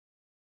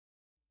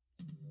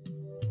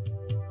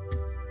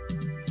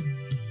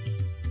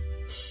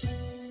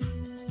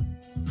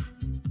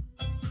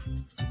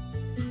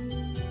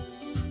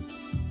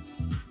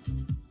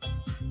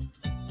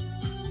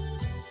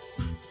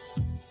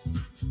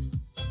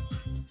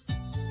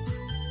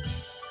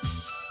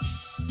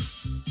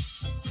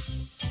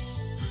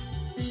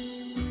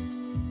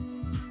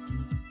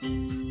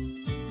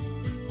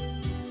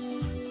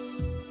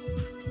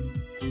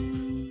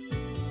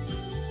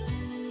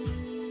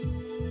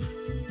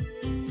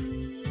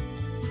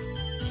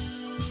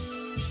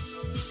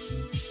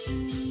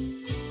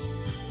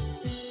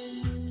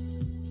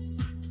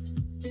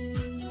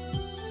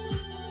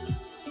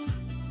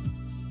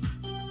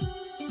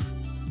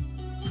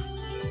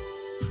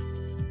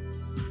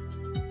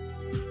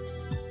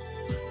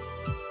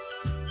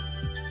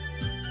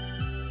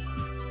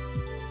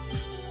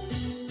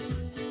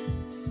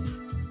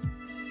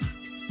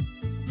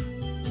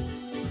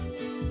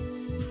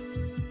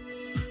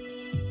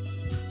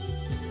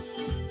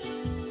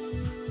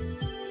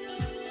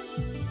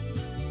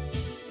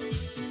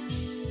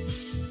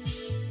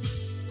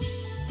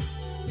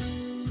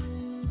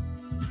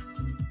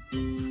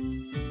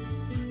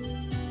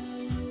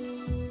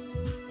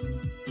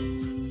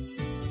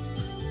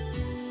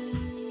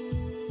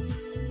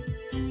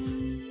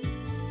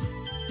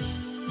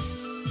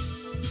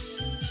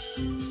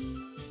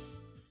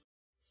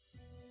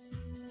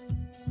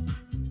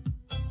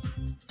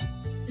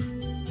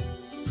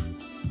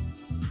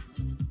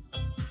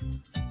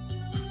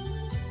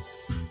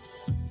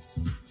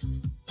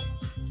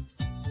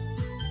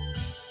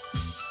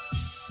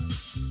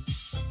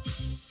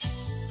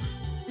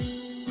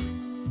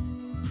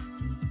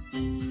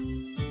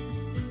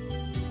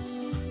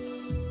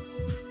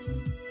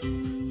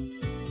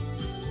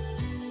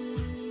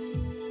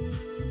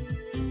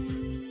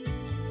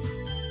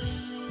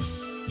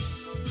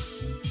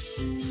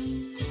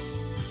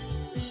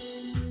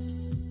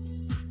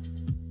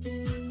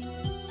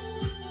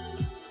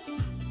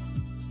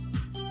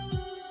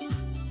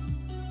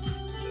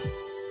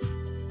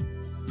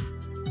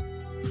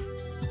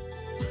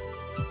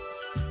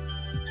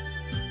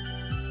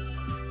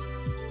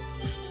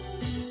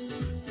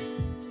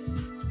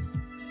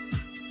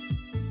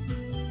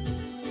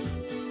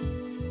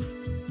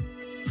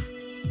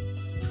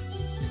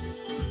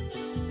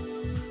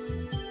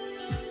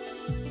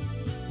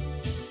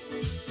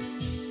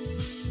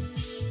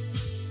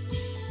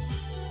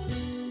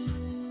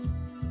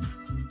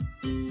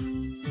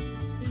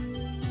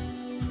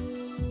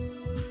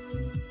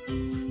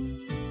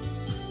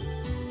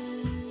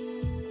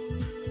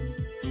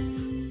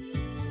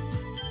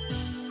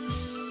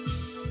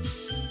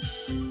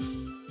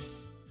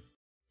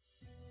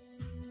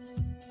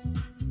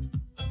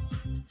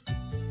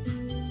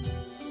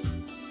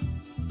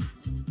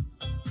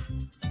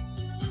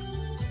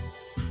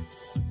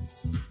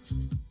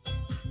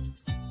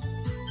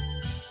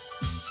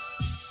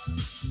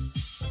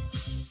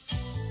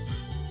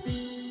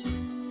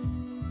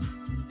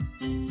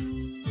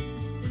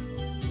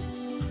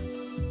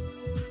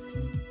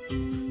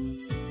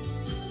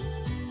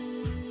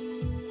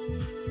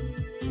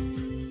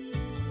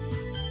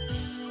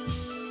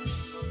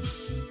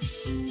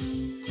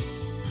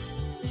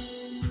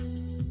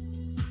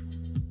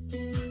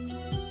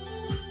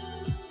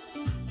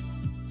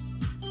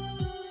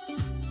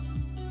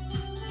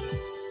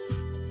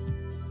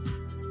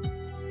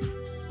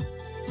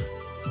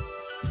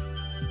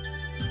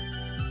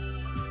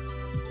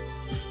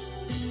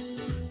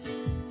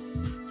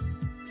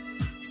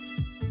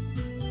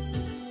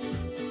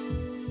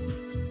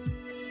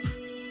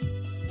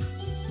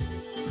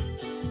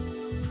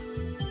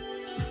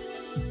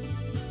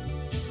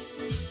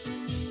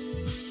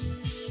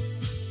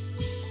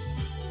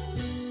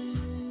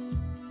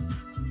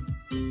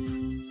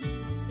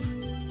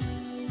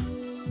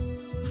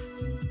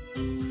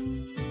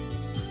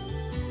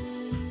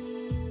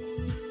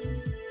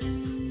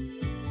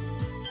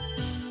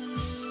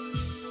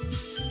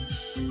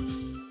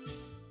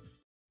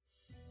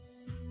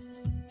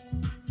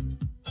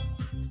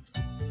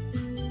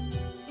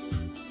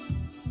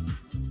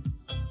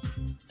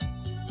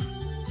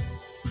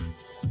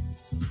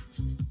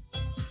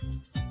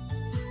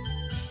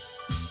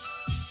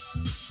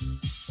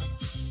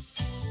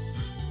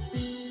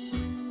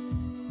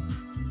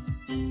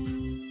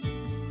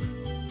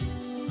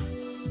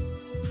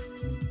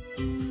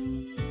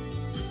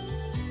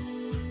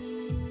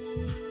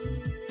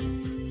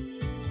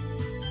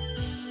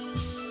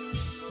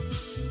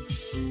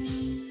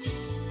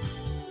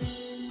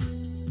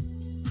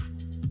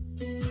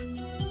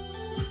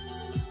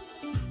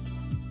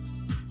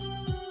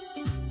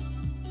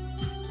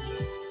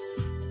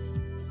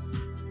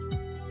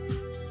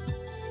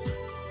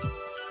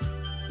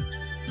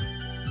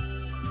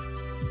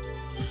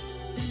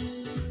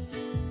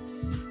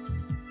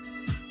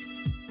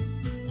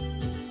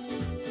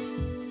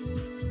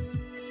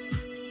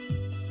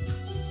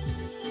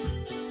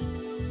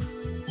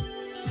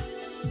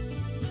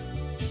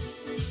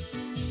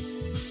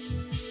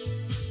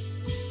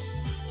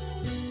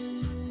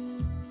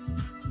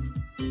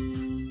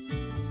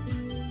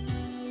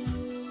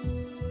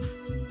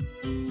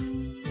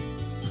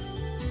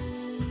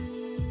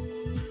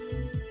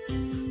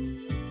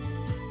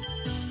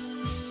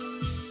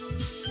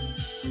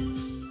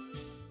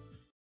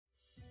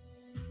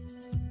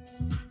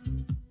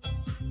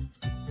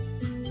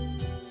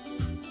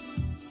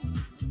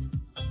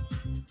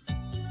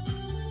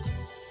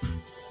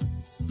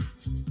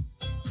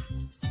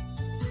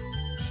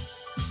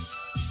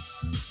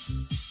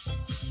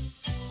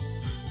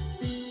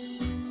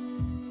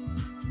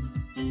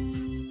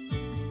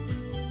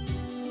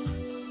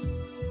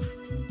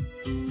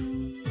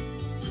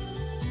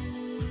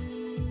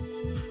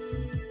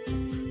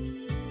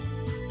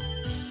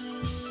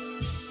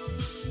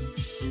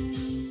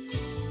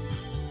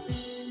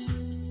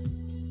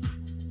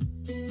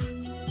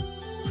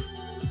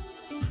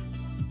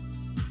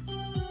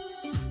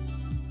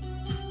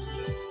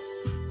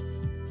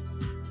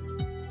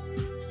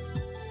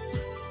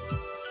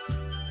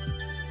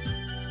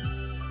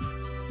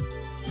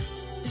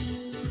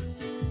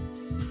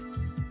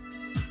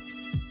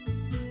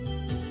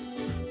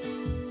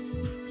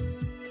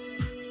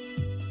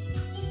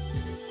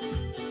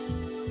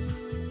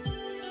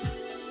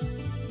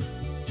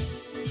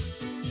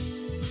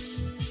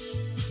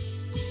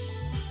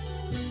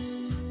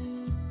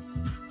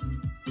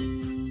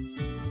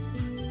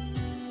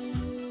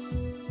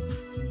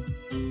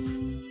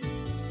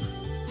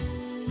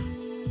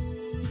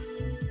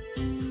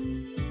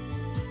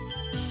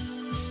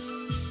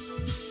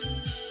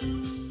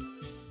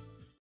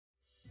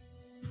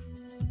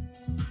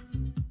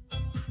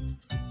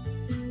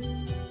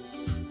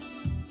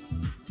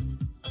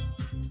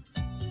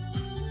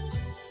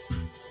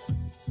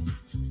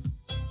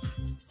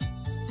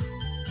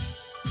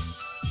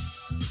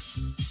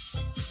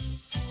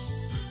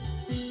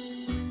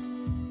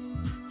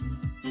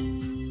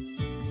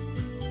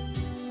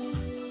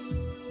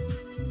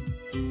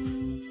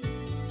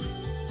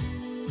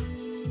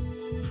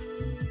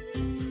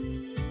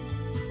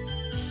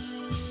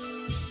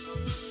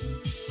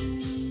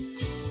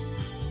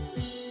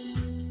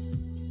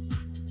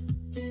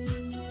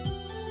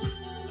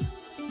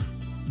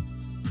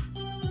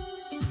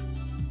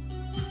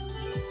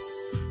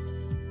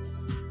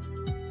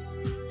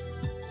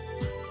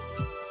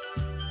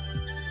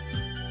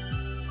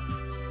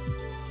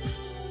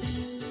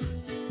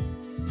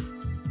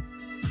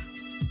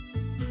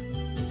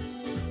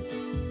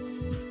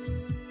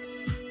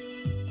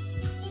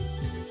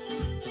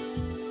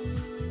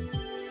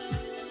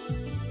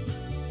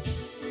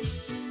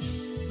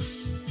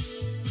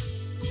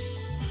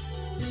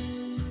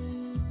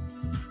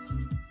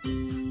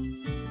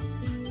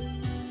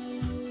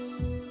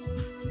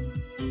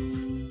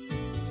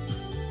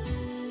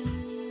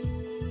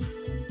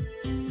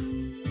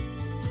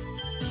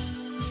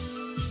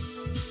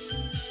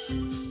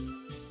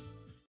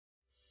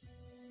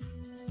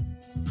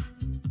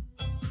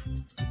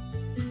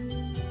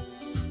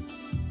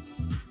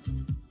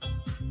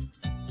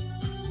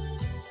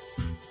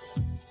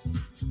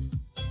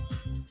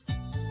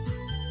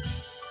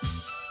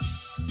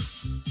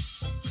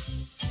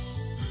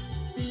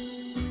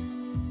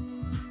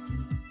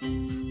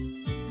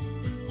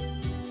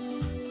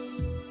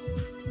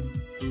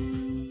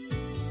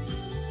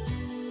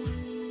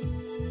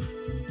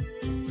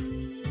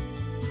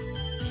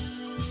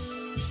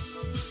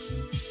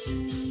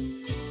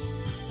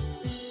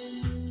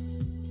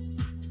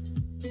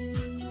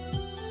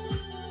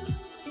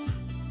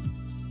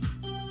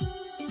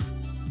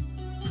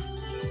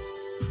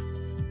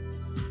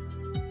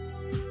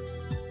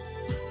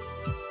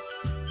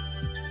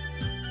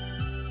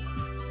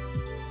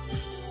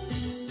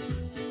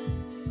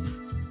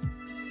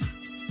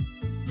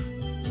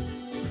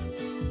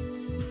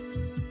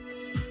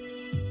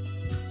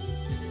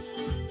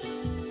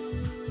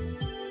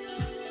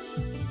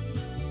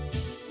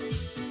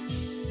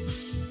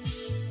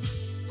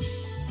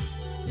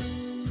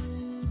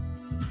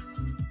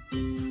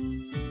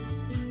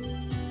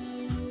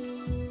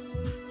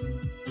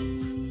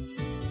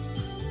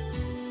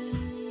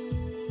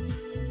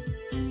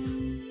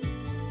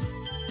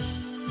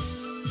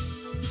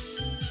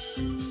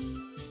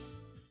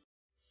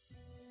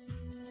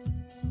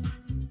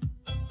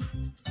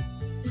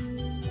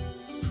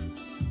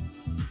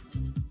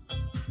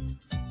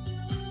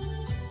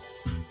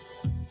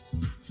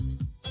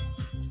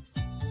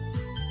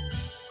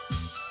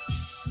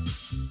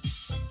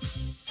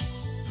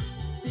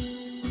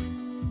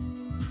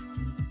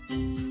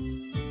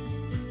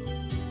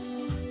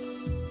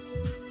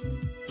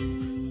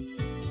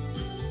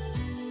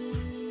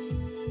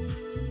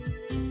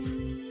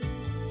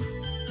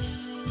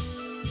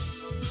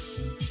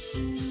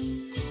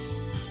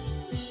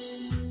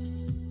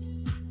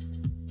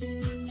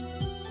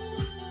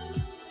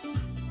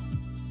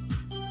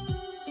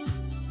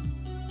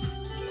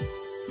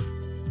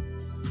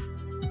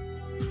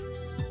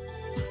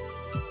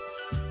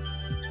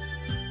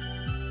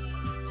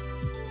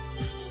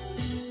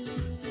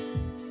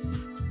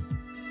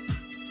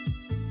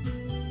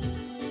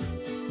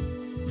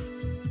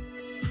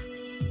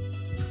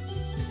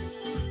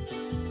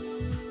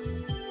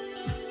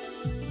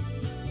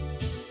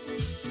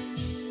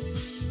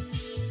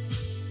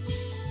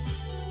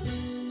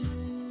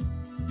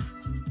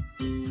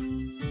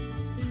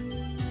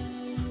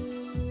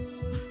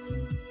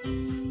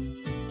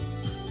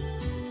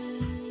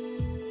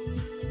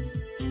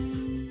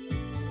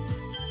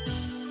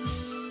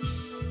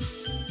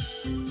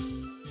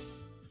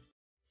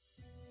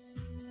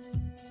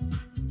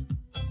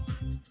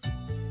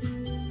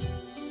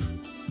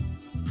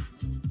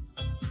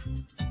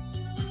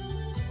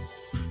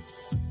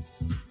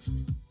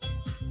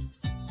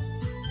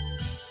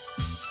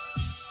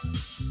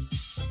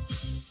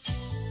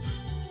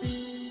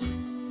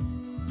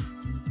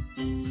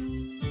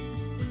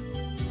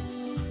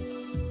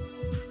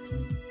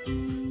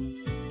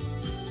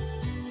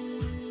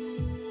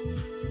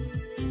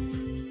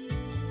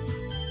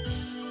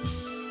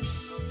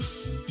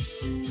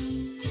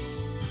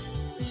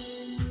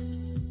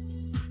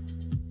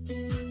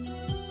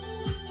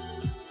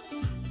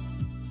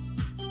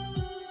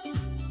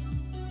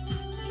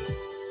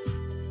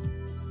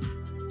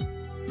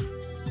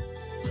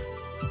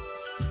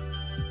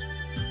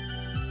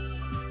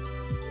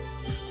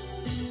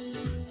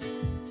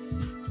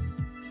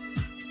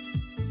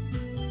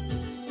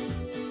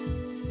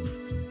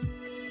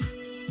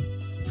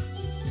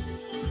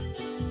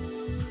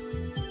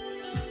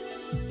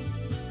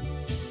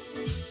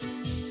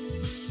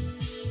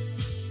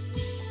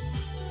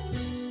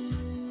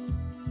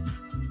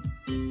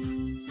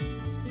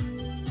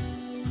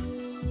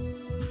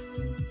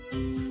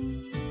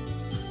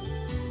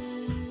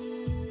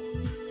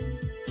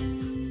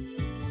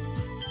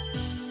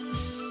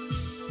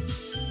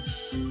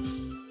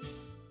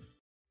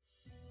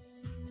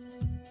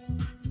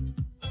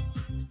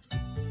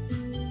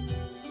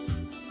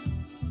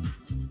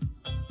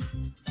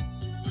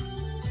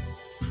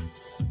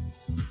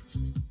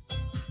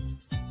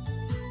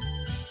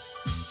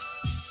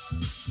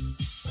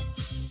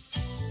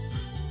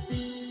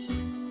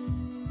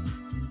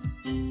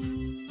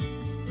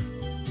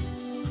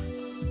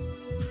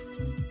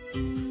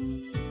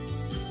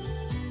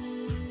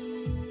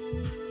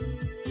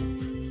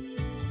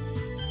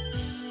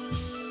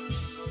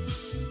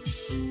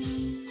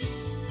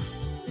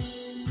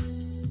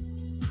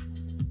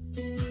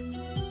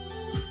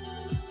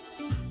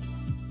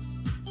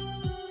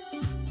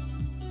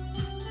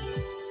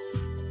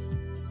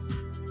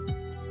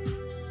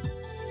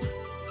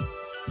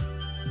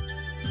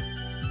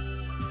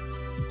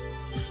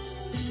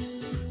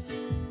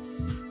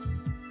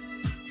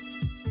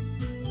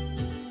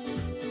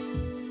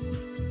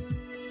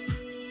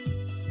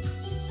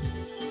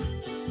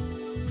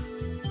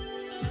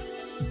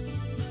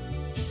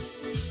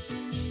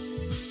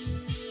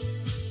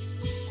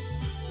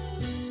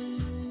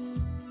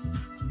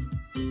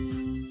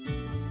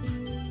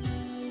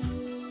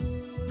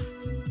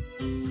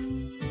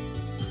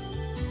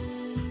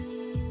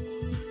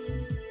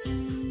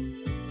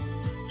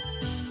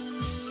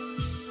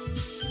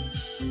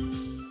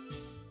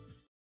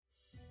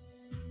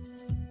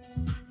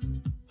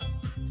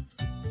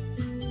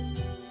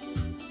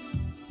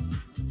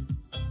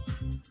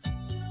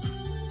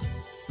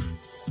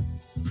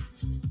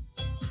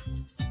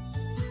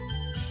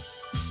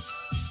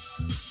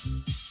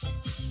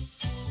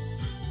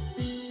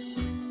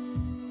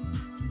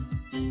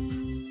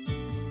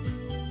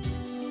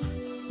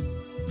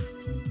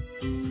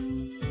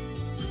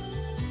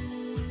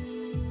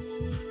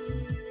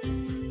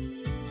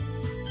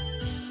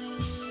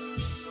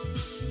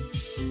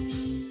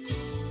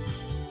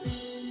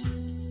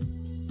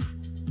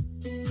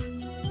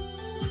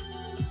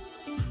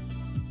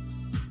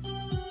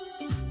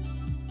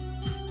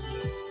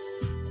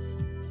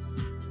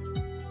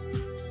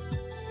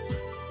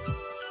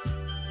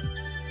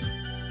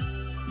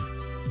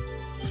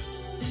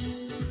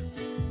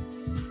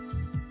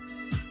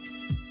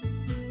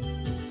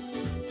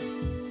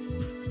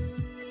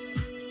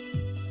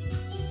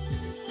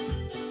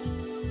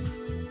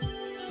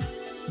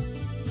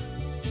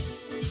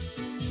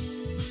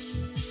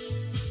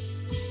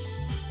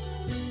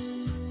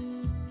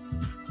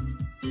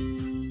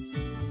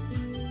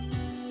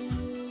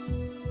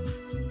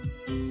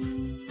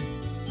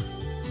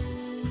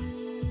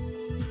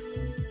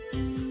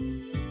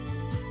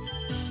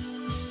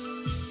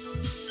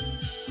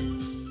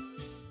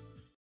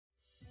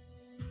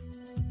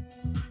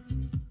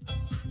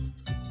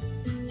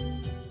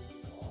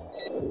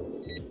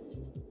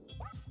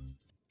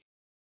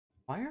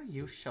Why are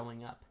you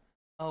showing up?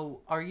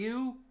 Oh, are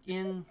you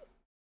in...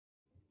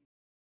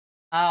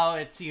 Oh,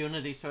 it's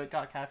Unity, so it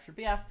got captured.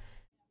 But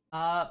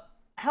yeah.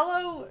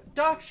 Hello,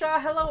 Doc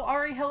Shaw. Hello,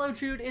 Ari. Hello,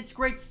 Jude. It's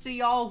great to see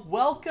y'all.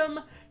 Welcome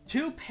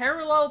to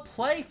Parallel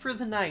Play for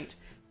the night.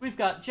 We've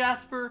got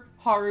Jasper,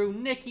 Haru,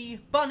 Nikki,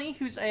 Bunny,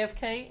 who's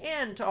AFK,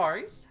 and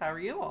Aries. How are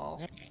you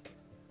all?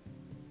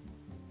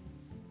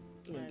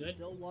 Doing good.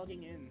 Still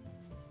logging in.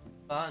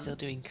 Fun. Still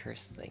doing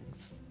curse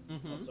things.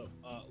 Mm-hmm. Also,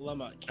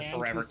 Lemma,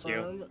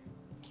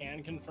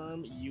 can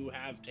confirm you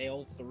have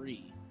tail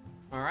 3.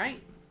 All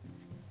right.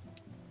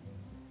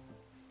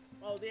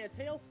 Oh, yeah,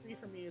 tail 3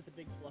 for me is a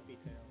big fluffy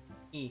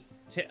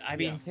tail. I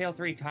mean, tail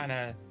 3 kind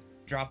of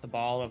dropped the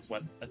ball of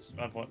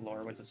what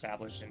lore was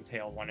established in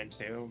tail 1 and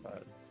 2,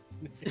 but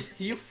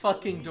You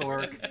fucking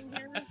dork.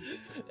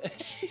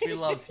 We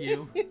love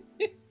you.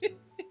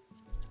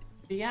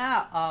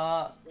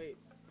 Yeah. Wait.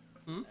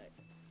 Hmm?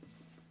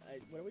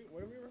 What are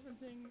we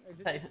referencing? Is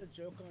it Hey. just a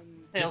joke on?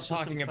 Tales just of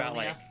talking about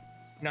Symphonia. like,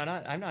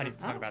 I'm not even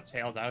talking about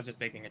tails. I was just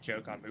making a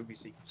joke on movie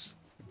sequels.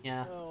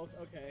 Yeah. Oh,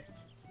 okay.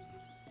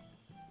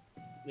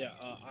 Yeah,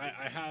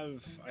 I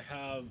have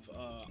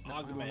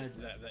augment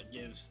that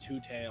gives 2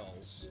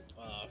 tails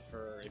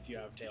for if you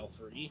have tail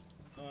 3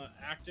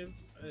 active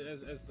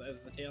as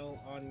the tail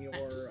on your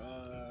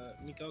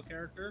Nico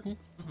character.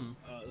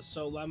 Mm-hmm.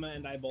 So Lemma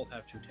and I both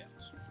have 2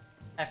 tails.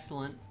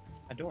 Excellent.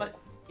 Adorable. But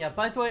yeah,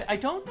 by the way, I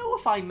don't know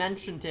if I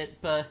mentioned it,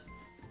 but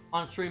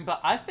on stream, but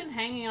I've been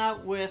hanging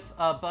out with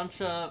a bunch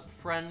of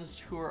friends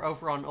who are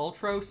over on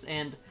Ultros,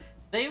 and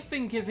they've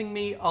been giving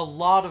me a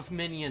lot of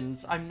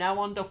minions. I'm now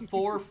on to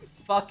 4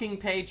 fucking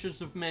pages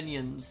of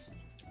minions.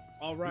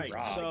 All right,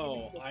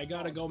 so I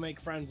gotta go make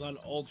friends on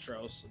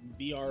Ultros.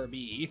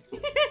 BRB.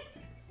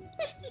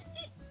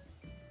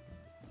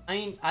 I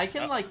mean, I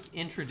can like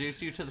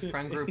introduce you to the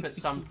friend group at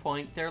some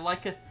point. They're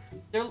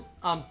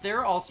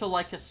also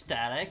like a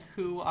static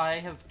who I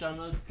have done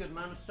a good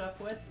amount of stuff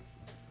with.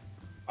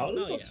 I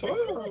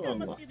feel like I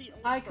must be the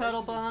only Hi, person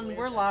who Cuddlebun. plays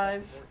We're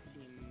live.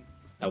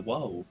 FF14.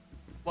 Whoa.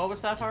 What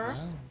was that, Haru?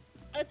 Wow.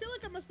 I feel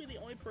like I must be the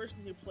only person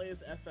who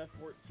plays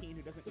FF14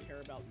 who doesn't care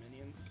about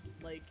minions.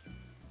 Like,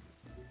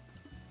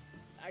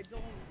 I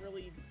don't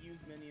really use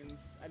minions.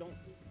 I don't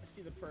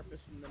see the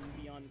purpose in them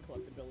beyond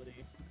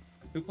collectability.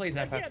 Who plays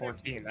Yeah,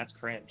 FF14? That's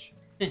cringe.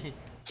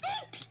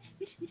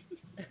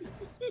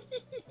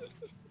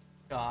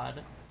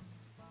 God.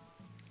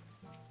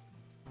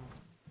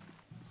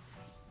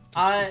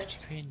 Much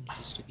cringe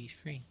is to be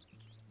free.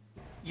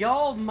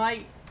 Y'all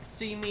might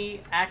see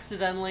me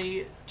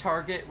accidentally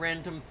target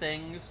random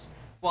things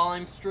while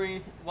I'm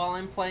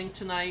playing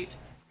tonight.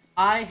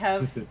 I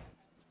have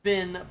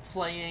been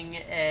playing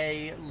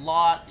a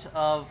lot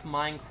of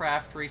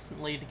Minecraft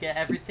recently to get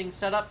everything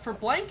set up for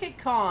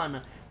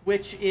BlanketCon,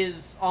 which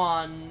is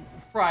on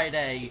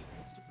Friday.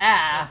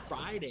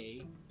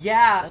 Friday?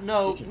 Yeah,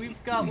 no,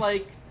 we've got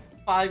like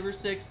 5 or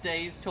 6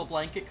 days till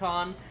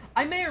BlanketCon.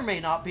 I may or may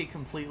not be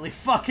completely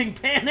fucking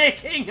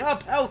panicking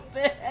about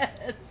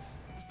this.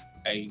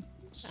 I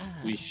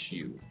wish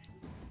you.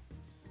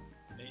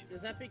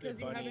 Is that because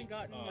Hey, you buddy, haven't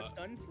gotten much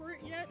done for it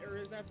yet, or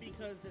is that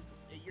because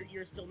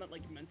you're still not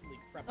like mentally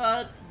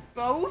prepped?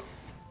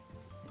 Both?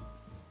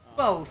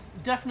 Both.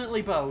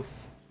 Definitely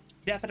both.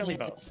 Definitely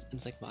Yeah, both.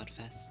 Sounds like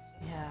Modfest.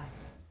 Yeah.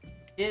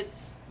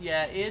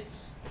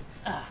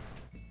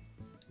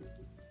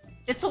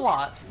 It's a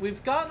lot.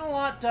 We've gotten a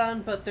lot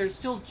done, but there's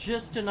still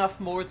just enough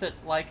more that,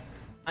 like,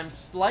 I'm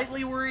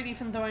slightly worried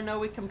even though I know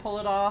we can pull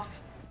it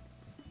off.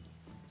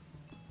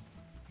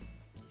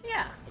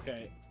 Yeah.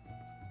 Okay.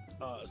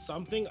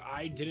 Something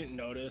I didn't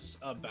notice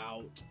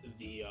about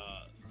the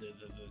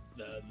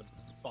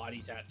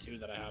body tattoo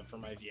that I have for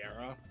my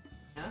Viera,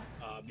 Yeah?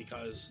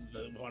 because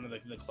one of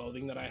the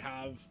clothing that I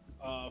have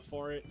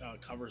for it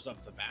covers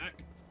up the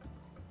back.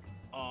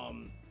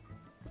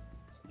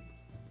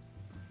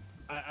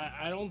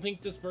 I don't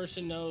think this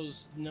person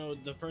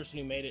the person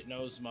who made it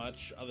knows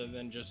much other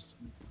than just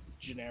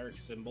generic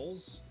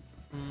symbols.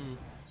 Hmm.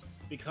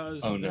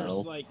 Because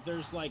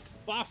there's like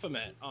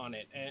Baphomet on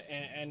it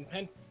and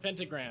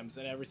pentagrams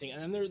and everything,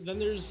 and then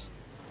there's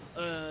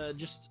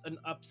just an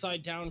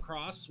upside down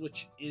cross,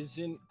 which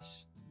isn't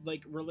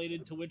like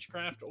related to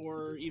witchcraft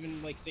or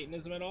even like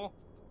Satanism at all.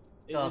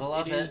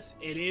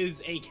 It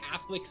is a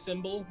Catholic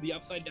symbol. The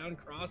upside down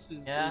cross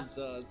is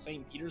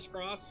St. Peter's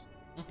cross.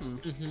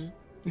 Mm-hmm.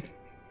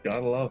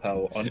 Gotta love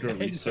how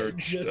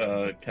under-researched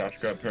cash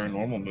grab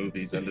paranormal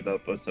movies ended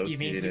up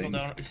associating.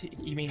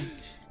 You mean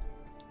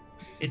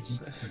it's...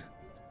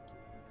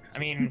 I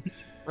mean,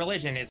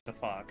 religion is a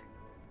fuck.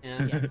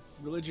 Yeah. Yes.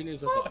 Religion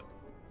is a fuck.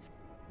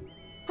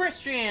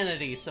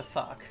 Christianity's a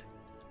fuck.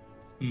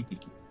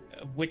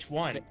 Which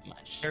one? Pretty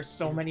much. There's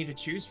so many to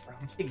choose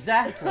from.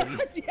 Exactly.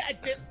 Yeah,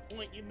 at this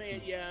point, you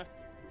may, yeah.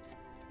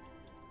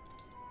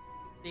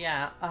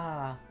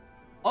 Yeah,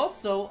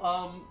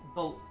 also,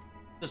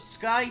 the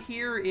sky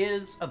here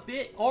is a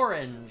bit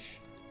orange.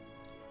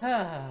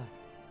 That's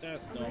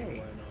not Right. going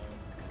on.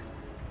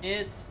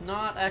 It's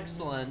not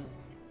excellent.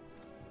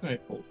 I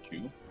told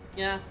you.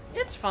 Yeah,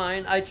 it's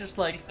fine. I just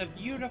like... It's a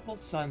beautiful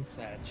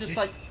sunset. Just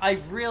like, I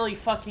really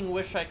fucking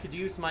wish I could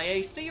use my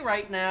AC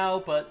right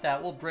now, but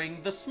that will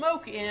bring the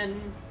smoke in.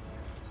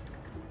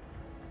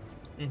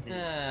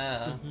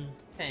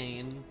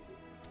 Pain.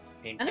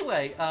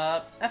 Anyway,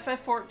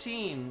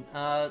 FF14.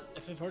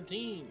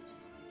 FF14.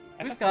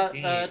 We've got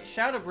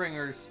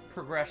Shadowbringers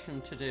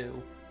progression to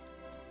do.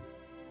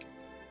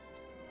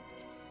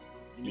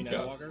 You mean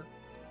Endwalker?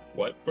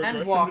 What?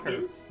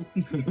 Endwalker.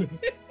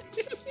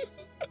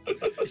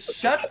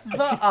 Shut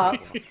the up.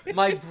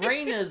 My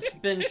brain has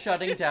been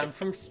shutting down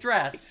from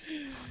stress.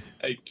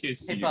 I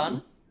kiss Hey, you.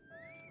 Bun.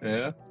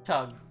 Yeah?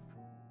 Tug.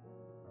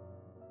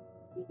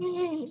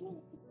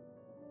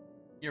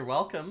 You're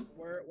welcome.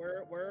 Where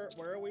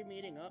are we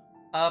meeting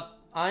up?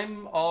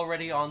 I'm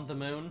already on the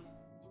moon.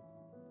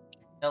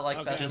 At like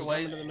best just of coming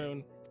ways. to the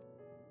moon.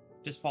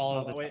 Just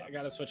follow the Wait, top. I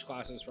gotta switch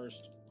classes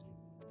first.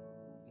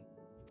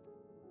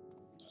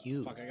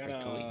 You Fuck, I are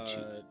gotta. going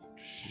to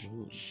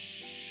moon.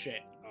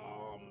 Shit.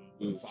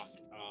 Fuck.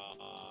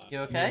 You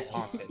okay?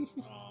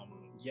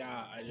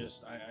 Yeah.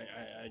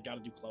 I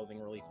gotta do clothing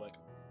really quick.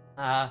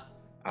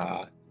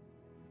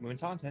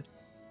 Moon's haunted.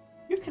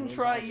 You can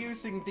try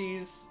using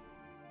these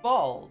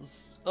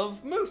balls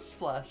of moose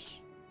flesh.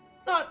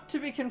 Not to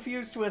be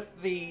confused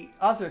with the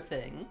other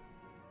thing.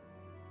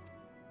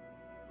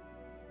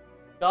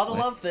 Gotta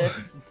love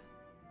this.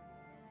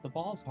 The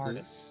ball's hard.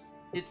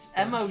 It's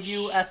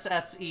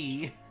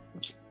MOUSSE.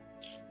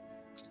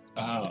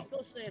 Oh. I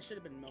still say it should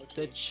have been mochi.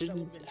 That shouldn't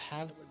would've been-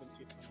 have that would've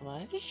been too-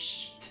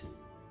 flesh?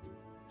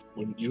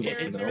 Wouldn't you look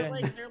They're, it they're up?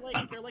 like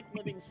they're like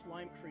living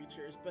slime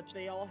creatures, but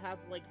they all have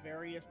like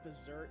various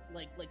dessert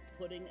like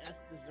pudding-esque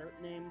dessert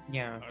names.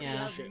 Yeah. Oh, They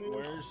Yeah. have shit, mousse,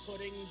 where's...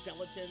 pudding,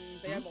 gelatin.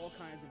 They have all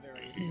kinds of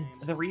various names.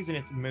 The reason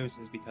it's moose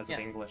is because Yeah.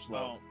 of English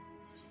law.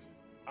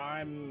 Oh.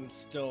 I'm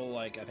still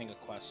like I think a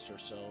quest or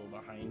so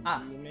behind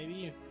Ah. you,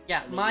 maybe.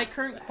 Yeah, Maybe my it's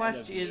current ahead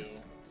quest of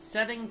is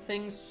setting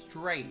things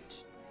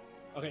straight.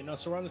 Okay, no,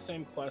 so we're on the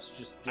same quest,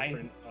 just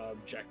different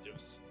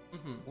objectives.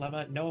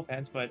 Lemma, no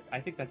offense, but I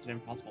think that's an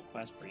impossible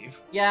quest for you.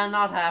 Yeah,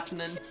 not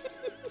happening.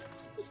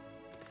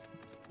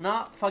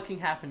 Not fucking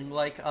happening.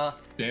 Like,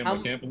 Damn, I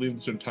can't believe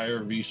this entire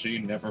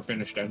VC never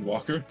finished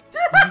Endwalker.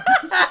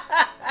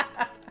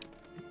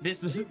 This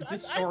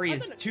story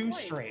is too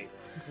straight.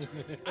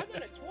 I've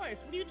done it twice.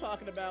 What are you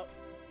talking about?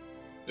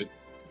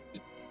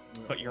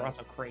 But you're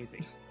also crazy.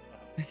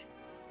 To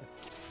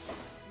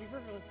be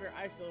perfectly fair,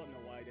 I still don't know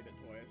why I did it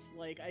twice.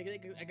 Like,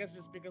 I guess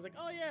it's because, like,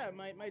 oh yeah,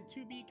 my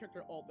 2B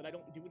character alt that I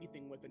don't do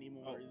anything with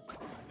anymore is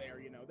there,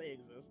 you know, they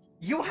exist.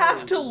 You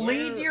have to Where-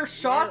 lead your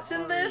shots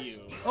in where are this?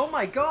 you? Oh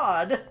my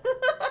god.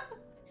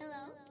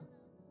 Hello.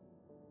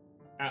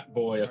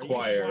 At-boy Are you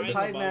acquired.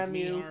 flying Hi, above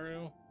me, Mamu.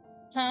 Haru?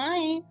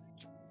 Hi.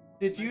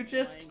 Did you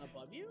just... Flying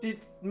above you?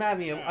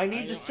 Mamu, Yeah, I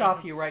need to I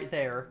stop you right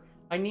there.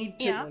 I need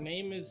to... Yeah. Your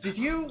name is Did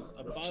you-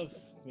 above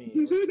me.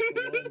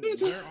 Below me.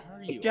 Where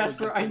are you?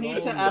 Jasper, I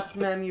need to ask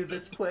Mamu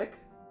this quick.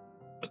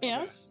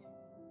 Yeah.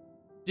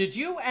 Did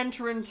you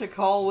enter into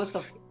call with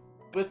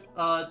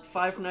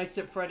Five Nights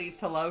at Freddy's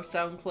Hello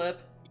sound clip?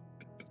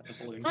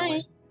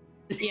 Hi.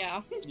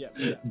 Yeah.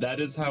 Yeah. That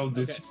is how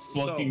this Okay,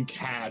 fucking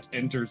cat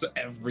enters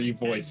every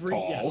voice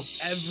call. Yes,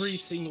 every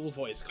single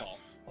voice call.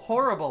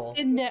 Horrible.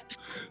 And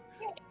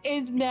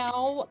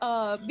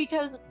now,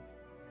 because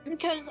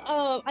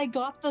I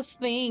got the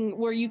thing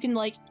where you can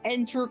like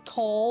enter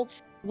call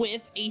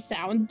with a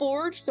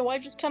soundboard, so I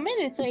just come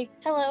in and say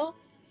hello.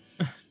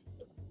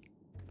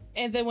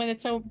 And then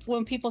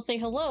when people say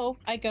hello,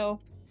 I go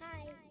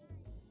hi.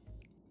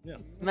 Yeah.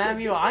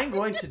 Mamu, I'm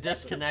going to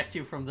disconnect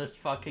you from this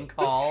fucking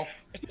call.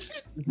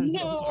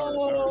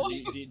 No.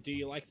 Do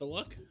you like the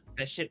look?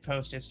 The shit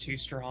post is too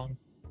strong.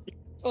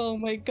 Oh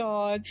my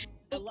god.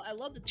 I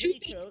love the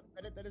titty coat.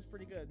 That is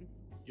pretty good.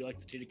 You like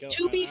the titty coat?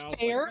 To be I also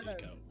fair- like the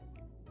titty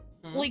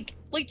coat.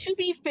 Like to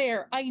be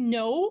fair, I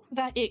know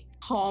that it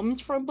comes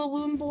from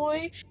Balloon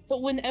Boy,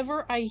 but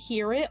whenever I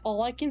hear it,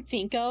 all I can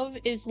think of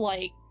is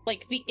like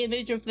the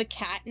image of the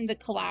cat in the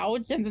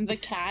clouds and then the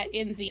cat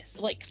in the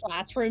like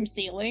classroom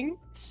ceiling.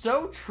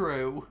 So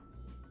true.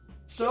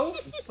 So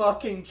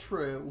fucking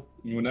true.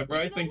 Whenever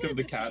I think of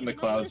the cat in the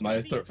clouds,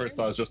 my first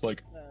thought is just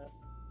like,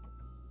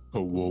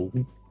 hello.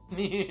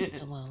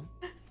 Hello.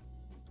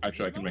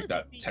 Actually, I can make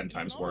that 10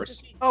 times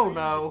worse. Oh,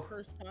 no.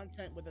 Curse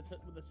content with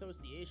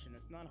association.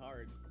 It's not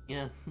hard.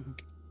 Yeah.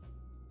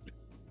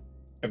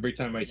 Every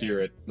time I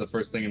hear it, the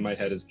first thing in my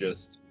head is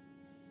just,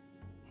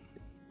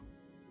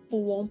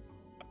 Fool.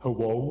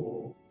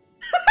 hello?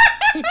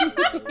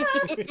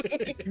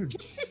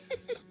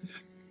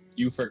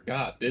 You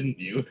forgot, didn't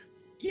you?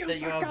 That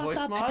you have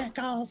voice mod?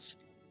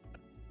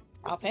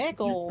 A You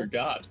pickle.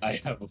 forgot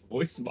I have a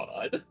voice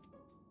mod.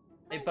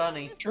 Hey,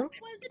 Bunny. True.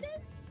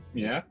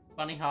 Yeah?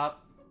 Bunny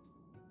hop.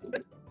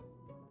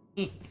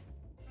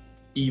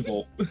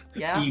 Evil.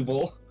 Yeah?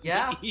 Evil.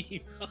 Yeah?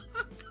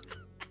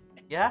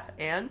 Yeah?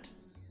 And?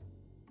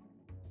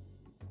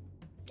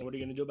 What are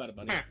you gonna do about it,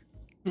 Bunny?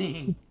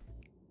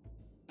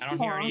 I don't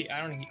hear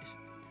any.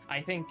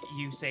 I think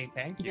you say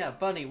thank you. Yeah,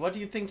 Bunny, what do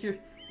you think you're...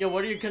 Yeah,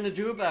 what are you gonna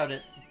do about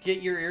it?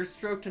 get your ears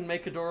stroked and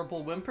make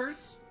adorable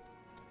whimpers?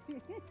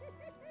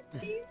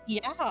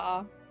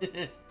 Yeah.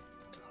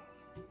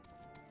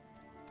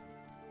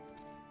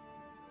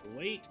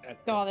 Wait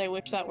at God, I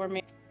wish that were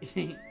me.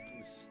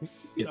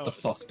 Get the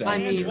fuck down I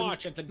mean, here.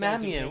 watch at the Mamu,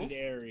 designated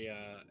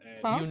area.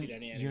 And Huh? defeat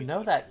any you enemies know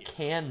that that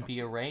appear. can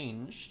be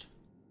arranged.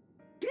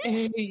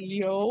 Hey,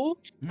 yo.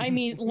 I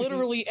mean,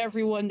 literally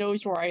everyone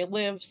knows where I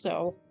live,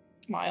 so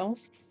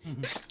smiles.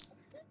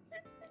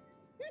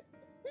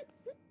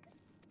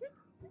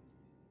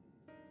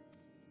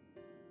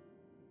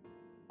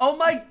 Oh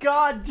my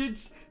god, did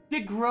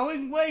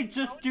Growing Way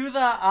just do the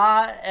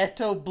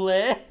eto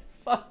bleh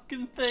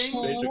fucking thing?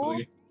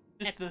 Basically.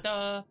 Just the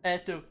Uh,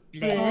 eto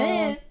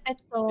bleh.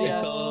 bleh.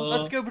 Yeah.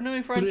 Let's go,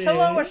 Banui friends.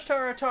 Hello,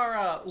 Ashtara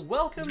Tara.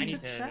 Welcome I to need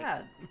to-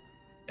 chat.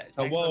 Thanks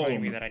for Hello.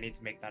 reminding me that I need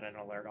to make that an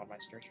alert on my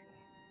stream.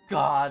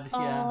 God,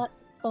 yeah.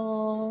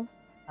 Oh.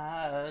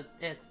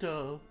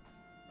 Eto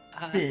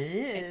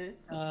bleh.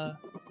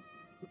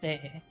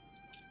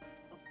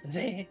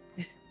 There.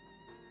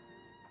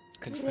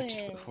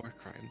 Confronted with war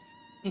crimes.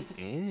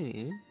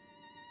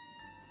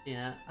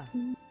 Yeah.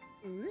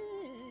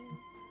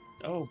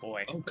 Oh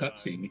boy. Oh,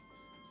 cutscene.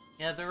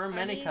 Yeah, there were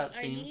many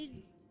cutscenes.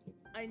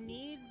 I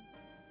need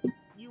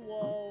you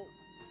all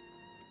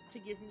to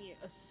give me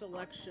a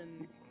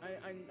selection.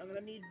 I'm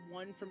gonna need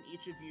one from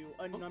each of you,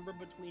 a number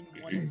between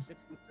 1 and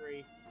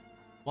 63.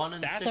 1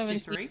 and That's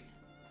 63?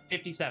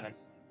 57.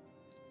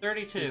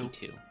 32.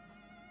 82.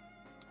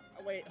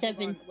 Oh, wait, hold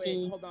on,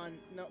 17. hold on.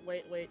 No,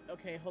 wait.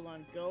 Okay, hold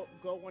on. Go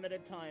one at a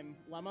time.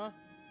 Lemma,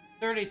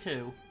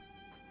 32.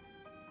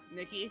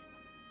 Nikki,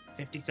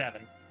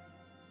 57.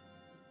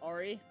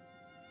 Ari.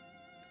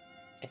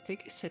 I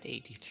think I said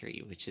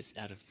 83, which is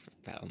out of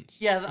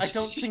bounds. Yeah, I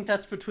don't think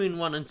that's between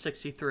 1 and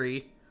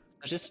 63.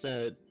 Just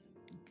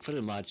put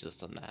a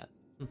modulus on that.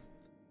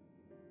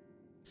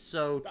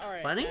 So, All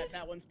right, 20?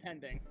 that one's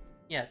pending.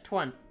 Yeah,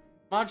 20.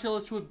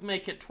 Modulus would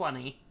make it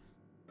 20,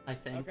 I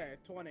think. Okay,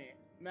 20.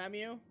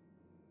 Mamu,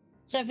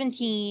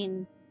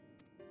 17.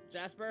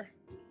 Jasper.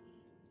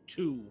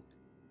 2.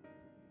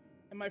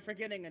 Am I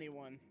forgetting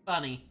anyone?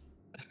 Funny.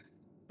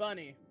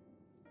 Bunny.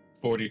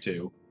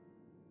 42.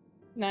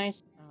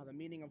 Nice. Ah, the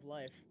meaning of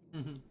life.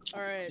 Mhm.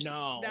 All right.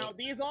 No. Now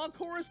these all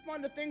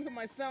correspond to things on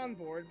my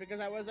soundboard because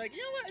I was like,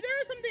 you know what? There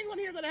are some things on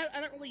here that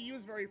I don't really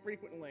use very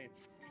frequently.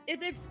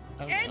 If it's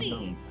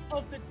any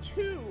of the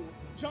 2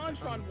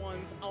 JonTron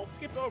ones, I'll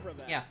skip over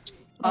that. Yeah.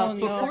 Oh,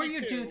 no. Before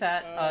you do 32,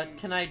 that,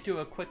 can I do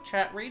a quick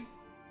chat read?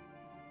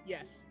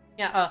 Yes.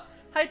 Yeah,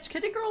 hi, it's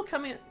Kitty Girl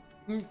coming.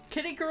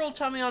 Kitty Girl,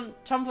 tell me on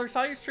Tumblr,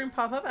 saw your stream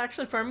pop up.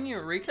 Actually farming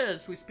Eureka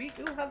as we speak.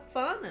 Ooh, have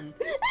fun, and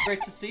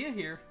great to see you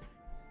here.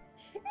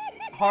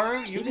 Haru,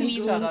 you can We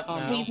shut up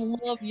now. We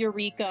love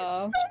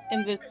Eureka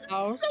in this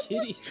house.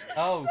 Kitty.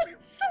 Oh.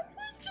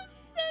 Someone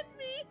just sent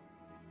me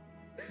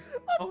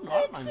a Oh,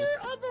 not my picture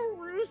mistake. of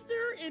a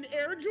rooster in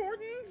Air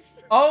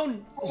Jordans. Oh,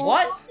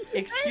 what?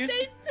 Excuse And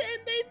me?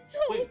 they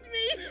told Wait.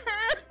 me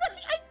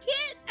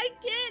I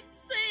can't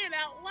say it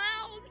out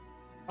loud.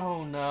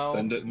 Oh, no.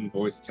 Send it in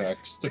voice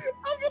text. I'm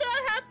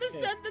gonna have to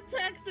send the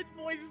text in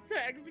voice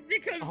text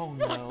because Oh,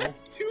 fuck, no.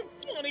 that's too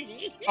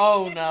funny.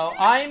 Oh, no.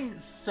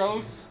 I'm so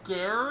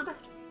scared.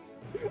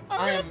 I'm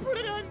I'm- gonna put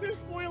it under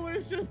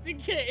spoilers just in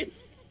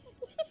case.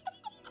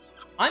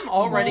 I'm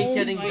already Oh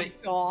getting my the...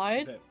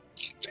 god.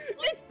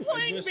 It's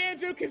playing just-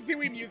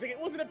 Banjo-Kazooie music. It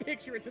wasn't a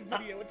picture, it's a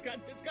video. It's got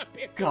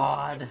Banjo.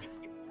 God.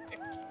 music.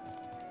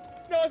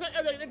 No,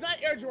 it's not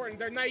Air Jordans.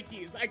 They're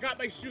Nikes. I got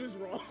my shoes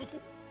wrong.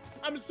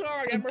 I'm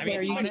sorry. I'm I mean,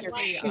 repeating honestly,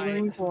 myself.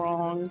 Shoes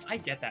wrong. I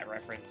get that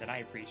reference and I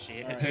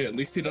appreciate it. Hey, at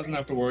least he doesn't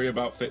have to worry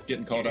about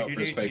getting called out for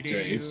his fake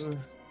J's.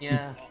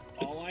 Yeah.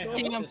 All I have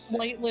Damn to say.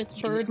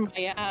 flightless bird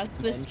my ass.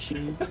 This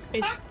Mention.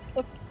 bitch.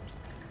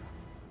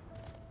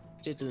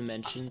 Didn't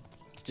mention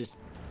just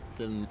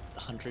the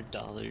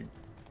 $100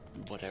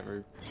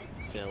 whatever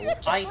bill.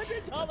 I-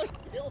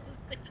 $100 bill just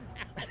sticking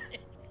out of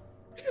it.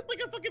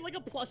 Like a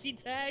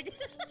plushie tag.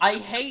 I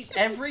hate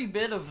every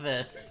bit of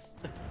this.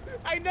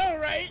 I know,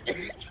 right?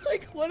 It's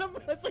like what am?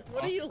 It's like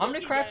what are you?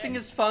 looking Omnicrafting at?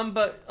 is fun,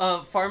 but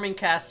farming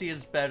Cassie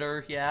is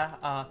better. Yeah.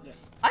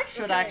 I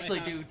should Okay, actually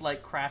do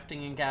like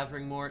crafting and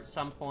gathering more at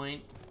some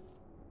point.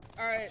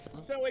 All right.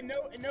 So in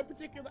no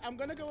particular, I'm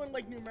gonna go in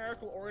like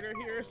numerical order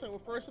here.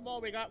 So first of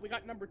all, we got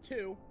number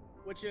 2,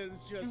 which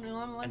is just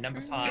And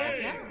number 5.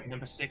 Yeah.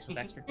 Number 6 with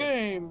extra.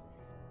 Game.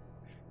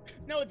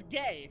 no, it's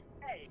gay.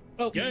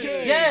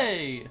 Okay.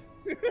 Yay!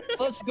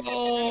 Let's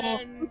go.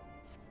 And then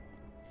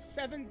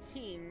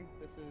 17.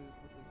 This is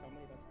how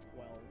many? That's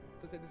 12.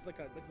 Because it's like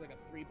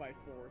a 3x4,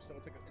 so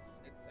it's like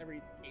it's every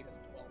 8 has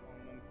 12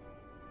 on them.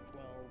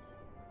 12,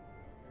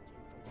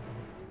 13,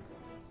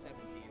 14, 15, 16,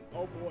 17.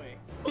 Oh boy.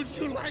 Would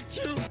you like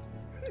to?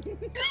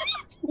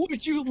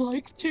 Would you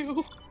like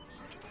to?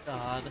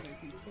 God.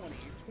 19, 20.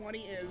 20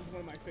 is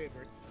one of my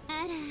favorites.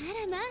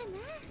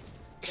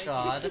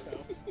 God.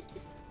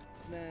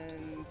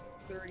 Then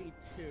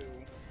 32.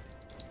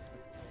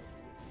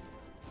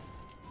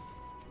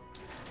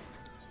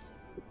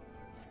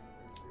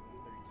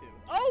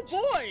 Oh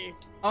boy!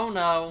 Oh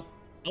no.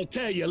 I'll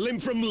tear you limb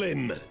from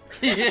limb.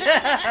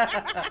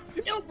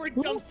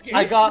 Ilbert jump scare.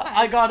 I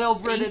got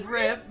Ilbert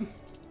rip.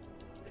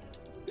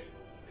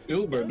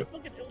 Ilbert.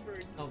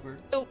 Ilbert.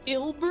 Oh,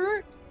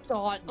 Ilbert?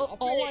 God,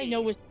 all I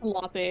know is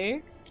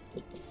sloppy.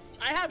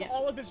 I have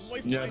all of his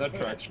voice. Yeah, that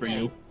tracks for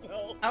you.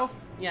 So.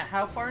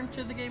 How far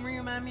into the game are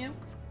you, Mamu?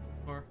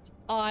 Or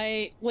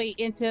Wait,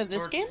 into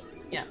this game?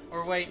 Yeah,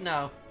 or wait,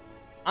 no.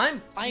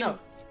 No.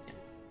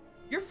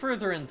 You're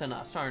further in than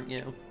us, aren't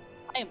you?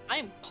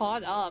 I'm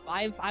caught up.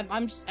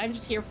 I'm just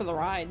here for the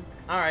ride.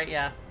 All right,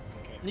 yeah.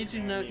 Okay, Need to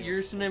know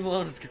your username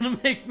alone is gonna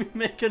make me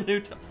make a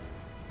new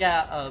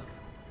Yeah.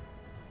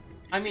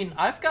 I mean,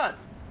 I've got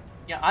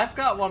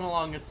one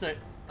along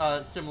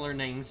a similar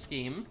name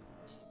scheme.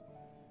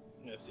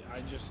 Yes,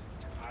 I just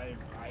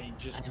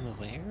I'm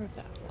aware of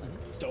that one.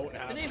 don't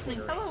have Good evening.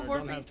 Twitter. Hello, I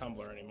don't Vorpy. have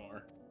Tumblr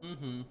anymore.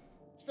 Mm-hmm.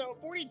 So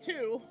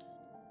 42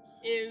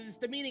 is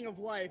the meaning of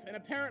life, and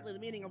apparently the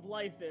meaning of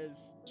life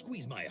is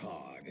Squeeze my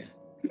hog.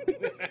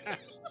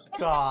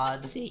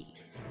 God. See.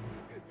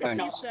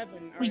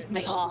 57. Who's Alright,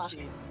 my so hog? let's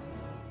see.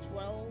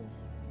 12,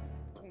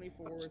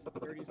 24,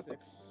 36,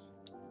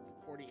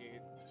 48.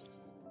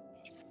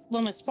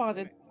 Luna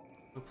spotted.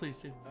 Oh,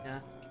 please do. Yeah.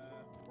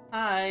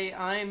 Hi,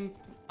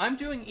 I'm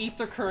doing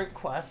ether current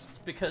quests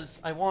because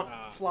I want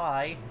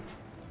fly.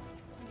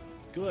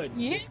 Good.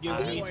 Yeah. This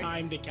gives me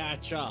time to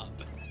catch up.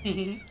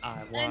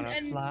 I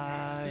wanna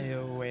fly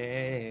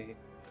away.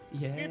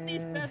 Yeah.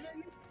 57.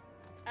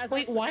 As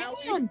Wait, our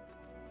finale.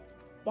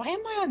 Why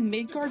am I on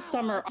Midgard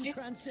Summer? Because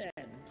Let's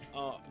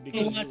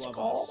you love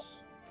go. us.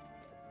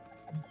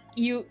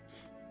 You're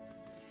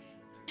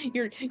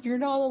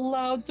not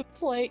allowed to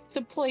play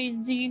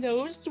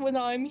Xenos when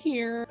I'm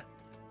here.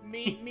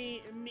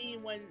 Me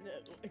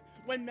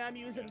when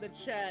Mamu's in the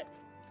chat,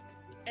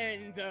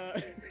 and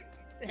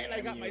and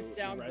I got my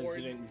soundboard.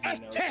 Resident A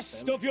Xeno test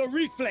simp. of your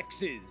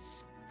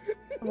reflexes.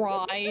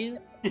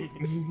 Rise.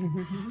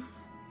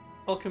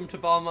 Welcome to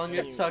Balmung.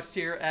 It sucks to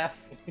your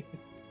F.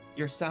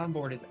 Your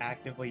soundboard is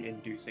actively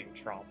inducing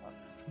trauma.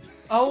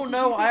 Oh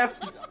no, I have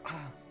to.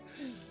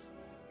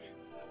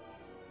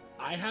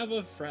 I have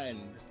a friend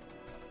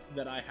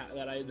that I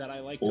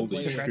like to Holy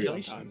play with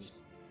congratulations.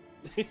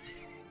 sometimes.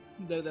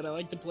 that I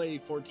like to play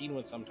 14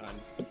 with sometimes.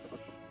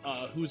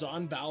 Who's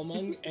on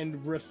Balmung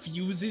and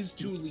refuses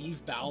to leave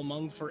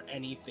Balmung for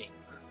anything.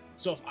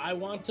 So if I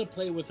want to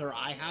play with her,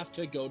 I have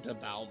to go to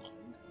Balmung.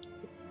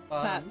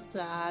 That's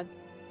sad.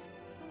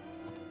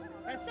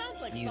 That sounds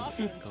like You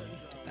Stockholm are going to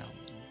syndrome.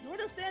 Belmont. You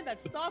understand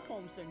that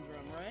Stockholm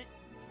syndrome, right?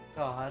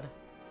 God.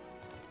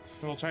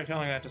 We'll try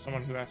telling that to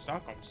someone who has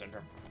Stockholm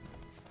syndrome.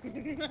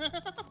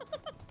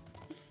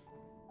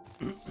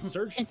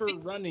 Search for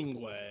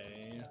Running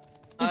Way.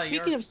 And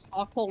speaking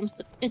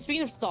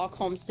of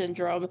Stockholm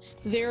syndrome,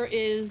 there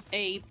is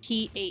a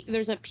P8.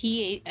 There's a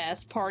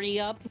P8S party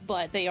up,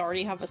 but they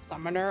already have a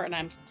summoner, and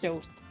I'm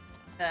so.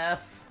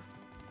 F.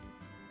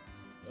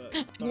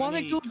 Wanna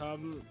Bunny, go-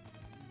 come...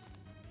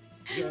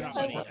 You're not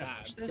Bunny.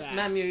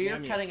 Mamu, you're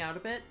cutting out a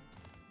bit.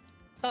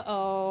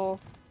 Uh-oh.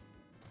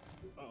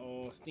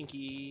 Uh-oh,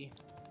 stinky.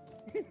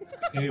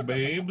 Hey,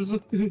 babes.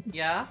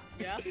 Yeah?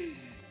 Yeah?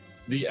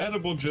 The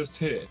edible just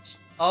hit.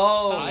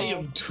 Oh. I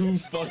am too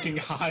fucking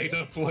high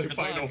to play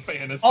Final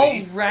Fantasy.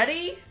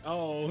 Already?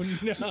 Oh,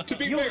 no. To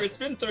be fair, it's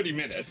been 30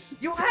 minutes.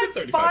 You It's had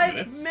been 35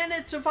 5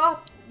 minutes of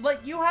up. Like,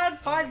 you had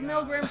 5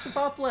 milligrams of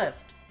uplift.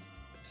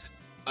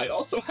 I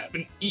also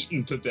haven't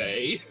eaten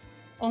today.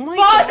 Oh my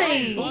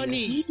Buddy! god.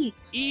 Bunny,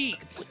 eat.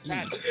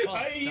 That's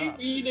I am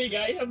eating.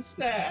 I have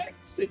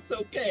snacks. It's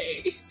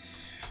okay.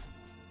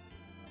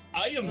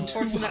 I am too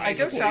Unfortunately, high I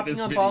go to play shopping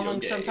this on video Balmung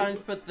game.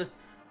 sometimes,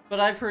 but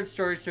I've heard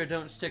stories so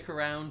don't stick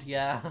around.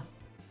 Yeah.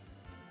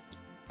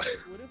 What if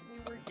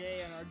we were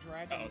gay and our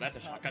dragon Oh, that's a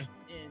was shotgun.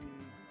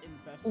 in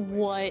Best of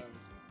What?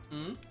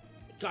 Hmm?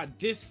 God,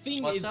 this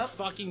thing What's is up?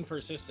 fucking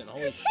persistent.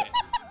 Holy shit.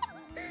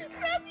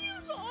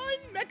 Matthew's on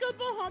Mecha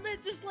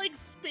Bahamut just like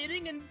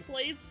spinning in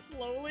place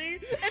slowly,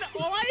 and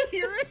all I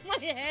hear in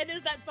my head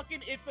is that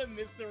fucking It's a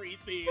Mystery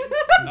theme.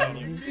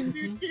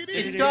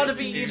 It's gotta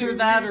be either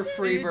that or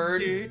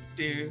Freebird.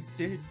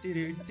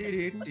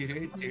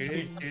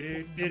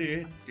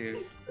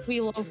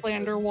 We love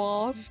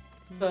Vanderwolf.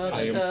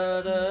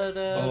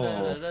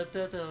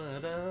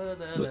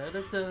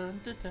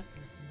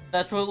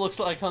 That's what it looks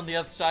like on the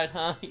other side,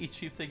 huh?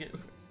 Each you think it.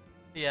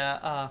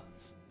 Yeah.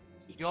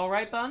 You all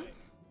right, Bun?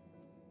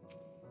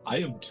 I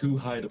am too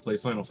high to play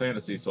Final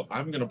Fantasy, so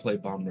I'm gonna play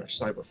Bomb Rush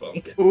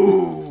Cyberpunk.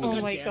 Ooh. Oh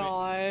God my damn it.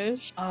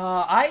 gosh.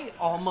 I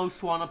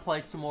almost want to play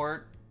some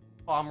more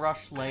Bomb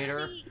Rush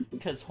later,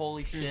 because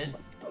holy shit.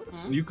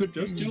 Hmm? You could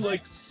just do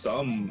like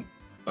some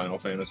Final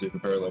Fantasy to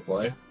parallel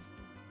play.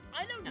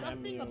 I know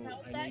nothing Samuel,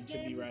 about I that need to be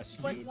game,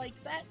 rescued. but like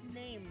that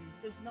name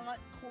does not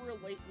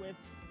correlate with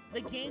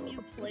the game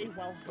you play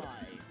while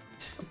high.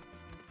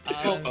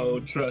 Oh,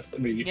 trust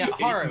me. Yeah, it's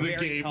Haru. the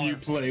Very game colorful. you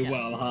play Yeah.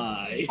 while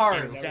high.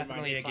 Haru. It's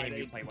definitely a game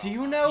you play well. Do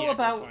you know Yeah,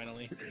 about?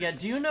 finally. Yeah.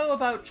 Do you know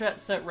about Jet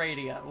Set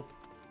Radio?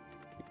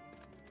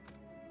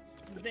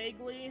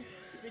 Vaguely.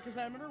 because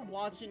I remember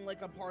watching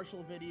like a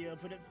partial video,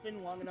 but it's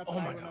been long enough that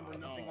I remember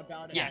nothing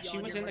about it. Yeah, she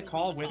was in the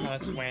call with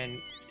us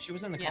when she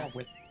was in the call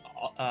with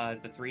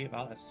the three of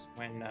us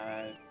when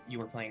you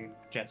were playing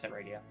Jet Set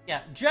Radio.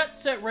 Yeah, Jet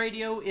Set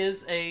Radio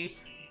is a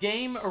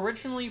game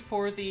originally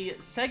for the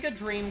Sega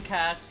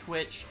Dreamcast,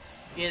 which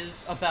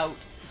is about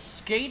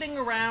skating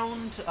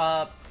around,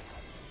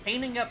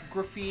 painting up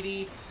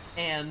graffiti,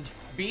 and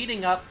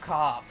beating up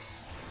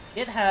cops.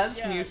 It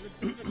has music.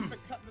 The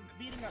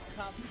beating up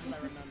cops, I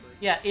remember.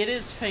 Yeah, it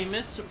is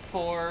famous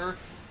for.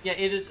 Yeah,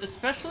 it is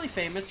especially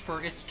famous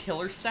for its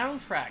killer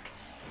soundtrack,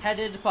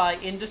 headed by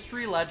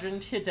industry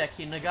legend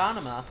Hideki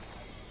Naganuma.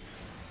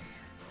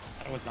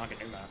 I was not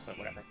gonna do that, but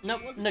whatever.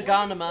 Nope,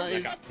 Naganuma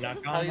is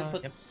Naganuma, how you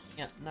put. yep.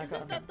 Yeah, Naganuma.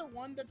 Isn't that the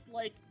one that's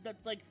like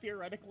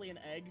theoretically an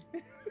egg?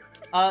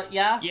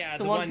 Yeah,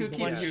 the one who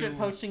keeps shit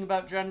posting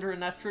about gender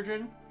and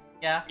estrogen.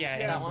 Yeah, Yeah,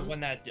 that the one. one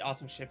that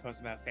awesome shit posts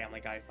about Family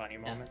Guy funny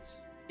moments.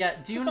 Yeah,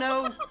 do you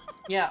know?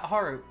 Yeah,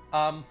 Haru.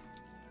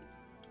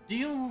 Do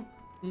you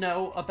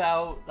know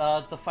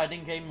about the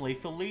fighting game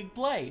Lethal League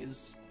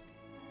Blaze?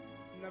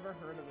 Never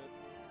heard of it.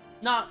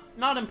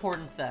 Not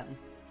important then.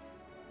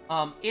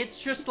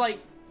 It's just like,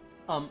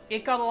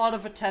 it got a lot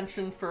of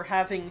attention for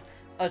having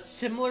a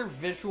similar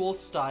visual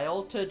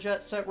style to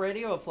Jet Set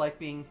Radio of like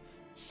being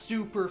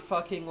super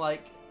fucking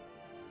like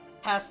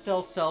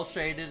pastel cel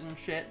shaded and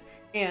shit,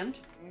 and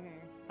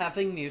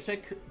having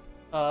music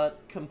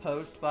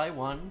composed by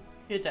one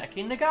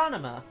Hideki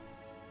Naganuma.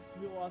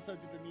 Who also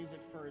did the music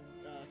for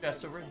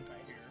Yes, Cyberpunk,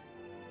 I hear.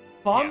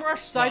 Bomb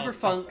Rush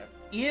Cyberpunk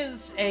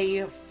is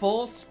a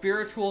full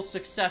spiritual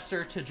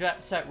successor to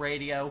Jet Set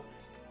Radio,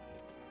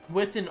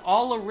 with an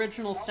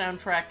all-original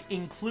soundtrack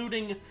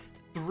including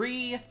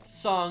 3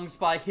 songs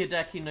by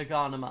Hideki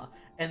Naganuma,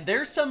 and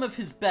they're some of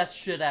his best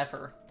shit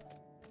ever.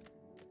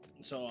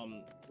 So,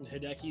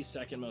 Hideki's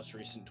second most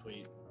recent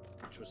tweet,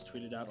 which was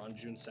tweeted out on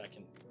June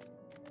 2nd.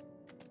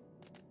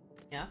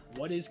 Yeah?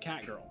 What is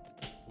Catgirl?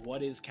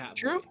 What is Catboy?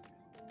 True.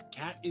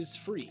 Cat is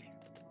free,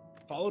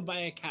 followed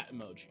by a cat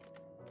emoji.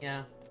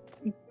 Yeah.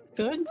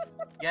 Good.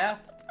 Yeah.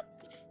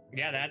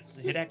 Yeah, that's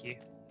Hideki.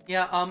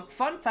 Yeah,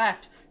 fun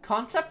fact,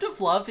 Concept of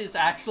Love is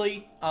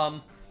actually,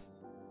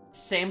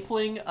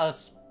 sampling a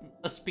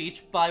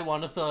speech by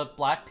one of the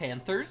Black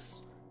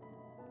Panthers.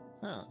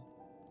 Huh.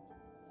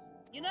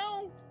 You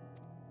know,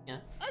 Yeah.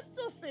 I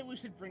still say we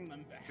should bring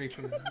them back.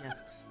 Yeah.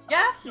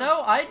 Yeah,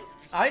 no,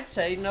 I'd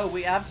say, no,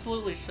 we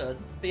absolutely should.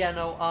 But yeah,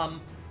 no,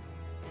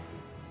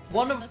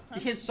 one of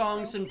his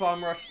songs in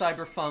Bomb Rush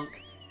Cyberpunk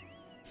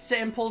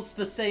samples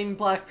the same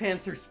Black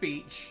Panther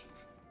speech.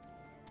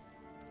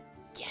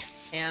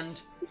 Yes.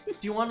 And do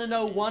you want to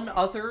know one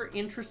other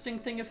interesting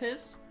thing of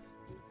his?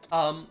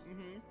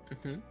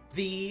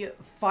 The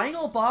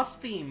final boss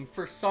theme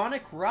for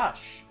Sonic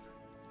Rush,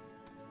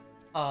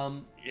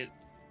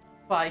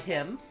 by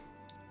him,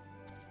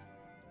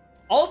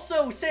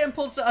 also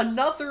samples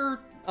another,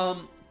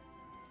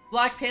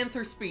 Black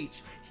Panther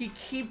speech. He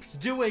keeps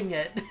doing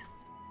it.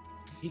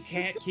 He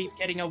can't keep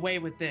getting away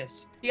with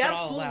this. He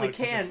absolutely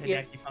can.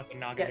 Yeah,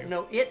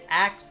 no, it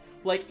acts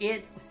like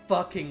it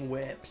fucking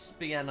whips.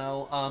 But you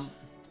know,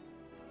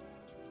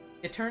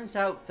 it turns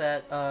out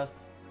that,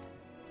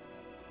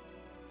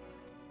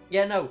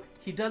 yeah, no,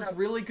 he does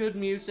really good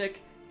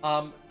music.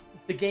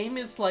 The game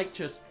is like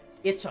just,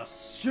 it's a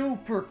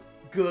super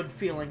good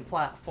feeling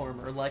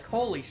platformer. Like,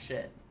 holy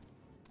shit.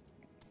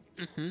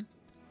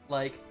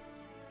 Like,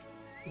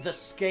 the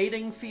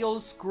skating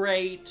feels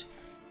great.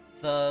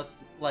 The,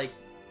 like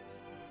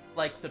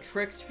the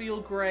tricks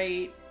feel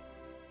great.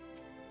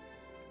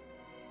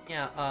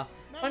 Yeah,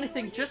 funny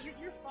thing, just...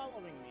 You're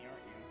following me,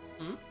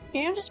 aren't you?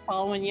 Yeah, I'm just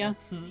following you.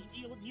 Do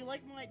you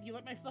like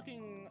my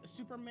fucking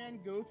Superman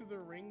go through the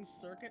ring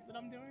circuit that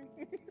I'm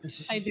doing?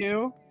 I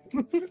do.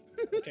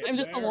 Okay, I'm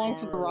just where along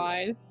for the are-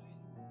 ride.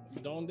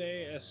 Donde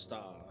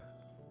está?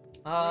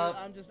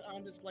 I'm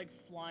just like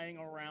flying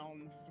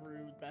around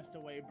through best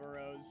away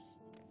boroughs.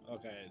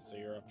 Okay, so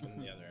you're up in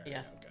the other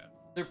area. Yeah. Okay.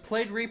 They're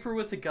played Reaper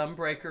with a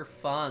Gunbreaker,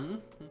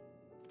 fun.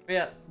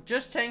 Yeah,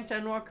 just tanked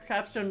Endwalker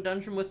Capstone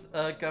Dungeon with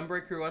a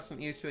Gunbreaker who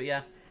wasn't used to it,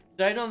 yeah.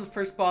 Died on the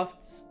first boss,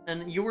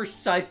 and you were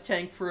Scythe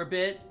Tank for a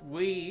bit.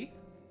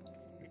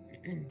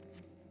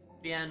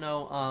 Yeah,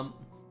 no,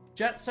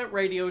 Jet Set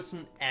Radio is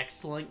an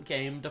excellent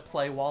game to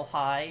play while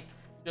high,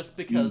 just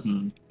because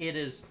it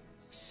is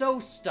so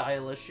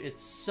stylish,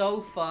 it's so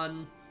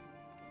fun.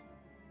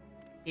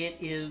 It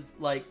is,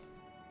 like...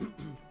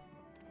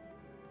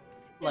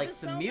 like,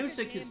 the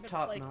music is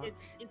top notch.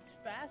 It's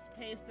fast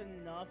paced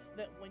enough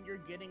that when you're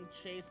getting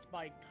chased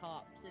by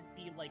cops, it'd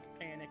be like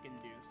panic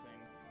inducing.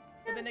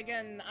 But then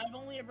again, I've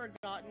only ever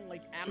gotten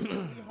like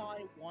absolutely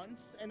high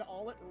once, and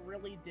all it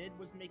really did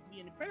was make me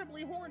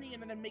incredibly horny,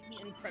 and then it make me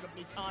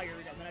incredibly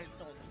tired, and then I just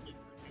fell asleep.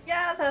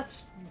 Yeah,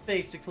 that's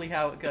basically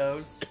how it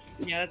goes.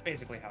 Yeah, that's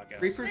basically how it goes.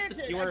 Reaper's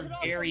you are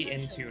very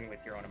in tune with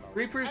your own emotions.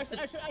 Reaper's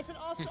I should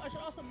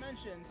also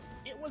mention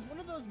it was one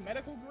of those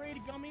medical grade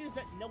gummies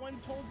that no one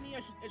told me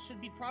it should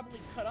be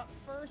probably cut up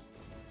first.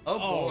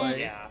 Oh boy.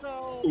 Yeah.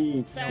 So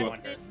Ooh,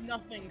 that did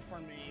nothing for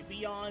me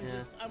beyond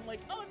just I'm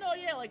like, oh no,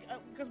 yeah, like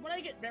because when I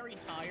get very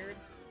tired,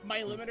 my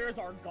limiters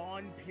are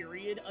gone.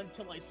 Period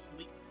until I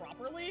sleep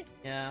properly.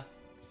 Yeah.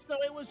 So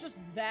it was just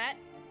that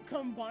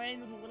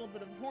combined with a little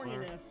bit of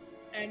horniness,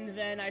 and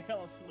then I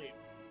fell asleep.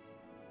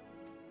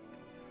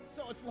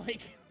 So it's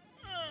like,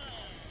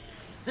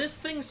 this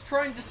thing's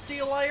trying to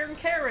steal iron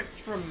carrots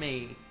from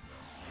me.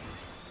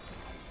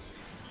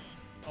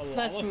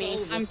 That's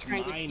me. I'm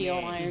trying to steal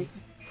iron.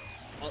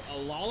 A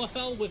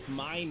Lalafell with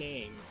my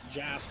name,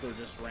 Jasper,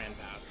 just ran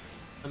past.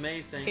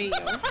 Amazing. Hey,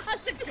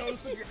 to go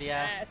through your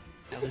past.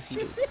 That was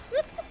you.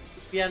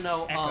 Yeah,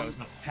 no, Echoes,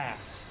 not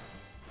past.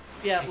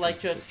 yeah, like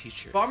just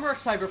Bomber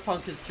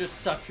Cyberpunk is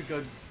just such a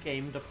good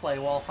game to play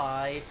while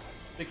high,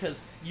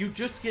 because you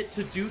just get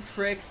to do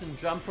tricks and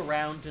jump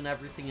around and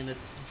everything, and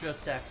it's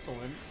just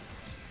excellent.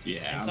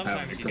 Yeah, I'm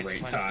having a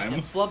great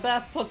time.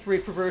 Bloodbath plus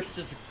Reaper Burst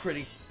is a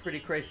pretty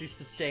crazy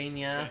sustain,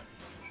 yeah.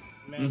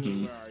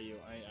 Manny, where are you?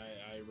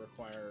 I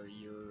require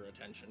your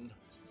attention.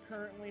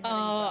 Currently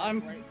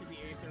I'm right to the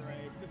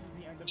Aetherite. This is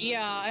the end of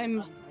yeah, I'm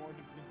bored of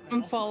this now.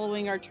 I'm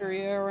following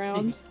Arturia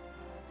around.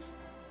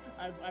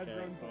 I've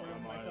grown bored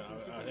of my fucking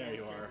Super there you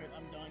circuit. are.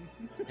 I'm done.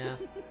 Yeah.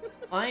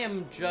 I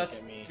am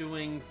just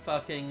doing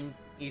fucking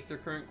Ether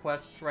Current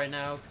quests right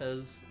now,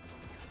 because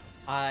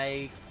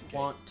I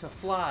want to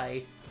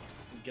fly.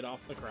 Get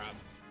off the crab.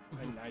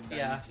 I need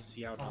to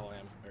see how tall I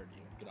am compared to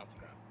you. Get off the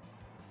crab.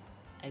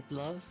 I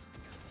love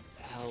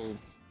how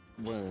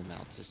one of the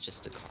mounts is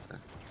just a car.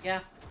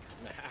 Yeah.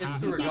 It's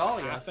the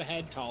Regalia. Half a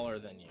head taller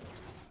than you.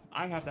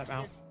 I have that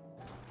mount.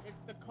 It's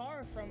the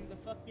car from the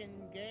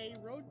fucking gay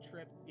road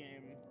trip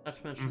game. Not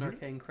to mention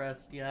Arcane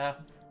Crest, yeah.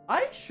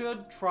 I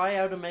should try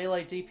out a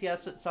melee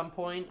DPS at some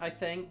point, I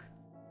think.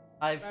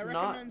 I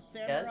recommend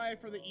Samurai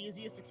for the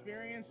easiest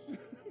experience.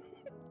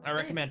 I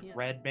recommend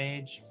Red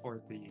Mage for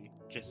the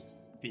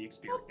experience.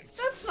 Well,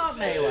 that's not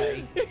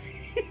melee.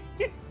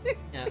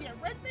 Yeah,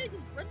 Red Mage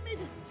is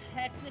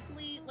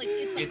technically like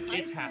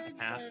it's half and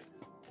half.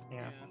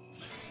 Yeah.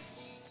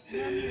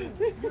 Matthew,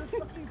 your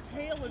fucking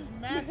tail is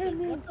massive.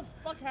 What the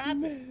fuck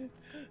happened?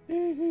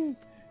 You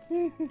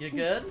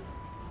good?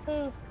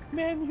 Oh,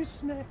 man, you're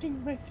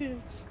smacking my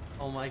tits.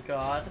 Oh my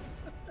god.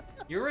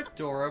 You're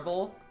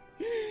adorable.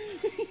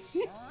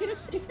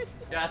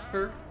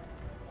 Jasper?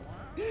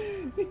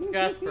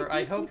 Jasper,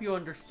 I hope you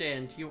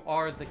understand. You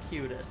are the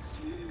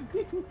cutest.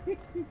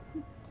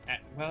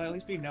 Well, at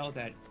least we know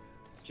that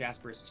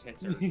Jasper's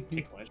tits are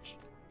ticklish.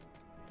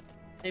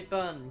 Hey,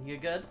 Bun, you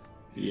good?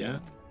 Yeah.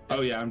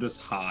 Oh yeah, I'm just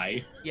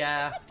high.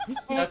 Yeah.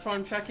 That's why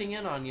I'm checking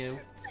in on you.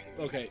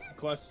 Okay,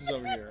 quest is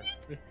over here.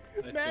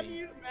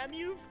 Matthew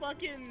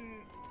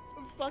fucking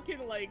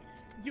like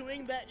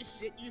doing that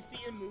shit you see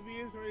in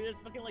movies where you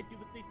just fucking like do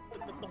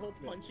the whole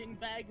punching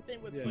bag thing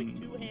with like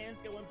two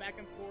hands going back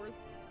and forth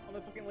on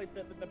the fucking like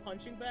the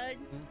punching bag.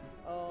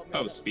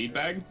 Oh, speed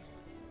bag?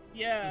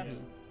 Yeah.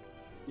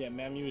 Yeah,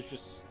 Mamu is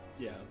just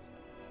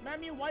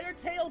Mamu, why your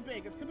tail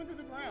big? It's coming through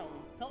the ground.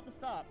 Tell it to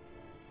stop.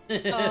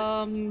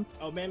 Oh,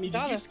 Mamu,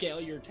 did you scale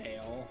your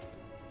tail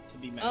to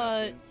be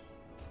massive?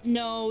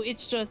 No,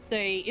 it's just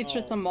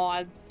a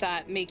mod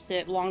that makes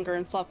it longer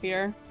and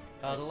fluffier.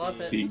 Gotta love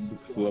it. Big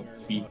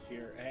fluffy.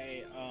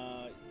 Hey,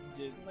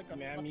 did Like a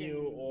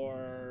Mamu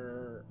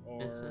or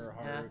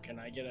Haru, can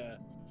I get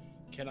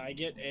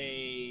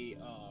a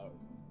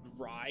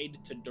ride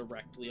to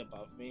directly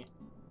above me?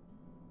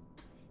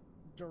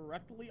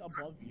 Directly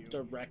above you.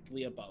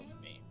 Directly above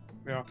me.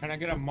 Yeah, can I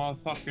get a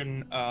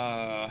motherfucking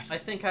I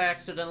think I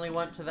accidentally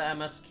went to the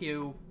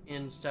MSQ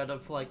instead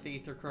of like the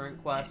Ether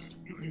Current quest.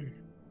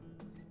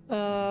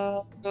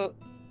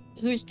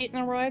 Who's getting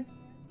a ride?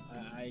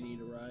 I need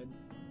a ride.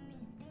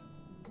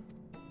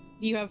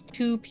 You have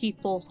 2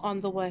 people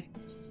on the way.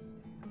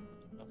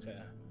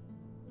 Okay.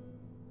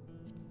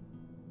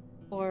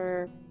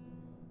 Or,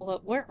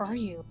 where are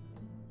you?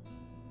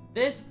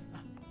 This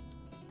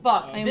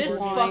fuck, I'm this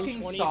blind.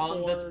 fucking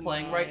song that's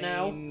playing right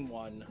now.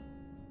 1.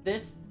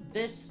 This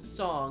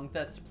song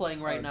that's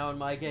playing right now in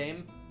my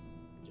game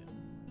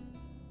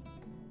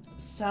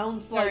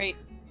sounds like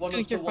one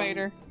of the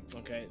fighter.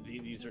 Okay,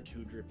 these are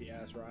 2 drippy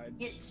ass rides.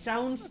 It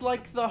sounds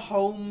like the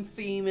home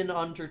theme in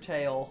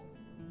Undertale.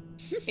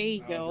 There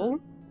you go.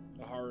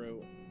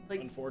 Haru, Like,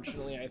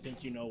 unfortunately, I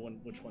think you know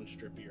which one's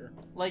drippier.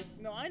 Like,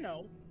 no, I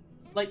know.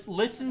 Like,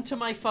 listen to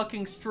my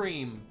fucking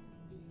stream.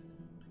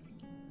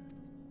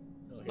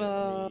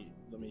 Oh, here,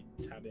 let me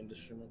tab into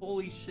stream.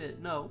 Holy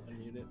shit, no.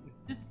 Unmute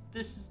it.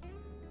 This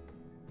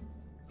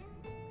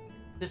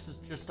is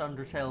just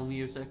Undertale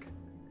music.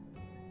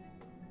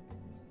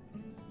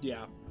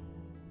 Yeah.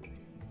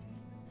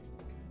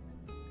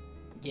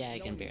 Yeah, I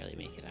can barely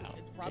make it out.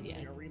 It's probably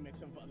yeah. a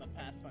remix of a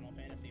past Final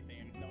Fantasy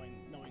theme,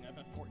 knowing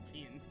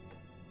FF14.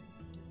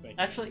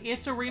 Actually,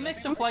 it's a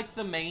remix of like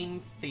the main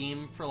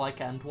theme for like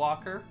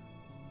Endwalker.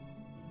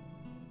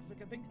 It's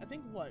like I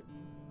think what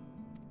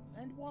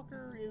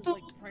Endwalker is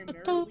like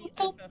primarily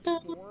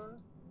FF4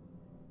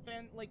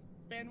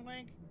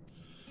 fanwank.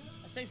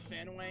 I say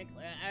fanwank.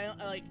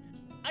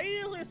 I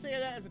usually say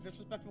that as a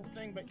disrespectful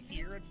thing, but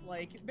here it's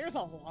like there's a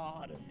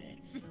lot of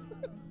it.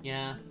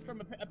 Yeah. From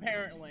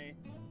apparently,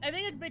 I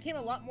think it became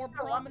a lot more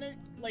prominent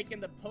like in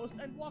the post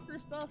Endwalker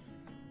stuff.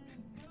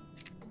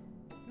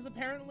 Because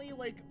apparently,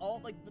 like all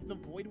like the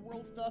Void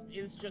World stuff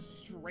is just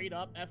straight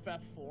up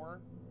FF4.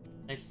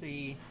 I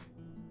see.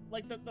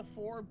 Like the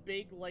 4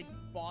 big like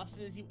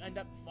bosses you end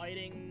up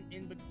fighting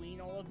in between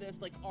all of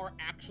this like are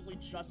actually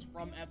just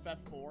from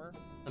FF4.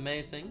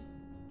 Amazing.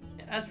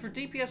 As for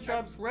DPS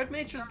jobs, Red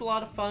Mage is a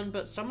lot of fun,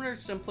 but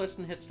Summoner's simplest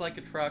and hits like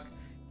a truck.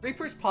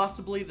 Reaper's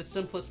possibly the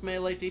simplest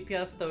melee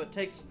DPS, though it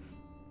takes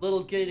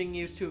little getting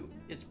used to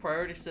its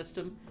priority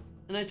system.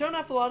 And I don't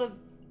have a lot of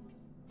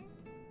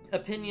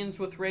opinions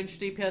with ranged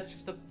DPS,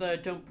 except that I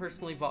don't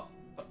personally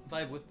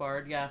vibe with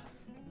Bard, yeah.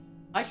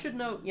 I should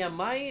note, yeah,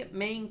 my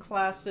main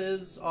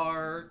classes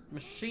are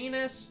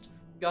Machinist,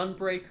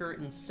 Gunbreaker,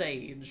 and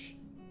Sage.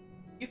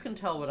 You can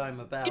tell what I'm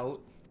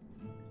about.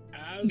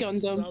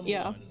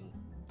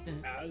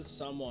 As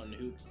someone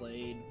who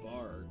played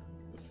Bard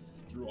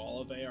through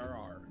all of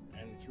ARR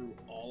and through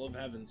all of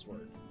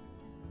Heavensward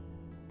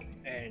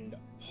and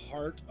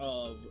part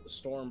of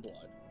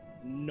Stormblood,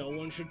 no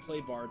one should play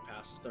Bard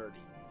past 30.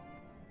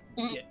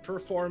 Get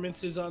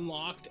performances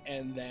unlocked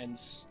and then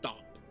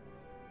stop.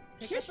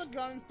 Pick up a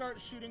gun and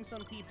start shooting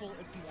some people.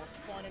 It's more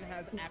fun and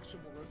has actual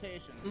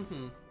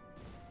rotations.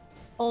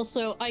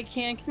 Also, I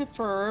can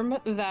confirm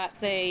that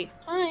they...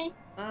 Hi.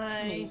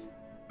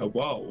 Oh,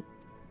 whoa.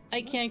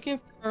 I can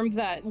confirm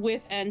that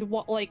with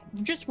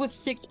just with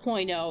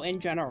 6.0 in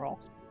general,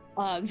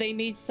 they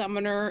made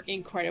Summoner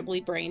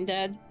incredibly brain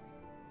dead.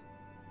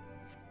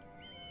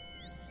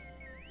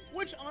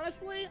 Which,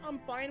 honestly, I'm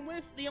fine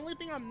with. The only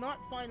thing I'm not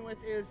fine with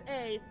is,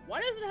 A,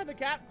 why does it have a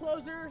gap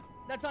closer?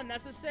 That's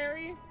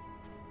unnecessary.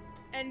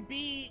 And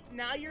B,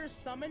 now your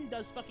summon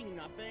does fucking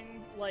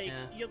nothing. Like,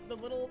 the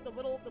little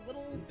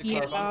carbuncle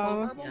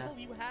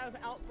you have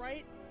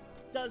outright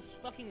does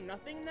fucking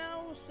nothing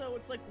now, so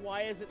it's like,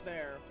 why is it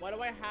there? Why do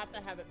I have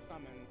to have it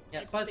summoned?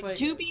 Yeah, by the way,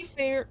 to be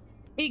fair,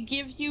 it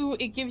gives you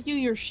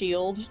your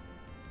shield.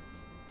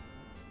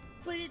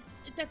 But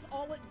that's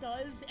all it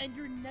does, and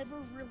you're never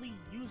really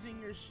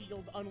using your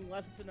shield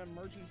unless it's an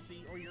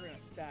emergency or you're in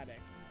a static.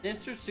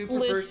 Dancer Super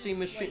Bursty,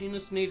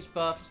 Machinist needs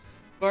buffs.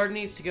 Bard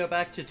needs to go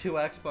back to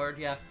 2x Bard,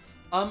 yeah.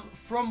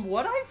 From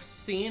what I've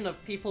seen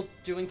of people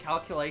doing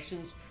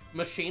calculations,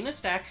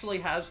 Machinist actually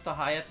has the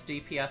highest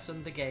DPS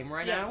in the game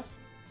right now.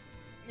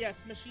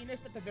 Yes,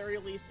 Machinist at the very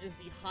least is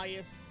the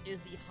highest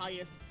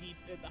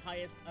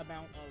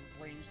amount of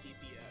range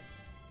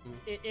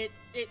DPS.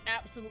 It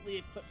absolutely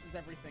eclipses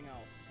everything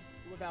else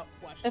without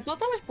question. I thought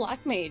that was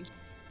Black Mage.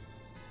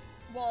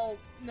 Well,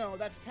 no,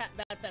 that's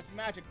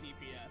magic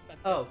DPS.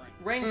 That's different.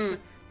 Range.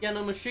 Yeah,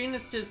 no,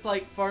 Machinist is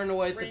like far and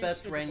away the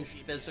best ranged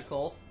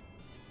physical.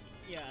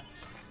 Yeah.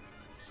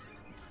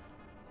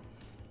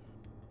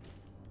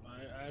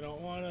 I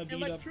don't want to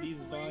beat up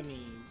these bunnies.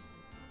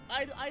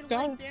 I'd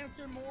like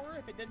Dancer more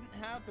if it didn't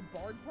have the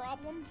Bard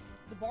problem.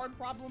 The Bard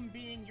problem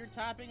being you're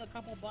tapping a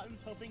couple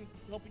buttons, hoping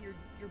your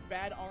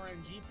bad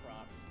RNG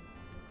procs.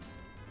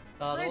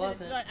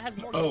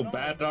 Oh,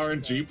 bad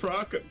RNG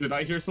proc? Did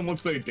I hear someone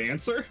say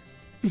Dancer?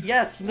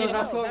 Yes,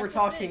 that's what we're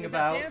talking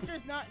about. Dancer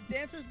is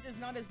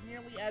not as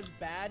nearly as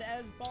bad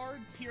as Bard,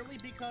 purely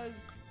because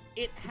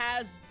it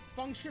has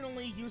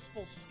functionally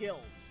useful skills.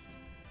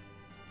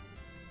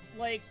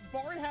 Like,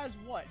 Bard has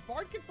what?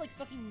 Bard gets, like,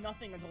 fucking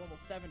nothing until level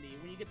 70,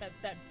 when you get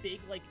that big,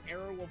 like,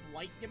 arrow of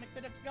light gimmick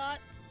that it's got.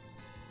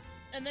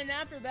 And then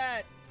after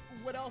that,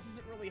 what else does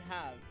it really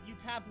have? You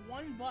tap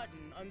one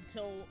button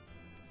until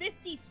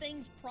 50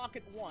 things proc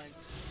at once,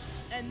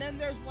 and then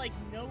there's, like,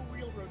 no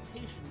real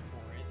rotation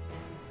for it.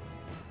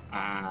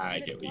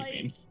 I get what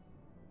you mean.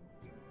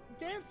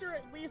 Dancer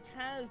at least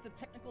has the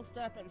technical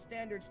step and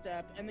standard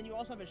step, and then you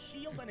also have a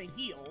shield and a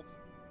heal.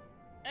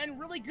 And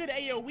really good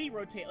AoE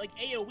rotate, like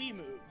AoE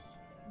moves.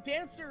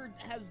 Dancer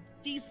has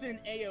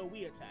decent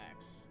AoE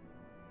attacks.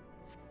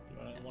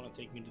 You want to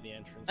take me to the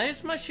entrance? I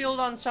use my shield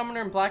on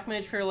Summoner and Black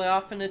Mage fairly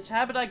often. It's a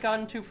habit I got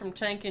into from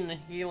tanking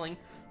and healing.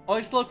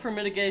 Always look for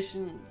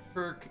mitigation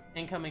for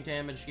incoming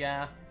damage,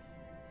 yeah.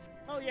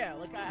 Oh yeah,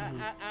 like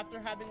after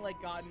having like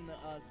gotten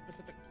a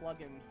specific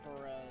plugin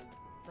for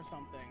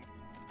something,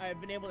 I've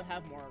been able to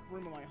have more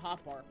room in my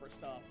hotbar for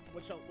stuff,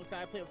 which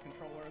I play with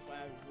controllers, so I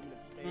have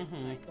limited space,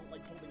 and I don't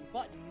like holding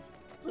buttons,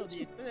 so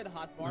the extended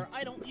hotbar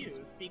I don't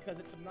use because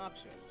it's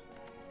obnoxious.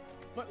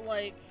 But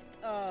like,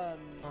 I've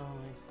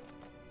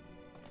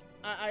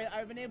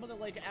been able to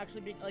like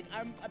actually be like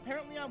I'm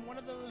one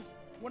of those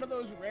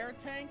rare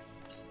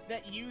tanks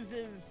that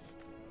uses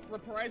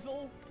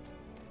reprisal.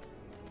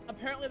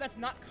 Apparently that's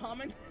not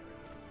common.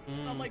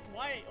 I'm like,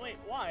 why? Wait,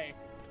 why?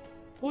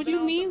 What do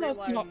you mean that's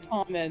not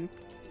common?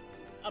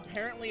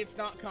 Apparently it's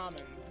not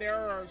common. There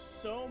are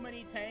so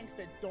many tanks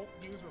that don't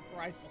use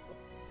reprisal.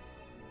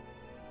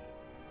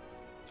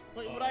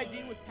 But what I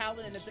do with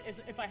Paladin is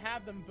if I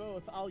have them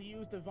both, I'll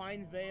use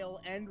Divine Veil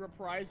and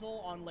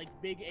Reprisal on like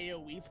big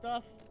AoE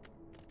stuff.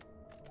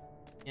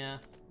 Yeah.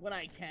 When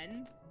I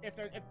can,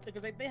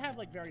 because they have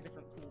like very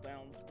different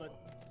cooldowns, but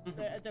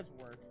it does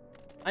work.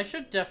 I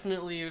should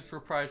definitely use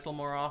Reprisal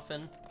more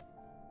often.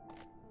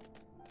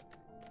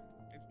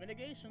 It's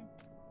mitigation.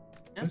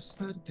 Yep. Where's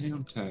that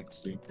damn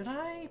taxi? Did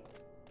I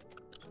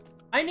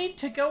need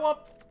to go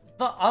up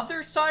the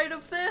other side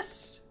of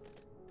this?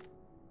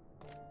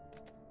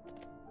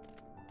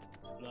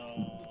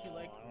 No.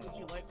 Would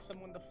you like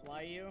someone to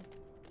fly you?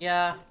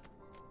 Yeah.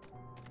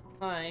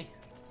 Hi.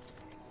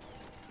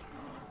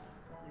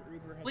 Your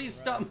Uber has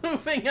Please arrived. stop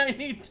moving, I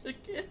need to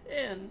get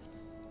in.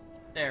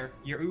 There.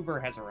 Your Uber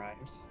has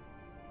arrived.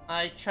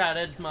 I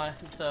chatted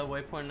the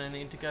waypoint I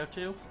need to go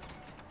to.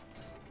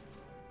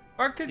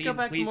 Or I could go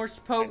back to more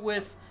support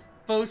with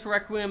Foes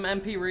Requiem,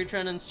 MP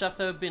regen and stuff,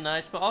 that would be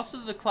nice, but also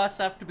the class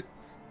have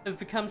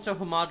become so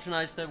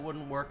homogenized that it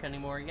wouldn't work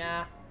anymore,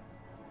 yeah.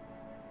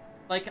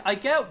 Like, I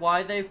get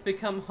why they've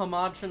become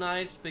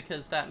homogenized,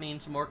 because that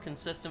means a more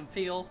consistent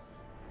feel,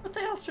 but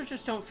they also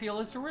just don't feel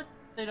as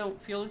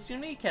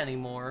unique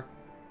anymore.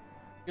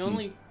 You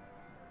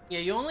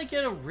only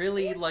get a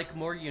really, like,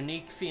 more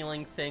unique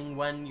feeling thing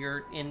when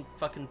you're in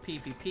fucking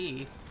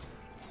PvP.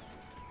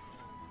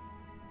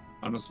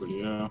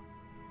 Honestly, yeah.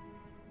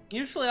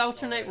 Usually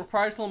alternate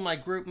Reprisal in my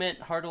group mint,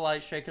 Heart of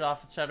Light, Shake It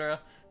Off,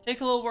 etc. Take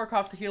a little work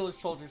off the healer's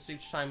shoulders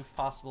each time if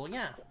possible,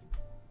 yeah.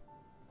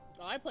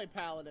 Oh, I play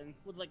Paladin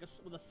with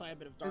a side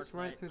bit of Dark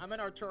Knight. I'm an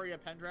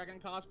Arturia Pendragon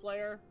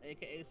cosplayer,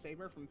 aka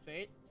Saber from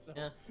Fate. So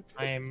yeah.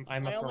 I'm a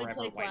I only forever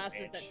play white classes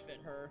mage. that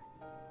fit her.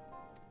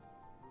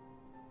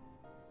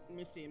 Let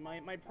me see.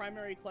 My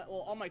primary class.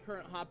 Well, all my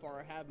current hotbar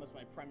I have most of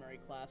my primary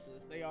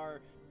classes. They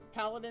are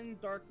Paladin,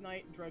 Dark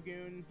Knight,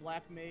 Dragoon,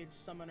 Black Mage,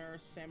 Summoner,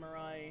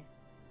 Samurai.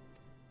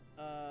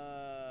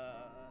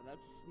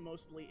 That's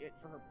mostly it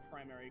for her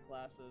primary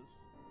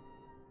classes.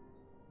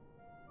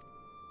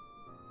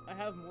 I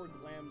have more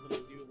glams than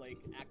I do, like,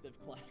 active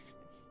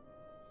classes.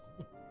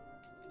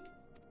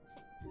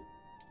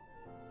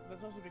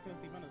 That's also because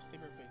the amount of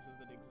saber faces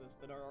that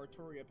exist that our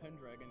Arturia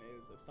Pendragon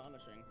is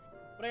astonishing.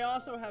 But I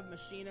also have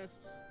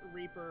Machinist,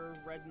 Reaper,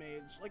 Red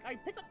Mage. Like, I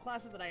picked up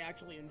classes that I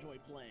actually enjoy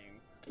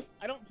playing.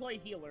 I don't play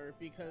Healer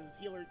because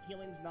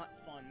healing's not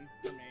fun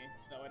for me,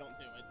 so I don't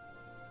do it.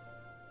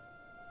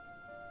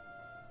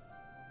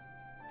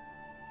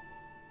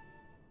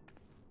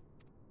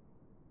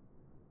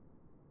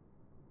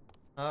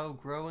 Oh,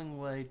 Growing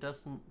Way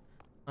doesn't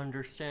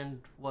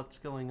understand what's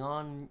going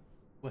on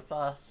with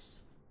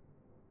us.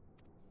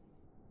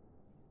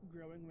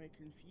 Growing Way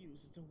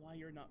confused as to why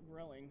you're not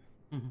growing.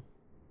 That's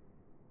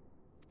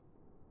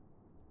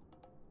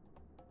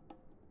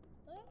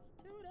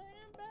too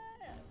damn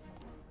bad.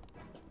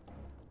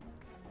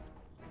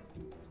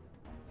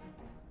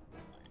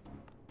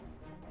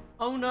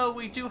 Oh no,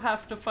 we do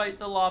have to fight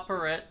the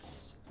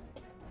Loporits.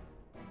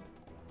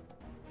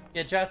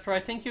 Yeah, Jasper, I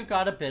think you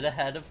got a bit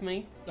ahead of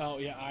me. Oh,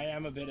 yeah, I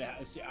am a bit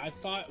ahead. See, I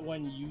thought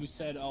when you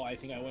said, oh, I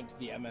think I went to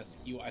the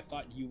MSQ, I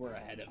thought you were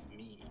ahead of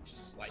me,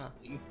 just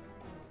slightly.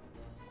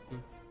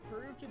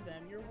 Prove to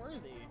them you're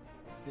worthy.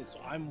 Yeah,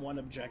 so I'm one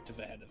objective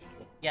ahead of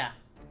you. Yeah.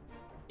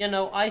 You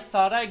know, I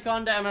thought I'd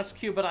gone to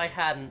MSQ, but I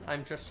hadn't.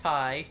 I'm just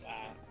high.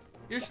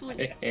 Usually...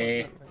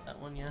 that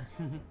one, yeah.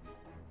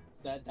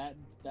 that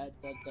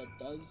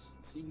does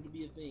seem to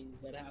be a thing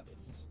that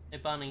happens. Hey,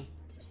 Bunny.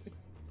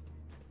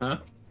 Huh?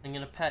 I'm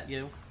gonna pet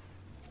you.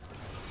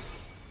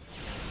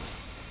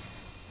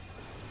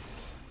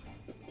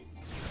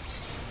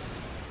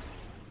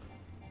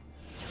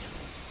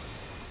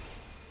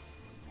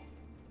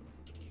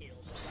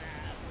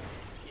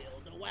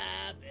 Kill the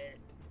wabbit.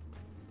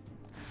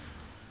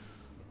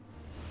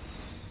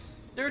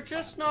 They're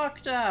just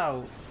knocked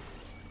out.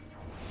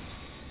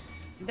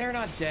 They're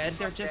not dead,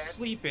 they're just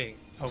sleeping.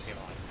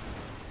 Pokemon.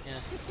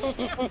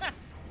 Yeah.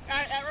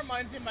 That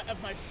reminds me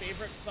of my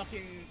favorite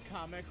fucking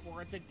comic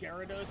where it's a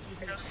Gyarados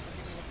using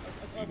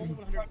a level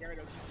 100 Gyarados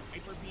using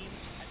Hyper Beam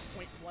at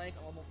point blank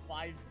on level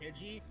 5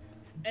 Pidgey.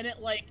 And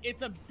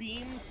it's a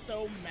beam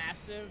so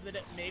massive that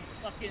it makes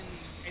fucking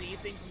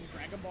anything from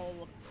Dragon Ball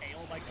look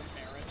pale by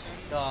comparison.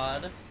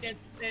 God.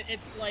 It's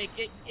like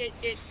it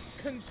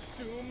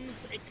consumes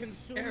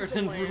the Arid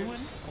land, Ruin?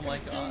 Oh my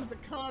God. consumes the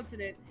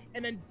continent,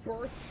 and then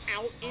bursts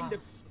out into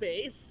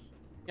space.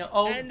 Yeah,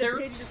 oh, And the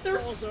pig just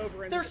falls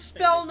over into their the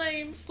spell space.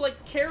 names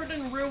like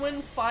Caradon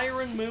Ruin,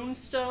 Fire, and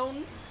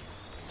Moonstone.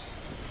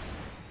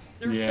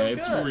 They're so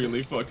it's good.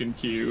 really fucking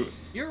cute.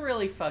 You're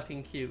really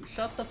fucking cute.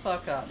 Shut the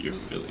fuck up. You're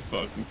really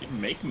fucking cute.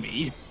 Make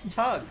me.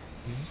 Tug.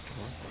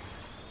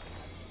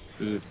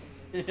 Good.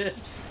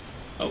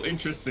 Oh,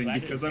 interesting,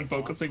 because I'm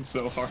focusing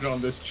so hard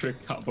on this trick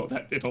combo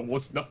that did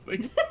almost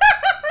nothing.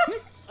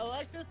 I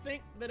like to think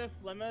think that if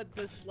Lemma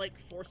just like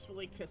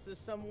forcefully kisses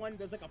someone,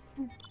 there's like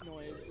a foop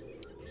noise,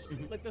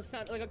 like the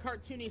sound, like a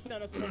cartoony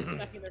sound of someone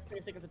smacking their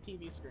face against a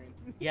TV screen.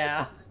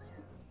 Yeah.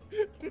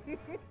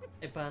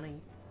 Hey,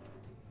 bunny.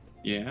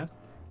 Yeah.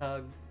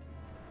 Hug.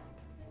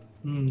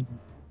 Hmm.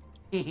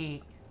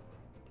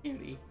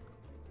 Cutie.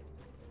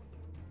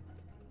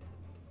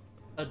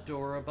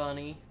 Adora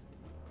bunny.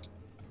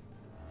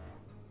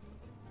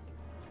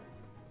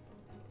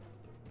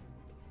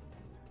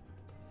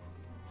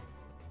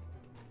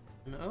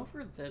 And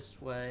over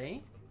this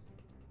way,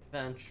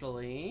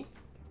 eventually.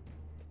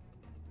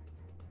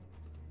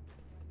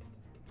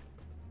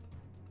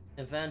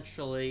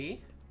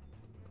 Eventually.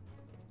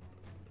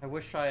 I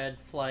wish I had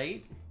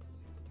flight.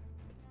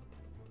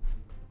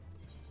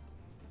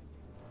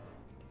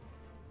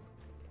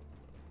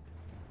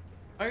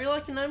 How are you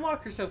liking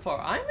Endwalker so far?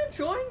 I'm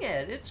enjoying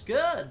it. It's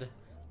good.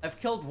 I've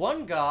killed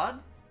one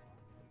god.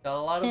 Got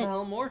a lot of the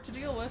hell more to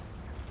deal with.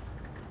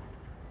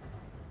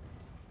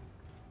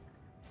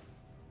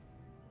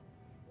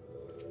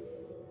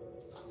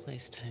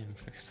 Always time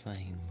for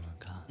slaying more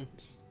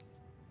gods.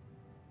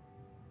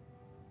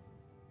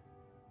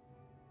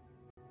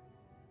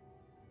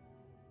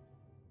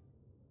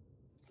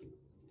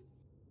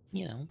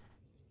 You know.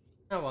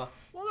 Oh well.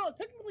 Well, no,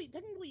 technically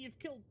you've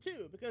killed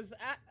two because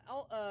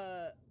what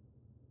the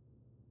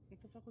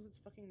fuck was its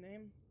fucking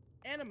name?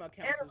 Anima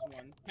counts as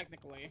one,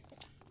 technically.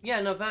 Yeah,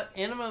 no, that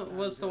Anima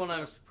was the one I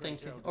was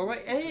thinking. Or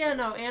wait, yeah,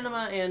 no,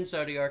 Anima and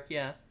Zodiark,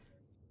 yeah.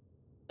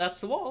 That's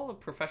the wall, a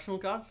professional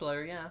god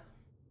slayer, yeah.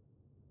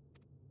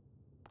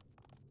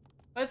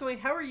 By the way,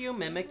 how are you,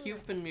 Mimic?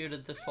 You've been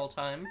muted this whole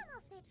time. Come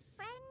off it,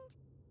 friend.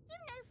 You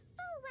know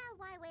full well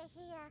why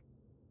we're here.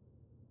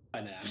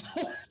 I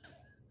know.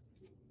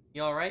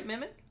 You alright,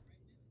 Mimic?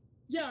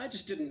 Yeah, I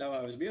just didn't know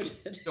I was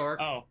muted. Dork.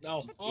 Oh.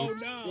 No. Oh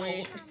no.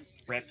 Wait.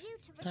 Rip.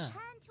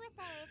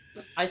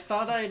 I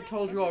thought I had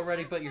told you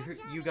already, but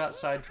you got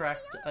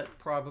sidetracked,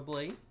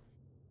 probably.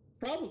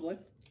 Probably.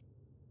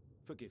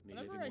 Forgive me,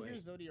 Whenever living I hear way.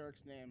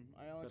 Zodiark's name,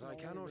 I But I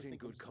cannot in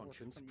good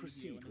conscience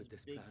proceed with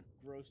this big, plan.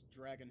 gross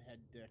dragon head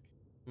dick.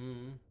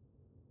 Hmm.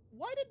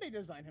 Why did they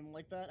design him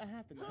like that? I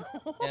have to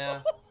know.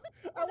 Yeah.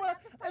 I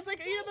was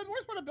like, you know, the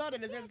worst part about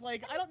it is it's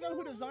like, I don't know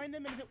who designed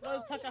him, and if it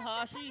was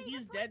Takahashi,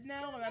 he's dead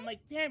now, and I'm like,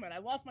 damn it, I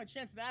lost my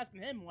chance of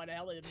asking him why the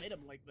hell they made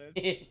him like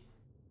this.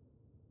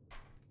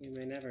 You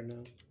may never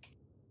know.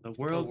 The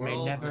world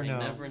may never know.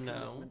 Never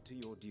know. Commitment to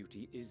your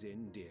duty is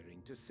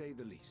endearing, to say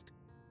the least.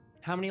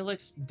 How many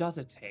licks does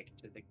it take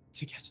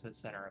to get to the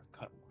center of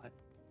Cutwatt?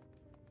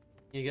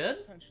 You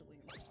good? Potentially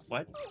impossible.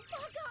 What?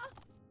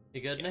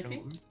 You good,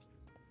 Nikki?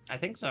 I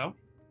think so.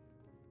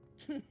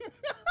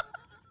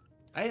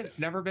 I have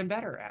never been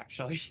better,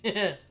 actually.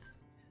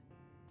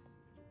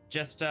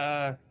 Just, Be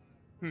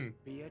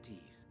at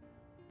ease.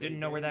 didn't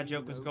know where that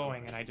joke was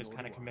going, and I just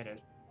kind of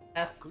committed.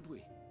 F. Could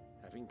we,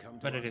 having come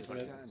to But it is what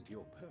it understand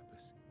your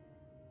purpose?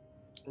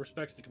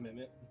 Respect the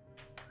commitment.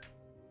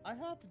 I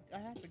have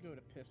to go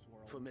to Piss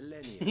World. For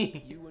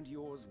millennia, you and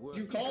yours worked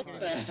You called together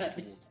that.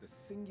 towards the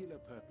singular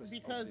purpose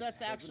Because of this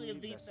that's actually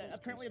heavenly the vessel's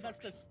apparently that's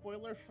the construction.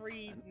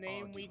 spoiler-free An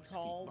name we arduous feat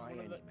call by one of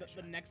any the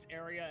measure. next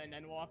area in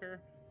Endwalker.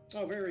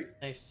 Oh, very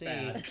I see.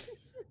 bad.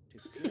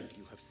 Tis good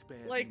you have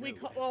spared Like no we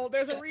call, effort. well,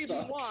 there's a That reason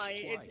sucks. why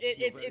Why,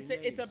 it's your very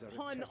a names are a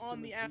pun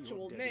on the testament to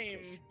actual your name,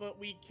 dedication. but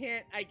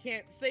I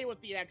can't say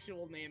what the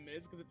actual name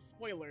is because it's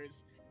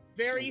spoilers.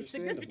 Very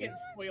significant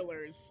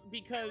spoilers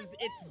because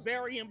it's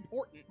very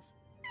important.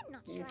 I'm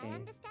not sure I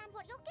understand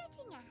what you're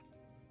getting at.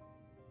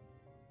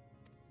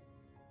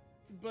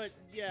 But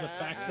yeah, The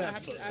fact I that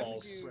have to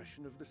footballs- do,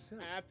 Expression of the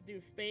self. I have to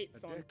do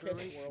fates A on Piss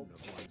declaration World,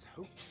 of one's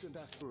hopes and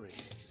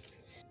aspirations.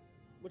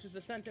 which is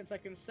a sentence I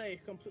can say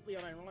completely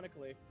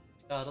unironically.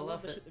 Gotta I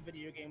love the it. shit that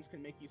video games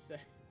can make you say.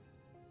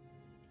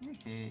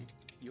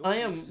 Your I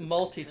am use of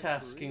multitasking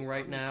contemporary,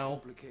 right now.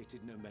 uncomplicated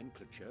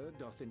nomenclature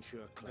doth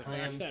ensure The I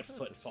am- fact that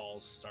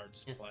Footfalls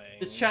starts playing.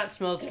 This chat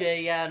smells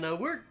gay. Yeah, no,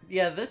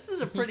 this is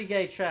a pretty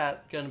gay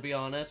chat, gonna be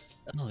honest.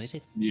 Oh, it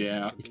is.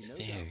 Yeah. It's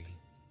very.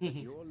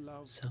 your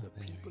love So for the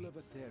people very. of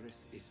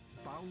Atheris is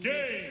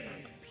boundless.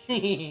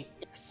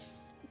 Yes.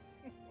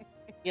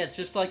 Yeah,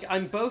 just like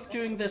I'm both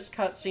doing this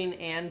cutscene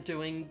and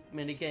doing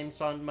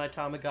minigames on my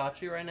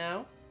Tamagotchi right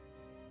now.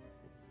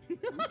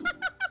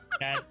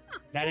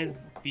 That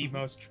is the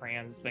most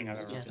trans thing I've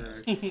ever Yeah.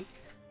 heard.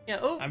 Yeah,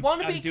 oh, I'm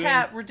Wannabe doing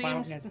Cat Final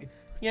redeems. Fantasy.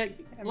 Yeah,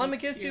 let me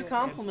give you a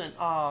compliment.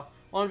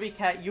 Wannabe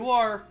Cat, you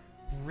are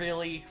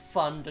really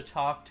fun to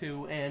talk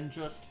to and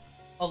just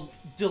a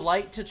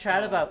delight to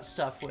chat about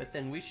stuff with,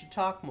 and we should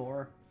talk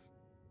more.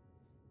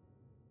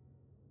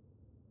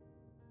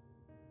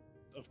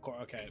 Of course.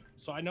 Okay.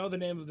 So I know the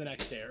name of the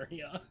next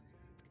area.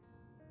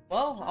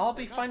 Well, I'll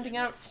be finding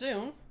out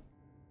soon.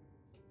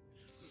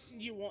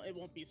 You won't. It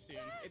won't be soon.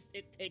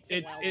 It takes a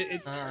It's while.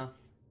 it, Uh,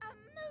 A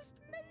most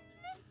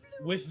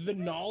mellifluous with the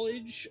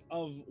knowledge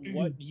of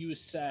what you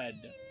said,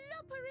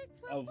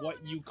 Loperids were of what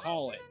born you of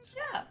call Hydrant it.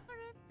 Yeah. for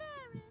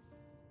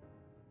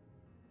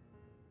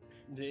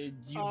Atheris.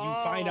 you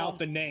find out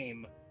the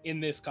name in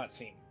this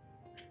cutscene.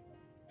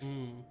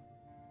 hmm.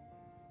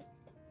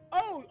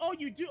 Oh,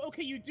 you do.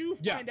 Okay, you do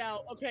find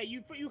out. Okay,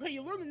 you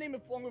learn the name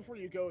of long before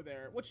you go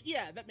there. Which,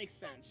 yeah, that makes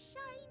sense.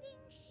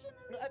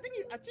 I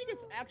think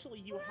it's actually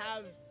you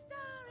have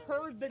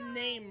heard the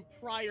name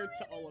prior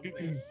to all of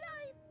this.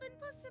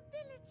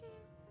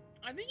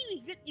 I think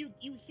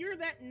you hear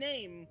that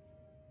name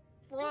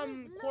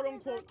from quote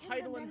unquote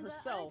Heidelin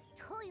herself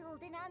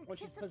when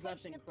she's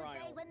possessing Cryo,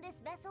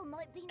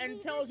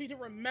 and tells you to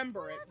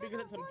remember it because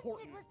it's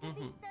important.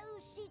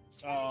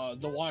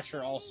 The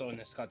Watcher also in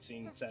this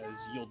cutscene says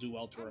you'll do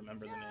well to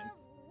remember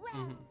the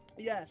name.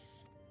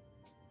 Yes.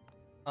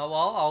 Oh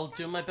well, I'll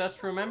do my best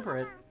to remember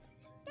it.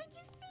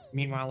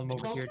 Meanwhile, I'm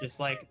over here just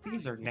like,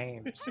 these are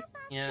names.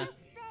 Yeah.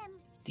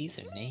 These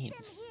are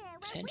names,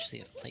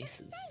 potentially of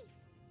places.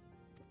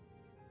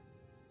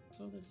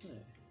 So they say.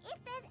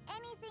 If there's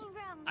anything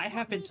wrong, I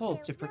have been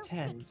told to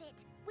pretend.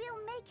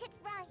 We'll make it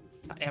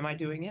right. Am I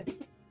doing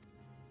it?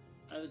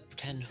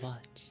 Pretend what?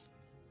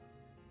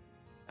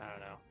 I don't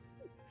know.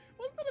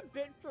 Wasn't that a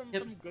bit from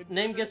Good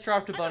Name Burger? gets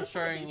dropped a I bunch know some of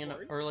starting these in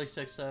words. early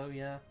 6.0,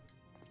 yeah.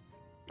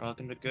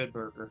 Welcome to Good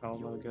Burger,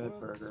 home of the Good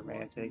Burger.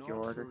 May I take your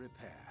order?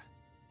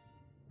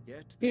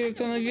 Here,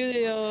 can I get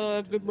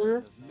a good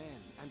burger?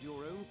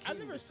 I've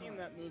never seen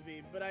that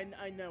movie, but I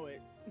know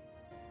it.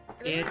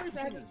 It-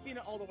 I haven't seen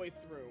it all the way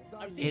through.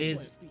 I've seen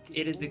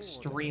It is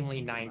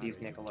extremely 90s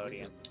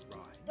Nickelodeon.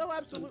 Oh,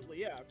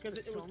 absolutely, yeah. Because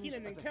it was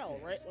Keenan and Kel,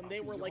 right? When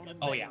they were like a thing.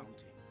 Oh yeah.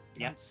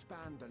 Yep.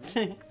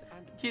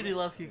 Cutie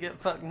love you, get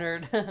fucked,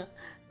 nerd.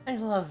 I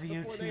love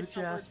you Before they too,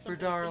 suffered Jasper, something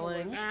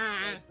darling.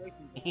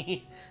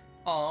 similar.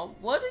 Aw,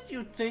 what did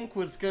you think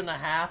was gonna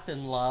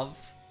happen, love?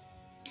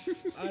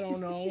 I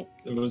don't know.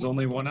 There was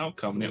only one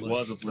outcome, and it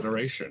was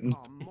obliteration.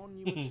 Are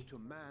monuments to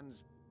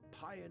man's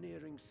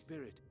pioneering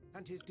spirit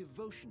and his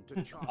devotion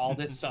to child. All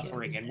this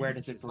suffering, and where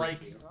does it bring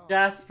Like, you?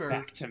 Jasper,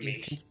 Back to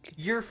me.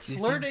 you're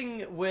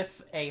flirting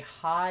with a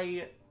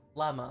high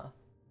lemma.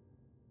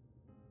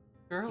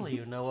 Surely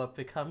you know what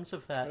becomes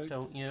of that,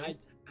 don't you?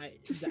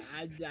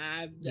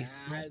 You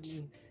thought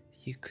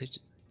you could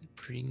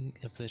bring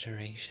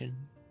obliteration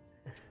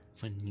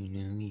when you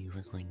knew you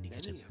were going to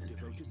get Many have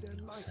devoted their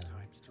obliterated yourself.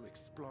 lifetimes to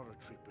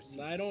exploratory pursuits.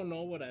 I don't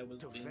know what I was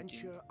To thinking.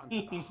 venture under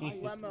the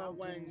highest Lemma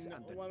when mountains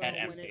and the Lemma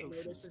deepest when it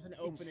oceans notices an in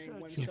opening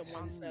when search of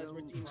someone says unknown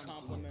redeem frontiers.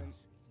 compliment.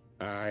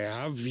 I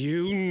have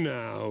you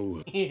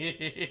now.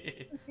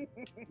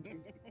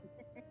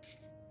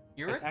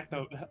 You're Attack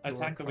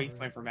the weak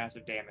point for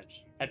massive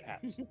damage. Head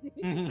pats.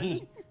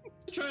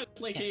 Try to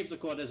play Caves of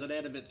Quad as an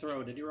animate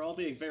throne, and you're all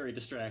being very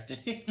distracting.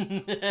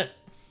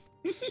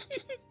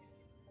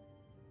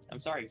 I'm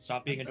sorry,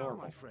 stop being And now,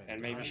 adorable. my friend,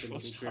 And maybe I she Looking will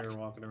at the stop. chair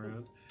walking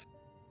around.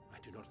 I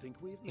do not think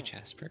we've Hey, met.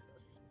 Jasper.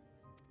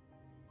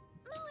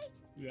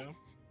 Yeah.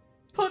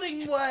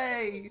 Pudding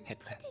way! Head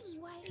pats.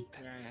 Head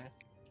pats.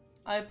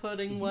 I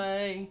pudding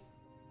way.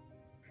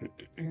 I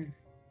can't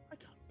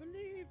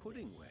believe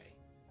Pudding this. Way.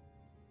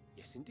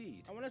 Yes,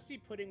 indeed. I want to see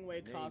Pudding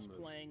Way Name of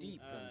cosplaying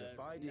deep and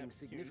abiding Neptune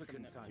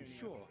significance, from I'm Neptunia.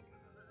 sure.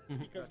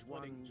 Because But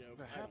one pudding jokes, I don't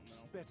perhaps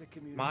know. better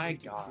communicated My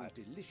God.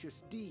 through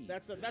delicious deeds.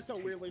 That's a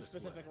than weirdly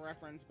tasteless specific words.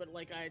 reference, but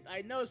like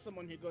I know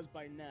someone who goes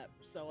by Nep,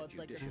 so A it's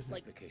like it's judicious just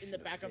like application in the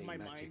back of fey my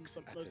mind magics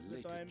some at most a of the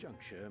later time.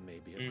 juncture may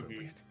be Mhm.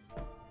 appropriate.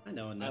 I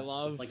know, and I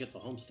love- like it's a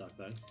Homestuck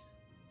thing.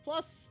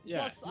 Plus,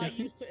 Yeah. I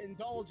used to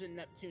indulge in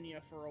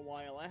Neptunia for a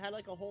while. I had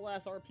like a whole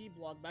ass RP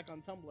blog back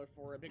on Tumblr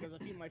for it because a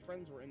few of my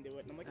friends were into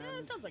it, and I'm like,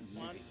 it sounds like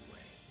fun. Living Way.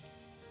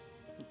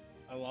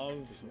 I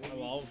love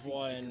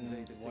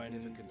when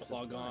significance of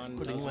plug on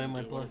Putting doesn't away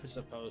my do what bluff. it's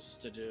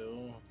supposed to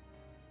do.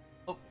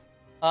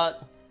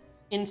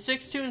 In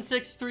 6.2 and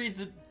 6.3,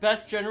 the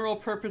best general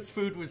purpose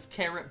food was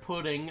carrot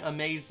pudding.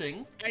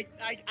 Amazing.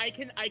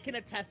 I can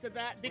attest to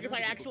that because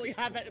I actually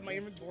have that in my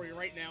inventory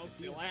right now.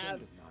 Still, I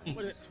have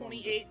what is it,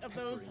 28 of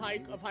those high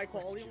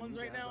quality ones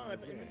right now in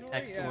my inventory.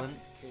 Excellent.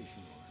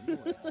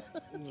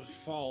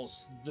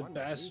 False. The One day,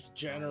 best I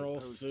general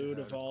pose to food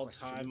her of a all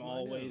question time, of my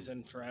always own.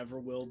 and forever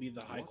will be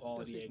the high What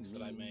quality does it eggs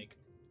that I mean make.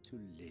 to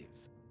live?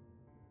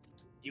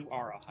 You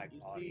are a high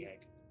quality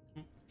egg.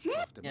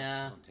 After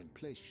Yeah. much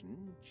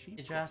contemplation, she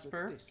Hey, proffered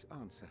Jasper? this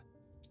answer.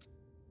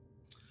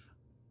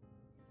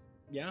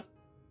 Yeah.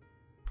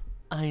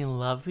 I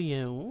love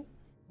you.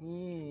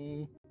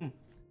 Mm.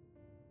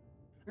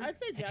 I'd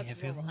say Hey, Jasper's more of a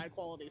everyone. high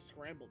quality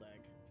scrambled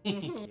egg. The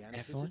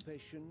Everyone,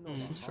 anticipation of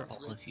this is a for all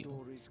half-read of you.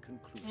 story's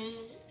conclusion.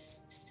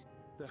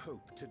 The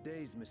hope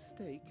today's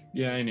mistake.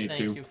 Yeah, I need Thank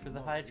to. you for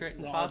the hydrate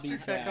and I'll be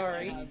posture check, back.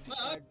 Ari.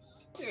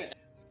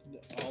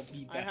 I'll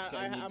be I back.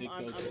 I'm need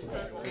to go to the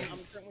currently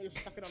currently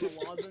sucking on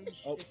a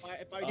lozenge. Oh.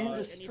 If I In do the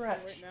anything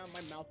stretch. right now,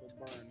 my mouth will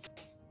burn.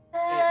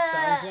 It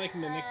sounds like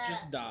Mimic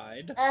just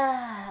died.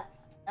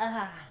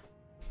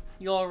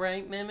 You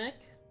alright, Mimic?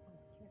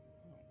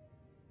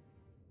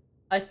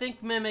 I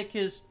think Mimic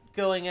is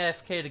going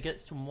AFK to get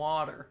some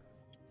water.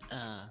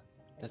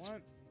 That's I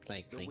want, The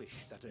likely. wish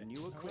that a new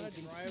I want to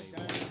acquaintance drive may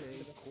down one to day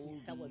the call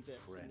hella thee dips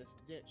in friend. this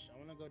ditch. I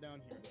want to go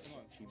down here. Come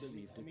on. She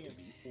believed come it here. to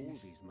be all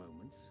these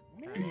moments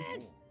Man. and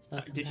more.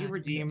 Welcome Did you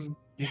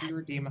back.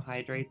 redeem a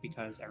hydrate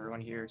because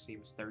everyone here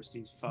seems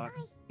thirsty as fuck?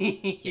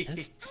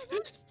 Yes. I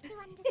want to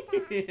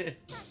understand.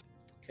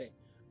 Okay.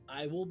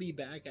 I will be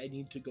back. I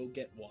need to go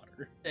get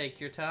water. Take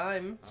your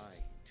time.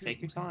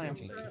 Take your time.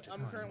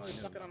 I'm currently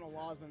sucking on a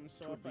lozenge,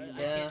 so if I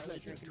Yeah. can't really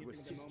drink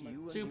anything at the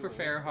moment. Super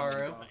fair,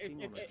 Haru.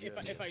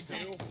 If I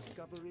do,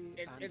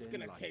 it's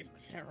gonna taste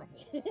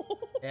terrible.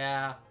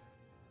 Yeah.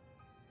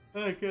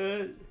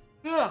 Okay.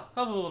 Blah,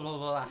 blah, blah, blah,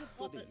 blah.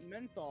 Thought that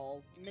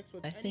menthol mixed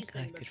with I think I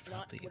anything could that's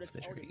not probably what it's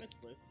already obliterate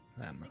mixed with.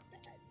 them.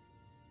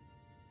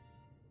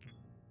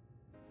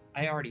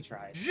 I already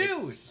tried.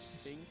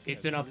 Juice!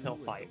 It's an uphill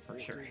fight for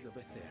sure.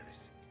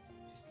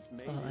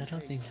 Well, I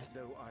don't think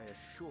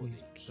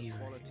you're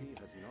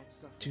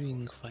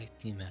doing quite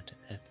the amount of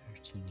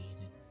effort you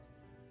needed.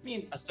 I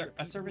mean,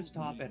 a service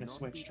top and a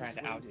Switch trying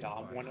to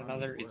out-dom one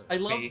another is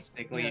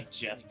basically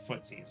just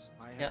footsies.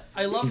 Yeah,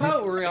 I love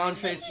how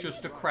Urianche's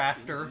just a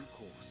crafter.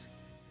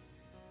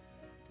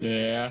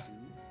 Yeah.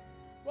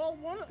 Well,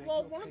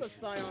 one of the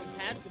scions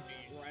had to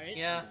be, right?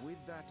 Yeah.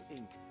 With that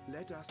ink,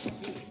 let us fill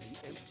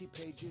the empty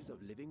pages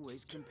of Living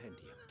Ways Compendium.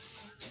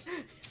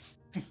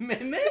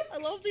 Mimic? I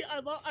love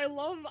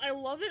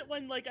it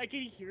when like I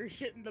can hear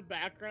shit in the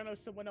background of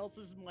someone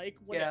else's mic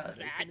when it's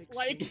that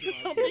like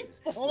something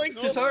falling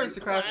over. Tatar's a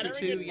and crafter clattering,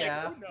 too, it's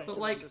yeah.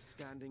 Like,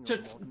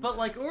 But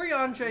like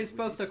Urianche's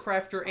both a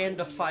crafter and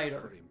a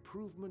fighter.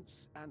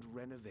 Improvements and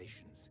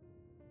renovations.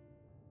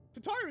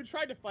 Tataru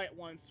tried to fight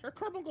once. Her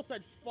carbuncle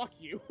said "fuck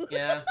you."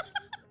 Yeah.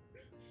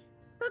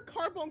 Her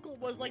carbuncle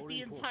was like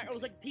the entire. It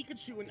was like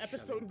Pikachu in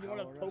episode 1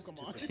 of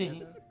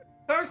Pokemon.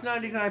 Tatar's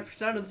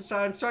 99% of the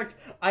time strike.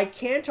 I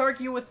can't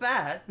argue with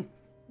that.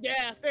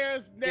 Yeah,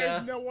 there's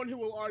no one who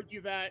will argue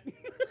that.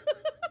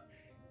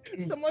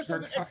 So much so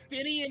that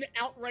Estinian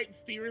outright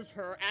fears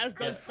her, as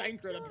does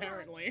Thancred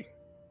apparently.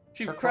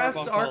 She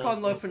crafts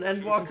Archon Loaf and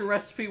Endwalker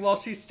recipe while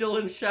she's still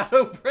in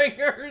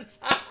Shadowbringers.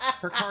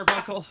 Her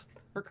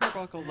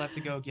carbuncle left to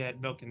go get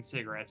milk and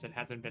cigarettes and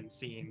hasn't been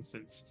seen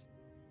since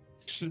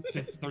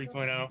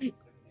 3.0.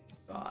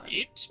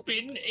 It's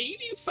been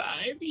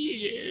 85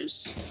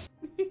 years.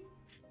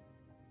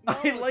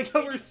 I like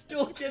how we're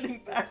still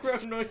getting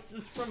background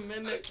noises from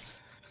Mimic.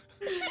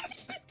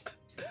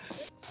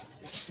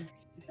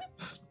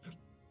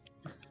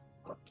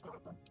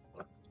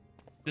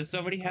 Does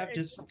somebody have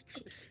just...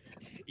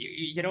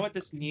 You know what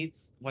this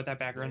needs? What that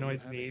background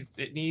noise needs?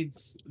 It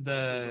needs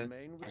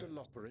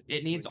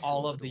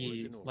all of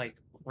the, like,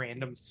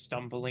 random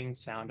stumbling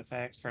sound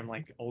effects from,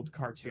 like, old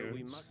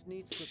cartoons.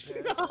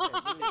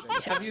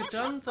 Have you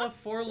done the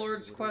Four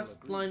Lords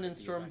quest line in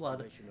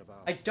Stormblood?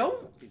 I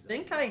don't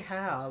think I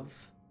have.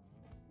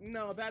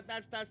 No,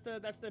 that's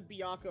the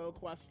Byakko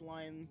quest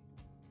line.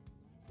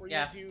 Where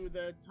you do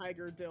the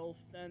Tiger Dilf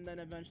and then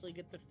eventually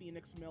get the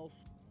Phoenix Milf.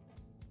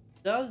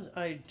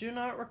 I do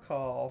not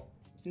recall.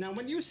 Now,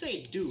 when you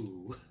say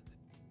do...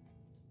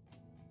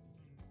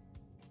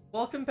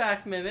 Welcome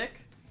back, Mimic.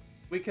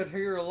 We could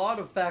hear a lot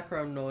of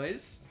background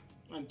noise.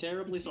 I'm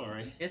terribly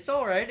sorry. It's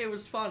alright, it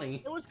was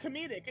funny. It was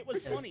comedic, it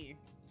was funny.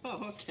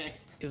 Oh, okay.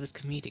 It was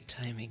comedic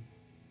timing.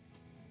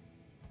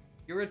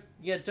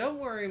 Yeah, don't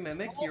worry,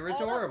 Mimic, you're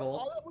adorable.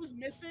 All that was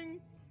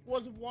missing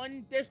was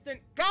one distant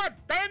God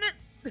damn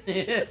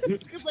it!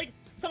 Because like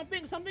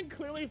something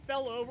clearly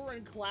fell over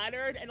and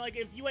clattered, and like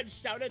if you had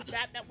shouted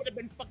that would have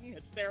been fucking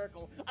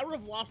hysterical. I would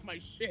have lost my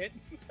shit.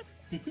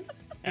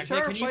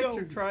 Actually,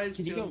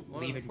 can you go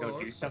leave and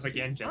go do stuff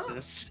again just to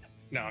this?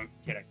 No, I'm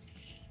kidding.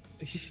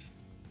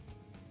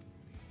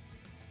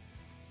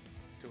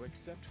 To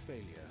accept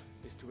failure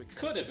is to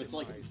accept Could if it's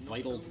like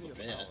vital to the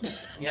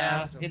bit.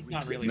 Yeah, it's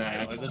not really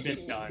vital. The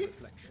bit's done.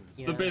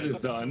 The bit is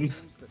done.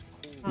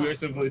 We're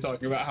simply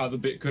talking about how the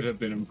bit could have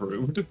been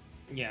improved.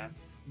 Yeah.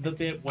 The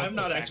bit was I'm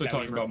not actually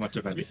talking about much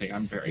of anything.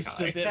 I'm very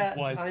high. The bit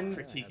was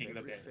critiquing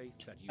the bit.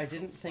 I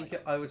didn't think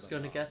I was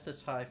gonna get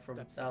this high from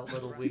that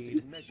little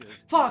weed.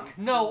 Fuck!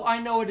 No, I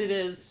know what it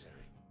is!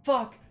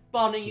 Fuck!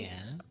 Bunny!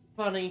 Yeah?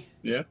 Bunny.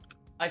 Yeah?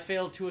 I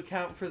failed to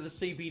account for the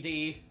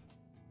CBD.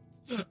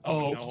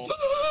 Oh, no.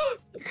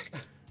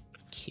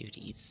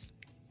 Cuties.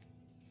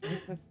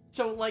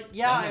 So, like,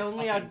 yeah, I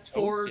only had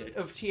 4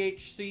 of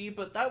THC,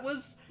 but that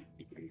was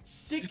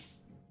 6...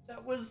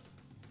 That was...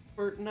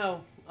 Or,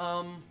 no,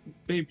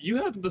 Babe, you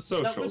had the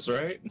socials,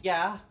 right?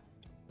 Yeah.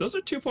 Those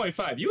are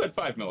 2.5. You had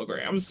 5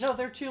 milligrams. No,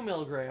 they're 2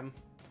 milligram.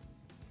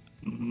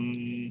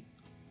 Mm.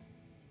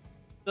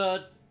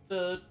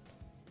 The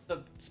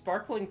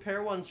sparkling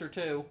pear ones are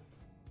 2.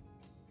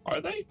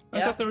 Are they? I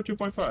Yeah. thought they were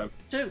 2.5.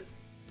 2.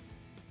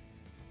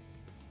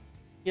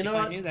 You know if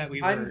what? I knew that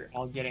we were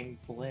all getting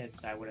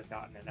blitzed, I would have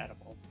gotten an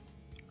edible.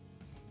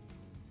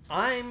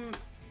 I'm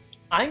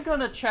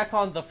gonna check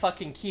on the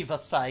fucking Kiva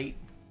site.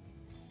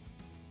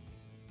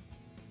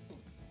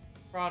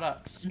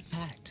 Products. In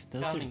fact,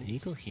 those are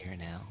legal here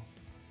now.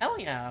 Hell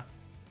yeah.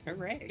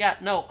 Hooray. Yeah,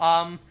 no,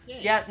 I'll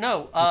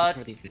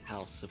never leave the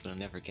house, so we'll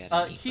never get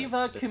any.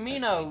 Kiva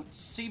Camino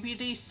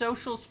CBD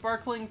Social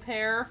Sparkling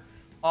Pear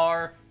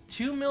are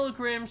 2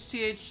 milligrams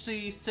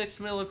THC, 6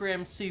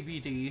 milligrams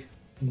CBD.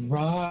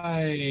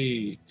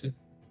 Right. For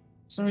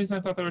some reason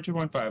I thought they were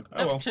 2.5.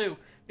 Oh, well. 2.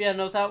 Yeah,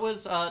 no, that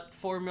was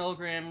 4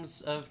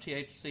 milligrams of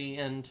THC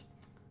and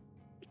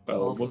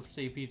 12 of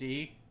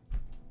CBD.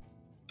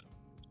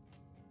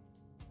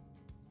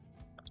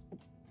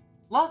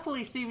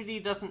 Luckily,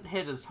 CBD doesn't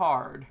hit as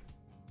hard.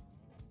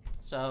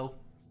 So...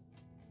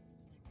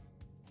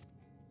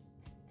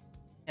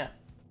 yeah.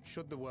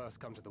 Should the worst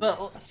come to the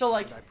But, worst, so,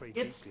 like, and I pray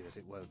it's... deeply that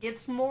it won't.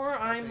 it's more,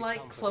 I I'm, take like,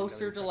 comfort in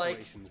closer knowing to, like...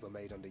 preparations were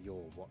made under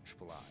your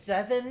watchful eye.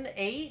 7,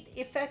 8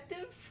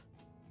 effective?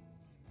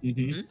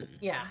 Mm-hmm.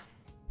 Yeah.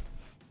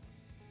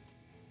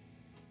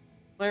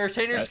 My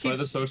retainers That's why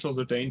the socials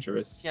are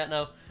dangerous. Yeah,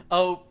 no.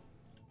 Oh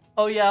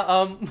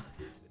yeah,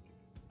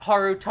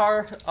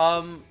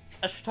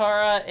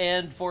 Ashtara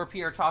and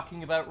Vorpy are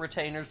talking about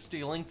retainers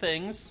stealing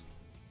things.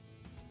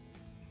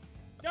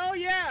 Oh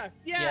yeah,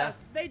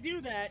 they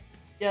do that.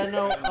 Yeah,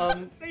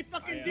 no, they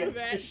fucking do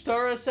that.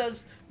 Ashtara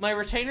says, my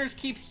retainers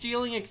keep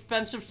stealing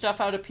expensive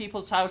stuff out of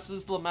people's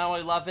houses, Lamau,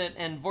 I love it,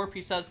 and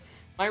Vorpy says,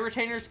 my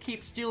retainers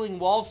keep stealing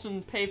walls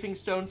and paving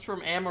stones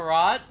from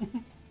Amarat.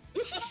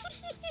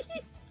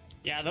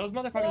 Yeah, those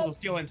motherfuckers will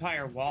steal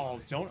entire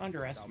walls. Don't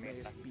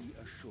underestimate them.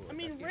 I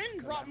mean, Rin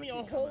brought me a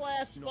whole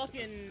ass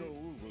fucking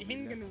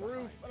hinging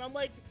roof, and I'm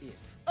like,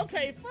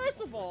 okay,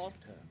 first of all,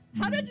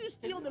 how did you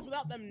steal this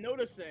without them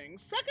noticing?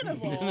 Second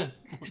of all,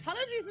 how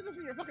did you fit this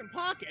in your fucking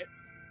pocket?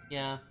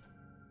 Yeah.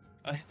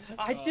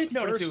 I did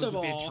notice it was a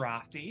bit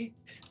drafty.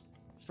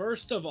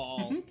 First of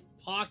all,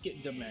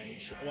 pocket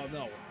dimension. Well,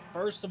 no.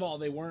 First of all,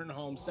 they weren't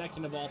home.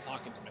 Second of all,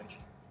 pocket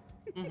dimension.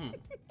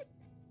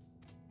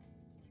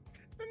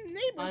 The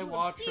neighbors I would have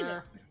watch seen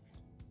her. it.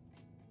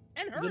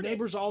 And heard The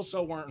neighbors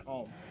also weren't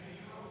home.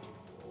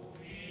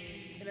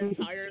 An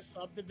entire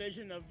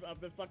subdivision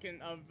of the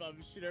fucking of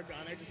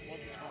Shirogane just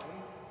wasn't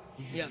home.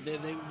 Yeah,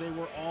 they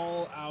were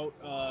all out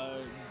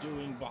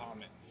doing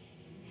Bahamut.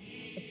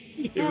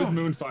 It was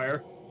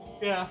Moonfire.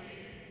 Yeah.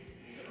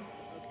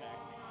 Okay.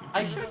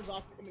 I should.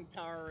 Off becoming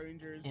Power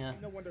Rangers. Yeah.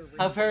 No wonder.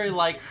 How very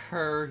like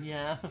her.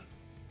 Yeah.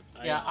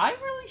 Yeah. I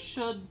really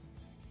should.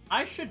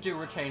 I should do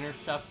retainer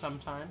stuff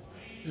sometime.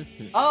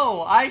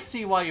 Oh, I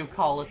see why you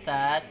call it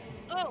that.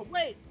 Oh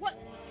wait, what?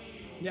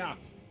 Yeah.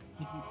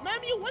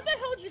 Mammy, when the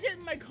hell did you get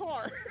in my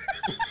car?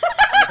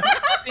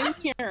 In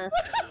here.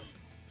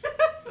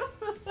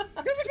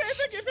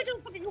 It's like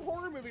a fucking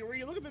horror movie where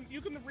you look in the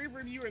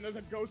rearview mirror and there's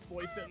a ghost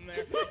boy sitting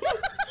there.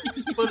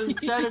 But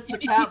instead, it's a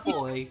cat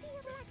boy.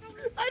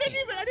 I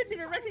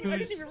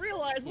didn't even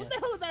realize. What the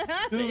hell did that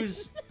happen?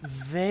 Who's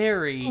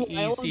very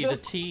easy to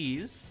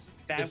tease.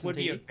 That would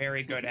be a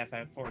very good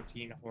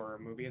FF14 horror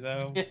movie,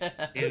 though.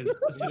 Is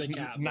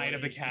Night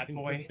of the Cat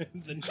Boy. I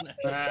think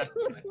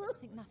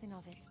nothing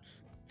of it.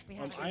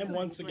 I am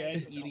once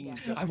again eating.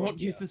 I won't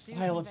use this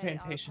file of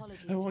Fantasia.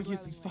 I won't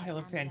use this file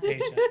of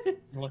Fantasia.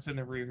 Looks in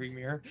the rearview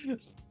mirror.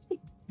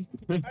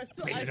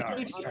 Rated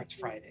R starts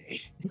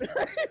Friday.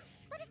 I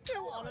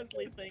still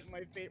honestly think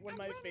one of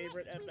my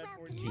favorite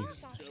FF14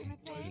 jokes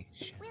was,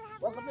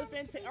 welcome to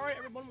Fantasia. Alright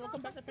everyone,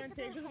 welcome back to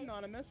Fantasia's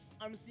Anonymous.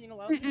 I'm seeing a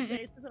lot of new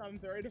faces and I'm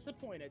very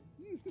disappointed.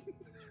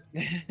 I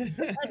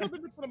hope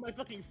it's one of my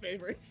fucking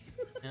favorites.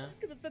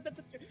 Because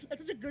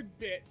that's such a good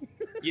bit.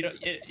 You know,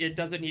 it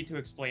doesn't need to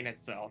explain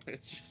itself.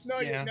 It's just, no,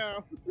 yeah. you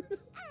know.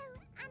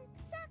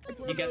 It's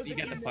one You of get those the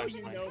punchline.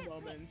 you know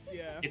moments,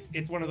 yeah.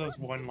 It's one of those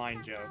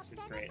one-line jokes.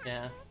 It's great.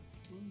 Yeah.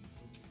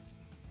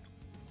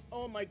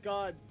 Oh my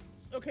god.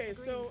 Okay,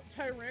 so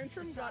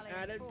Tyrantrum got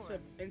added to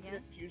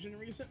Infinite Fusion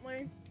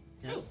recently.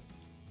 Yeah.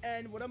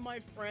 And one of my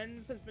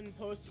friends has been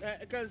posting,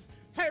 because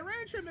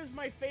Tyrantrum is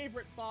my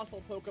favorite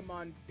fossil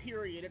Pokemon,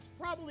 period. It's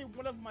probably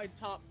one of my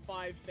top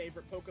 5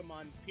 favorite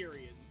Pokemon,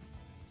 period.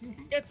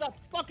 It's a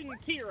fucking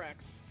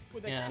T-Rex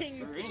with a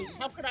king face.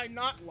 How could I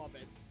not love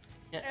it?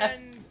 Yeah,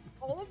 and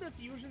all of the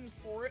fusions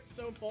for it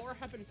so far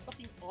have been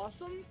fucking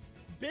awesome.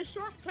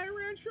 Bisharp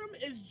Tyrantrum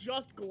is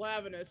just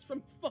Glavenus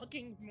from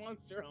fucking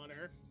Monster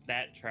Hunter.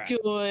 That track.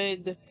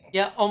 Good.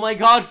 Yeah, oh my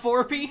god,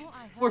 Forpy!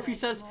 Forpy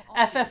says,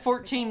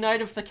 FF14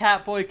 Night of the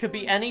Catboy could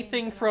be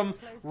anything from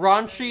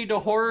raunchy to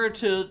horror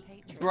to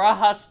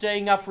Graha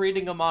staying up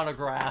reading a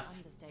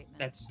monograph.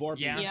 That's Vorpy.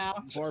 Yeah.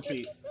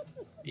 Vorpy.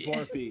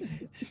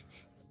 Vorpy.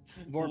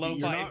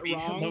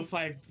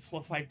 Vorpy,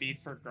 Lo-fi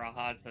beats for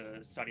Graha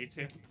to study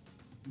to.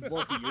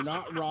 Vorpy, you're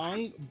not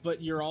wrong, but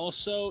you're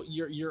also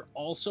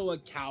a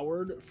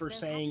coward for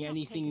saying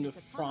anything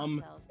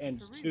from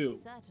and to.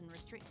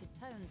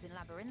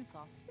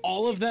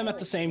 All of them at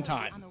the same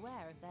time.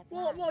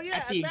 Well, yeah.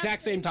 At the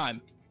exact same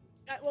time.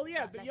 Well,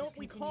 yeah, but you know what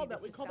we call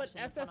that? We call that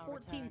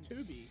FF14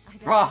 Tubi.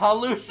 Graha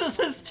loses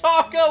his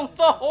taco,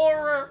 the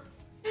horror!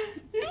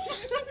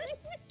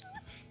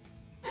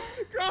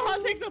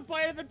 Graha takes a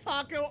bite of the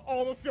taco,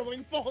 all the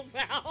filling falls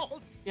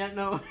out. Yeah,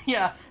 no,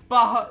 yeah,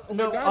 Baha,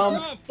 no, That's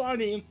not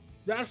funny.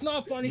 That's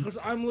not funny because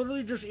I'm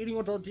literally just eating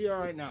a tortilla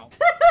right now.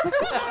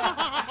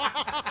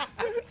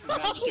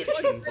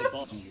 Maledictions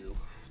upon you.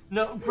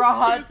 No,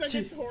 Graha.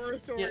 It's horror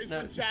stories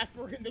with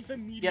Jasper in this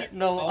immediate. Yeah,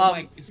 no,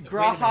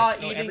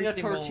 Graha eating a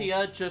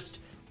tortilla, just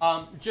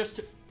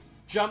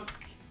jump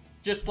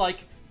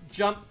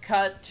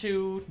cut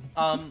to,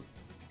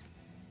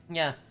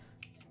 yeah.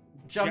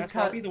 Jump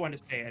cut. I'll be the one to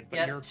say it, but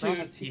yeah, you're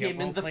to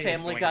him in the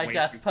Family Guy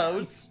death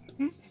pose.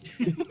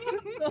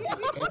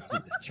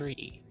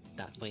 3.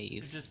 That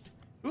wave. Just,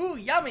 ooh,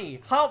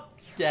 yummy! Help!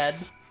 Dead.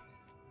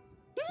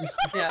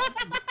 Yeah.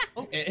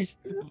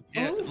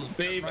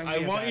 Babe, I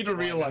want you to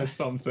realize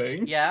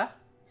something. Yeah?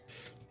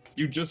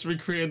 You just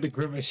recreated the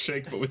Grimace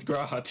Shake, but with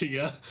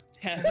Grahatia.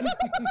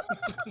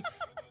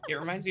 It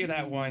reminds me of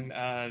that one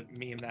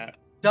meme that...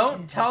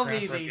 Don't tell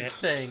me these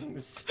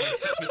things.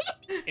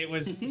 It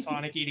was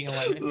Sonic eating a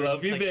lemon.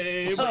 Love you, like,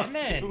 babe.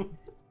 Lemon.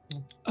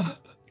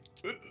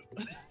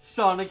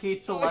 Sonic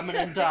eats a lemon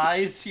and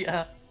dies,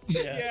 yeah.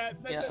 Yeah,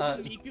 the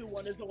Miku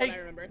one is the one I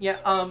remember.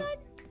 Yeah,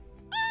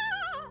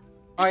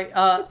 Alright,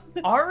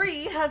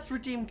 Ari has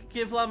redeemed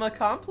Give Lemma a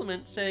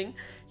compliment saying,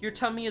 your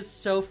tummy is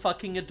so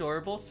fucking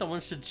adorable,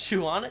 someone should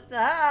chew on it.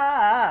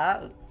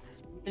 Ah!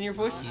 And your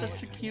voice is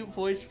such a cute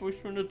voice from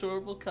an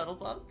adorable cuddle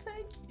ball.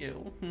 Thank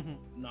you.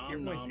 Your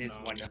voice is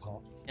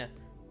wonderful. Yeah.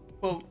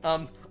 Quote,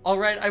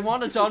 alright, I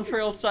want a Dawn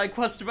Trail side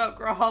quest about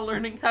Graha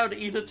learning how to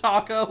eat a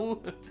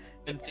taco.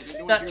 And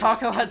that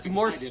taco has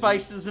more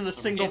spices in a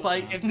single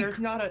bite. If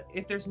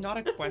there's not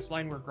a quest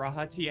line where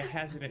Grahatia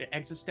has an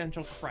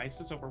existential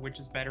crisis over which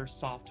is better,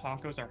 soft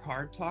tacos or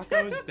hard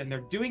tacos, then they're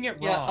doing it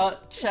wrong. Yeah,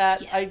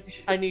 chat,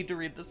 I need to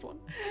read this one.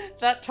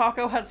 That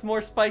taco has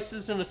more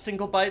spices in a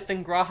single bite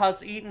than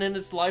Graha's eaten in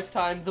his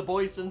lifetime. The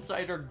boys'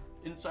 insides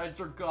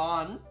are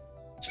gone.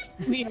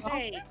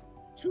 Hey,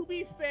 to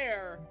be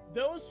fair,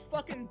 those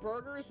fucking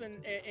burgers in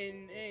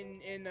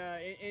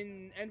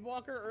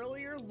Endwalker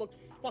earlier looked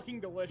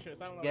fucking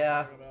delicious. I don't know what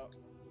you're talking about.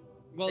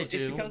 Well,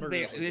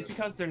 it's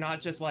because they're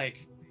not just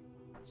like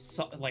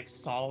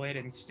solid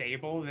and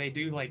stable. They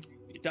do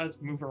it does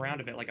move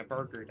around a bit like a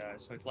burger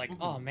does. So it's like,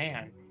 oh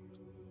man,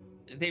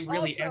 they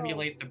really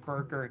emulate the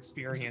burger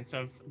experience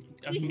of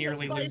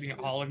nearly losing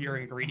all of your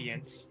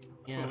ingredients.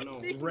 Yeah,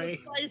 Speaking of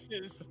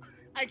spices.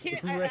 I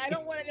can't. I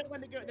don't want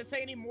anyone to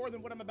say any more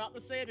than what I'm about to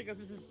say because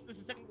this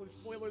is technically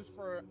spoilers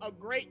for a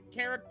great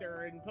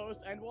character in post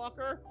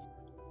Endwalker.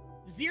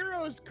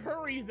 Zero's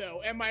curry,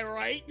 though. Am I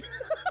right?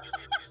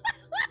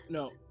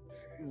 No.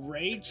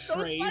 Ray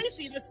so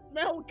spicy, the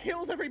smell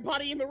kills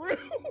everybody in the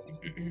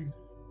room.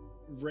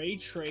 Ray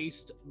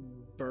traced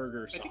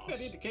burger sauce. I think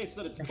that indicates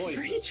that it's poisonous.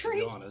 Ray traced to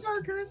be honest.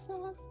 burger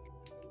sauce.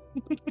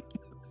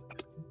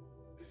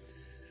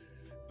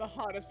 The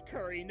hottest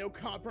curry, no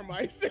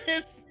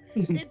compromises.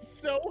 It's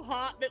so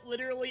hot that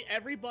literally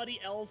everybody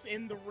else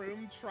in the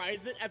room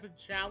tries it as a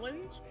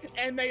challenge,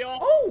 and they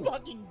all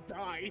fucking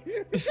die.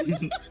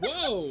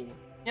 Whoa!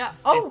 Yeah.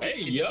 Hey,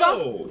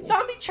 yo!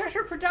 Zombie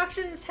Treasure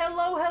Productions.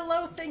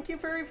 Hello. Thank you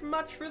very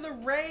much for the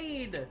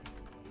raid.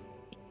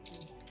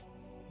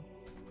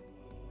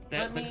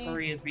 The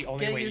curry is the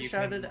only way you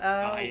can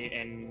die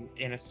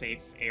in a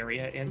safe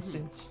area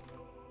instance.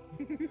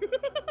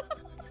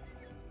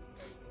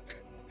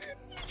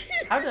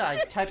 How did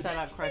I type that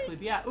out correctly?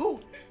 But yeah, ooh,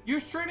 you're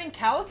streaming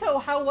Calico.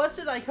 How was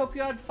it? I hope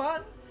you had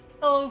fun.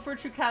 Hello,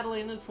 Virtue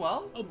Catalina as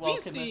well. Oh,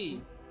 welcome.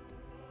 Beastie.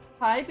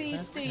 Hi,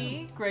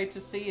 Beastie. Great to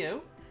see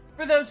you.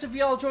 For those of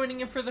y'all joining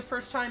in for the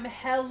first time,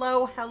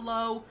 hello.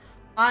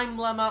 I'm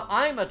Lemma.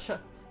 I'm a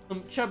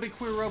chubby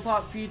queer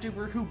robot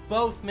VTuber who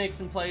both makes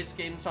and plays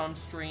games on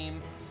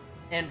stream.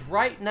 And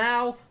right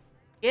now,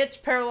 it's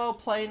Parallel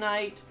Play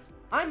Night.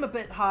 I'm a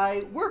bit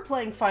high. We're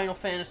playing Final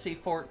Fantasy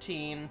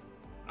XIV.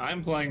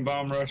 I'm playing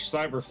Bomb Rush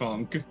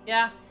Cyberpunk.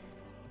 Yeah.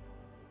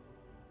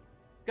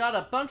 Got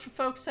a bunch of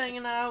folks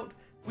hanging out.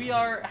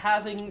 We're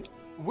having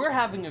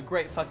a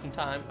great fucking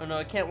time. Oh no,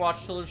 I can't watch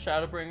Solar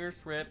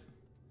Shadowbringers, rip.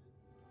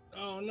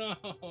 Oh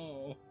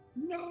no.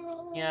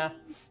 No. Yeah.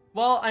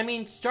 Well, I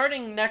mean,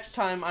 starting next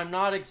time, I'm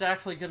not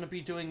exactly gonna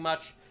be doing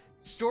much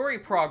story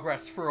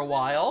progress for a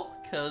while,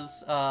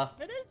 cause, That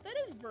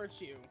is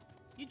Virtue.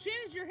 You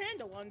changed your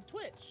handle on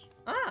Twitch.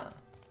 Ah.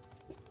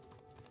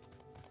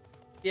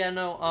 Yeah,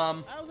 no,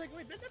 I was like,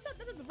 wait, that's not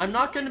I'm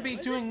not going to be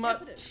doing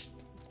much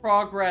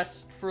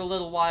progress for a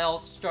little while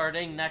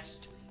starting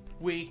next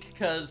week,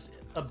 because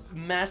a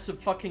massive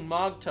fucking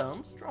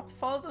Mogtomes. Drop the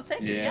follow, the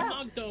thank you, yeah.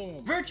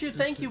 Mogtome. Virtue,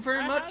 thank you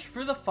very much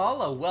for the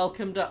follow.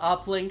 Welcome to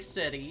Uplink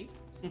City.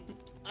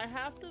 I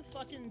have to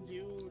fucking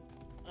do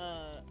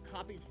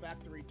Copied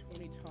Factory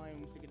 20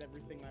 times to get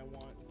everything I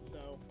want,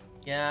 so...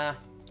 Yeah.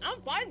 I'm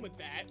fine with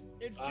that.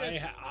 It's just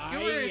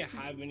I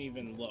haven't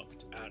even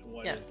looked at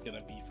what it's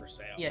gonna be for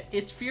sale. Yeah,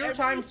 it's fewer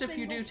times if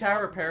you do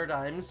Tower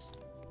Paradigms,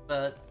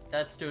 but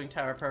that's doing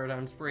Tower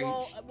Paradigms Breach.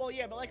 Well,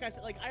 yeah, but like I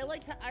said,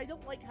 I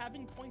don't like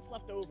having points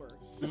left over.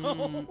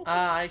 So.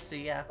 I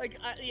see. Yeah. Like,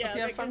 Hope you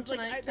have fun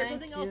tonight. There's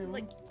nothing else.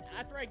 Like,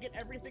 after I get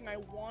everything I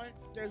want,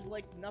 there's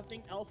like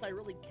nothing else I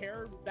really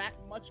care that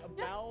much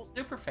about.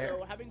 Yeah, super fair.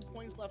 So having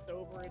points left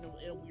over in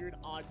a weird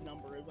odd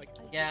number is like,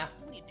 yeah,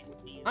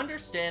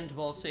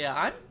 understandable. So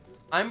yeah,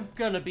 I'm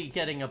gonna be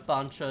getting a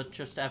bunch of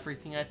just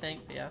everything, I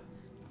think. But yeah.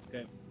 Okay.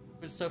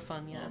 It was so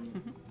fun. Yeah.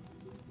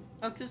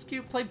 Oh, cause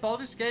cute. Played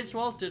Baldur's Gate as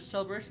well. Did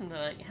Celebration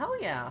tonight. Hell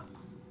yeah.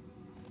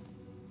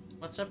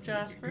 What's up,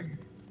 Jasper?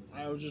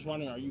 I was just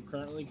wondering, are you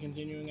currently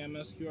continuing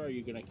MSQ, or are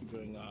you gonna keep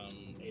doing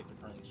Aether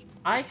Currents?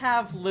 I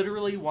have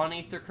literally one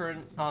Aether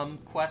Current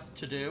quest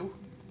to do.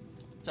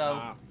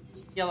 So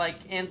yeah, like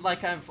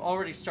I've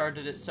already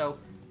started it. So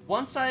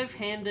once I've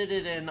handed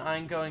it in,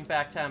 I'm going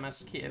back to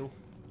MSQ.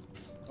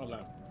 Okay.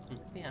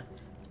 Yeah.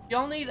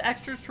 Y'all need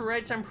extras for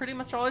raids? I'm pretty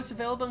much always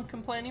available and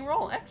can play any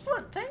role.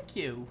 Excellent, thank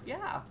you.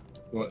 Yeah.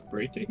 What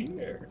great to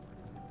hear.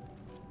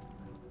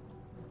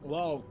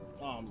 Well,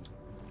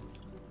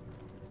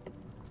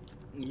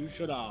 you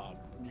should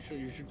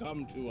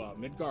come to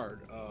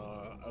Midgard,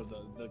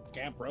 the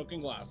Camp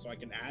Broken Glass, so I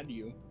can add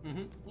you.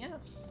 Yeah.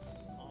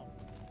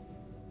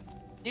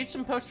 Need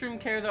some post-stream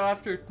care though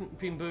after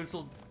being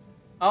boozled.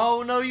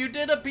 Oh no, you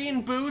did a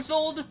bean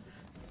boozled?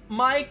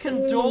 My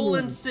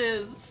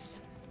condolences.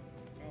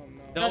 Oh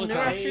no. That was new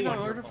actually on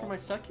order for my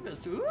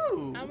succubus.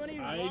 Ooh. How many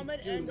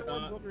ramen and or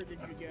booger did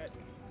you get?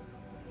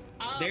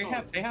 They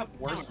have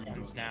worse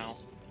ones now.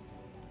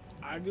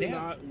 I do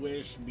not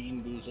wish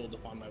Bean Boozled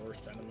upon my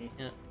worst enemy.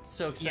 Yeah.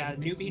 So yeah,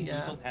 new Bean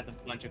Boozled has a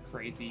bunch of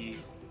crazy,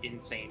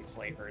 insane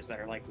flavors that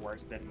are like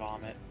worse than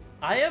vomit.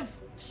 I have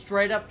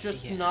straight up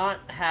just not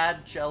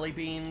had jelly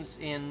beans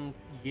in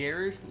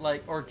years,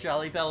 like, or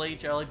Jelly Belly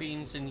jelly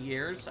beans in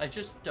years. I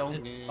just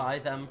don't buy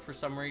them for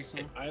some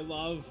reason. I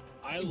love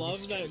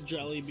that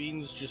jelly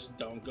beans just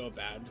don't go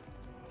bad.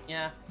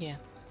 Yeah. Yeah.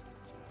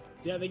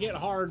 Yeah, they get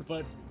hard,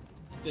 but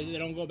they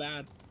don't go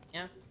bad.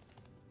 Yeah.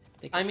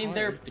 I mean,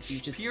 hard,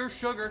 they're pure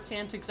sugar,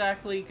 can't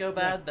exactly go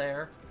bad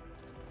there.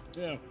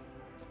 Yeah.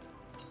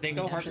 They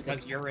go hard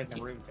because you're in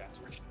the room,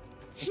 Jasper.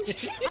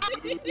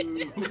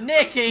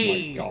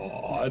 Nikki! Oh my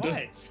God.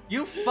 What?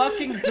 You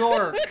fucking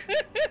dork!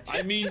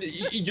 I mean,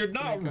 you're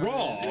not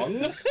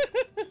wrong.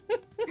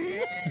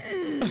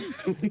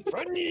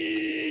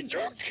 Funny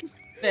joke.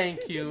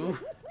 Thank you.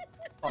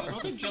 I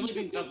don't think jelly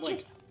beans have,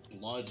 like,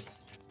 blood.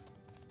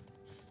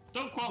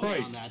 Don't quote me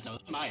on that, though.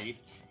 It might.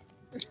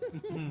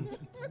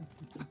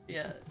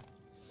 Yeah.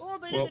 Well,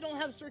 they don't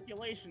have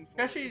circulation.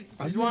 Actually,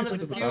 it's one of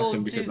the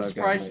few seasons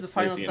price to the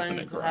final sign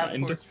to have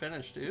before it's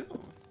finished. Ooh.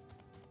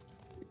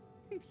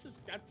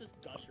 That's just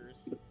gushers.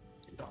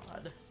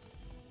 God.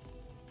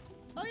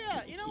 Oh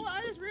yeah, you know what?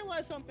 I just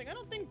realized something. I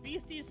don't think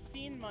Beastie's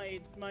seen my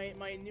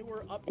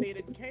newer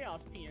updated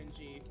Chaos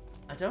PNG.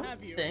 I don't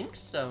think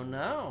so.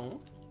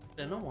 No.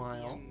 Been a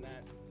while.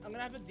 I'm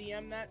gonna have to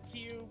DM that to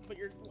you, but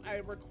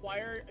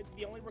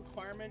the only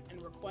requirement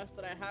and request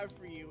that I have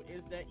for you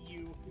is that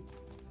you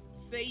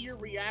say your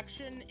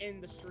reaction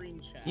in the stream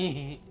chat.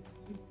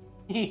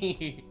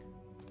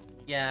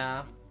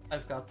 Yeah,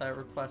 I've got that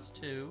request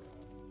too.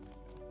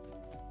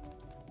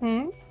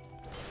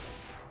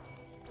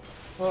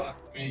 Fuck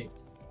me,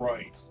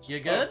 Christ. You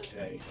good?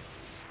 Okay.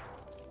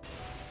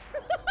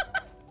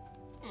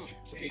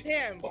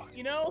 Damn,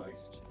 you know,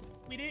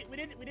 we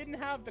didn't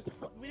have the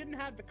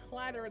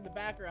clatter in the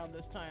background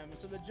this time,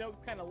 so the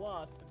joke kind of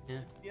lost.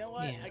 But you know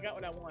what? I got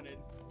what I wanted.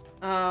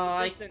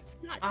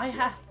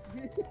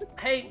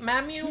 Hey,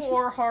 Mamu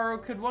or Haru,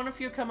 could one of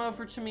you come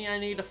over to me? I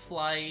need a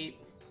flight.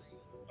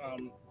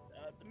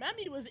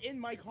 Mammy was in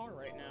my car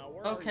right now.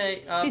 Where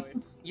okay,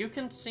 you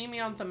can see me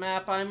on the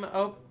map. I'm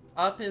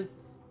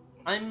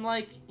I'm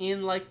like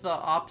in like the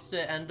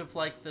opposite end of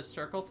like the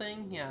circle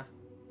thing. Yeah.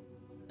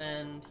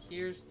 And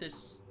here's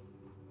this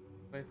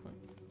waypoint.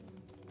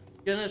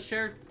 Gonna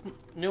share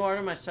new art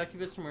of my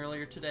succubus from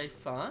earlier today.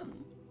 Fun.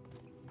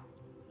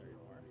 There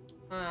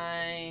you are.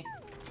 Hi.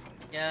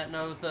 Yeah,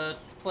 no, the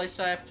place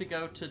I have to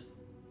go to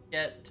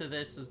get to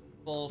this is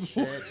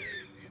bullshit.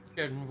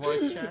 Good in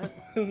voice chat.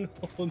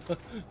 Hold on.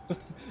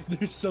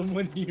 There's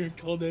someone here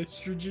called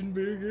Estrogen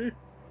Burger.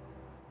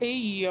 Hey,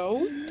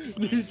 yo.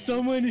 There's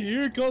someone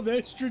here called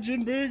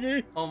Estrogen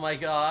Burger. Oh my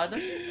god.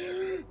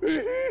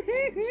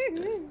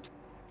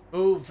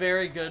 Ooh,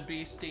 very good,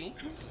 Beastie.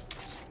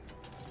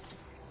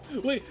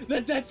 Wait,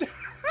 that's...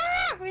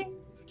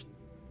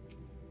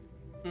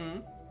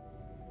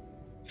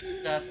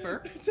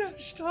 Jasper? It's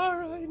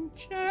Ashtara in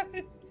chat.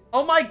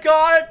 Oh my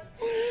god!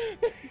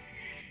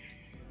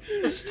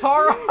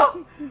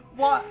 Ashtara!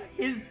 What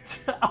is...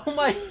 Oh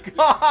my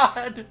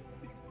god!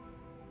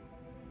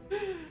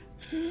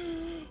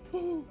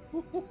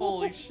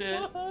 Holy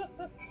shit.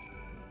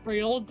 Are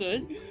you all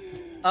good?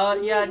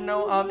 Yeah,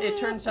 no, it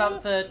turns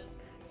out that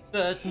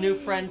the new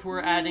friend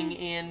we're adding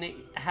in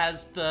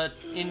has the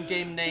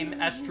in-game name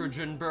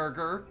Estrogen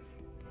Burger.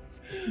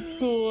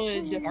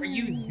 Good. Are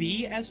you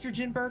the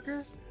Estrogen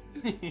Burger?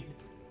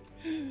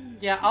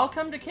 Yeah, I'll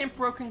come to Camp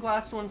Broken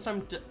Glass once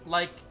I'm,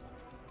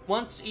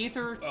 once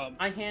either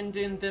I hand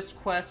in this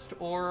quest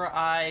or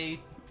I,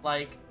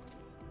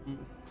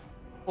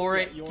 or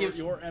yeah, it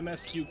your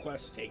MSQ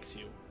quest takes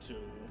you to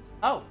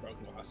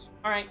Broken Glass.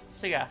 Alright,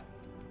 so yeah.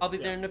 I'll be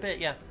there in a bit,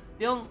 yeah.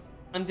 I'm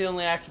the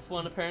only active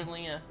one,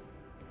 apparently, yeah.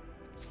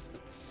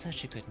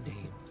 Such a good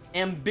name.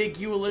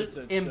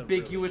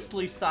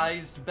 Ambiguously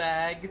sized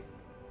bag.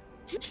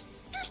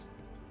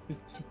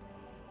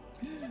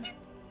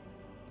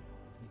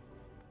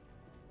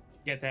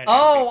 Get that?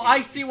 Oh,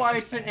 I see why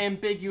it's an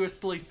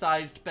ambiguously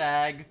sized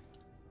bag.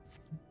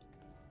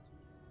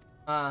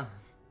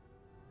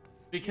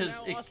 Because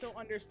you now also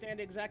understand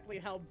exactly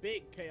how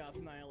big Chaos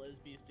Nile is,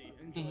 Beastie.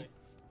 Enjoy.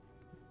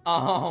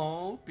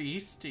 Oh,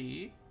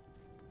 Beastie.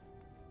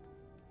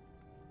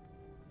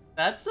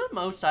 That's the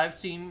most I've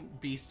seen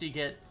Beastie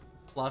get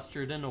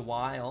flustered in a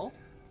while.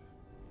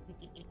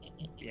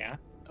 Yeah.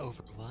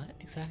 Over what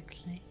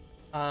exactly?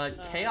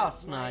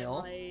 Chaos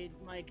Nile.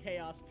 My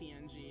Chaos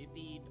PNG,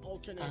 the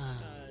alternate,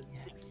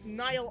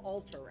 Nile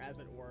altar, as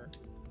it were.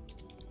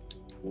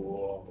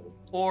 Whoa.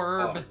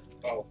 Orb.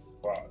 Oh,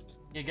 fuck.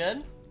 You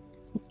good?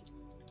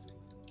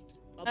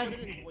 I'll put it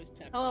in voice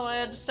text. Hello, I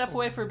had to step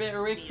away for a bit.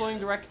 Are we exploring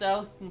the wrecked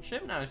out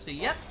ship now? See,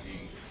 yep.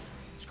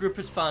 This group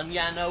is fun.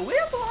 Yeah, no, we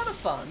have a lot of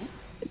fun.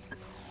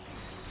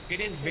 It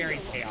is very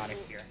chaotic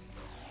here.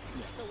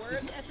 So where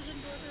is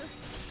Estrogen Burger?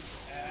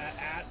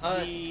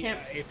 At the Camp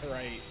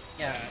Aetherite.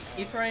 Yeah,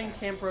 Aetherite and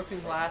Camp Broken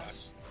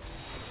Glass,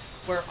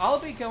 where I'll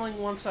be going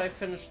once I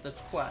finish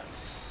this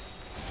quest.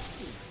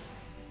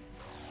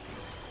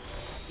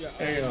 Yeah,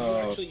 Hey,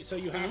 actually, so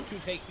you have to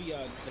take the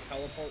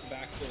teleport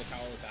back to the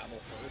Tower of Babel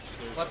first.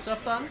 There's What's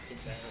up, Bun?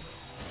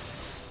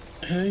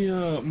 Hey,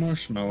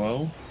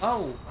 Marshmallow.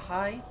 Oh,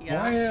 hi.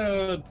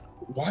 Yeah.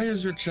 Why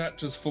is your chat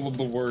just full of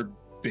the word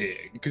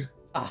big?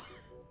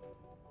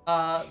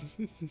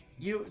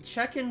 You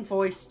check in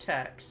voice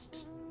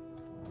text.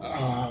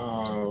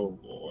 Oh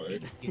boy.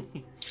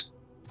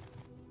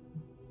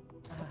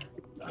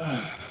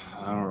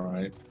 All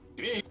right.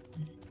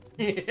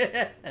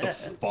 The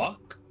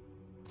fuck?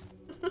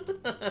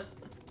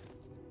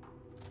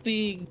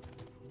 Big.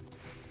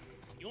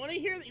 You want to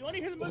hear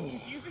the most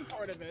confusing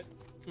part of it?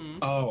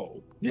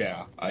 Oh,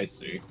 yeah, I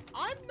see.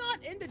 I'm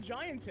not into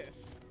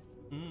giantess.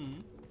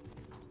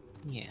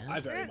 Yeah.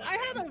 I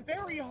have a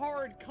very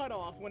hard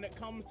cutoff when it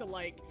comes to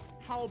like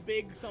how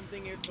big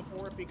something is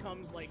before it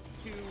becomes like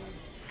too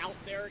out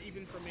there,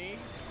 even for me.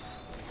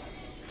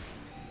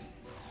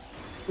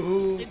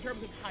 Ooh. In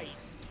terms of height.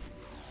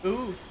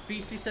 Ooh,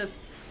 BC says,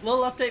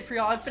 little update for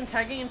y'all. I've been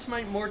tagging into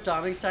my more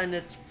Dominic side and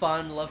it's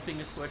fun. Love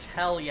being a Switch.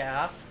 Hell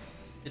yeah.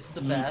 It's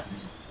the best.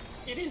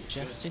 It is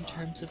just in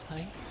terms of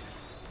height.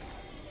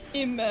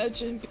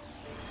 Imagine.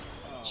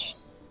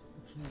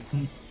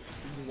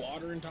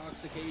 Water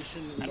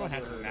intoxication. I don't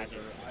have to imagine.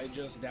 I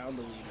just downed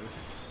a liter.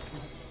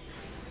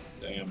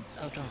 Damn.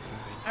 Oh, don't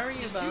worry. How are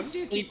you, Bum?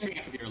 Do keep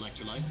track of your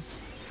electrolytes.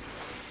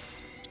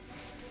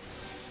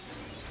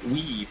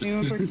 Weed.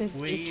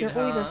 Weed,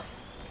 huh?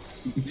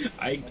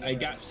 I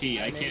got tea.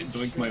 I can't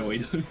drink my way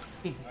down.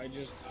 I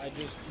just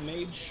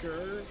made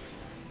sure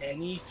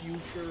any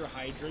future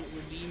hydrate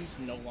redeems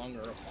no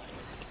longer apply.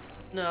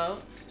 No.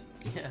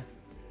 Yeah.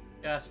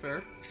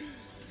 Jasper.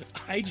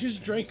 I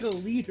just drank a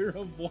liter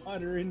of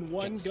water in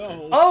one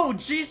go. Oh,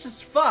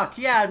 Jesus fuck!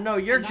 Yeah, no,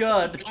 you're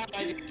good.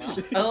 I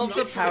love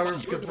the power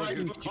of good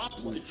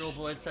girl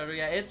boy, etc.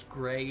 Yeah, it's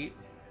great.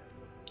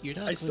 You're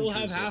not I still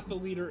have half a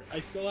liter. I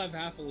still have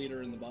half a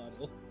liter in the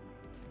bottle.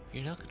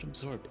 You're not going to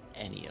absorb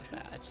any of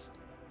that.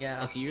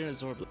 Yeah. Okay, you're going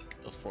to absorb like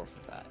a fourth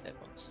of that at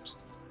most.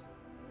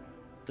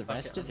 The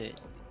rest of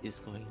it is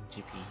going to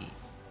be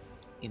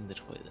in the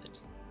toilet.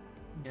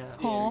 Yeah.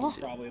 It's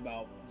probably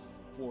about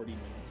 40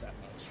 minutes at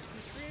most. You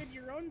created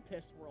your own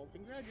piss world.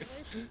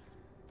 Congratulations.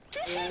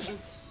 Yeah,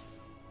 it's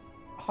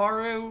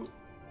Haru.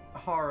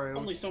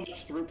 only so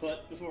much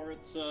throughput before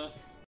it's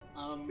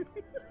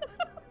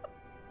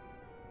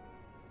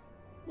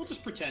We'll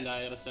just pretend I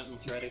had a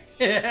sentence ready.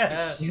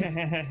 Yeah.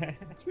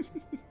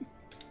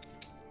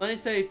 Let me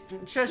say,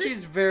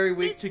 Sheshi's very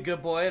weak to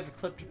good boy. I have a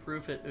clip to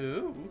prove it.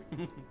 Ooh.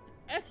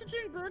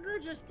 Estrogen Burger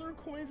just threw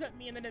coins at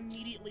me and then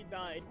immediately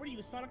died. What are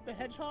you, Sonic the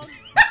Hedgehog?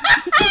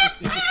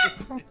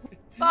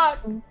 Fuck!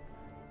 You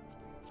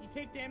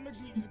take damage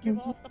and you just give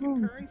off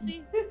fucking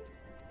currency?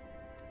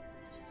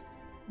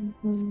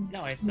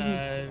 No, it's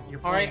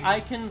you're Alright, I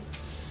can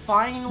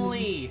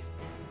finally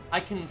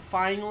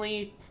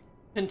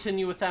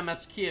continue with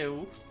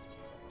MSQ.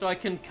 So I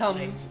can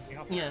come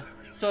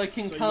so I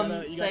can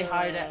say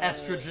hi to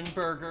Estrogen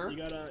Burger.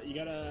 You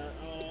gotta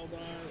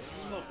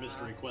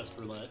mystery quest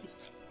roulette.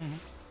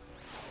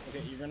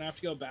 Okay, you're gonna have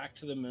to go back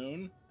to the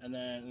moon and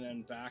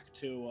then back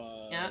to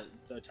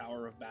the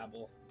Tower of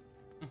Babel.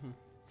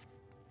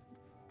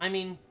 I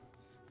mean,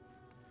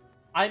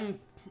 I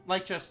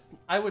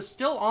was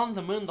still on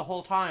the moon the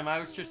whole time. I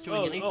was just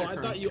doing an ether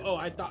current. You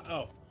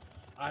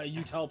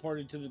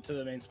teleported to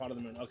the main spot of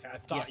the moon. Okay, I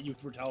thought you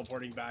were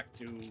teleporting back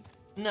to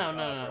No.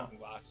 Broken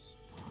Glass.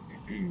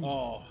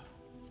 Oh.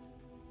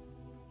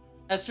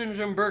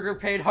 Estrogen Burger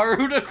paid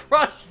Haru to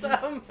crush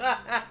them.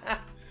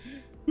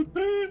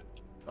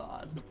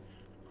 God.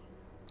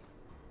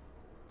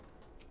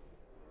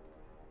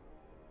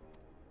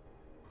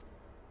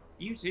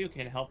 You too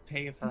can help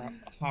pay for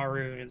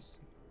Haru's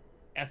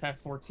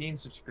FF14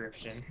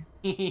 subscription.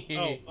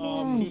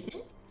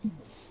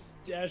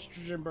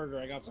 Estrogen Burger,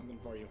 I got something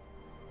for you.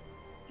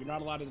 You're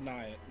not allowed to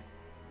deny it.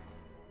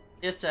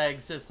 It's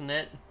eggs, isn't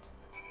it?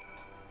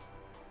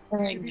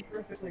 To be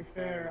perfectly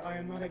fair, I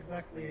am not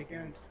exactly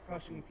against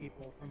crushing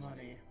people for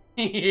money.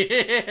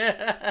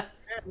 Yeah.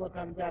 Look,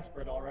 I'm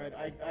desperate, alright?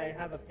 I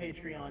have a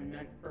Patreon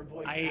meant for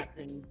voice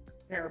acting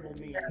terrible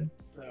memes,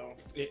 so...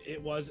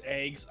 It was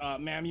eggs.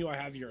 Mamu, I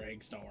have your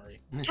eggs, don't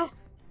worry.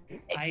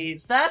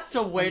 That's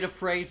a way to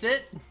phrase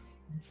it.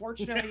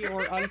 Fortunately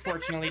or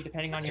unfortunately,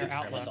 depending on your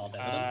outlook.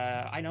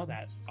 I know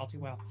that all too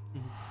well.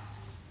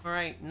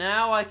 Alright,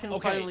 now I can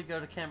finally go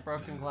to Camp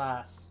Broken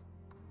Glass.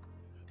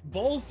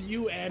 both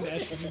you and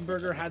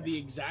Eschenberger had the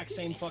exact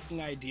same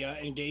fucking idea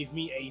and gave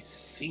me a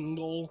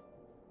single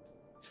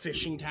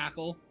fishing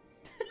tackle.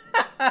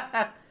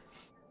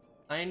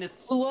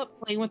 It's blew up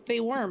playing with a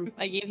worm.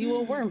 I gave you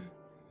a worm.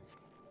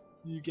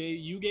 You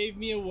gave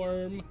me a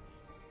worm,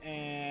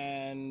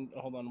 and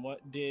hold on,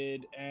 what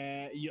did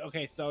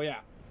okay? So yeah,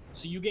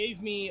 so you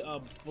gave me a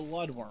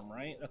bloodworm,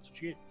 right? That's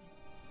what you gave.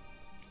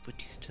 Would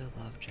you still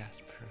love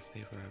Jasper if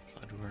they were a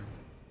bloodworm?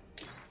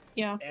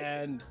 Yeah.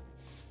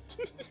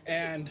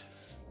 And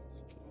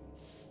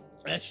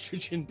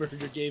Estrogen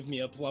Burger gave me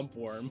a plump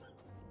worm.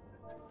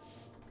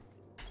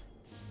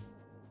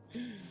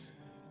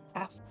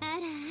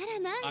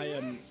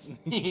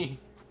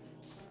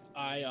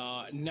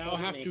 I now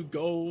have to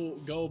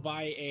go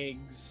buy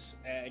eggs,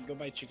 go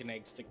buy chicken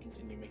eggs to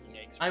continue making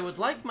eggs. I would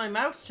like my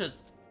mouse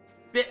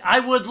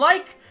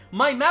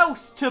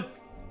to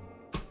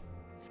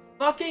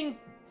fucking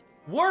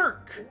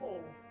work.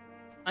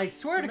 I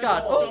swear to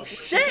God. Oh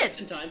shit! Just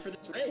in time for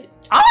this raid.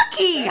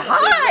 Aki,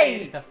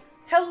 hi!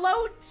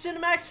 Hello,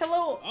 Cinemax.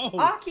 Hello,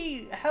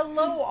 Aki.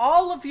 Hello,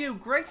 all of you.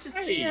 Great to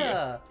see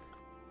ya.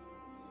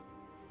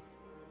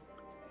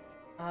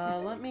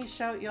 Let me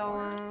shout y'all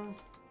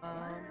out.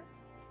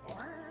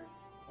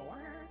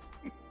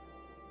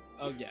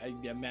 Oh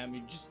yeah, ma'am,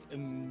 you just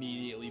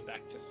immediately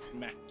back to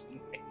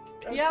smacking it.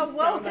 Yeah,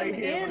 welcome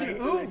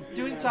in. Ooh,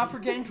 doing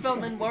software game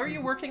development. What are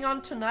you working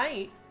on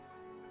tonight?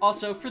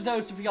 Also, for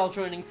those of y'all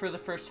joining for the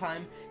first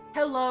time,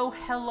 hello,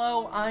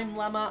 I'm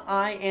Lemma.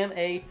 I am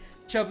a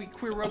chubby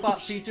queer robot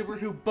VTuber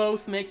who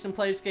both makes and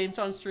plays games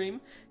on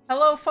stream.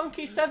 Hello,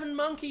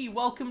 Funky7Monkey.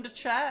 Welcome to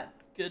chat.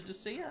 Good to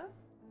see ya.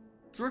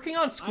 It's working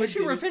on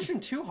Squishy Revision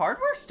 2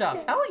 hardware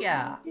stuff. Hell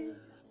yeah.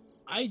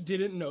 I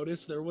didn't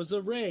notice there was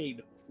a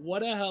raid.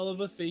 What a hell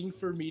of a thing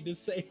for me to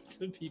say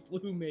to people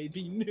who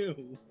maybe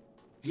knew.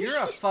 You're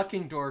a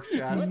fucking dork,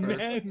 Jasper.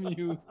 Damn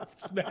you,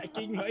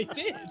 smacking my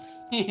tits.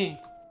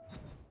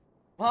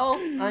 Well,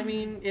 I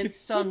mean, it's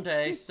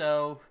Sunday,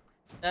 so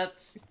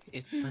that's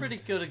a pretty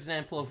good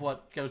example of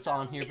what goes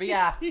on here. But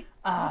yeah,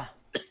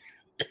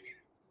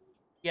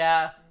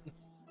 yeah.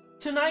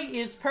 Tonight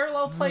is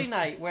Parallel Play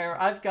Night, where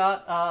I've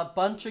got a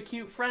bunch of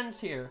cute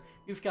friends here.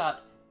 You've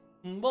got,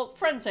 well,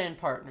 friends and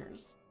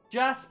partners.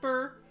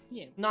 Jasper,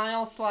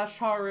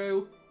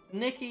 Niall/Haru,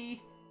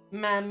 Nikki,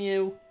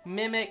 Mamu,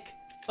 Mimic,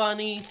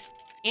 Bunny,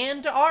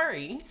 and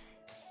Ari.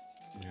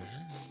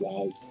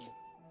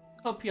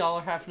 Hope y'all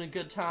are having a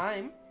good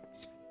time.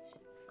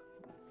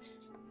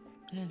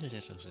 And a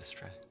little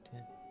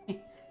distracted.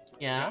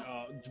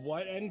 Yeah?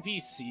 What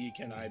NPC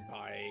can I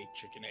buy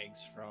chicken eggs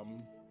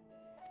from?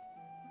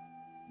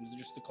 Is it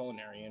just the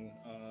Culinarian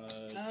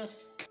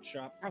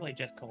shop? Probably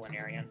just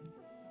Culinarian.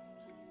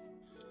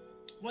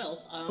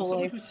 Well,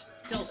 someone who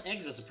sells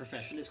eggs as a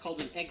profession is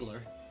called an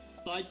eggler,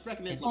 so I'd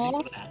recommend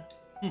looking for that.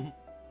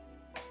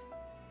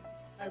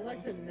 I'd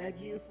like to neg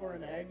you for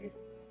an egg.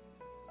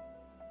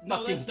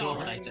 No, that's not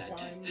what I said.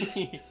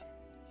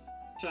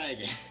 Try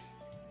again.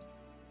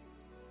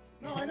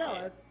 No, I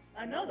know.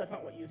 I know that's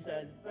not what you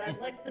said, but I'd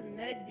like to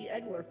neg the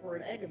eggler for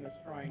an egg in this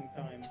trying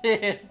time.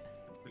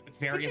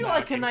 Would you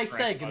like a nice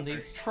egg in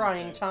these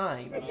trying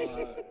times?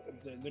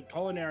 The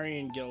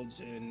Culinarian Guild's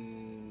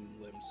in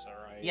Limsa,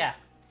 right? Yeah.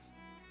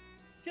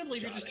 Can't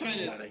believe you're just trying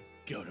to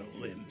go to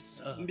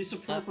Limsa.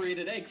 Misappropriate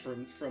an egg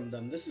from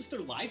them. This is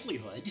their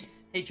livelihood.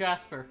 Hey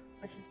Jasper.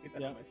 I should get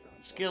that myself.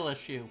 Skill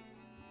issue.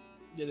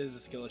 It is a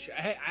skill issue.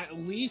 At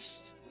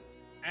least,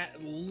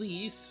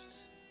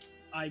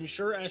 I'm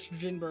sure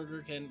Estrogen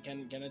Burger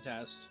can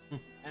attest.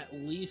 At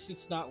least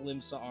it's not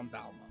Limsa on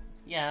Balma.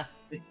 Yeah.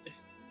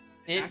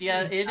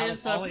 It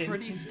is a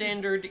pretty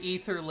standard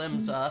Ether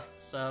Limsa,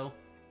 so.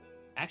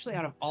 Actually,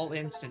 out of all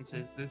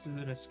instances, this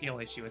isn't a skill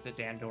issue, it's a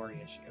Dandori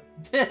issue.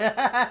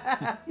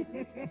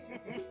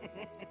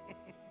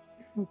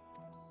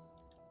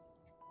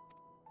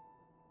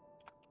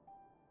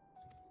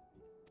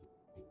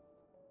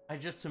 I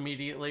just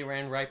immediately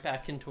ran right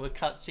back into a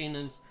cutscene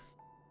as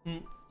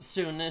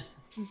soon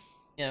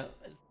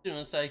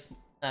as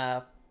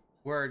I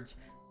words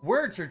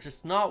are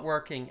just not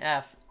working.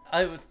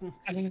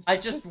 I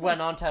just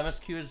went on to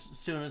MSQ as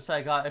soon as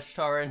I got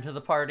Ishtar into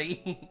the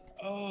party.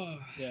 Oh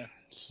yeah,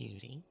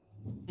 cutie.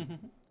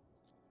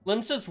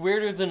 Limsa's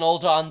weirder than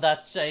Uldon.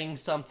 That's saying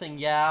something.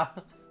 Yeah.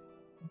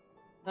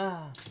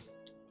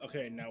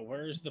 Okay, now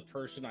where's the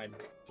person I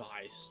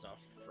buy stuff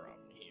from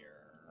here?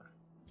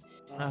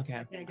 Okay,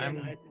 I can't get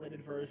an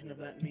isolated version of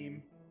that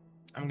meme.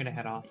 I'm gonna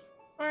head off.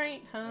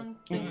 Alright, hon.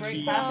 Been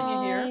great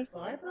having you here.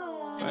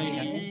 Bye-bye.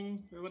 Good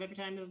evening, or whatever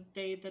time of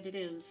day that it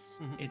is.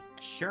 It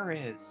sure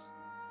is.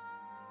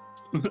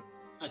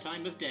 A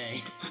time of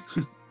day.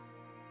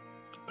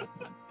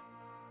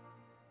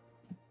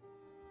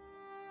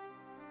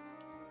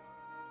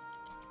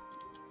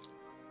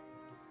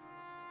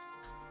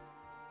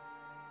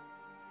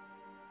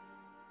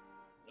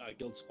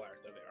 Guild Supplier,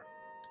 there they are.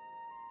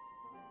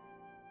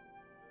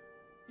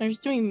 I'm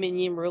just doing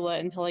minion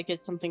roulette until I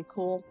get something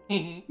cool.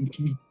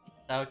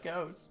 How it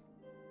goes.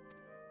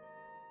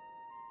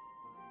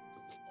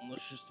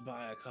 Let's just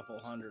buy a couple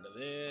hundred of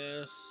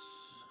this.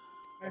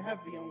 I have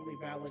the only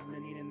valid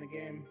minion in the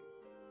game.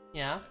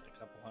 Yeah. A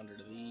couple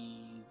hundred of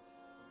these.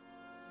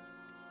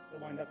 The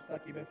wind-up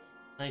succubus.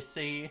 I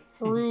see.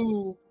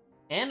 True.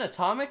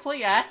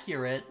 Anatomically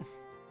accurate.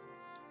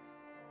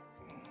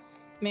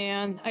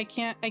 Man, I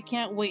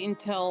can't wait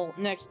until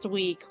next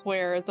week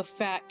where the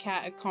fat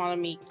cat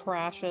economy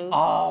crashes.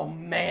 Oh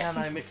man,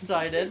 I'm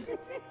excited.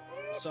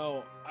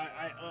 So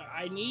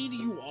I need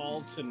you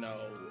all to know,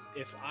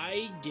 if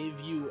I give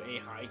you a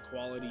high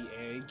quality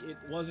egg, it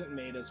wasn't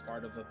made as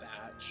part of a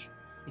batch.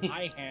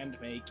 I hand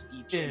make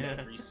each and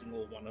every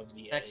single one of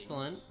the eggs.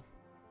 Excellent.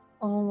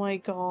 Oh my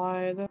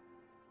god.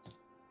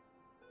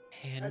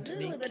 Hand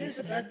Admittedly, that is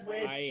the best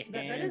way. I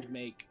hand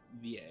make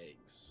the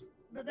eggs.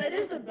 That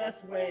is the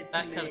best way to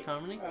That make kind of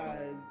comedy?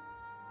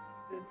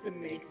 to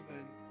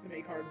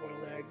make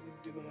hard-boiled eggs.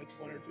 Do them like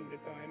 1 or 2 at a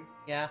time.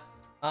 Yeah.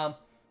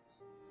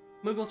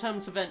 Moogle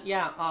Tomes event.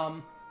 Yeah.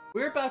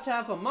 We're about to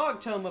have a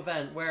Mog Tome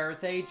event where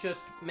they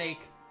just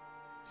make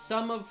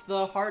some of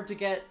the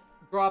hard-to-get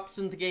drops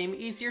in the game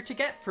easier to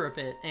get for a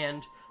bit,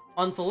 and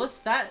on the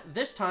list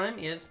this time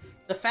is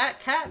the Fat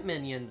Cat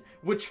Minion,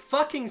 which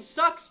fucking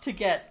sucks to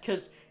get,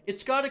 because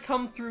it's gotta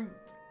come through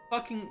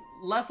fucking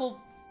level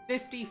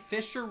 50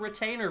 Fisher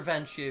Retainer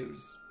vent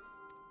shoes.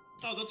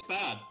 Oh, that's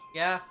bad.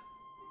 Yeah.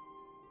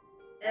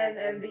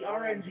 And the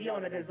RNG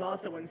on it is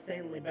also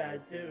insanely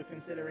bad too,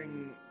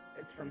 considering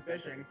it's from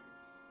fishing.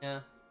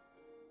 Yeah.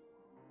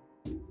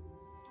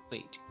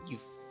 Wait, you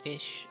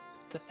fish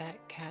the fat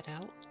cat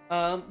out?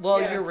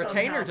 Well, Yeah, your somehow,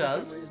 retainer for some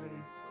does.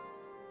 reason.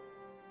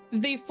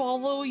 They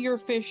follow your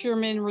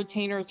fisherman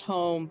retainers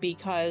home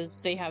because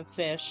they have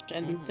fish,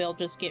 and they'll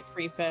just get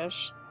free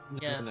fish.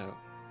 Yeah. No.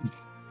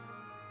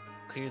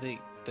 Clearly,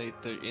 they're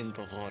in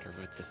the water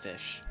with the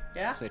fish.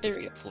 Yeah. They just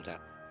get pulled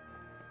out.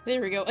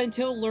 There we go.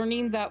 Until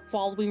learning that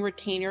following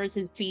retainers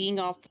and feeding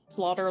off the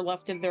slaughter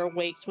left in their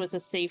wakes was a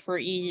safer,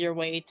 easier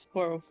way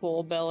for a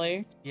full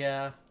belly.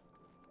 Yeah.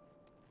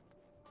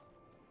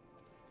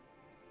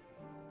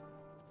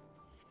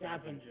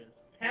 Scavengers.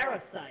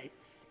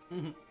 Parasites.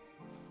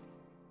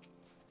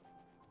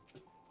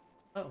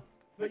 Oh.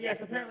 But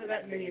yes, apparently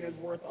that minion is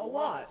worth a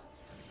lot.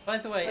 By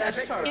the way, I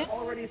bet Ashtar.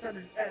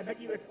 I bet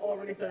you it's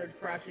already started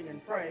crashing in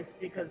price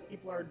because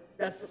people are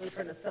desperately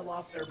trying to sell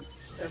off their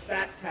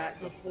fat cat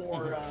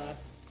before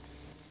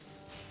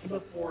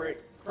before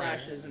it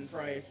crashes in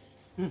price.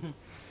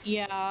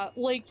 Yeah,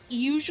 like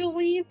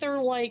usually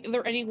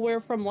they're anywhere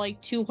from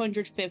like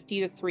 250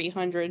 to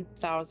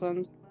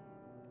 300,000.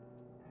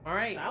 All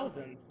right.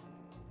 Thousands.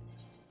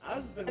 I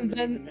was And thinking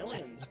then- in the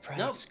millions.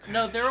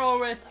 No, they're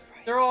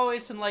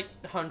always in like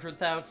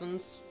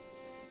 100,000s.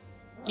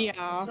 Yeah.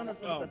 None of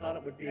the things I thought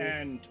it would be.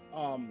 And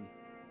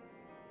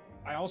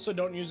I also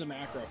don't use a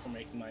macro for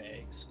making my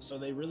eggs, so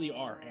they really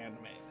are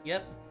handmade.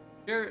 Yep.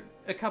 There are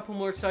a couple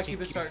more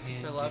succubus art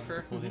because I love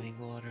her. Boiling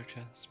water,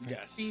 Jasper.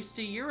 Yes.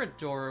 Beastie, you're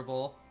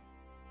adorable.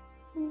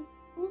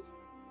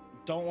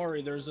 Don't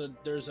worry, there's a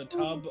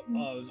tub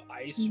of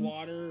ice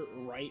water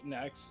right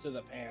next to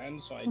the pan,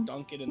 so I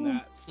dunk it in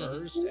that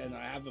first, and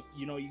I have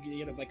you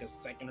get like a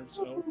second or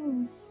so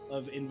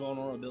of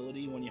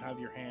invulnerability when you have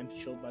your hand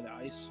chilled by the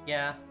ice.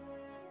 Yeah.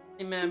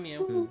 Hey,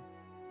 Mamu.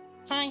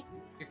 Hi.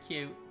 You're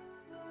cute.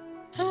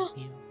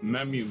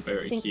 Memu,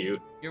 very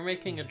cute. You're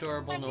making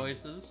adorable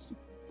noises.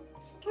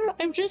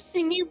 I'm just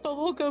singing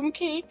Bubblegum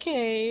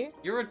KK.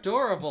 You're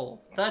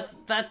adorable.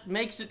 That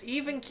makes it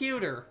even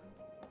cuter.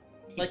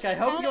 Like, I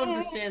hope you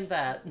understand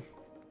that.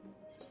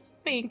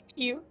 Thank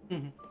you.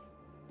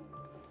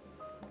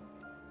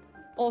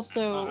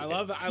 Also, I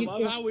love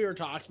how we were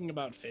talking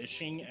about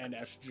fishing, and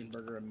Estrogen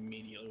Burger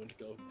immediately went to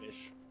go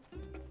fish.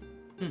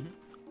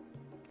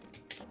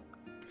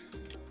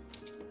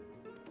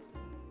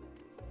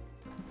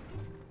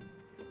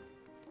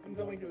 I'm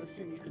going to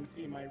assume you can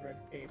see my red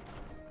cape.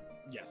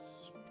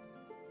 Yes.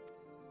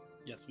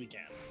 Yes, we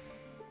can.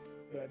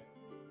 Good.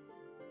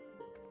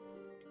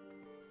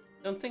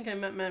 Don't think I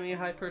met Mamu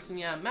High person.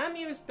 Yeah,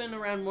 Mamu has been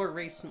around more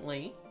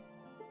recently.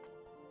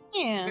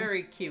 Yeah.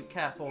 Very cute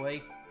cat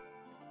boy.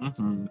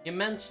 Mm-hmm.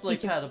 Immensely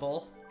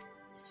petable.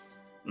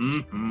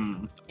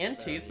 Mm-hmm. And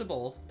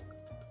teasable.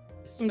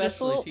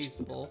 Especially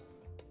teasable.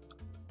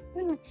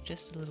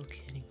 Just a little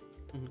kitty.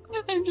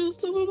 I'm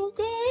just a little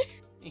guy.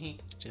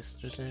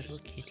 Just a little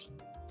kitty.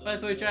 By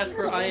the way,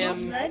 Jasper, I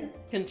am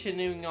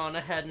continuing on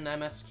ahead in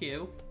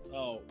MSQ.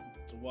 Oh,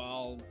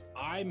 well,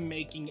 I'm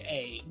making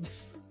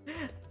eggs.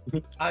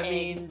 I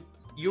mean,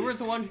 you were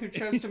the one who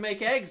chose to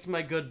make eggs,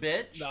 my good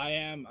bitch. I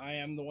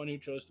am the one who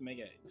chose to make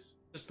eggs.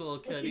 Just a little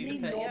What do kitty you to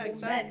mean, pet. Yeah, normal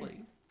exactly.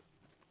 men?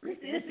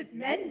 Just innocent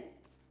men?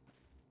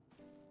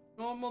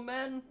 Normal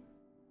men?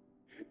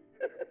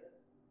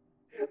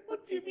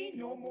 What do you mean,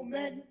 normal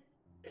men?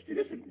 Just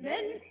innocent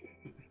men?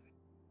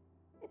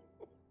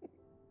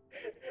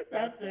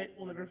 That bit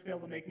will never fail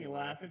to make me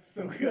laugh. It's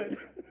so good.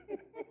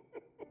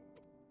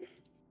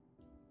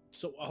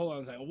 So hold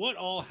on a second. What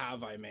all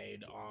have I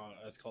made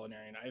as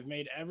culinarian? I've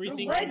made everything.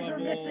 Your legs are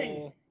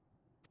missing.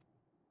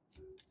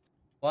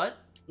 What?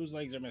 Whose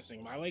legs are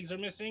missing? My legs are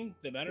missing.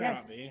 They better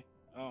Yes. not be.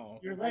 Oh.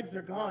 Your legs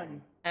are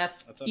gone.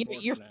 F. That's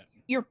unfortunate.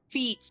 your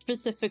feet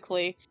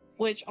specifically,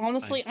 which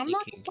honestly I'm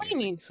not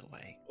complaining.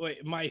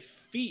 Wait, my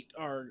feet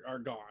are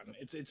gone.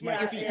 It's Yeah,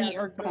 my feet. Feet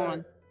are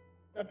gone.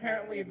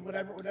 Apparently,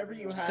 whatever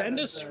you have. Send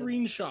a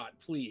screenshot,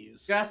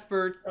 please.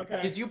 Jasper,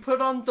 Okay. did you put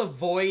on the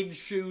void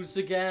shoes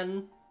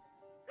again?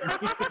 I'm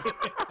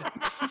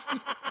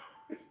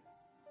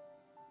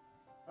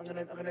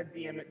gonna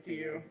DM it to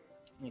you.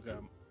 Okay.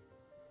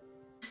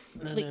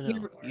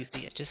 No. You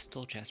see, I just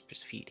stole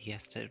Jasper's feet. He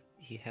has to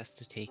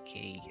take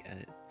a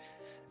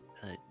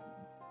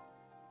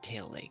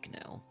tail leg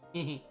now.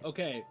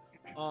 Okay.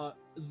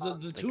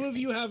 The two of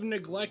you have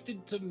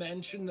neglected to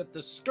mention that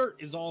the skirt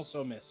is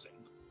also missing.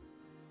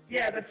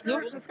 Yeah, the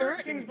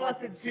skirt seems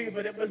busted too,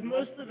 but it was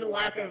mostly the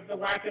lack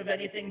of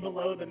anything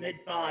below the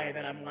mid-thigh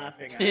that I'm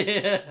laughing at.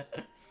 Yeah.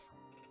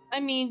 I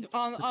mean,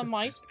 on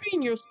my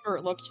screen, your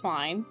skirt looks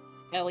fine.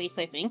 At least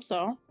I think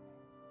so.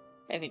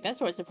 I think that's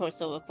what it's supposed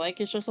to look like.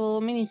 It's just a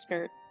little mini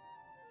skirt.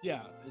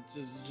 Yeah, it's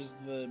just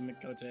the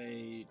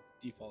Mikote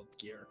default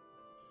gear.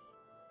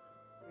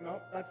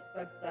 No,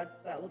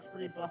 that looks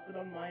pretty busted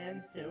on my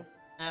end too.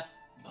 F.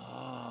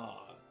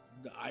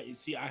 I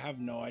see. I have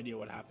no idea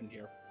what happened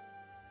here.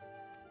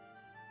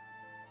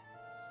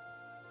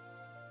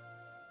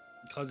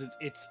 Because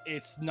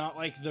it's not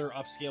like they're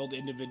upscaled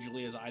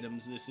individually as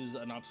items. This is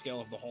an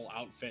upscale of the whole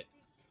outfit.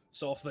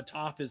 So if the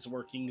top is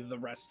working, the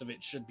rest of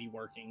it should be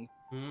working.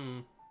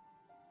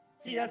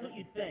 See, that's what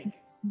you think.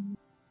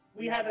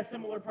 We had a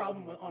similar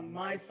problem on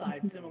my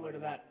side, similar to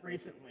that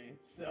recently.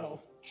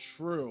 So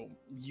true.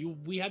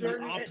 We had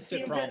the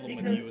opposite problem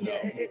with you,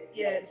 though.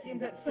 It seems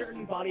that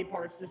certain body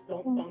parts just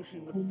don't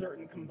function with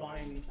certain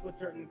combined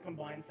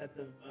sets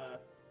of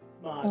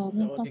mods.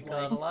 So it's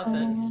gotta love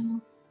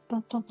it.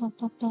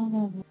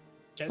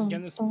 Can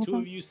the two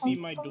of you see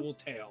my dual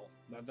tail?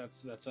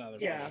 That's another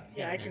question.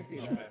 Yeah, I can see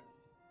that.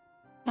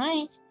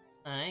 Hi.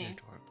 Hi.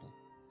 Adorable.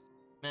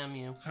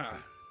 Mamu. Huh.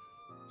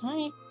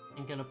 Hi.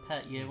 I'm gonna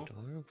pet you.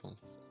 Adorable.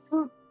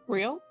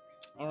 Real?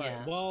 All right.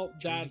 Yeah. Well,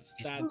 that's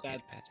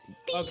that.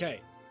 Okay.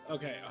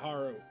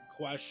 Haru,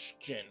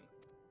 question.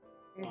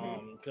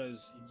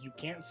 Because you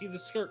can't see the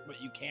skirt,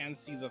 but you can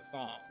see the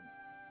thong.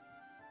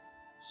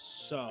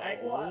 So.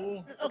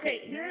 Okay.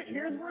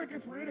 Here's where it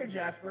gets weirder,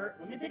 Jasper.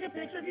 Let me take a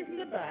picture of you from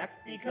the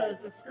back because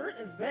the skirt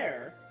is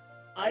there.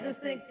 I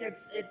just think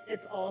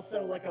it's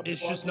also like a.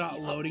 It's just not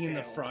loading in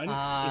the front.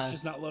 It's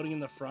just not loading in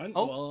the front.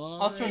 Oh,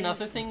 what? also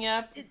another thing,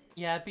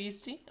 yeah,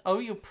 Beastie. Oh,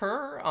 you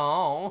purr.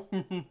 Oh.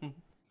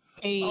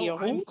 Hey,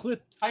 I'm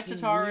clipped. Hi,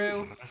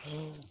 Tataru.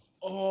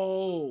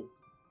 Oh,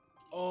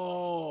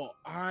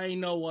 I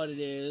know what it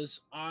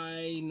is.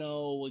 I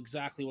know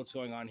exactly what's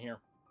going on here.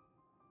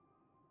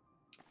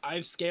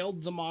 I've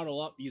scaled the model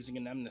up using a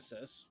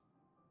Nemesis.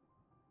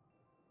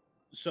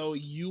 So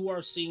you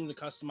are seeing the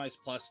customized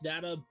plus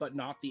data, but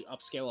not the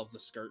upscale of the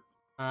skirt.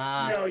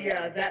 No,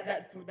 yeah,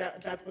 that's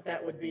what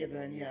that would be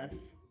then.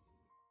 Yes.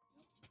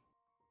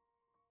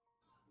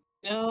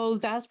 No,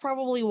 that's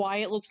probably why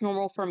it looks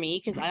normal for me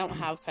because I don't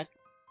have custom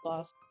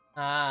plus.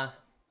 Hey,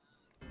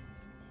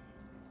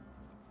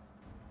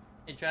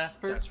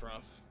 Jasper. That's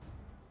rough.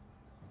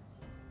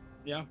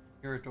 Yeah.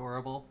 You're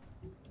adorable.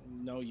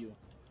 No, you.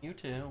 You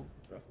too.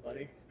 Rough,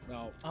 buddy.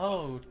 No.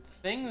 Oh,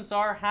 things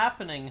are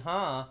happening,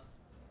 huh?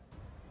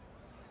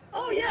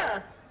 Oh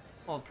yeah.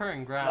 Well,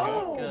 purring ground.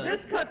 Oh, good.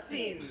 this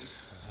cutscene.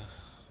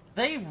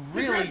 They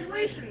really.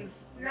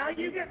 Congratulations! Now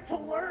you get to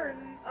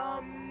learn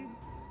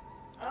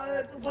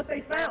what they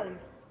found.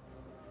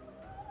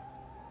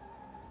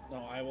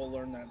 No, I will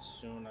learn that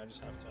soon. I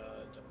just have to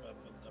do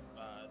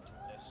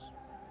this.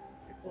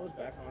 Your clothes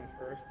back on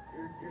first.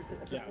 You're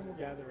at a formal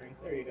gathering.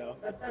 There you go.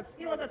 That's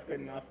that's good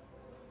enough.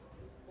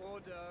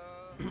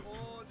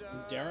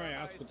 Dare I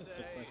ask what this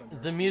looks like on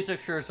The music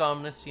sure is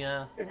ominous,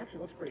 yeah. It actually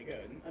looks pretty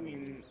good.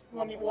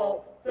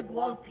 Well, the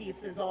glove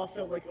piece is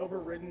also like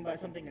overridden by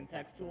something in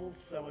text tools,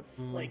 so it's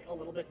like a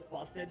little bit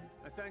busted.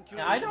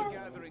 Yeah,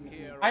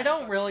 I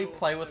don't really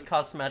play with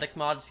cosmetic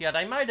mods yet.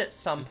 I might at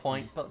some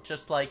point, but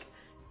just like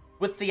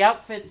with the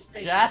outfits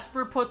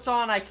Jasper puts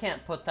on, I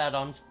can't put that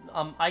on.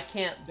 I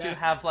can't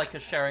have like a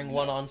sharing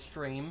one on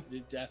stream.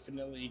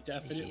 Definitely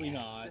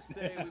not. This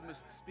day we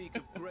must speak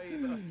of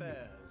grave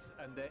affairs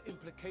and their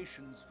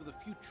implications for the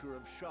future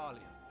of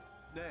Charlian.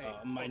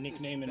 My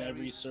nickname in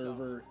every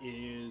server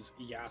is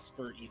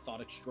Jasper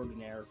Ethot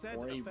Extraordinaire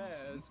for a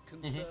affairs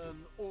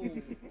concern all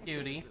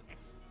Cutie.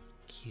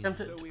 Cute.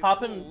 To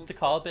pop in the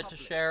call a bit to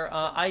share.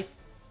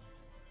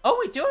 Oh,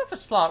 we do have a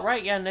slot,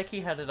 right? Yeah,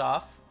 Nikki headed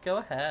off. Go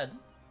ahead.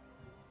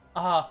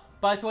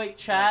 By the way,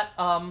 chat,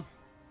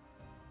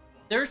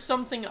 there's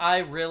something I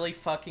really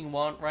fucking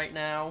want right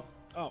now.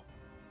 Oh.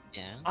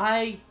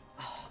 Yeah?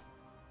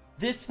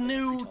 This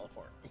new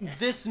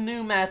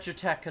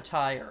Magitech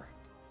attire.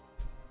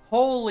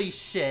 Holy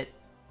shit.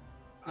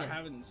 I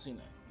haven't seen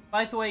it.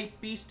 By the way,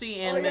 Beastie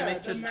and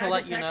Mimic, just to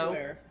let you know,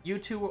 you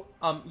two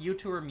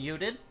are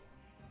muted.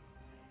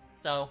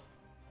 So,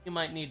 you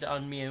might need to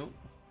unmute.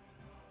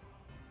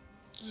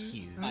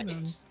 Cute. I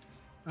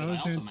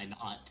also might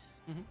not.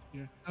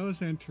 Yeah, I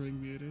was entering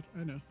muted.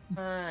 I know.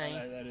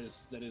 Hi. That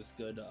is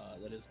good.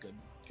 That is good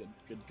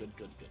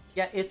Good.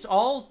 Yeah, it's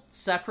all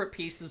separate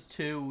pieces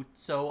too.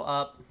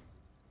 So,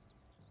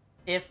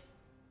 if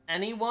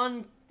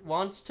anyone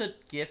wants to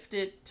gift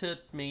it to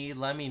me,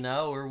 let me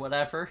know or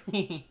whatever.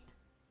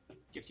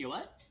 Gift you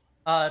what?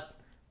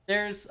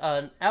 There's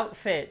an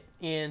outfit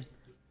in.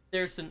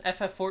 There's an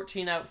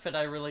FF14 outfit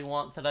I really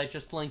want that I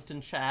just linked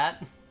in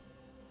chat.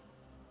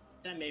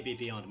 That may be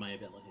beyond my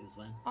abilities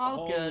then.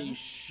 Oh, good. Holy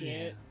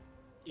shit.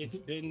 Yeah. It's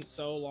been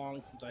so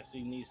long since I've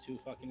seen these two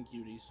fucking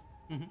cuties.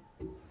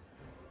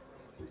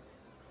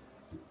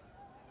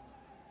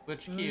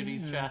 Which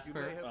cuties,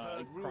 Jasper?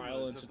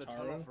 Kryl and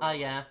Tataru. Oh,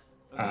 yeah.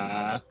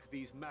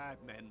 These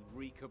madmen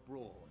wreak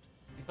abroad.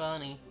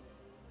 Bunny.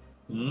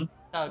 Hmm?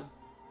 Doug.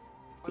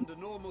 Under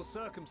normal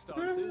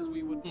circumstances,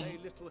 we would pay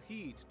little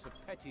heed to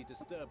petty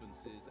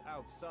disturbances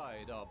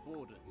outside our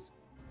borders.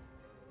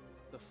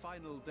 The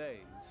final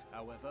days,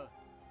 however,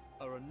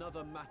 are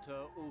another matter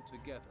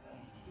altogether.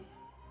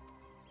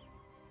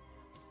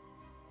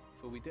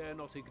 For we dare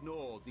not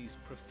ignore these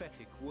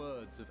prophetic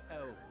words of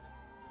Eld.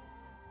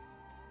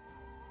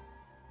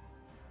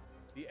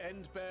 The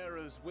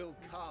End-bearers will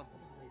come,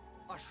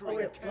 ushering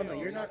chaos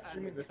you're not and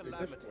streaming this through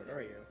calamity. Discord,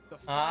 are you? The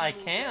I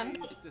final can.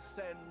 days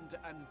descend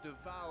and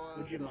devour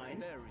Would you the mind?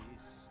 very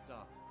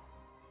star.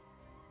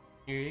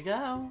 Here you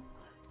go.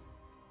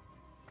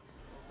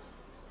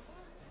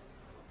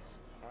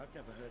 I've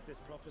never heard this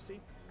prophecy.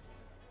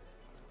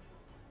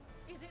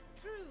 Is it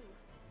true?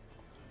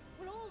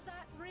 Will all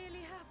that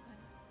really happen?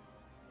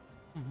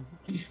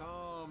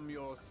 Calm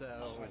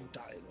yourselves. I'm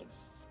dying of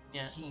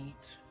Yeah. heat.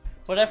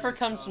 Whatever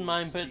comes to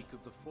mind, but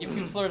if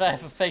you flirt, I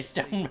have a face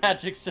down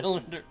magic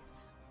cylinder.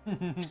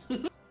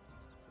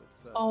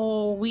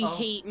 Oh, we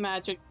hate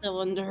Magic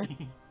Cylinder.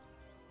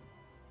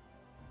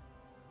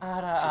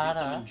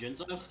 Ada.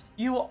 Jinzo?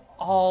 You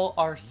all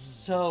are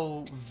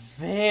so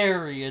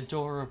very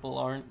adorable,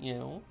 aren't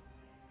you?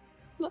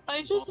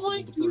 I just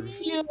like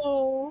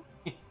you.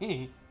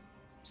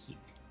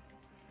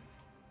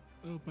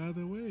 Oh, by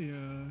the way,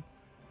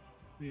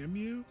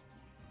 Mew,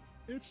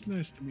 it's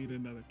nice to meet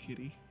another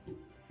kitty.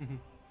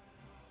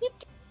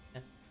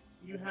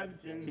 You have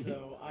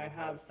Jinzo. I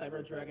have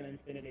Cyber Dragon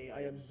Infinity.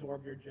 I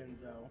absorb your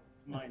Jinzo.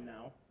 It's mine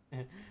now.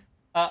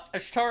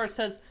 Ashtara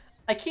says,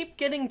 I keep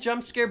getting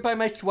jump scared by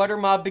my sweater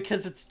mob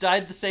because it's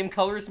dyed the same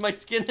color as my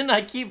skin and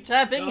I keep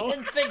tapping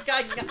and think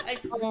I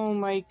Oh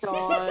my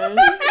god.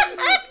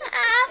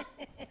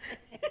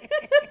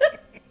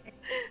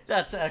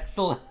 That's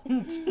excellent.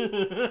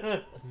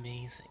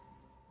 Amazing.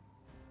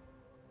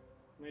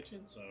 My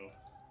Jinzo.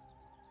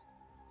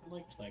 I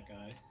liked that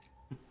guy.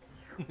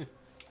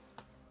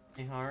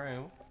 Hey,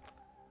 Haru.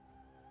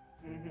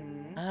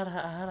 Mm-hmm.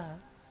 Ada.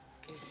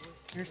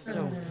 You're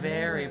so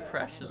very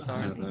precious,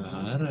 aren't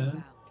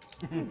you?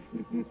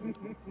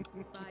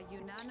 By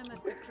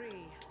unanimous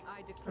decree,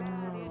 I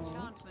declare the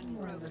enchantment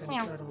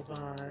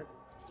broken.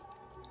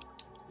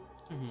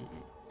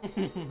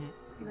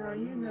 Now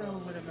you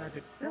know what a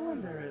magic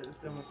cylinder is,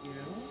 don't you?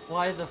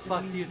 Why the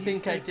fuck do you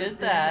think I did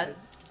that?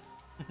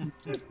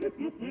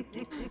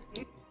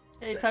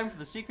 Hey, time for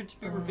the secret to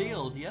be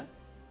revealed, yeah?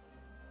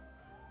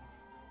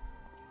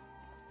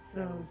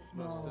 So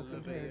small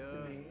compared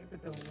to me,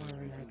 but don't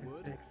worry, I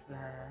can fix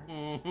that.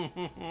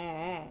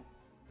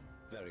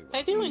 Very well.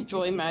 I do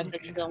enjoy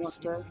Magic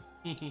Cylinder.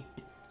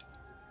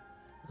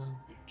 Oh,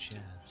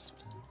 Jasper.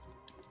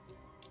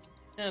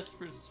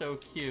 Jasper's so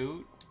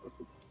cute.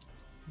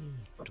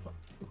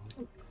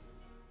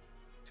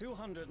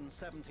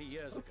 270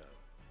 years ago,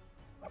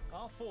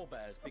 our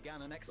forebears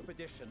began an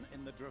expedition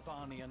in the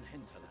Dravanian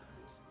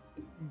hinterlands,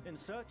 in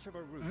search of a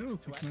I don't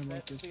route to think my access mic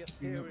is the picking up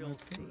ethereal my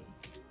sea. color.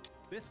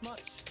 This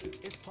much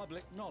is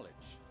public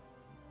knowledge.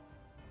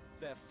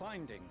 Their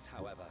findings,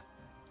 however,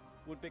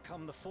 would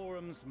become the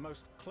Forum's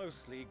most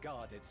closely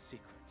guarded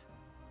secret.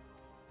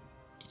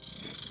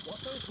 What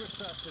those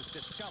researchers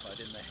discovered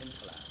in the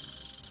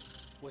hinterlands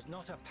was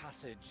not a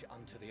passage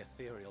unto the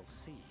ethereal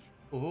sea,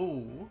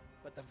 Ooh.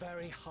 but the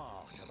very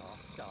heart of our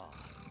star.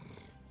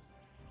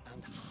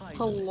 And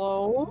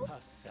Hello?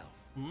 herself.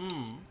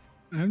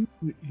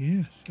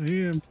 Yes, I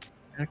am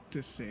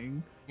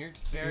practicing. You're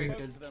very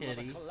good, To them of a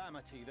kitty.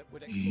 calamity that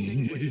would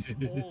extinguish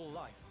all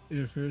life.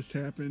 It first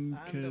happened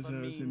And because of a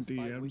I was in means by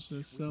DMs which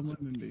with we someone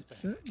and they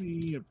sent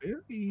me a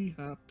very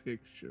hot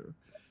picture.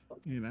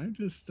 And I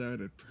just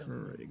started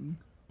purring.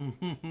 And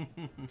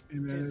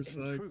I Tis was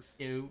in like, truth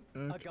a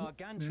okay,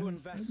 gargantuan man,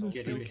 vessel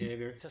Kitty built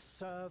behavior. to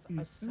serve I'm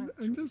as sanctuary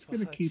I'm just for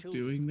gonna her keep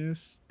children doing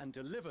this. and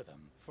deliver them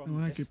I from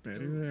want to this get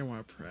better. doom. I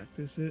want to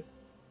practice it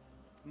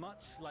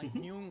Much like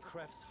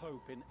Nunkref's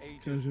hope in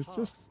because ages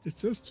past,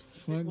 it's just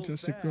it fun will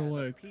just to bear go the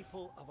like,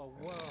 people of a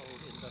world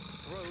in the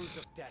throes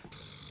of death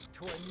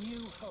to a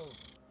new home.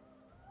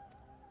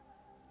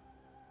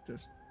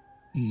 just.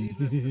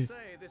 Needless to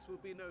say, this will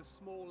be no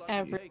small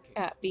Average undertaking.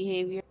 cat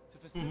behavior. To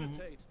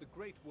facilitate the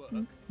great work,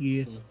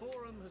 Yeah. the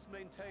Forum has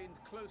maintained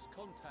close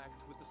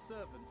contact with the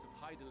servants of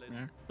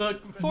Heidelin. The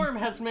forum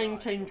has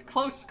maintained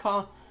close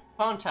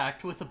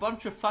contact with a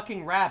bunch of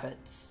fucking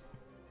rabbits.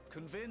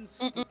 Convinced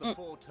that the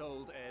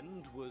foretold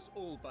end was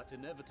all but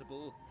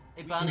inevitable,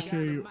 Hey, Bunny.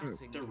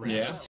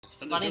 Yeah.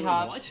 Bunny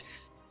hop. What?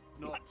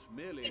 Not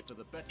merely for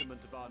the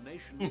betterment of our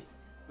nation,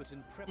 but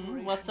in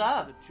preparation What's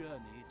up? for the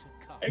journey to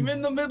come. I'm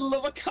in the middle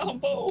of a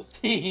combo.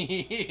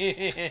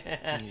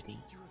 Beauty.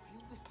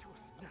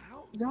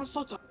 You're a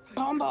fucking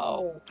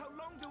combo. How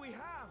long do we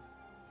have?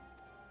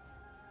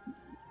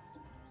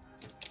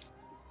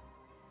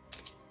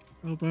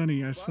 Oh,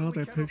 Bunny, I saw While we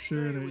that cannot picture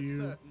say that with you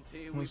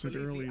certainty, we posted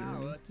believe the earlier.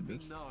 hour to be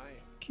It's nigh.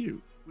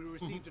 cute. We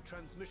received a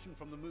transmission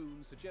from the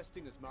moon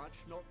suggesting as much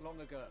not long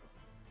ago.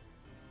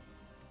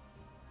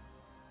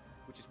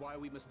 Which is why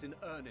we must in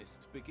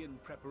earnest begin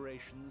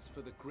preparations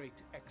for the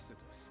great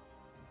exodus.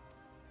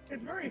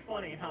 It's very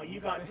funny how you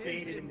got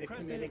baited into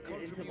committing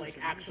into like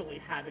actually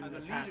having and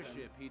this the happen.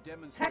 leadership he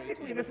demonstrated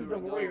Technically, this is the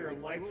during our warrior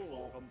of Light's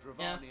withdrawal fault. from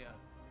Dravania.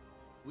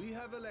 We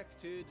have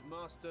elected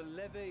Master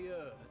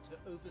Leveilleur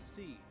to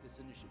oversee this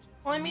initiative.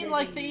 Well, I mean,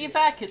 like, the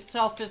evac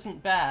itself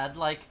isn't bad.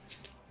 Like,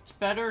 it's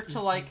better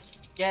to, like,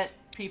 get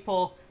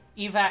people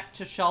evac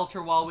to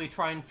shelter while we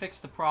try and fix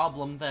the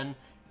problem than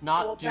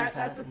not do that.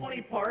 That's the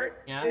funny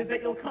part, Yeah? is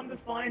that you'll come to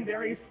find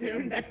very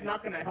soon that's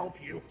not going to help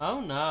you.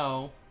 Oh,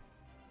 no.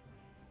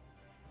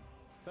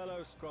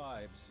 Fellow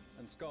scribes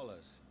and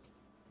scholars,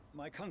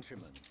 my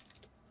countrymen,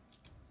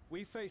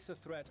 we face a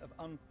threat of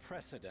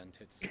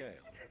unprecedented scale.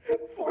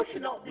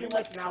 Fortunately,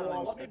 let's now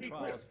all challenge let me the be clear.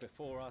 trials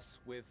before us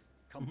with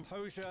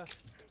composure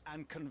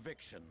and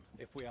conviction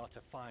if we are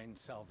to find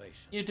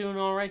salvation. You doing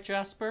alright,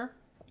 Jasper?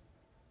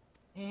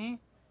 Hmm?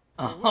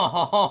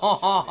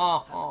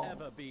 Oh, has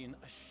ever been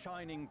a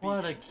shining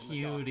what a beacon in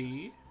the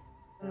cutie.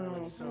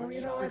 Oh, well,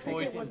 you know, I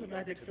think it was a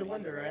magic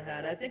cylinder I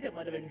had. I think it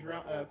might have been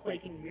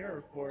quaking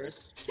mirror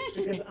force,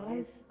 because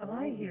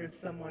I hear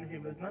someone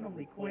who is not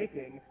only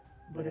quaking,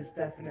 but is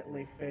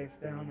definitely face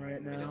down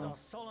right now. It is our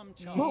solemn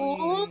charge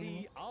to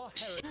see our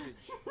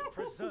heritage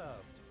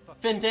preserved.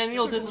 Finn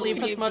Daniel didn't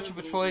leave us much of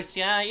a choice.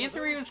 Yeah,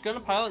 either he was gonna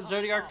pilot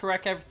Zodiark to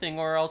wreck everything,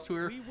 or else we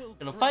were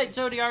gonna fight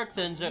Zodiark,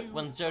 then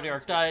when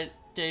Zodiark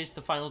dies,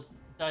 the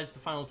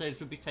final days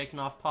would be taken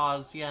off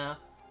pause, yeah.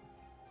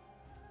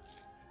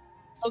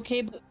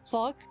 Okay, but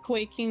fuck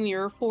Quaking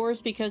Mirror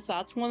Force, because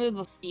that's one of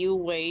the few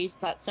ways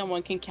that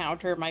someone can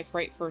counter my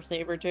Freight for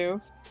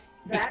Sabertooth.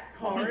 That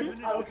card,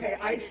 okay,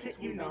 I shit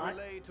you not.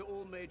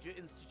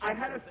 I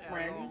had a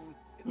friend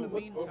who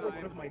looked over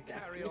one of my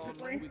decks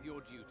recently,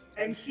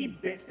 and she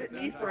bitched at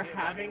me for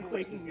having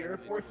Quaking Mirror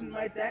Force in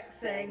my deck,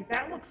 saying,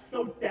 that looks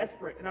so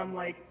desperate, and I'm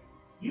like,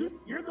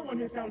 you're the one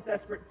who sounds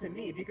desperate to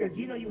me, because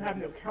you know you have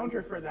no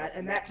counter for that,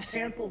 and that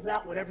cancels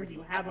out whatever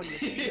you have on your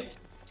field.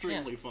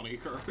 Extremely funny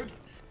card.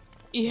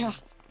 Yeah.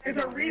 There's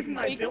a reason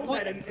I build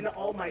that in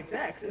all my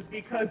decks, is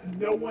because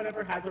no one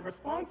ever has a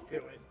response to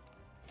it.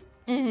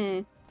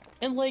 Mm-hmm.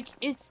 And like,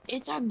 it's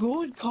a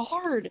good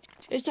card.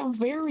 It's a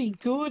very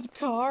good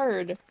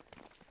card.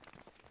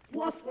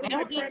 Plus, one of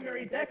my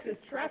primary decks is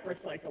trap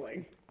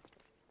recycling.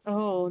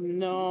 Oh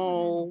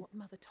no.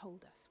 Mother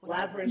told us.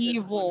 Labyrinth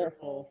Evil. is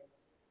wonderful.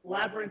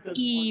 Labyrinth is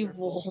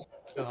Evil.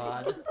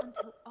 God. It wasn't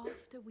until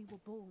after we were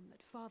born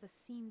that Father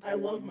seemed to I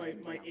love lose my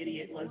himself in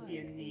idiot his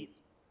lesbian work. neat.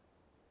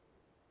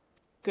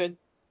 Good.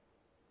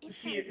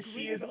 She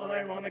is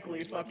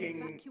unironically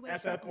fucking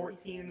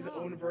FF14's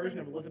own version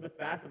of Elizabeth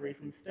Bathory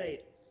from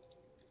Fate.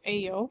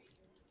 Ayo.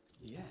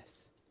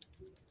 Yes.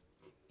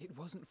 It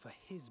wasn't for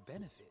his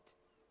benefit.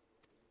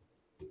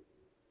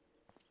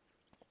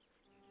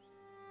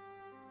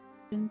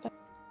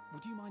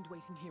 Would you mind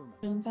waiting here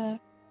a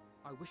moment?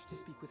 I wish to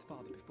speak with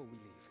Father before we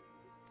leave.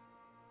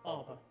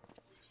 Father.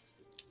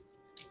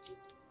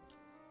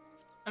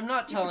 I'm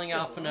not telling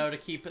Alphino to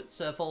keep it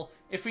civil.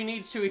 If he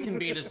needs to, he can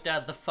beat his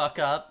dad the fuck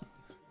up.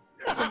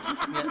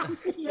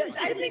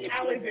 I think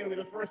Allie's gonna be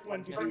the first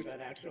one to do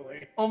that,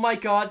 actually. Oh my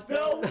god.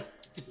 No!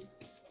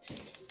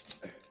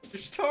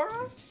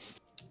 Ishtara?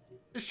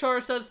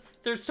 Ishtara says,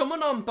 there's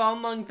someone on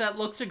Balmung that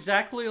looks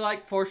exactly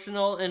like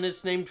Fortunal and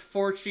is named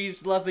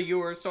Forcheese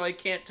Leveilleur, so I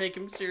can't take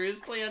him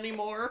seriously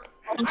anymore.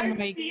 I've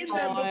seen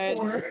them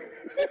before.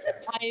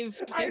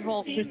 I've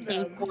also seen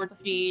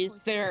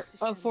Forcheese. They're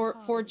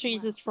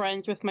Forcheese is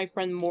friends with my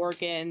friend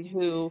Morgan,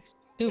 who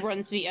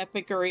runs the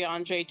Epic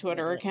Uriange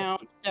Twitter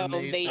account. So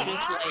Amazing. they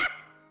just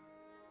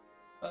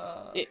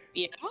like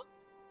yeah.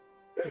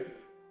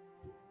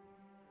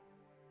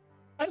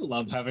 I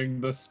love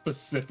having the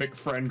specific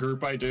friend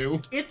group I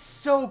do. It's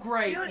so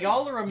great.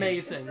 Y'all are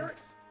amazing.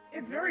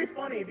 It's very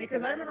funny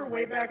because I remember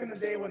way back in the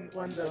day when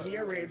the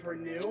Nia raids were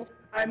new,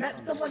 I met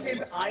someone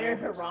named Aya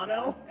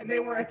Hirano, and they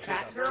were a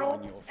cat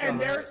girl, and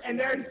their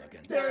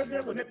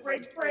limit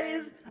break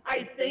phrase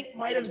I think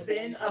might have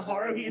been a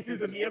Haruhi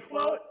Suzumiya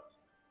quote.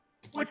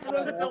 Which, for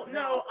those that don't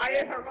know,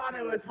 Aya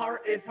Hirano is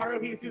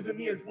Haruhi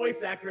Suzumiya's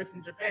voice actress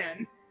in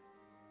Japan.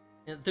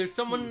 Yeah, there's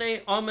someone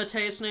named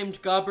Amateus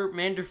named Gobert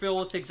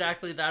Manderville with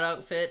exactly that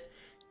outfit.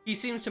 He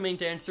seems to main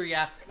dancer,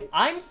 yeah.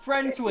 I'm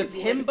friends with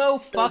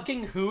Himbo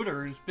fucking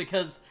Hooters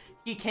because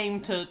he came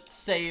to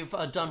save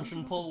a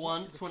dungeon pull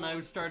once when I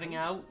was starting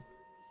out.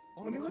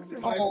 Let me look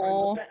through my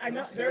friends. I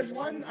know there's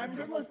one. I'm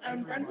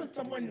friends with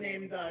someone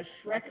named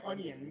Shrek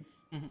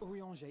Onions.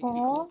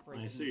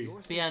 I see.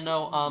 But yeah,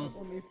 no,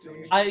 Let me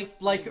see. I,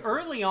 like,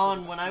 early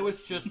on when I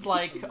was just,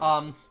 like,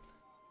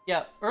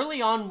 yeah,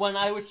 early on when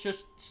I was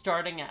just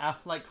starting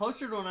out, like,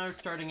 closer to when I was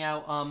starting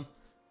out,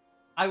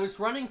 I was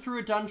running through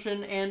a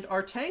dungeon and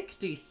our tank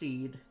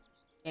DC'd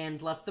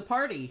and left the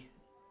party.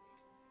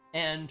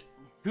 And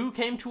who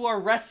came to our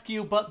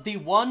rescue but the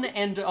one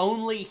and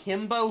only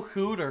Himbo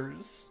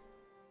Hooters?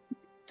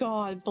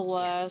 God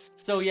bless.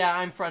 So yeah,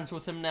 I'm friends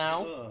with him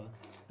now.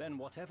 Then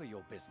whatever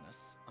your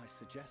business, I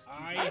suggest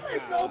I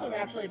myself am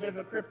actually a bit of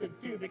a cryptid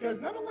too, because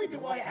not only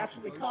do I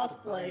actually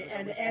cosplay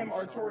and am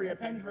Artoria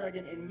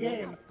Pendragon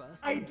in-game,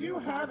 I do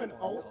have an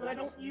alt that I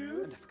don't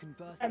use,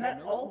 and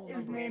that alt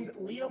is named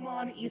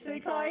Leomon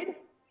Isekai.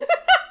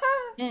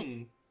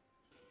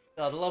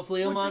 Gotta love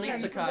Leomon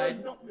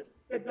Isekai.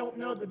 That don't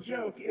know the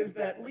joke is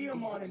that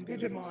Leomon in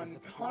Digimon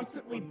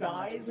constantly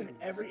dies in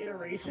every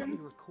iteration.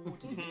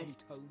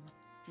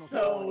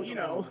 So, you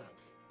know.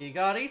 He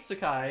got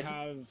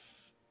Isekai.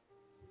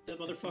 That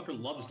motherfucker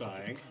loves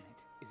dying.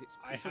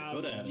 I so have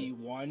good at the it.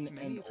 one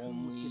and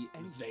only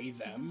they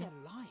them.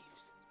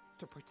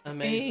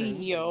 Amazing.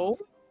 Hey, yo.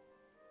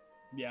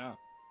 Yeah.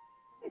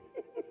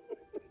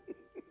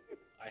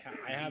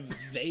 I have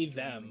they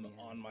them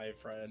on my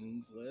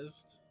friends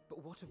list.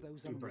 But what of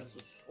those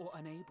Impressive. unwilling or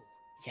unable?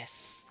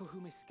 Yes. For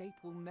whom escape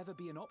will never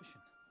be an option.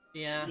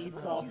 Yeah. What do you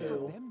have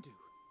them do?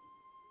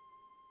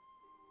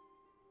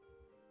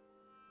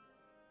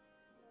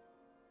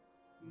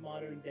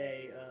 Modern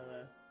day,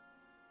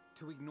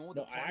 To ignore No,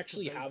 the I plight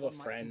actually of those have a one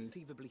might friend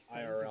conceivably save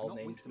is IRL not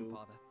named wisdom, who?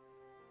 Father.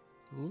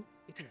 Who?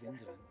 It is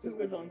indolence. who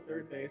is on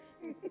third base?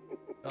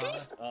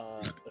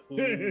 Who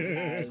This is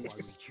has why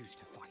we choose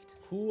to fight.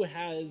 who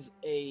has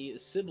a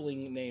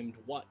sibling named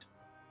what?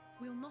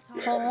 We'll not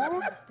ask for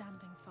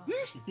understanding, Father.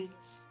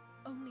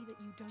 Only that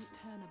you don't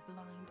turn a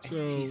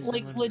blind So,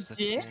 Like,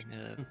 legit?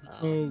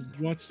 Oh,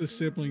 what's the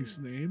sibling's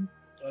name?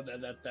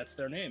 That's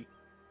their name.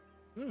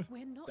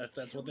 We're not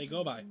That's what they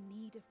go by. in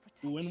need of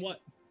Who and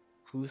what?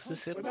 Who's the But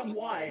sibling?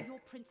 why? your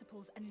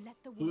principles and let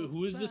the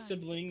Who is the burn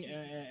sibling?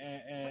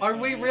 Are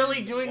we really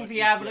and doing what the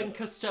is Abbott and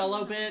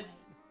Costello bit?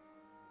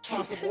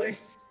 Possibly.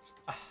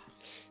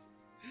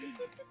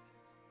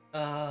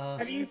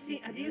 Have you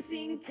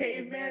seen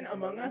Caveman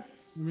Among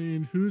Us? I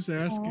mean, who's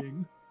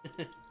asking?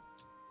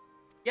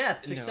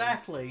 Yes, No.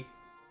 exactly.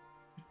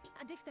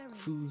 And if there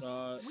is, Who's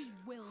we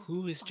will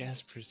who is fight.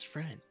 Jasper's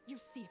friend? You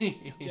see if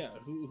you don't. Yeah,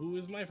 who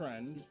is my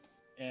friend,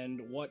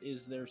 and what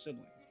is their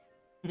sibling?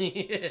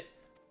 Here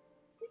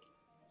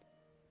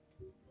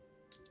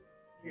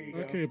you go.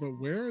 Okay, but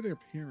where are their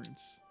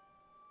parents?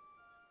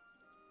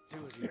 do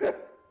as you do.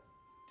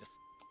 Just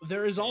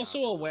There is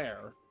also a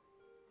where.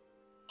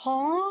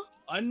 Huh?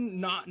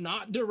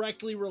 Not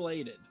directly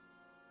related.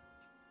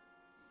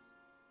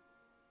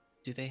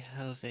 Do they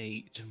have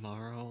a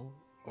tomorrow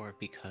or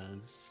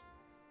because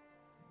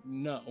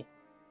No,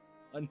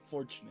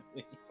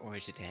 unfortunately. or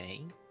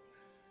today?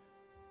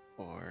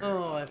 Or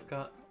Oh,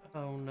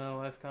 oh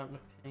no, I've gotten a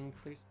ping,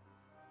 please.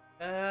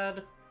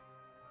 Bad.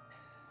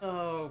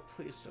 Oh,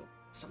 please don't.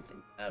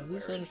 Something bad.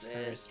 who's Where on is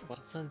it? first?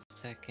 What's on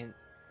second?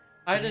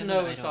 I didn't know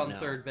it I was don't on know.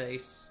 third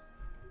base.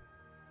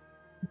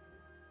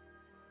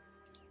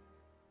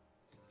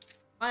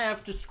 I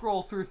have to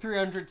scroll through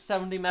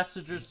 370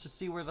 messages to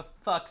see where the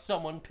fuck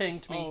someone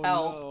pinged me. Oh,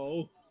 Help.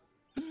 no.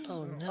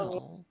 Oh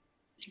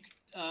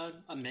no.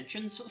 A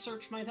mentions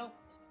search might help.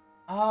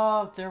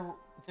 Oh,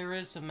 there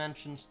is a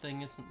mentions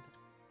thing, isn't there?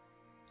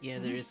 Yeah,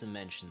 there is a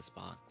mentions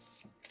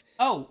box.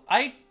 Oh,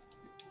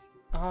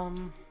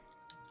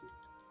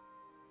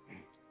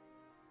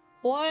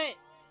 What?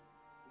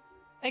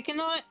 I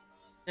cannot.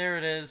 There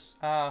it is.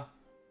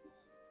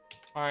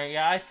 Alright,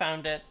 yeah, I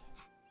found it.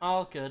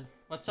 All good.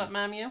 What's up,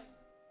 Mamu?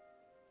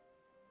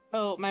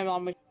 Oh, my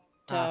mom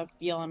was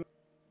yelling.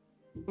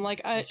 I'm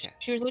like,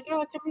 she was like,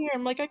 "Oh, come here."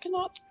 I'm like, "I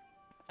cannot."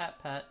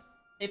 Pat.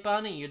 Hey,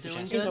 Bonnie, you So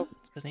doing Jasper, good?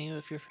 what's the name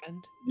of your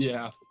friend?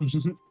 Yeah.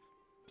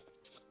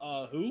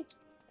 Who?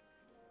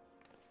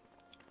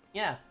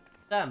 Yeah,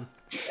 them.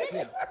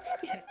 Yeah.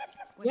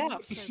 When Yeah.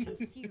 you're so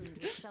consumed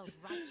with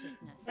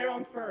self-righteousness, They're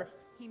on first.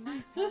 he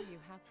might tell you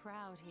how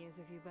proud he is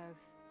of you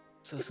both.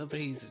 So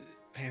somebody's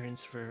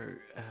parents were,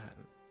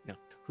 no,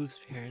 whose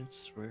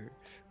parents were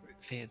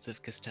fans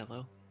of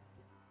Costello?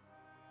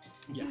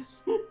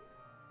 Yes.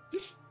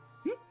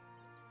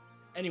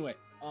 Anyway,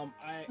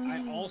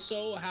 I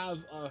also have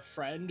a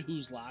friend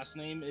whose last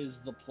name is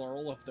the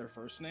plural of their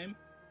first name.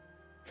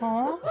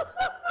 Huh?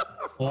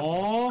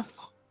 Oh.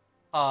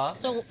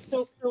 So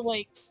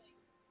like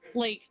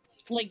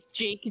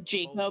Jake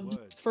Jacobs,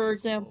 for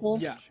example.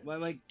 Yeah,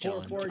 like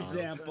for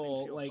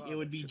example, like it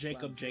would be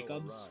Jacob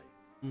Jacobs.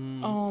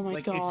 Oh my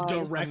like god. it's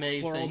direct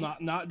Amazing. plural,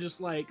 not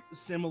just like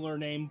similar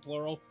name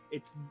plural.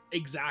 It's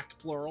exact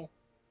plural.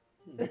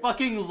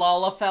 Fucking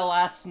Lalafell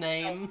last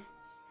name.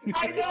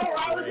 I know,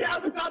 I was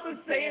about to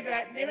say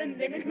that. They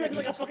make me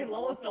like a fucking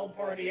Lullafell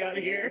party out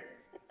of here.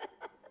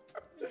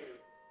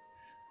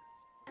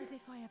 As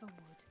if I ever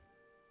would.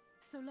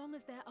 So long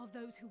as there are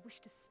those who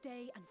wish to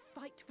stay and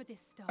fight for this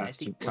star.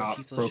 Bastard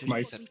cop broke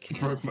my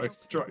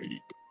strike.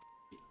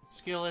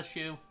 Skill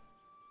issue.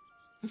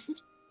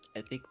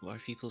 I think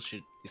more people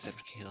should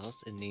accept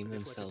chaos and name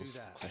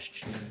themselves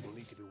question.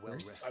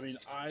 I mean,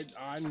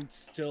 I'm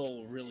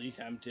still really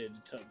tempted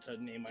to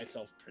name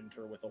myself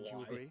Printer with a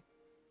Y.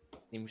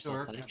 Name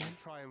yourself what again?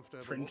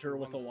 Printer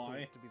with a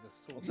Y.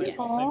 Yes. Type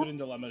it in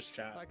Dilemma's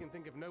chat. I can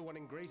think of no one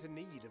in greater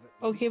need of it.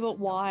 Okay, but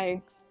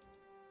why?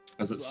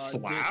 As it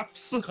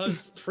slaps?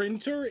 Because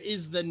Printer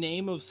is the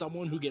name of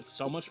someone who gets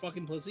so much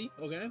fucking pussy,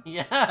 okay?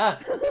 Yeah.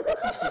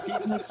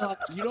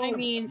 You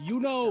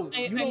know,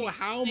 you know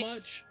how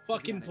much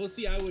fucking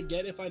pussy I would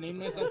get if I named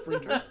myself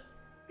Printer?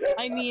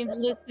 I mean,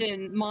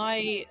 listen,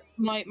 my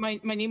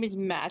name is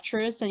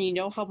Mattress, and you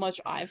know how much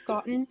I've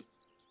gotten?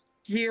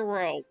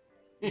 0.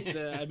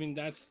 I mean,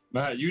 that's...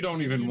 Matt, you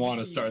don't even want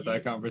to start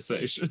that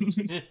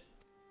conversation.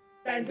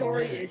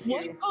 Pandora issue.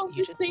 What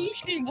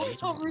conversation? What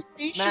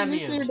conversation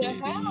is there to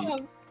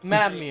have?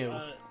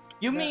 Mamu,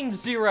 you mean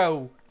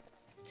 0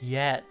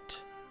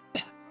 yet.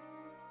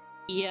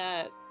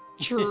 Yeah,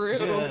 true.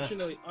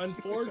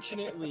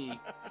 Unfortunately,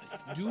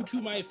 due to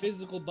my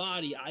physical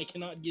body, I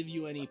cannot give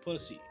you any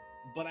pussy.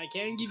 But I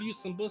can give you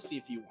some pussy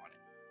if you want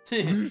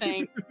it.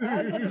 Thanks. I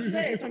was about to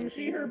say, some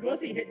her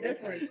pussy hit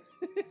different.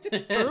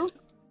 True.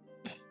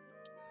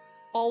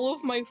 All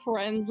of my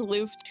friends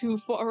live too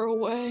far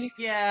away.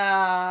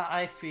 Yeah,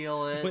 I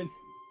feel it.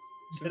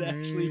 That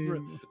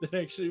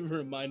actually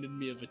reminded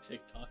me of a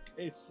TikTok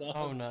I saw.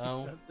 Oh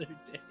no. The other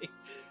day.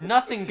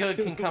 Nothing good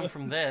can come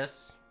from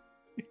this.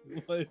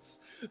 Was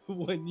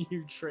when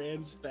you're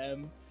trans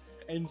femme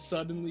and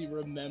suddenly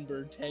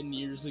remember 10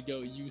 years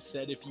ago you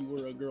said if you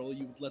were a girl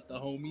you would let the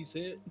homies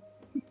hit.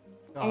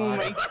 Oh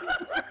my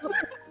God.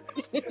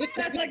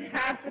 That's like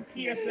half the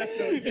TSF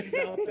notions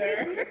out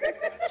there.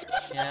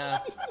 Yeah.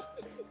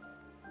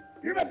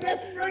 You're my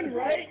best friend,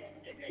 right?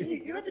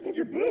 You have to touch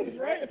your boobs,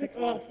 right? It's like,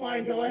 oh,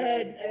 fine, go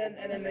ahead, and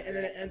then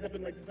it ends up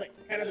in like this, like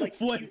kind of like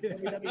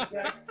WWE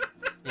sex.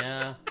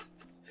 Yeah.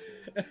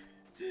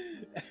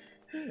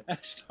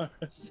 Ashtara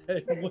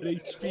said, "What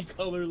HP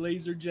color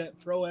LaserJet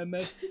Pro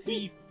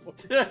MSP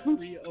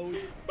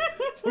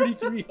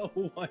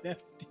 4301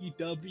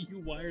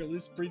 FTW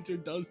wireless printer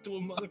does to a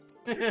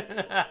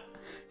motherfucker?"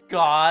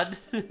 God.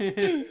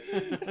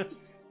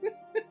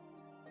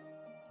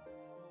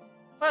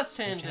 Last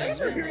hand. I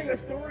remember hearing a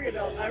story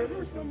about. I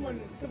remember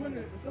someone. I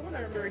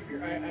remember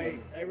here. I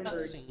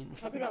remember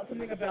talking about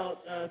something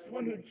about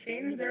someone who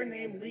changed their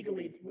name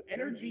legally to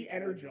Energy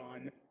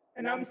Energon,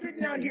 and I'm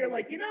sitting down here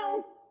like,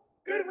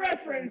 good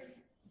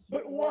reference,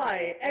 but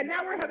why? And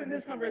now we're having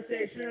this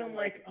conversation, and I'm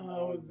like,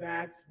 oh,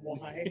 that's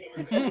why.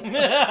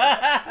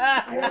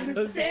 I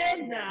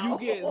understand now. You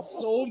get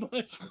so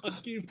much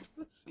fucking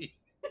pussy.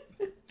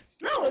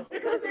 No, it's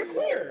because they're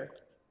queer.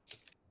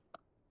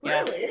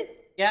 Clearly.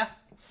 Yeah.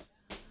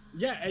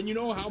 Yeah, and you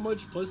know how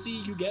much pussy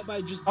you get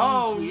by just being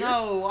Oh queer?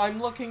 no, I'm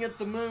looking at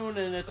the moon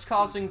and it's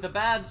causing the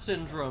bad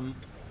syndrome.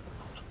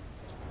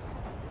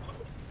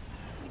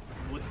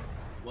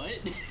 What?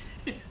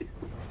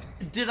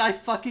 Did I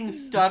fucking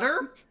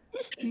stutter?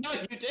 No,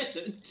 you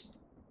didn't.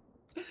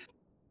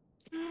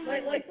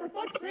 Like for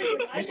fuck's sake,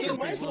 I named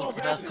myself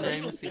after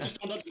names. I just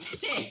don't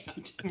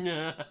understand.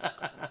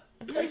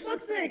 Like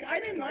fuck's sake, I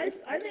named my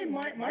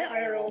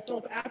IRL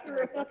self after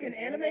a fucking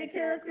anime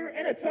character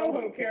and a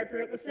Toho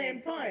character at the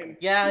same time.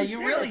 Yeah, Who you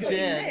share really a fucking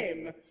did.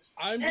 Name.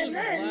 I'm and just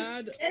then,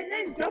 glad. And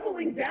then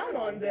doubling down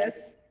on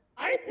this,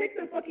 I picked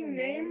a fucking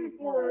name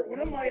for one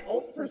of my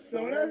alt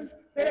personas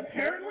that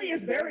apparently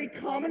is very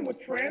common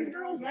with trans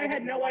girls, and I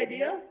had no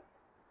idea.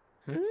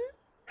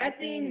 That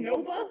being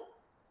Nova.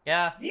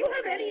 Yeah. Do you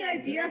have any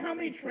idea how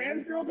many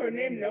trans girls are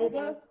named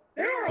Nova?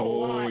 There are a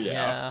lot.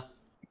 Yeah.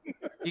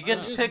 You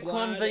get to pick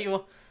one that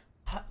you...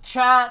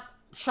 Chat,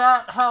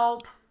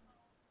 help.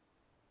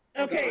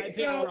 Okay, I picked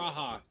so...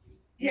 Raha.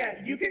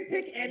 Yeah, you can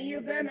pick any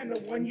of them, and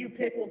the one you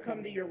pick will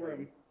come to your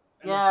room.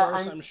 And of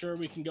course, I'm sure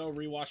we can go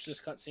rewatch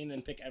this cutscene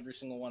and pick every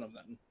single one of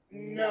them.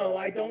 No,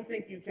 I don't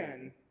think you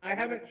can. I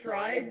haven't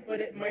tried, but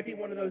it might be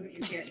one of those that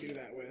you can't do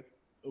that with.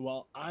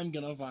 Well, I'm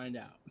gonna find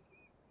out.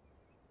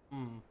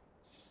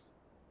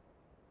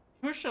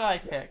 Who should I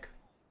pick?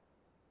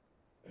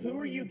 Who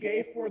are you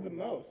gay for the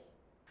most?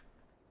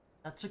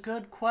 That's a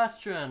good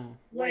question.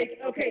 Like,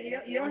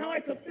 okay, you know how I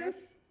took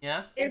this?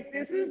 Yeah? If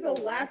this is the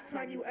last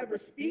time you ever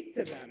speak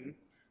to them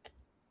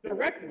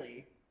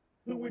directly,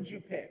 who would you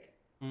pick?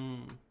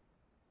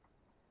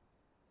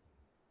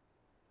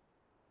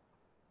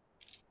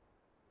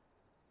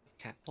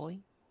 Catboy?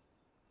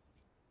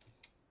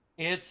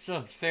 It's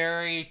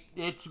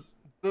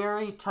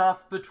very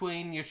tough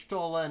between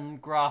Y'shtola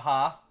and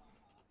Graha.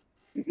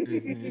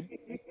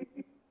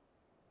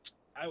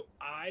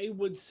 I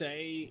would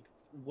say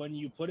when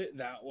you put it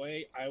that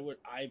way,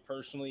 I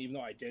personally, even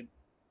though I did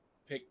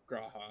pick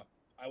Graha,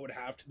 I would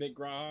have to pick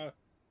Graha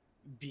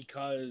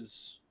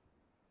because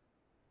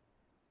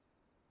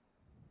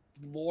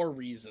lore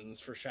reasons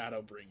for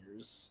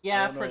Shadowbringers.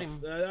 Yeah, pretty.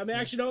 I mean,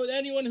 actually, no.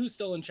 Anyone who's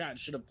still in chat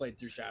should have played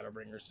through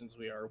Shadowbringers since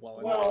we are well.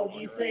 Well,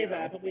 you say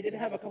that, but we did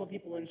have a couple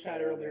people in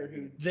chat earlier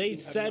who they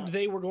said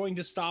they were going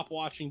to stop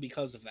watching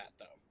because of that,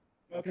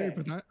 though. Okay,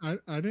 but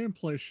I didn't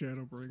play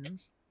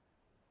Shadowbringers.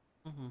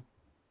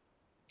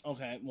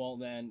 Okay, well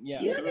then,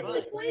 yeah, You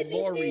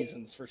lore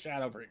reasons for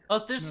Shadowbringers.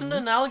 Oh, there's an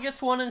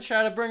analogous one in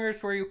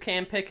Shadowbringers where you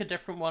can pick a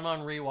different one on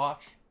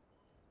rewatch.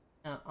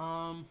 Yeah,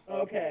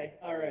 Okay,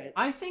 alright.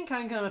 I think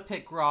I'm gonna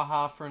pick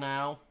Graha for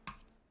now.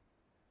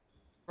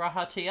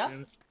 Graha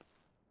Tia?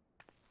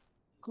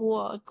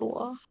 Gua.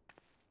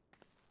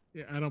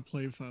 Yeah, I don't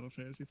play Final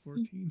Fantasy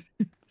 14.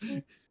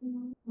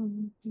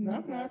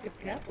 Knock knock, it's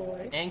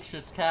Catboy.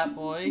 Anxious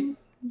Catboy.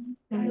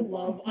 I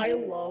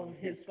love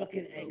his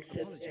fucking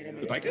anxious animation.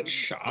 Did I get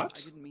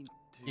shot?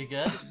 You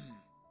good?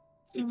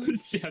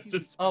 Yeah,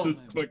 just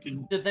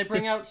fucking... Did they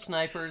bring out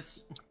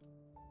snipers?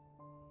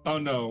 Oh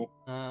no.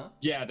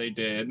 Yeah, they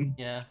did.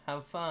 Yeah,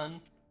 have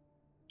fun.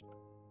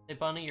 Hey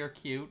Bunny, you're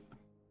cute.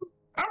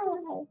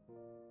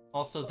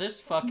 Also, this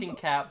fucking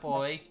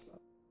Catboy.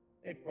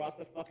 They brought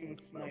the fucking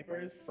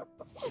snipers.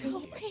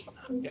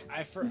 Yeah,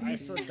 I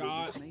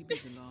forgot. This may be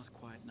the last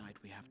quiet night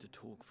we have to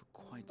talk for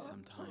quite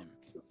some time.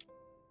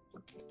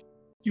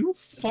 You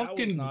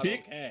fucking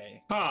dick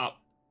okay.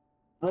 pop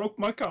broke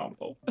my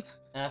combo.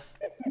 F.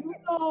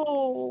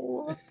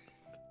 No.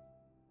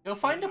 Go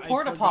find a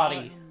porta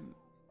potty.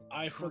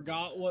 I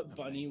forgot what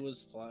Bunny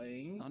was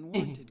playing.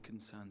 Unwanted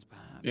concerns,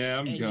 perhaps. Yeah,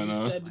 I'm and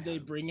gonna. You said they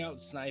bring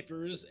out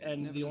snipers,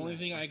 and the only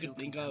thing I could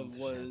think of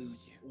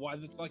was, why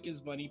the fuck is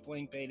Bunny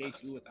playing Payday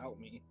 2 without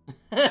me?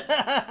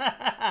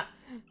 I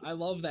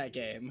love that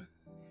game.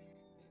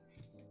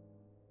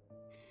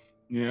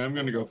 Yeah, I'm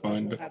gonna go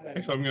find.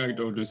 Actually, I'm gonna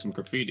go do some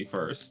graffiti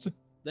first.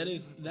 That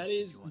is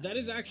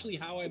actually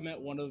how I met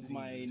one of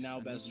my now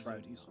best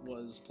friends.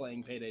 Was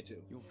playing Payday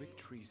 2. Your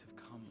victories have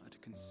come at a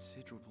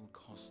considerable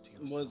cost to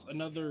yourself. Was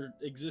another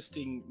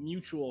existing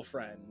mutual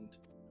friend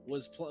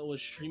was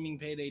streaming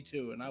Payday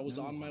 2, and I was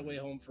on my way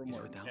home from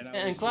work.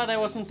 And glad I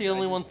wasn't the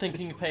only one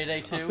thinking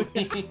Payday 2.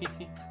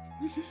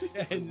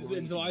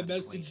 and so I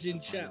messaged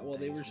in chat while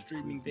they were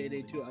streaming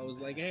Payday 2. I was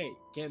like, "Hey,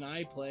 can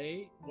I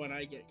play when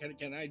I get?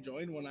 Can I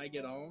join when I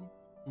get home?"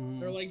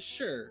 They're like,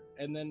 "Sure."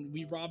 And then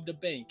we robbed a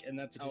bank, and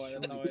that's how I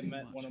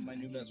met one of my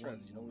new best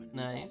friends. You know, we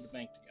robbed a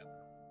bank together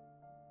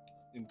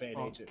in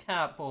Payday 2.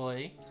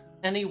 Catboy.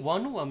 Any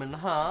one woman,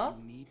 huh?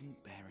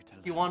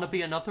 You want to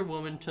be another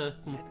woman to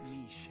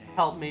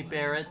help me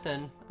bear it?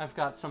 Then I've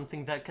got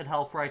something that could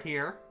help right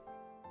here.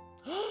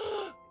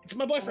 It's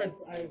my boyfriend.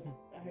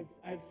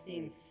 I've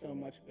seen so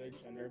much good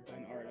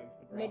gender-bent art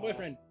of my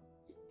boyfriend.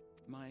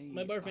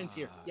 My boyfriend's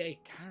here. Yay!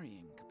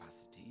 Carrying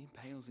capacity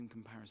pales in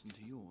comparison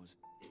to yours.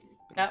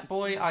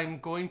 Catboy, I'm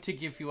going to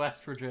give you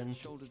estrogen.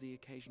 Shoulder the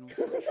occasional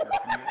section from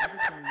your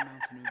ever-growing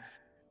mountain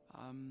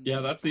of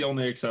Yeah, that's the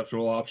only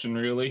acceptable option,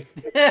 really.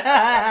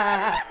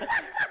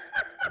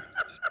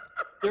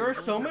 There are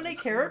so many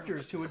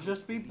characters who would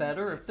just be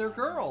better if they're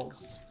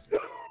girls.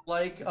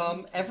 Like,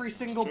 every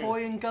single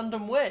boy in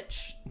Gundam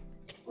Witch.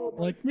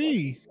 Like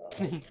me.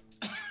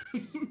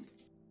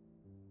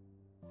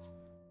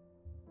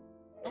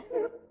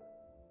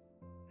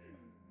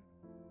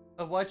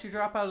 Why'd you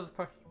drop out of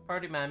the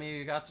party, Mammy?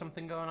 You got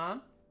something going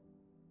on?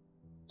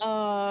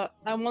 I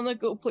want to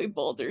go play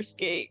Baldur's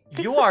Gate.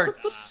 You are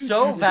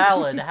so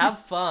valid.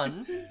 Have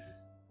fun.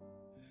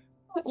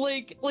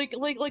 Like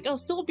I'll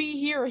still be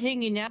here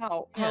hanging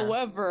out. Yeah.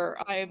 However,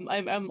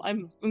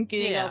 I'm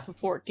getting out for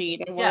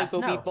 14. I want to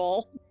go be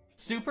ball.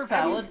 Super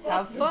valid.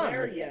 Have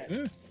fun.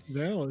 Yeah,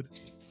 valid.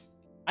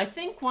 I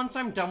think once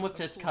I'm done with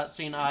this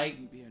cutscene, I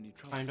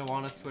kind of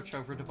want to switch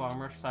over to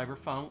Bomber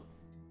Cyberpunk.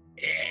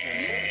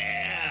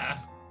 Yeah.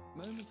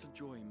 Moments of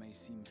joy may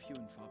seem few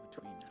and far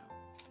between now.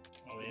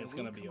 Oh, yeah, it's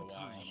gonna be a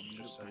while,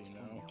 just so you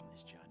know.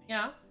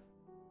 Yeah.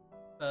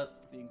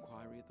 But the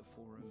inquiry at the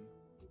forum,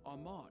 our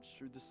march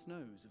through the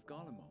snows of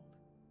Garlemald,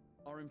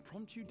 our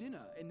impromptu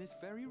dinner in this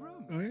very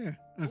room. Oh yeah,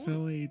 I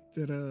finally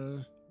did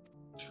a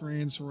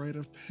trans rite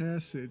of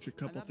passage a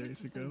couple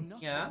days ago.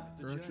 Yeah.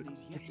 Or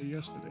actually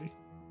yesterday.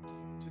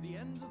 To the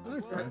ends of the I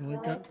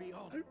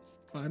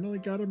finally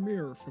got a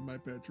mirror for my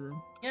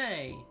bedroom.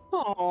 Yay.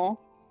 Aww.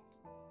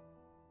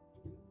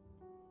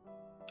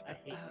 I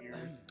hate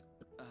mirrors.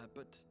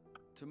 But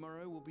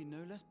tomorrow will be no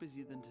less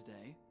busy than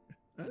today.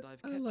 And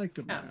I've I like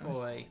the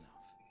Catboy.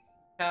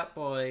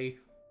 Catboy.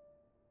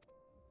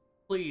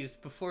 Please,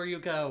 before you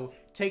go,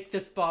 take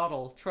this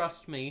bottle.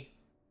 Trust me.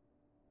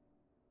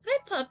 Hi,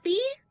 puppy.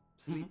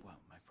 Sleep well,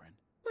 my friend.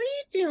 What are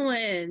you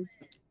doing?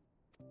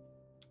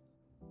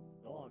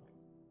 Dog.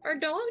 Our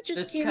dog just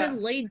This came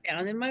and laid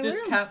down in my room.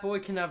 This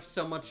Catboy can have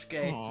so much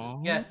gay.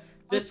 Aww, Yeah,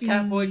 this puppy.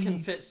 Catboy can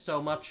fit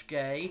so much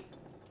gay.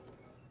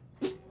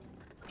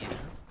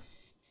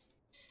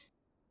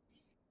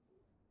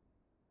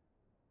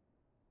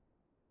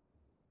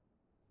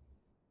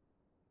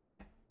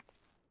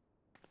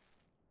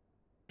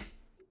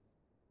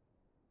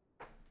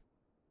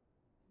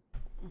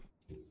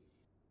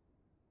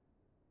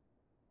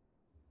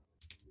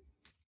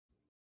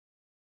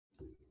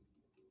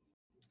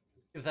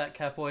 With that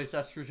Catboy's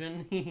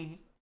estrogen.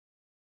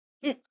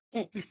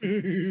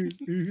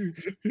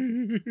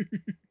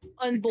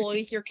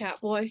 Unboys your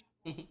Catboy.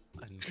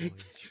 Unboys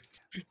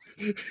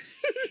your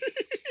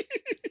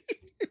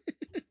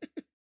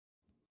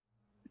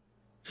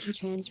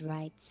Trans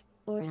rights,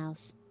 or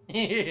else.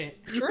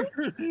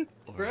 True.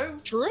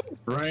 True.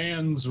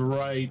 Trans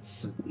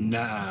rights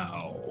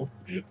now.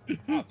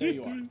 Oh, there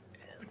you are.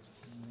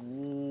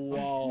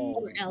 Whoa.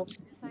 Or else.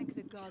 Thank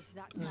the gods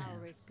that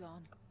tower is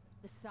gone.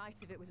 The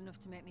sight of it was enough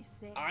to make me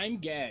sick. I'm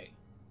gay.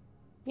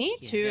 Me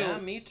too. Yeah,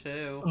 me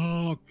too.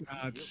 Oh,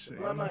 God's sake.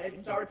 Mama, it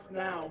starts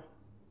now.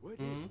 Word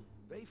is,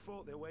 they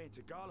fought their way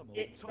into Garlemald.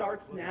 It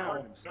starts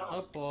now.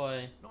 Oh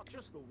boy. Not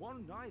just the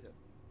one, neither.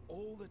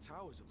 All the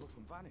towers have up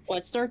and vanished.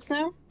 What starts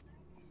now?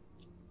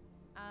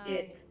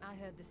 I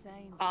heard the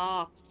same.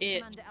 It.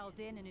 Commander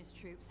Aldin and his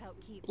troops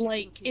helped keep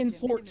Like casualties in to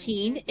a minimum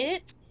 14, too.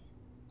 it?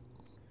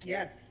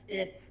 Yes,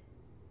 it.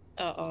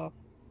 Uh-oh.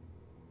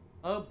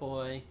 Oh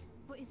boy.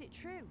 But is it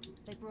true?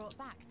 They brought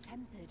back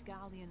tempered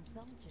Garlean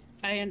soldiers.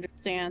 I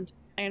understand.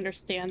 I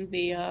understand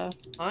the,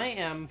 I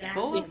am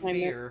full of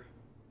fear.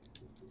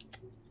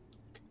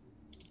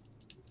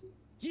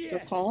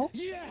 Yes! Call?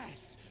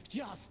 Yes!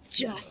 Just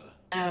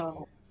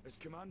oh. As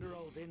Commander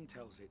Aldin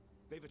tells it,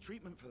 they've a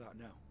treatment for that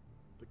now.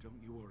 But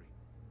don't you worry.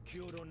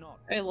 Cured or not,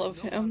 I love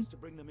no him. plans to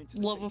bring them into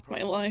the Love city of my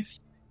proper. life.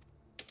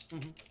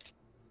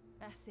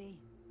 I see.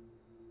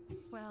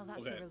 Well,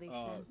 that's Okay, a relief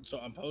then. so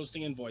I'm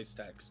posting in voice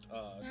text.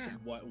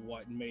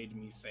 What made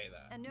me say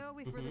that? I know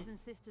we've brothers and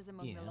sisters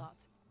among the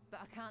lot, but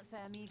I can't say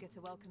I'm eager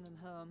to welcome them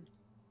home.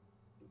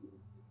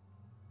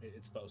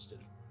 It's posted.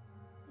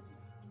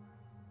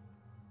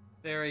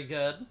 Very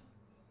good.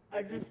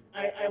 I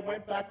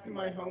went back to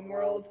my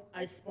homeworld.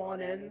 I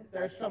spawn in.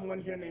 There's someone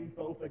here named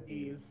both of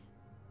these.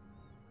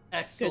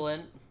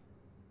 Excellent.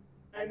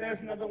 And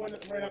there's another one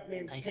that ran up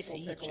named I Pickle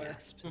see, Tickler.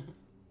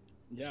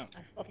 Yeah. I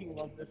fucking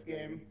love this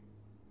game.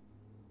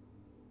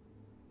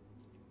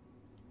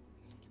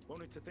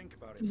 Wanted to think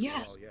about it Yes.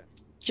 for a while yet.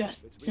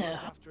 Just Let's be so.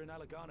 looked after in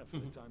Alagana for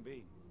the time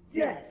being.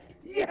 Yes!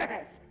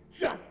 Yes!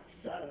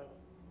 Just so!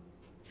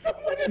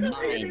 Someone is a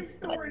random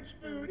storage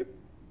food!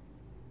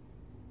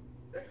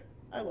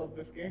 I love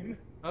this game.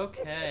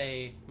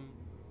 Okay.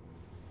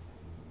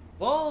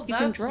 Well, You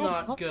can that's draw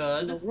not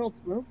puppets in the good. world,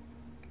 bro.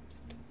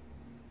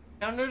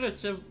 Countered a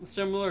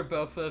similar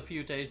bofa a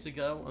few days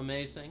ago.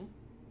 Amazing.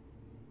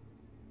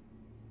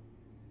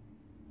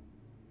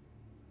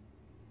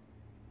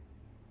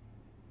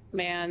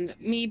 Man,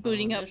 me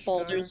booting up Mishkar.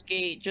 Baldur's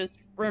Gate just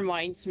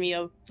reminds me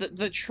of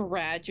the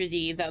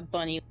tragedy that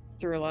Bunny went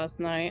through last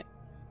night.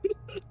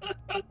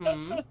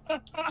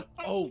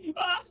 Oh,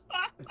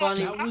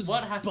 Bunny, that was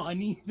what happened?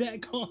 Bunny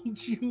that called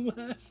you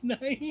last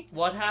night.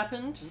 What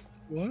happened?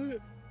 What?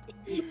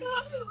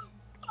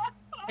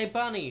 Hey,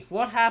 Bunny,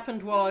 what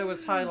happened while I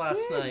was high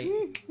last night?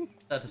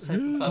 That a type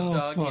of fuck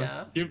dog, fuck.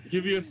 yeah.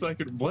 Give me a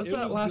second. Was It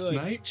that was last good.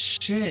 night?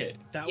 Shit.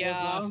 That was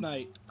last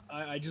night.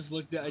 I just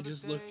looked at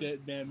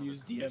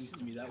Mamu's DMs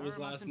to me. That was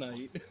last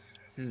night.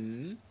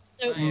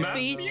 So,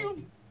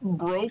 Matthew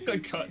broke a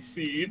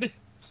cutscene.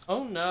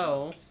 Oh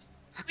no.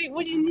 Wait,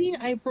 what do you mean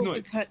I broke No,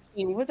 a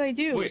cutscene? What'd I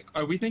do? Wait,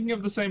 are we thinking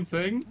of the same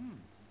thing?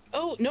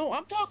 Oh, no,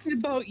 I'm talking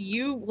about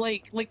you,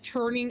 like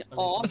turning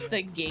off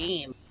the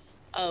game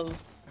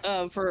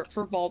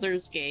for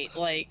Baldur's Gate,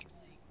 like...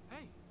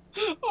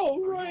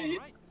 Oh, right.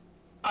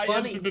 I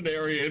Bunny. entered an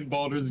area in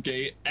Baldur's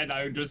Gate, and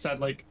I just had,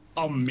 like,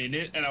 a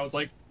minute, and I was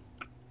like,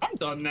 I'm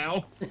done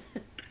now.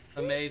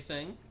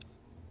 Amazing.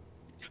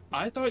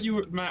 I thought you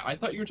were, Matt, I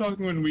thought you were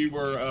talking when we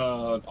were,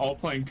 all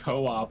playing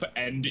co-op,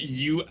 and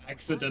you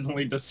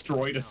accidentally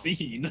destroyed a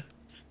scene.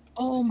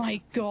 Oh my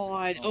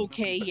god,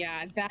 okay,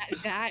 yeah,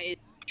 that is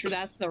true,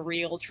 that's the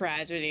real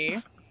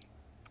tragedy.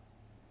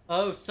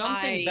 Oh,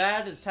 something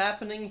bad is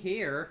happening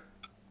here.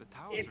 The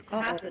towers It's are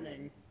gone,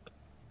 happening.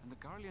 and the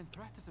Garlean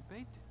threat is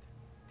abated.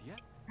 Yet,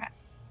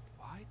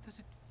 why does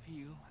it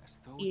feel as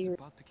though Ear. it's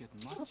about to get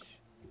much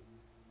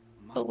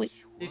Oh, wait.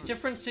 These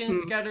different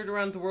scenes scattered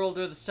around the world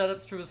are the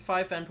setups for the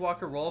 5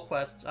 Endwalker role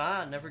quests.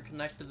 Ah, never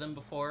connected them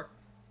before.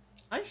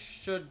 I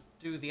should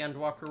do the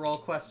Endwalker role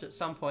quest at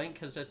some point,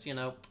 because it's, you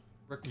know,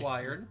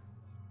 required.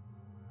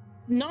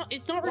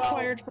 It's not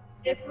required for...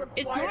 It's required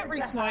It's not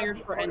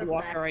required for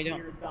Endwalker, I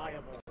don't...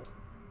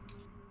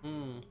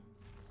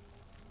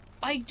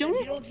 I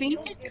don't think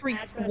it's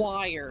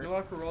required.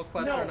 Endwalker role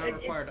quests No, are not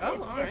required.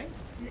 Oh, alright.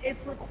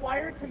 It's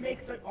required to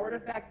make the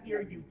artifact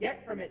gear you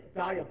get from it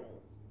dyeable.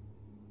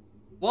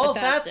 Well,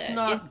 But that's it.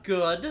 not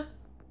good.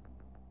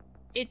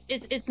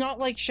 It's not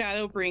like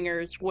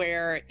Shadowbringers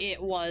where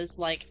it was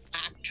like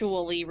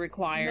actually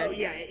required. No,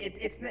 yeah,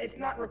 it's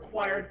not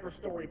required for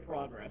story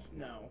progress.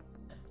 No.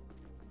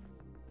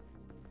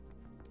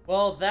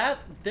 Well,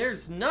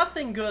 there's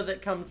nothing good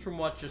that comes from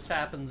what just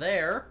happened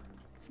there.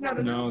 Now,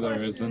 the No, real there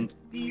question isn't. is,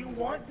 do you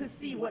want to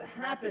see what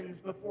happens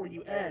before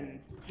you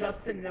end,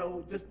 just to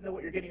know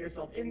what you're getting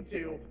yourself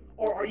into,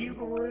 or are you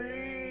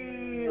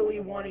really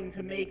wanting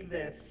to make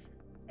this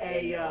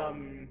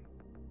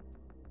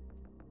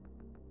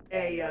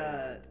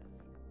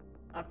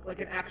like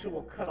an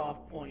actual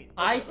cutoff point.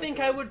 I think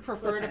I would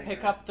prefer to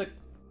pick up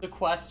the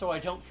quest so I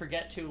don't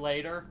forget to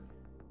later.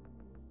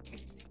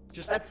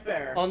 Just that's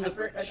fair. On I the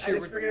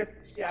forget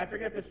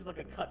if this is like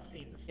a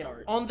cutscene to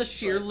start. On the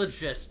sheer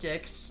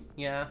logistics,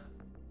 yeah.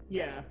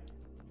 Yeah.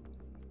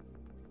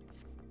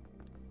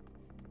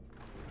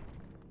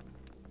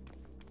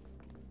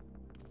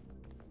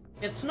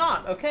 It's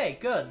not. Okay,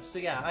 good. So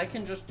yeah, I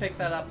can just pick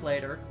that up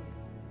later.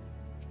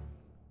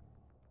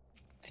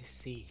 I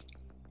see.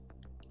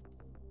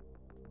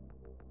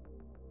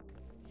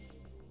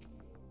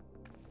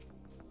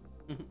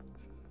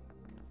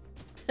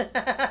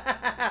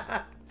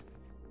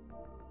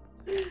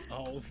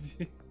 Oh.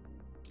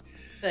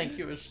 Thank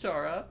you,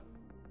 Astara.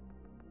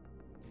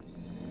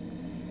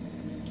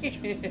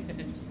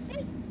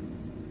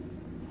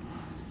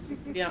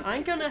 Yeah,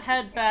 I'm gonna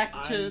head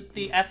back to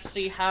the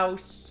FC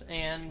house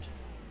and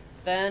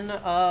then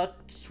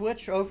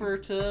switch over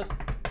to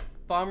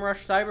Bomb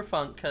Rush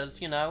Cyberpunk,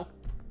 cause you know,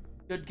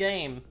 good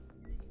game.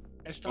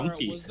 Astara,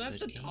 was that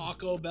the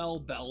Taco Bell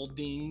bell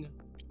ding?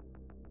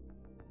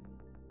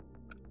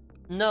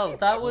 No,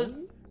 that was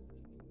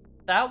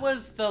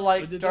the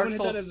like did Dark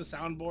someone Souls. hit that as a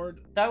soundboard?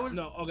 That was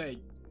no. Okay.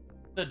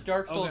 The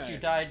Dark Souls Okay. You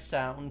Died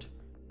sound.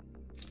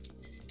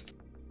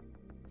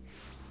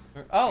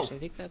 Oh. Actually, I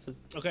think that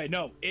was. Okay,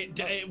 no,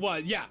 it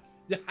was, yeah.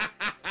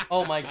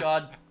 Oh my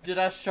god, did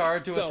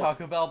Ashtar do a So-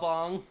 Taco Bell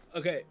bong?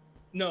 Okay,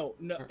 no,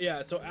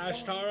 yeah. So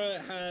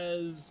Ashtara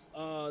has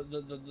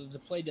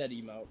the play dead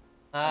emote.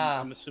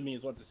 I'm assuming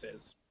is what this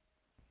is,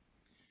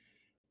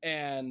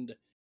 and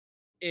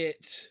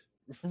it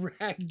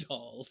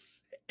ragdolls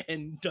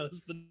and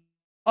does the.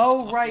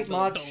 Oh right, Taco Bell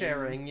mod dong.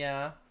 sharing,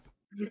 yeah.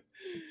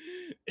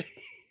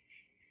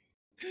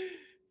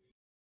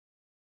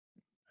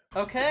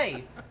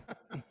 Okay.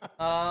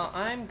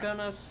 I'm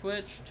gonna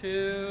switch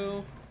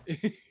to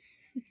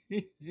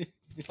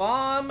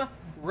Bomb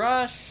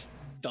Rush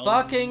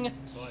fucking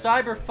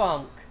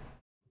Cyberpunk.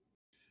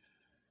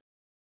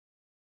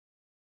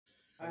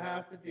 I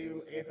have to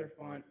do Aether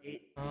Font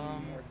 8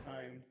 more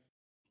times.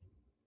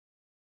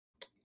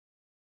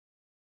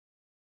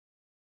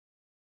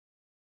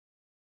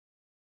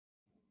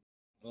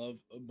 Love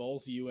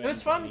both you and It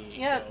was fun. me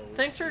Yeah, go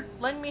thanks for to-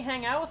 letting me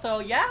hang out with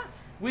all. Yeah,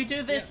 we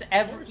do this Yeah, of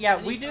every. course, Yeah,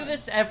 we do anytime.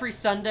 this every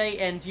Sunday,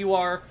 and you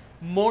are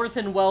more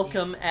than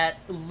welcome at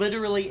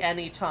literally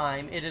any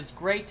time. It is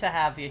great to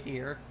have you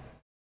here.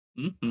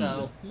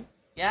 So,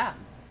 yeah.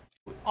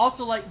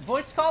 Also, like,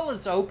 voice call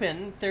is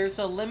open. There's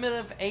a limit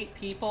of 8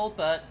 people,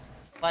 but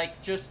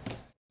like, just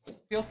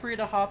feel free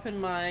to hop in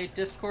my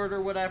Discord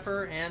or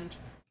whatever and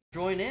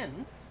join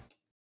in.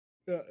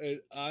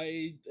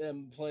 I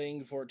am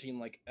playing 14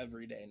 like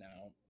every day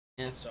now.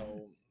 Yeah.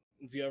 So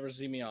if you ever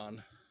see me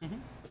on, Yeah,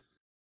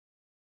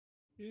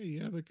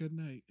 you have a good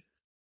night.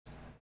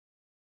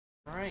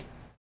 All right.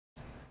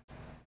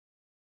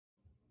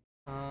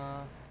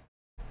 All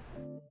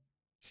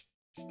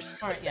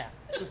right, yeah,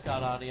 we've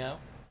got audio.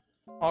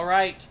 All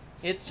right,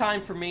 it's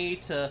time for me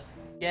to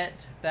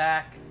get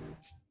back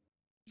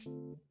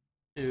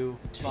to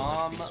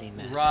Bomb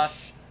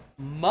Rush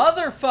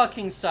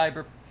motherfucking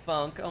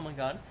Cyberpunk. Oh my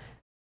god.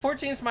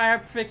 14 is my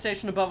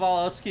hyperfixation above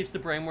all else, keeps the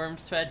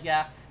brainworms fed.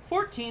 Yeah,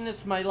 14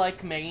 is my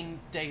like main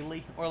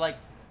daily, or like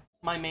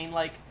my main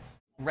like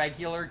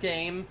regular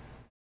game.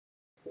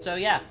 So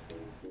yeah,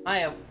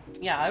 I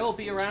will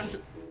be around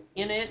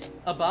in it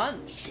a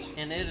bunch,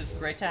 and it is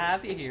great to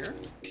have you here.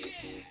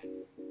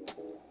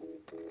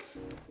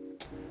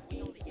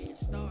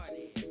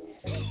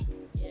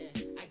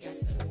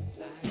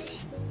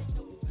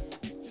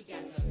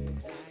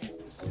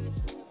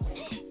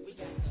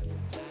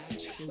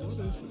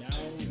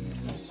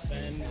 now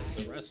spend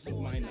the rest of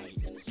my night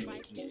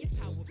making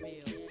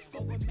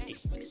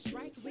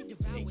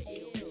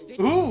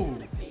Ooh!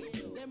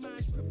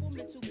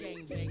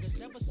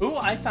 Ooh,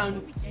 I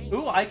found...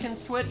 Ooh, I can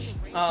switch,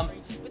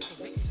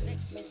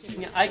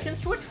 yeah, I can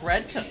switch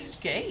red to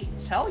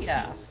skates. Hell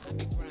yeah.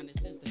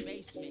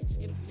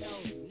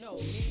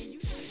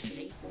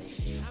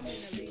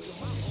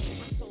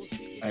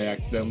 I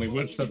accidentally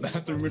went to the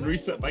bathroom and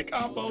reset my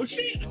combo.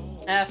 Shit.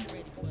 F.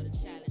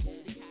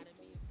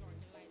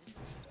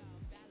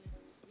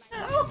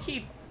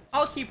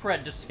 I'll keep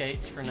red to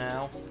skates for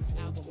now.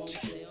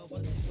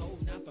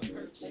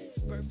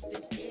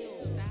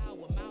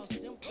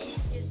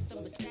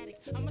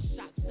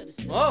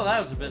 Whoa, that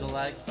was a bit of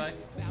lag spike.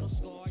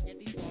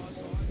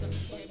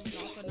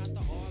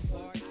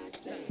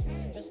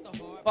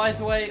 By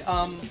the way,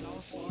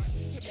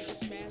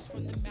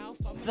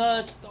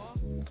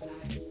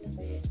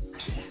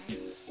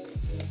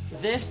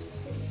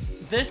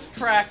 this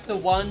track, the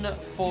one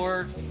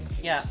for,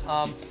 yeah,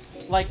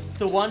 like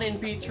the one in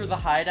Beat Through the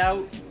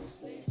Hideout,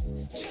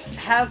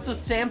 has a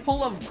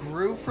sample of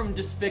Gru from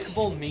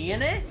Despicable Me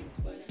in it.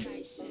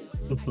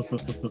 Can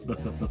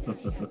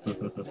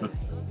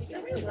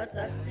we let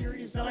that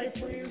series die,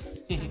 please?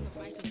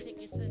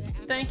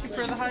 Thank you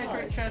for the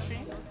hydrate, Cheshi.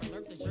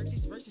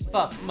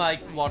 Fuck, my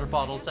water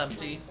bottle's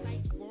empty.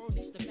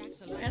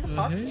 And a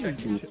puff Hey.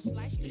 chicken.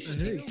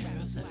 Hey.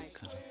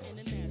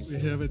 We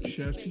have a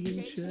Chessie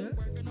in chat.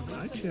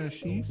 Hi,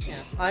 Chessie.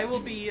 Yeah, I will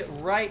be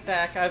right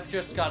back. I've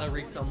just got to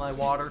refill my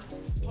water.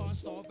 Hey,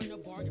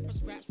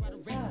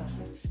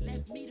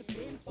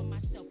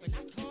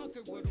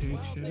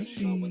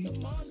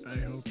 Chessie. I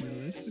hope you're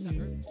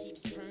listening.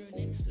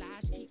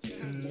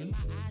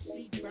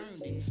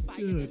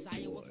 Good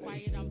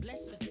boy.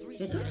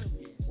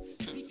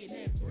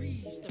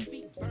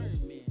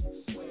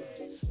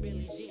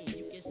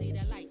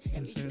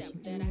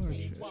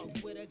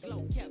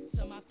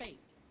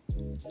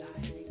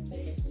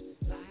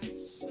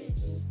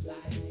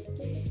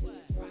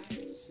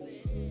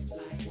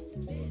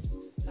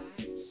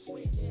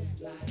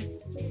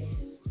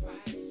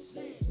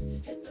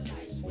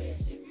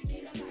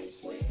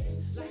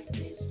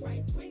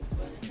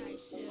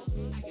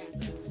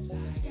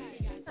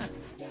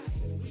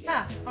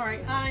 Ah,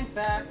 alright, I'm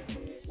back.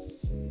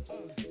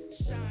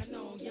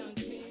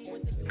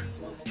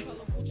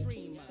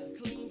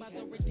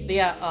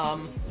 Yeah,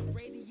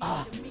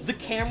 the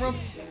camera...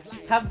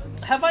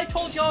 Have I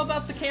told y'all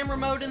about the camera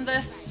mode in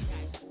this?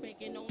 I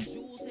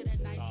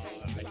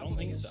don't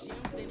think so.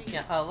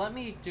 Yeah, let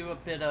me do a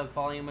bit of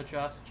volume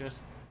adjust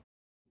just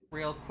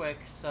real quick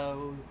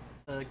so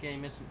the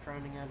game isn't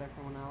drowning out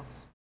everyone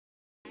else.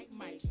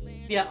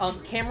 Yeah,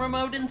 camera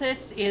mode in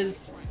this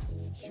is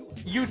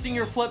using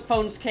your flip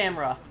phone's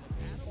camera.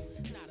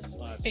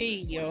 Hey,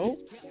 yo.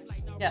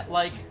 Yeah,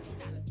 like,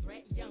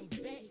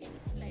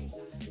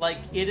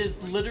 it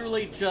is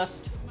literally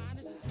just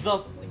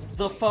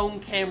the phone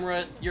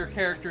camera your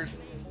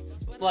character's,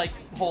 like,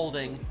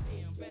 holding.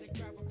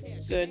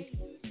 Good.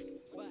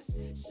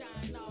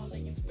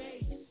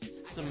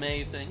 It's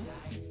amazing.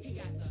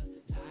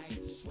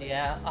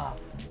 Yeah,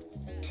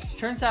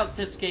 turns out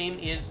this game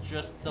is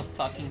just the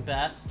fucking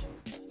best.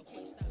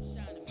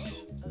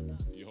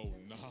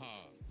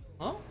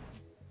 Huh?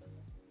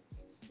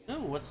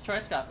 Ooh, what's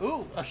Tri-Scott?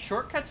 Ooh, a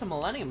shortcut to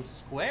Millennium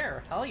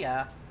Square. Hell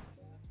yeah.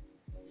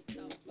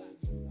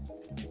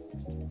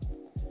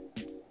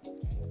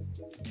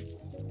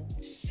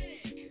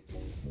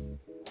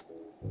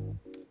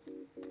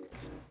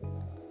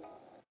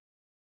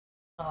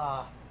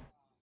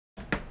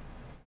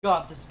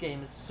 God, this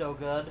game is so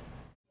good.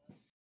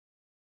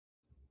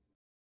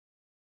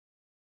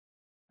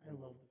 I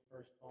love the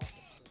first boss.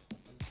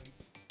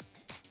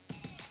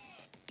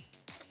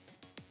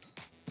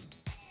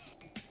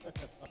 Such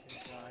a fucking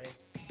guy.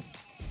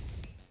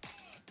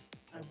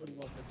 I would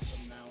love this as a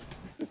mount.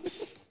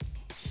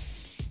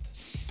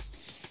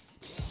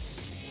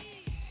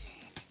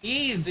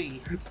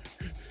 Easy.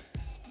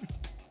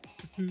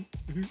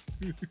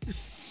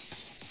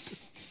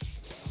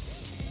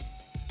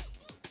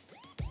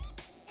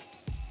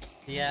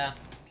 Yeah.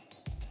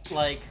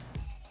 Like,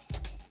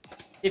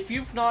 if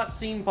you've not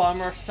seen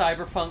Bomb Rush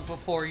Cyberpunk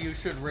before, you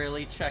should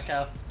really check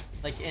out,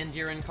 like,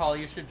 Enduring Call,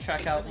 you should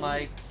check out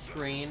my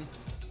screen.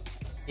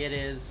 It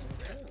is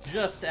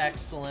just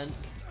excellent.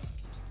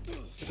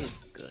 It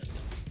is good.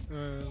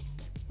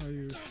 Are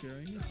you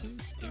sharing it,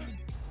 please?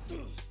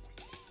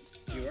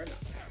 You are not.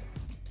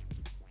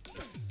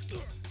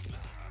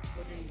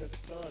 Putting the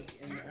thug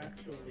in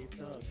actually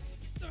thug.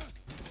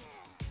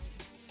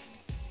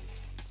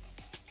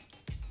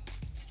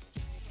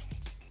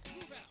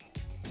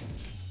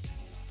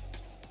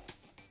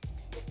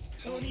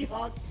 Tony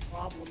Hawk's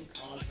problem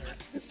causer.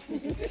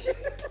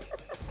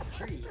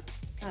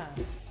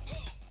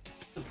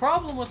 The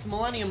problem with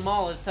Millennium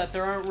Mall is that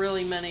there aren't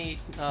really many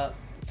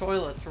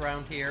toilets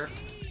around here.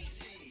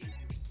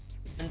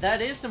 And that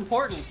is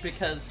important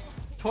because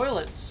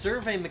toilets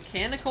serve a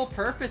mechanical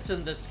purpose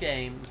in this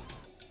game.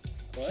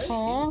 What?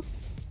 Huh?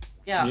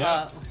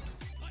 Yeah,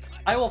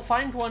 I will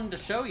find one to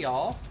show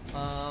y'all.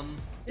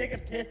 Take a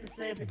piss to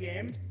save the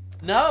game?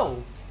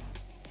 No!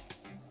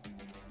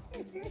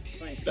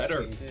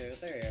 Better.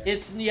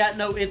 It's, yeah,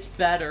 no, it's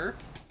better.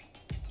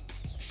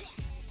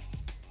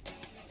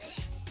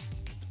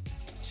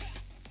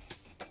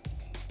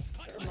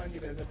 That reminds me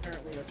there's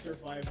apparently a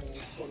survival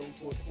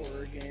quote-unquote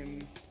horror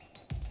game.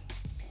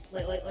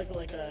 Like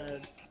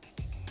a...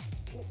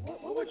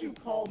 What would you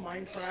call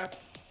Minecraft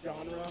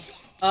genre?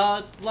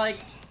 Like...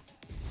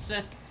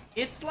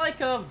 It's like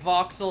a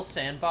voxel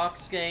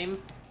sandbox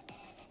game.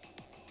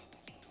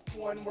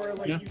 One where,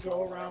 like, you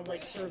go around,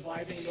 like,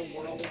 surviving the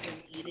world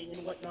and eating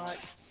and whatnot.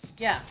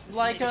 Yeah,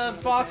 like a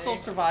voxel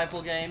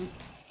survival game.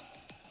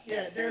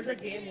 Yeah, there's a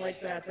game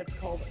like that that's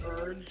called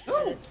Urge,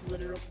 and it's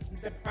literally,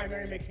 the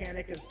primary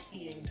mechanic is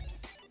peeing.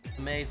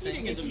 Amazing.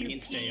 Peeing is a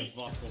mainstay of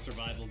voxel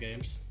survival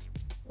games.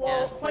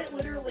 Well, quite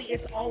literally,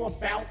 it's all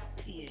about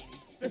peeing.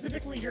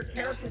 Specifically, your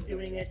character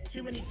doing it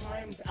too many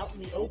times out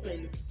in the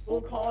open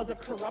will cause a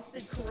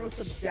corrupted,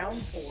 corrosive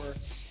downpour,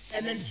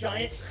 and then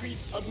giant,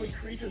 ugly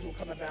creatures will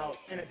come about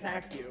and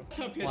attack you.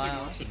 That's how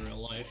pissing works in real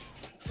life.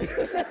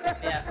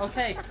 Yeah,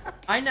 okay.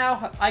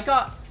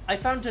 I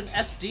found an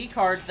SD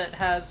card that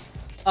has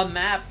a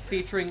map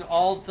featuring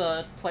all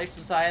the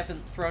places I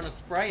haven't thrown a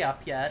spray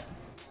up yet.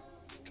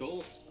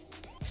 Cool.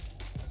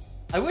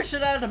 I wish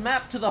it had a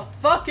map to the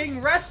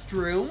fucking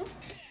restroom!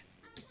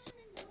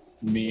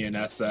 Me and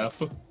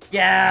SF.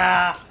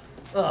 Yeah!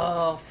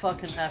 Oh,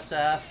 fucking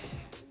SF.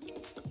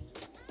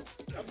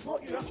 I've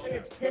got you up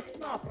there, piss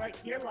snob right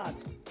here, lad.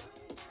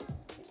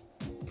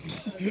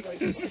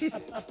 Like,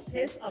 a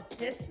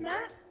piss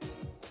mat?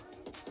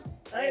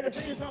 Hey, the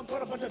thing is not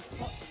got a bunch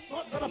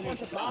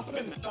of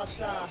bathrooms, but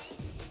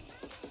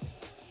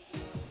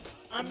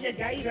I'm your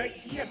guy right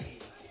here.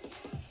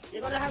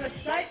 You gotta have a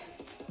shite,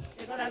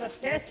 you gotta have a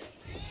piss.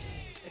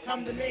 You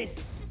come to me.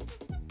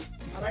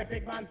 Alright,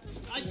 big man.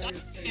 I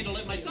handle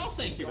it myself,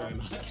 thank you very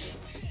much.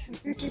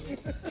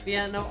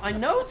 Yeah, no, I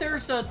know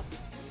there's a...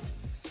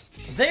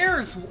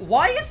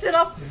 Why is it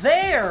up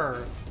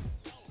there?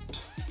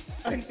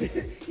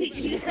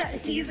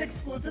 He's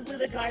exclusively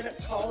the guy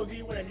that calls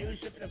you when a new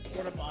shipment of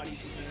porta potties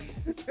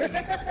is in.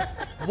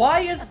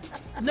 Why is...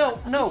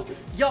 No,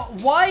 yo,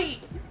 why...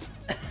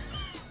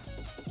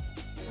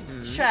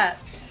 Chat.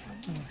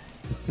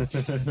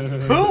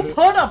 Who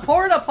put a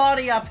porta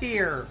potty up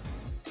here?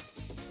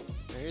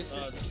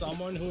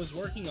 Someone who was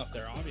working up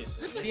there,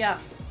 obviously. Yeah,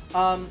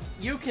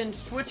 you can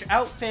switch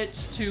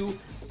outfits to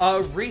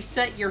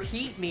reset your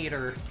heat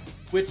meter,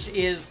 which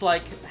is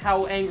like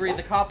how angry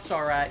the cops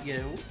are at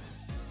you.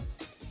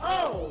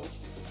 Oh!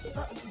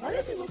 Why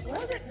does it look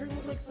like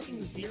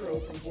fucking Zero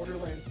from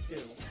Borderlands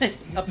 2?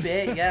 A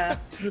bit, yeah.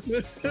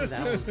 Oh,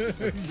 that one's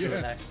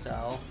good,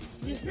 XL.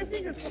 He's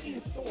missing his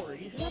fucking sword.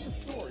 He should have a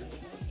sword.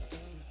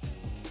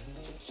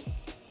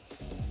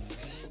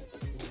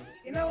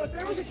 You know, if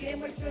there was a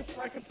game like this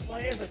where I could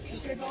play as a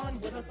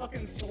Sukegon with a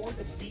fucking sword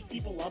to beat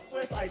people up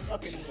with, I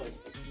fucking would.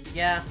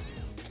 Yeah.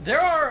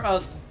 There are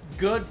a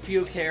good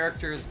few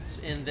characters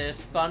in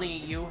this. Bunny,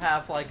 you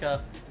have like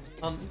a...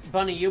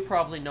 Bunny, you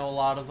probably know a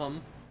lot of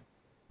them.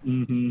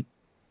 Mm-hmm.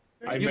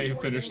 I may have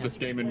finished this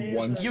game in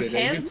one sitting. You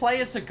can play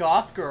as a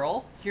goth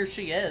girl. Here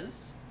she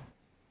is.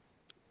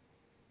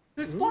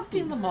 Who's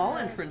blocking the mall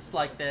entrance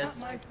like this?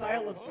 Not my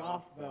style of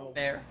goth, though.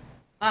 There.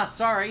 Ah,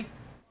 sorry.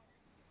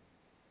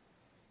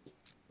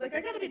 Like,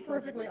 I gotta be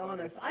perfectly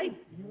honest, I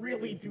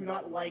really do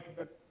not like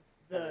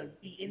the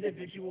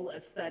individual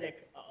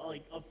aesthetic,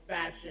 of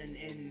fashion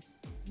in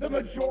the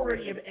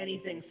majority of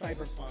anything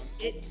cyberpunk.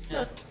 It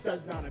just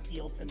does not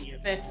appeal to me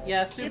at all.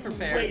 Yeah, super it's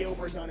fair. Way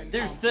overdone and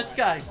There's this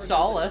guy,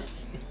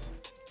 Solace.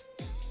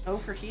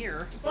 Over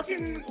here.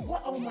 Fucking,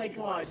 what? Oh my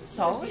god.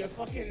 Solace? He's a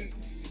fucking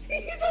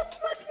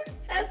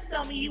test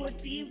dummy you would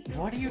team.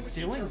 What are you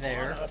doing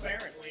there?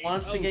 Apparently.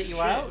 Wants to get you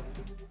out?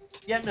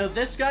 Yeah, no,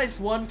 this guy's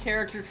one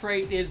character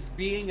trait is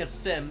being a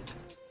simp.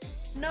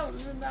 No,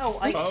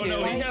 Oh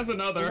no, he has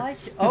another.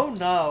 Oh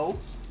no.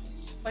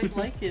 I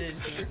like it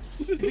in here.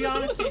 To be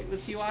honest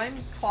with you, I'm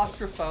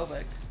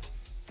claustrophobic.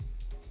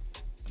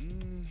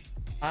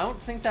 I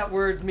don't think that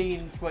word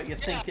means what you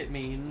think it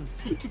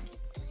means.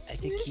 I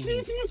think he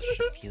means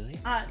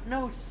claustrophilia.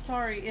 No,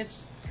 sorry,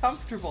 it's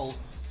comfortable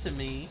to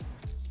me.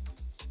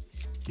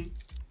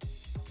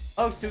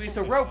 Oh, so he's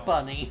a rope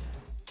bunny.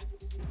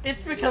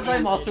 It's because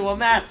I'm also a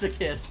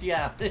masochist,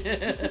 yeah.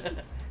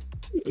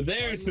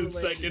 There's his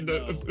second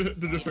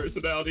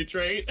personality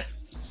trait.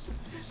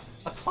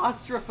 A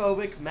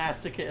claustrophobic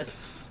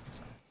masochist.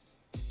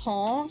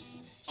 Huh?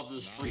 Of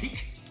this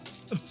freak.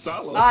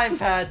 Solace. I've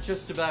had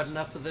just about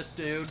enough of this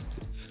dude.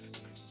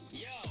 Do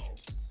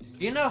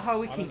you know how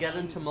we can get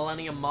into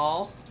Millennium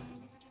Mall?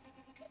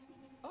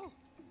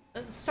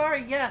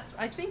 Sorry, yes,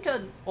 I think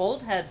an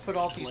old head put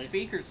all these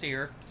speakers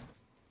here.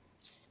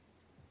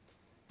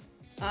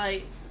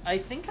 I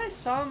think I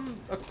saw him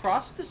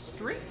across the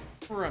street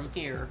from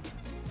here.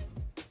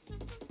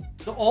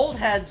 The old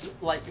heads,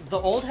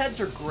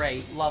 are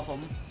great. Love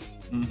them.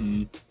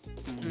 Mm-hmm.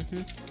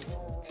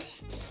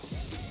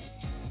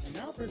 And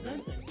now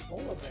presenting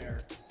Polar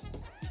Bear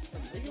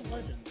from League of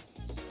Legends.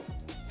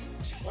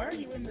 Why are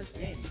you in this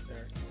game,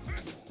 sir?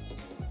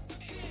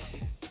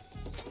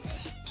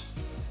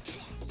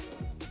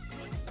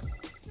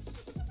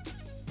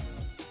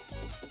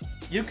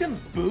 You can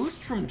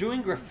boost from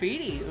doing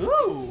graffiti.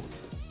 Ooh,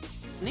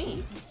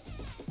 neat.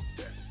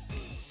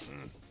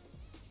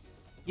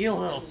 You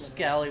little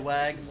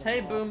scallywags. Hey,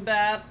 Boom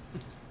Bap.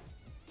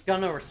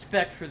 Got no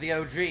respect for the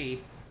OG.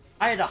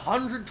 I had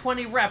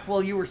 120 rep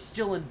while you were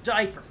still in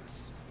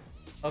diapers.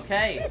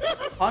 Okay,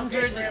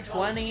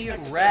 120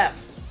 rep.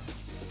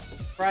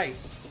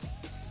 Christ.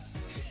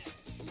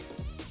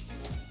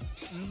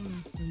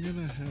 I'm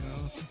gonna head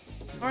off.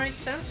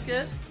 Alright, sounds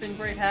good. Been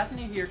great having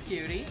you here,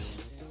 cutie.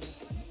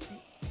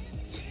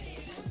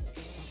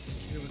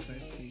 It was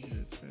nice to meet you.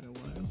 It's been a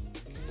while.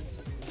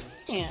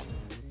 Yeah.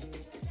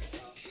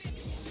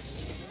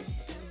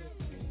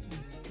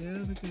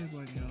 Yeah, the game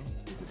went well.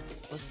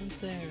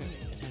 Wasn't there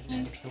an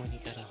event for when you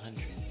got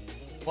 100?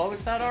 What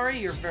was that, Ari?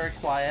 You're very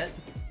quiet.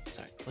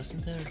 Sorry,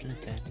 wasn't there an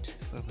event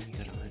for when you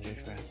got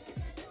 100 rep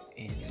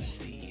in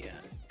the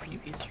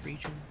previous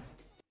region?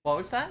 What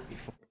was that?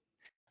 Before.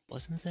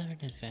 Wasn't there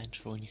an event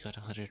for when you got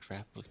 100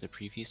 rep with the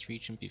previous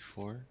region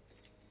before?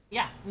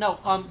 Yeah, no,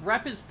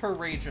 rep is per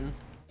region.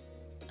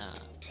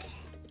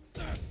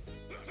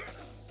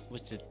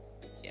 What's it?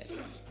 Yeah.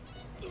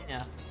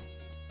 Yeah.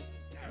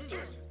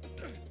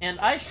 And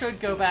I should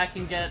go back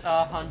and get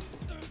 100.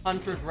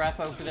 100 rep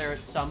over there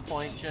at some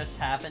point, just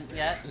haven't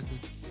yet.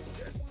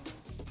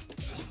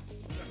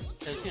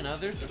 Because, you know,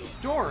 there's a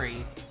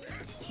story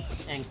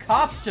and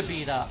cops to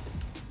beat up.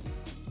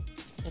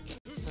 Okay,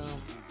 so...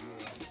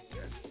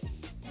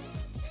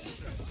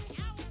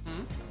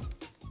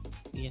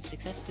 We have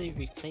successfully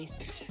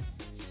replaced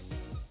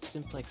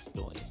simplex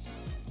noise.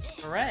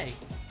 Hooray!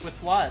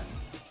 With what?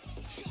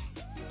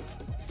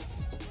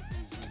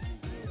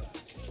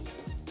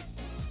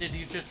 Did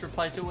you just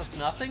replace it with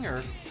nothing,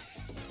 or?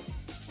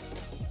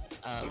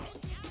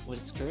 What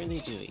it's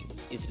currently doing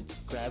is it's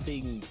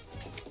grabbing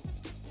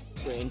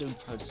random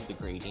parts of the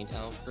gradient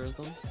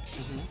algorithm,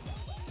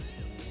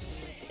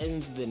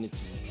 and then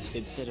it's just,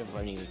 instead of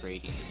running the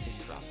gradient, it's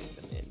just dropping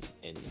them in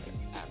and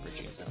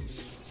averaging them.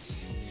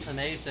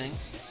 Amazing.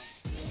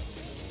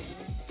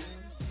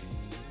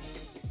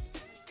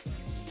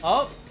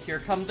 Oh, here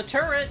come the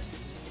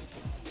turrets!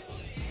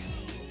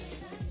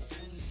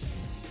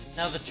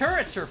 Now the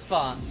turrets are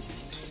fun.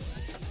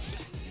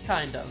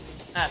 Kind of.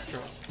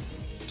 Asterisk.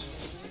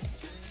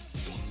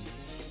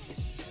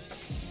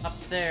 Up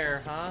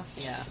there, huh?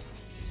 Yeah.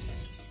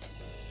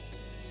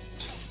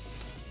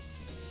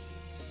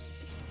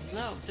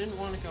 No, didn't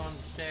want to go on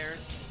the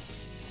stairs.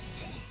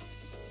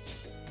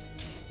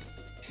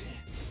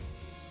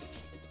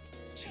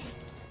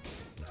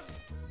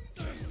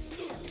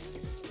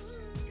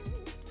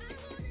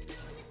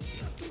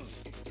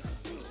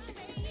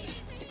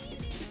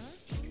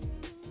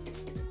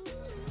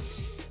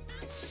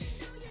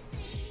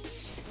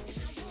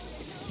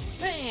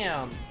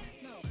 Bam!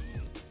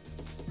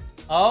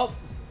 Oh!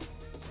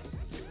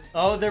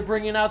 Oh, they're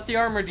bringing out the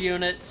armored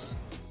units.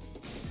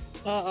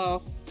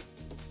 Uh-oh.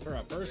 For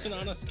a person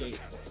on a skateboard.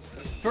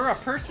 For a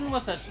person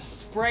with a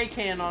spray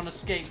can on a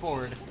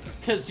skateboard.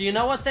 Cause you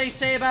know what they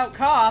say about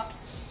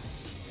cops?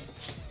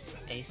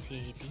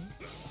 ACAB?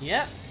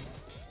 Yep.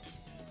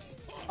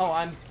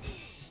 Oh,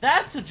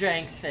 that's a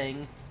jank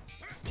thing.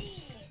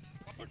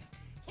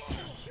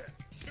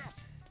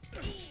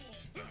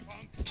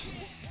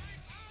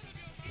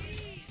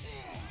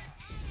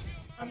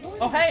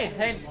 Oh, hey!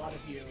 A lot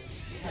of you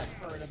have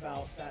heard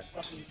about that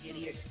fucking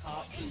idiot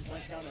cop who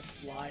went down a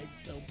slide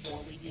so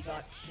poorly he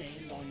got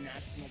shamed on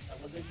national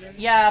television.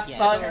 Yeah, yes.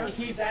 but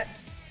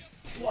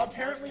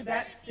apparently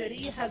that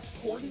city has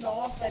cordoned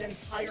off that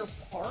entire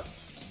park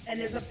and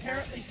has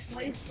apparently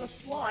placed the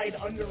slide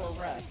under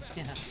arrest.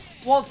 Yeah.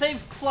 Well,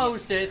 they've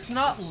closed it. It's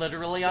not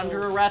literally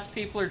under arrest.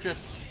 People are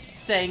just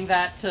saying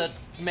that to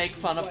make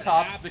fun of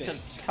cops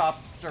because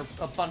cops are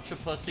a bunch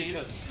of pussies.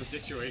 Because the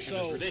situation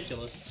is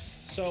ridiculous.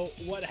 So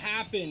what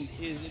happened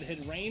is it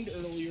had rained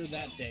earlier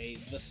that day,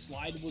 the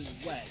slide was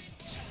wet,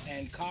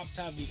 and cops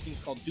have these things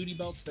called duty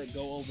belts that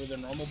go over their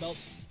normal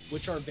belts,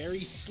 which are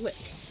very slick.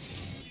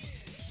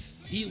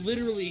 He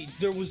literally,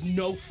 there was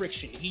no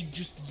friction. He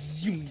just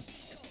zoomed.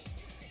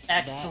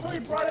 Excellent. So he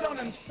brought it on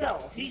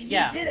himself. He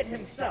did it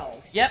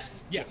himself. Yep.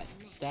 Yeah.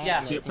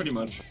 Yeah, pretty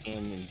much.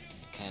 And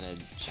kind of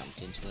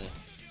jumped into it.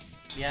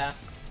 Yeah.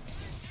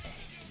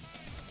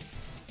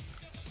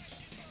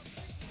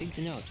 Big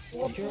to note.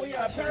 Well,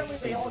 yeah, apparently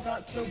they all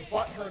got so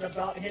butthurt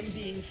about him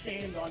being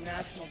shamed on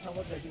national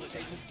television that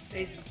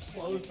they just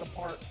closed the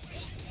park.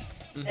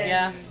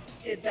 Yeah.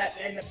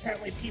 And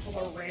apparently people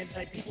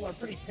are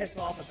pretty pissed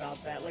off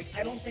about that. Like,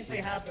 I don't think they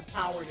have the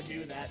power to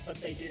do that,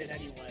 but they did it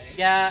anyway.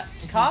 Yeah,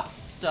 cops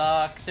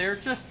suck. They're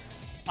just...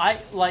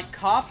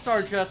 cops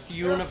are just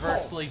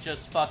universally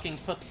just fucking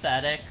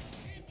pathetic.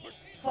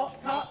 Cops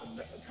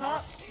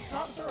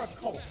are a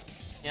cult.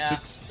 Yeah.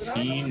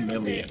 16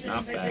 million,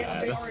 not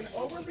bad. They are an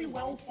overly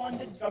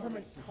well-funded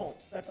government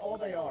cult. That's all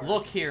they are.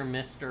 Look here,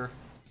 mister.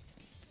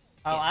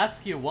 I'll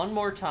ask you one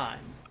more time.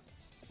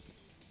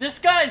 This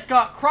guy's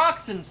got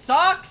Crocs and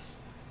socks?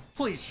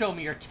 Please show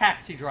me your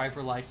taxi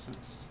driver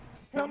license.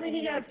 Tell me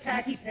he has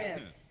khaki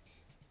pants.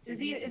 Is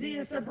he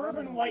a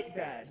suburban white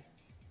dad?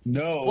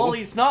 No. Well,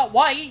 he's not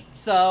white,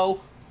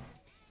 so...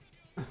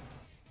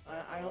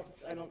 I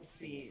don't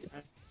see...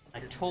 I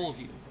told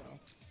you.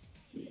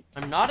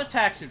 I'm not a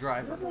taxi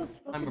driver.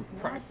 I'm a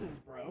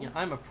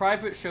I'm a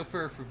private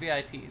chauffeur for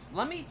VIPs.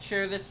 Let me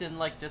share this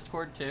in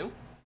Discord too.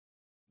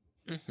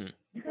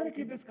 You gotta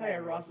give this guy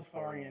a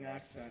Rastafarian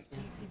accent.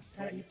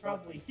 He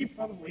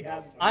probably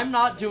has one. I'm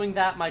not doing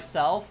that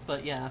myself,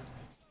 but yeah.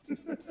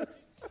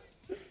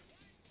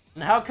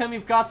 And how come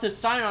you've got this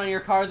sign on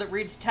your car that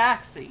reads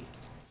taxi?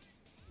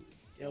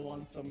 You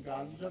want some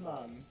ganja,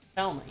 man?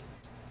 Tell me.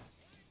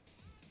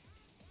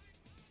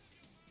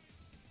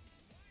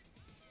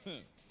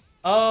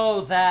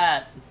 Oh,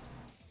 that.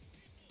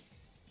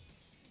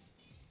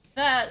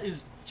 That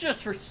is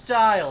just for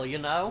style, you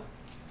know?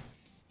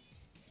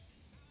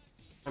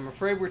 I'm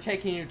afraid we're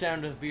taking you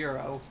down to the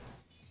bureau.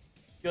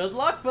 Good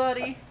luck,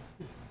 buddy!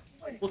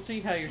 We'll see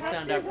how you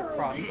sound after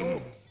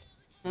processing.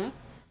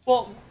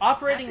 Well,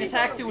 operating a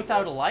taxi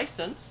without a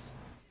license.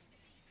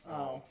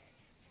 Oh.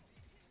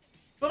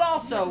 But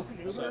also,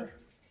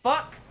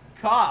 fuck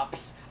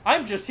cops!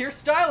 I'm just here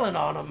styling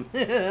on them!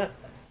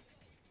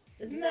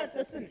 Isn't that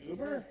just an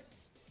Uber?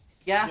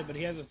 Yeah. Yeah, but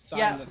he has a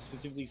sign that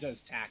specifically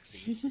says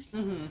taxi.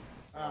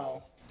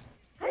 Oh.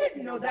 How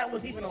didn't know that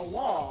was even a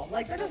law.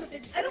 Like, that doesn't...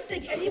 I don't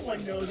think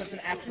anyone knows that's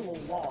an actual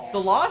law. The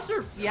laws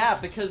are... Yeah,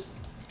 because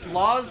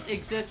laws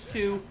exist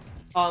to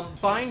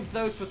bind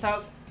those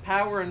without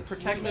power and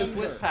protect those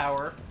with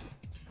power.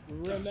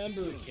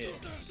 Remember, kids,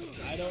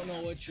 I don't know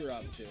what you're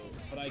up to,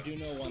 but I do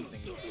know one thing.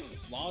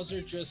 Laws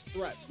are just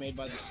threats made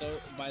by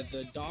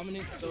the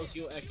dominant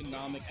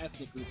socio-economic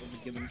ethnic group of a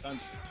given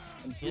country.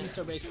 And police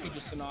are basically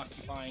just an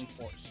occupying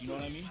force. You know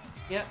what I mean?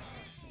 Yep.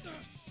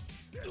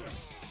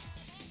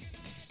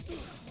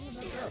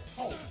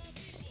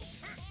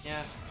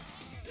 Yeah.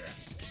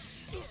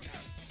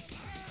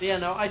 Yeah,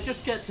 no, I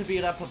just get to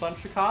beat up a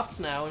bunch of cops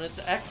now, and it's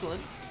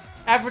excellent.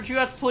 Average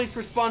U.S. police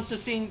response to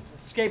seeing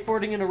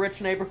skateboarding in a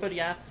rich neighborhood,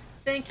 yeah.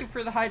 Thank you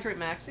for the hydrate,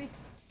 Maxie.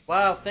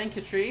 Wow, thank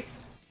you, Chief.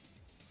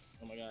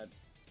 Oh my god.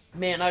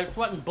 Man, I was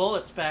sweating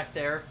bullets back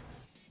there.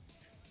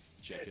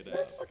 Check it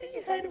out.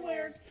 Fucking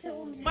headwear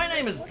kills me. My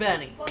name is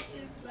Benny. What the fuck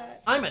is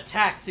that? I'm a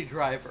taxi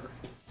driver.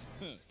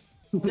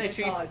 Say,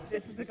 Chief. God,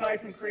 this is the guy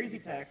from Crazy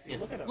Taxi. Yeah.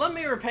 Look at him. Let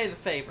me repay the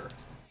favor.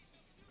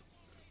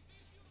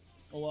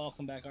 Well,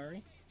 welcome back,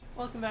 Ari.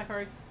 Welcome back,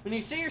 Ari. When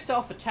you see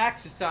yourself a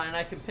taxi sign,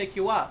 I can pick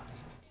you up.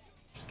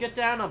 Just get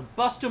down and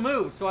bust a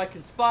move so I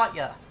can spot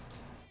ya.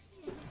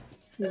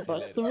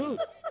 Bust the move.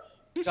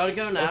 Gotta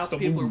go now.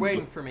 People are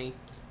waiting for me.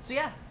 So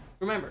yeah,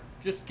 remember,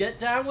 just get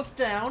down with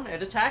down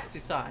at a taxi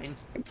sign.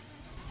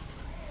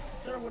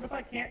 Sir, what if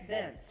I can't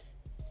dance?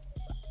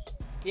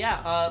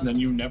 Yeah, Then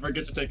you never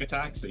get to take a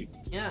taxi.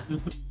 Yeah.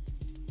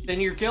 Then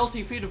you're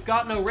guilty if you've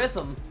got no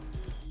rhythm.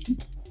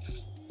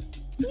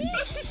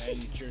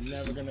 And you're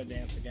never gonna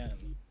dance again.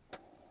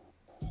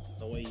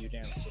 The way you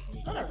dance with me.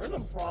 It's not a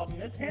rhythm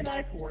problem, it's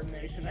hand-eye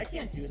coordination. I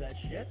can't do that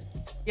shit.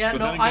 Yeah, But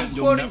no, then again, I'm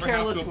you'll quoting never have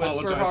Careless to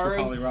Whisper, apologize for Haru.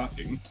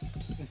 polyrocking.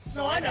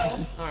 No, I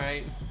know.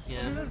 Alright,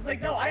 yeah. It's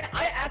like, no, I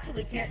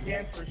actually can't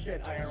dance for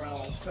shit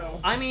IRL,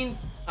 so... I mean,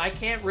 I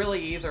can't really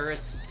either.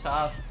 It's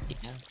tough.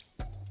 Yeah.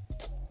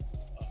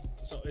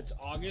 So it's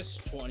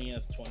August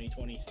 20th,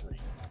 2023.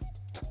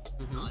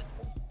 Mm-hmm.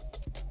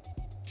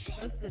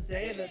 That's the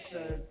day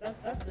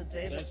that's the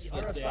day that the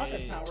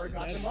Arasaka Tower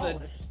got That's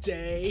demolished. the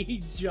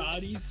day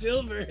Johnny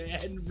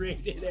Silverhand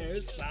raided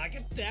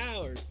Arasaka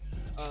Tower.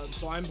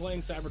 So I'm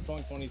playing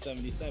Cyberpunk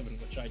 2077,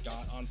 which I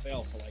got on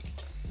sale for like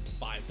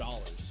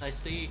 $5. I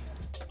see.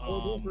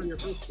 For your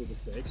first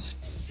mistake.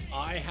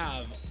 I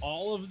have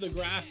all of the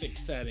graphic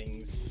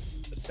settings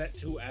set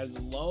to as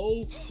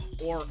low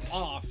or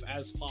off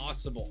as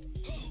possible.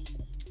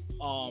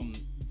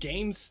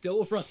 Game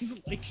still runs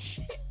like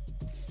shit.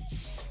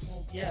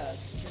 Well, yeah,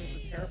 it's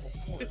a terrible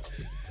port.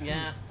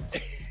 Yeah.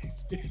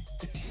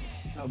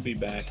 I'll be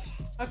back.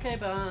 Okay,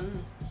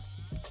 Ben.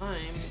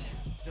 I'm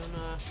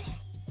gonna...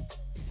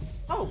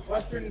 Oh!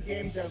 Western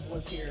Game Dev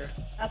was here.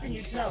 How can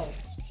you tell?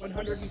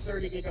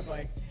 130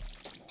 gigabytes.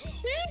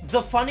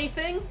 The funny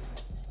thing?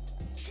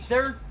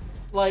 They're,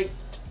 like...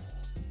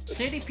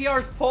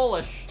 CDPR's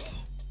Polish.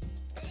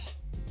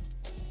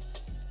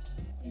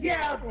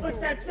 Yeah,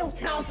 but that still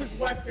counts as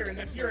Western.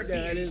 That's European.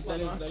 Yeah,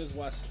 that is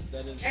West.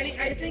 That is.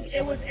 I think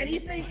it was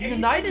anything. The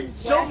United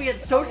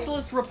Soviet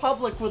Socialist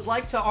Republic would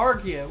like to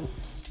argue.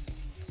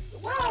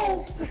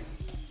 Well,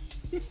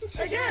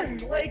 again,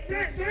 like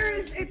there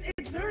is.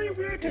 It's very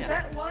weird because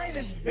that line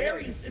is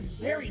very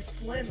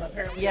slim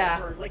apparently.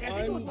 Yeah. Like I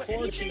think it was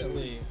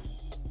Unfortunately.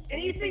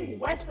 Anything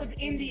west of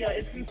India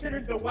is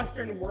considered the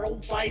Western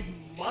world by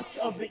much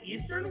of the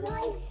Eastern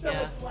world. So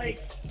it's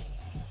like.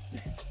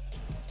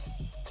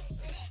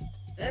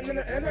 And then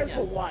there's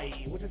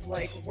Hawaii, which is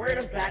like, where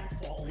does that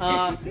fall?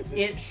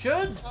 It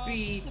should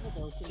be,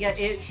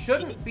 it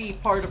shouldn't be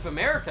part of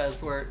America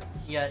is where,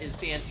 is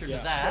the answer to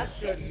that. It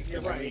shouldn't,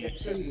 you're right, it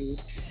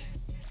shouldn't.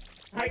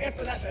 I guess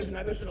for that measure,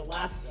 neither should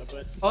Alaska,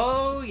 but...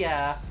 Oh,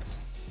 yeah.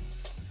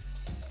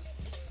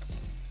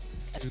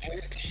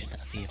 America should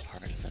not be a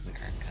part of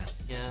America.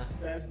 Yeah.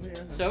 Yeah,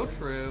 So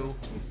true.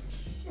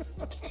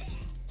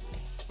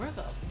 Where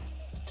the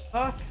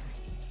fuck?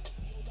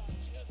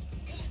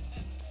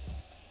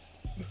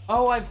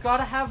 Oh, I've got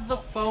to have the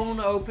phone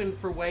open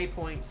for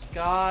waypoints.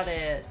 Got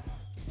it.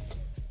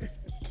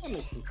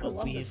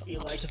 Columbus be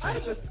like,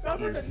 I've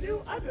discovered a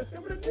new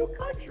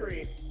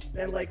country.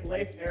 Then like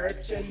Leif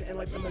Erikson and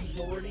like the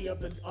majority of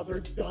the other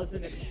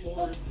dozen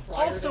explorers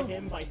prior to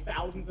him by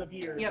thousands of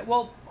years. Yeah,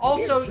 well,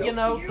 also, you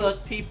know,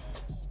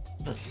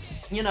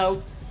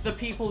 the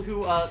people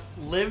who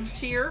lived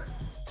here.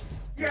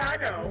 Yeah, I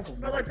know,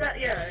 but like that,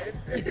 yeah,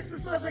 it's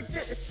just like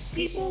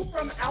people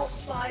from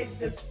outside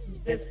this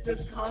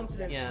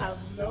continent have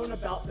known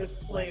about this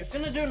place.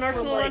 Gonna do an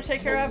arsenal run,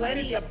 take care of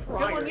it.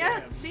 Good one,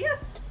 yeah. See ya,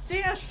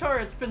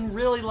 Ashtar. It's been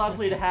really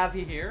lovely to have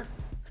you here.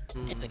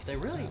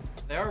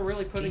 They are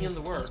really putting in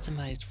the work.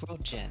 Optimized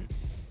world gen.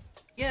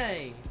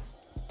 Yay.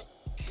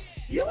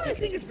 You know what I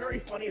think is very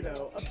funny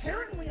though?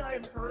 Apparently,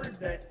 I've heard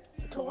that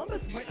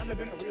Columbus might not have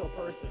been a real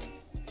person.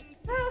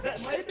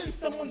 That might have been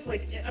someone's,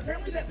 like,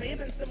 apparently that may have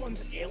been someone's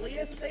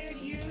alias they had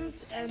used,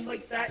 and,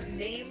 like, that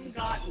name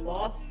got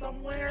lost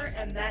somewhere,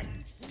 and that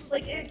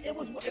like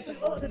it's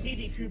like the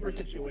ENVTuber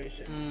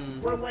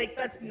situation, where like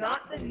that's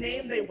not the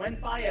name they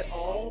went by at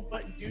all,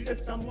 but due to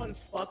someone's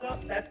fuck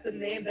up, that's the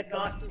name that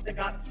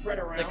got spread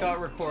around. That got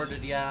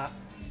recorded, yeah.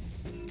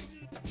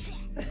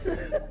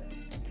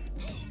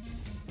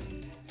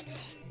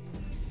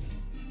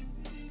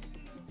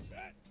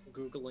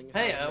 Googling.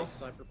 Heyo.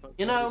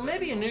 You know,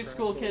 maybe new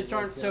school kids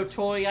aren't so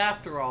toy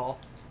after all.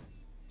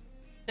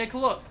 Take a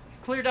look.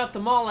 I've cleared out the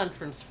mall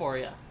entrance for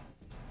you.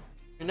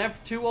 You're never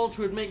too old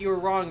to admit you were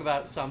wrong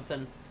about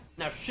something.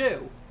 Now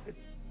shoo.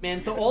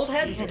 Man, the old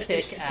heads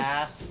kick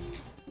ass.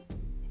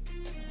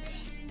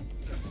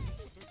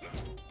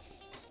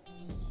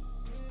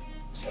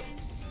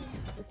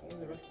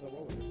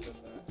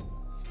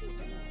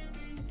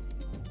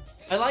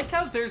 I like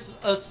how there's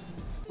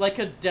like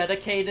a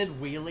dedicated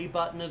wheelie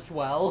button as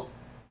well.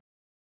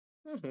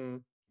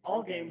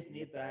 All games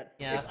need that.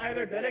 Yeah. It's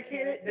either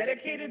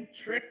dedicated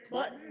trick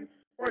button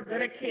or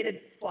dedicated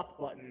fuck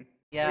button.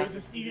 Yeah.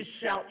 You just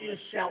shout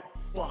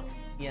fuck.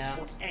 Yeah.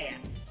 Or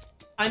ass.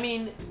 I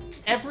mean,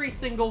 every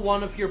single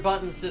one of your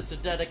buttons is a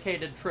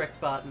dedicated trick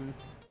button.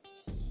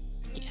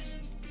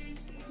 Yes.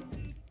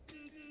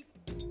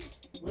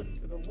 Look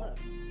to the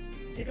left.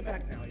 Take it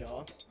back now,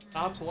 y'all.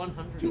 Top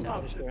 100. 2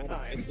 hops this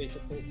time.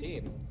 PlayStation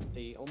 13,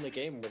 the only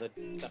game with the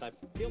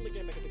only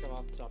game I can think of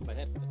off the top of my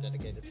head with a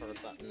dedicated forward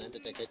button and a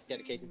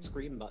dedicated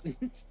screen button.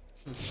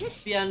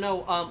 Yeah,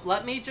 no,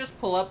 let me just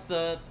pull up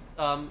the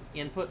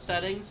input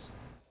settings.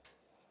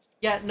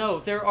 Yeah,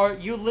 no,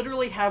 you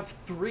literally have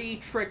 3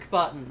 trick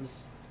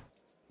buttons.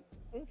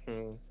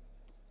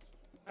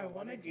 I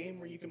want a game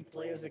where you can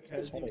play as a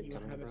Kezu and you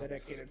have a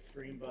dedicated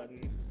screen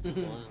button.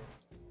 Wow.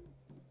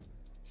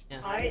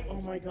 Yeah.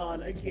 Oh my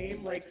god, a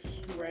game like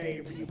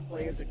Stray where you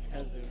play as a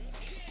Kezu.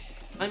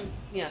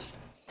 Yeah.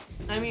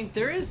 I mean,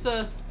 there is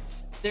a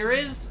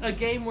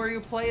game where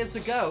you play as a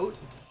goat.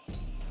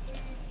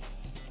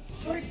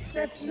 But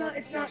it's not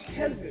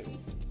Kezu.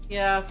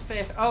 Yeah,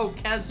 fair. Oh,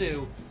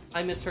 Kezu.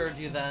 I misheard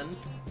you then.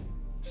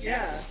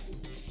 Yeah.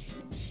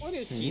 What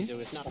is Kezu?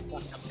 It's not a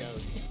fucked up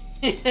goat.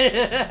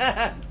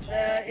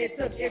 It's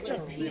a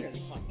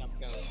penis. Fucked up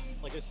goat.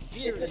 Like a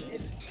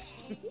serious.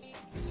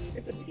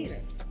 It's a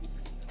penis.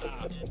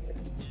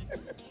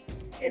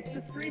 It's the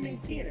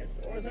screaming penis,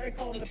 or as I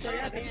call it, the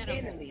priapic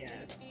pain in the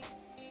ass.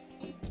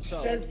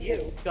 So, says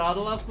you. Gotta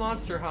love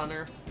Monster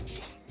Hunter.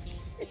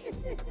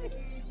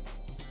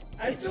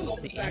 I still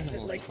love the fact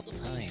that, like,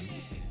 time.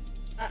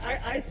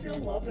 I still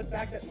love the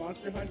fact that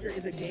Monster Hunter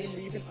is a game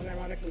where you can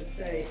unironically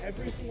say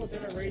every single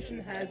generation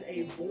has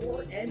a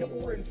boar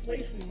and/or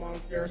inflation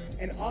monster,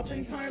 and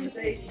oftentimes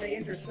they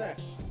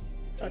intersect,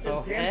 such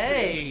as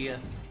hey!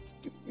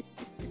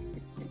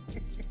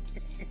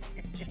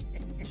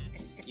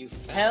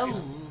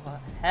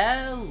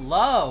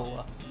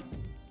 Hello!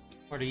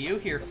 What are you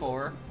here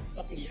for?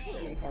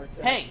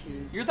 Hey,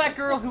 you're that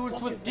girl who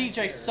was with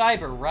DJ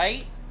Cyber,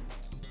 right?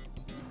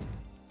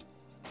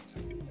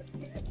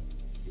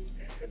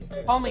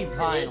 Call me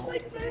Vinyl,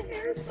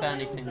 if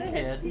anything,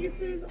 kid.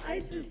 I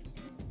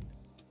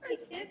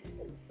can't,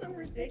 it's so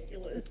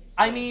ridiculous.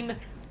 I mean,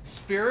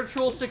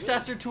 spiritual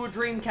successor to a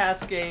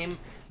Dreamcast game,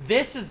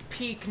 this is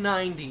peak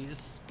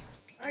 90s.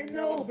 I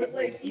know, but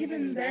like,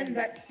 even then,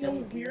 that's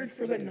still weird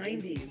for the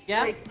 90s.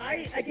 Yeah. Like,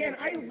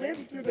 I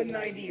lived through the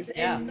 90s,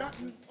 and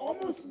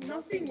almost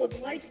nothing was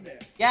like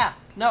this. Yeah,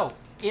 no,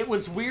 it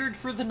was weird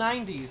for the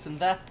 90s,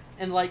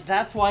 and like,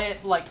 that's why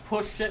it, like,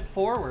 pushed it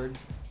forward.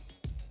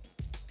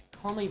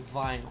 Call me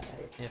Vinyl,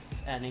 if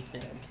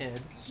anything,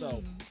 kid.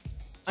 So,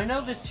 I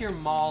know this here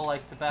mall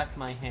like the back of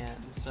my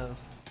hand, so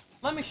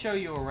let me show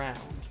you around.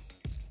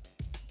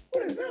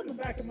 What is that in the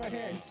back of my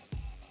hand?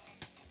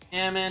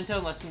 Yeah, man,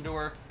 don't listen to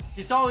her.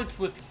 She's always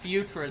with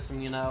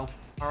futurism, you know,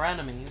 our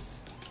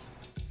enemies.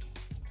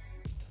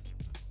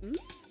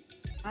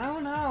 I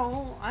don't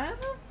know. I have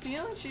a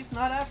feeling she's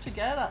not out to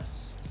get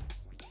us.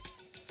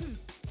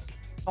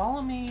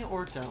 Follow me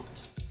or don't.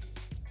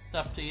 It's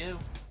up to you.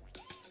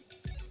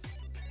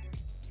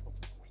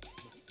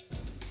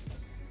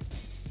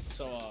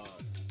 So,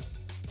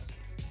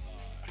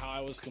 how I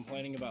was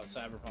complaining about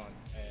Cyberpunk,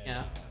 and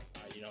yeah.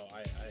 You know,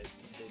 I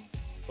did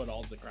put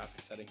all the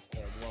graphic settings to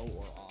low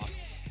or off,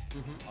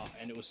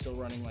 and it was still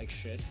running like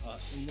shit.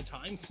 In the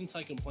time since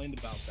I complained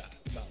about that,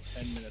 about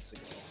 10 minutes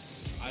ago,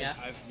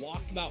 I've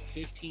walked about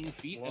 15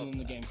 feet and then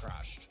the game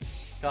crashed.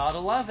 Gotta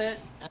love it.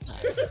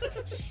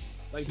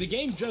 Like, the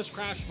game just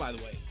crashed, by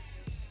the way.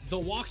 The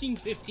walking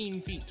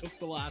 15 feet took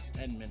the last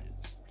 10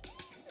 minutes.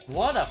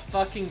 What a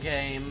fucking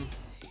game.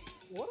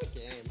 What a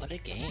game. What a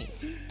game.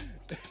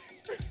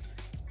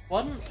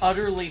 What an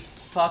utterly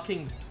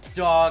fucking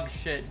dog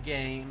shit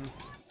game.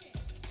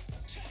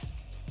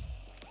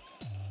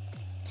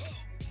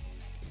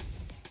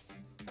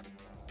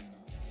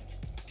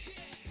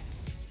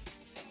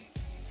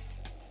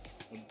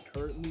 I'm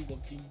currently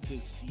looking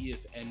to see if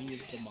any of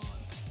the mods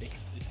fix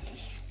this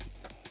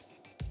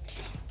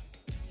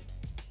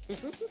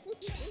issue.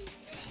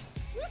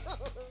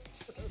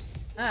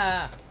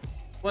 Ah,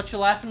 what you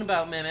laughing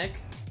about, Mimic?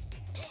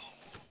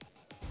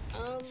 I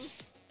don't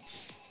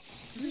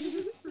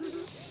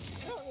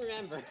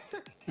remember.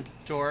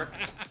 Dork.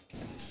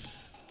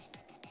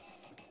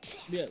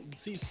 Yeah,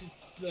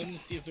 let me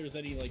see if there's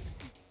any, like,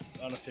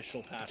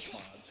 unofficial patch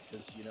mods,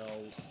 because, you know,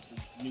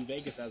 New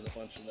Vegas has a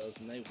bunch of those,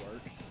 and they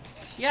work.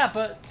 Yeah,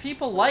 but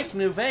people like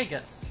New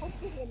Vegas. I'm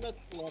at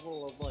the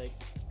level of, like,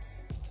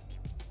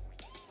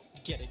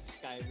 getting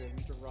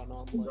Skyrim to run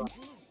on, like,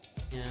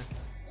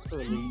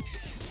 early,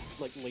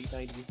 like, late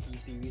 90s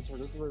PCs,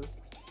 where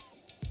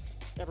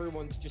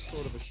everyone's just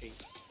sort of a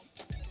shape.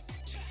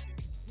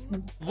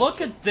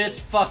 Look at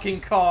this fucking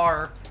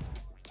car!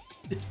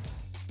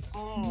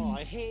 Oh,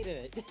 I hate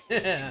it.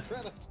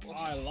 Oh,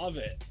 I love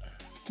it.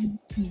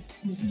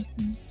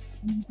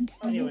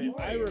 Anyway,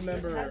 I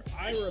remember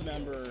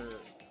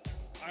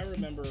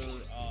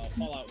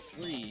Fallout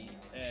 3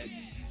 and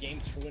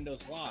Games for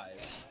Windows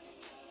Live.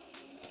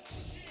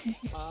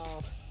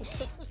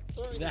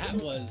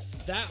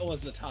 That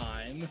was a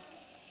time.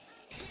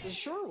 It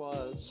sure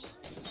was.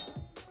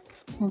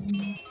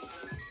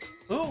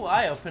 Ooh,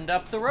 I opened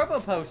up the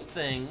RoboPost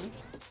thing.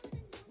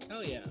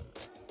 Hell yeah.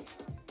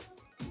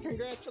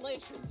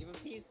 Congratulations, you've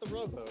appeased the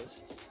Robos.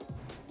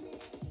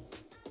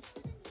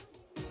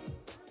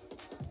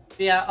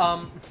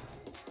 Yeah,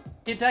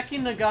 Hideki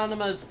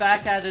Naganama's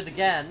back at it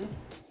again.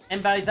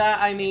 And by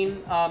that I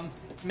mean,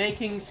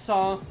 making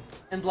songs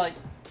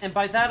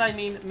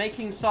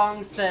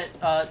that,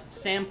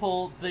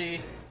 sample the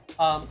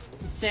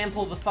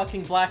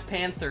fucking Black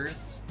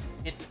Panthers.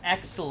 It's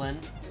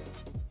excellent.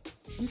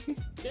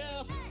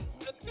 Yeah,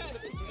 that's kind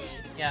of his thing.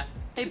 Yeah.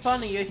 Hey,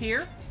 Bunny, you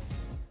here?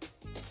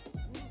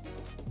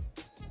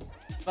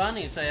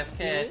 Bunny's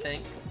AFK, I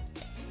think.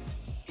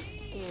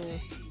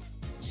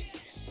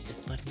 Is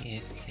Bunny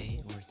AFK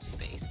or in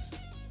space?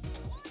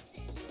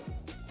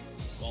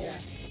 Well,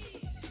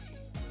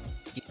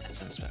 yeah, that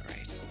sounds about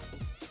right.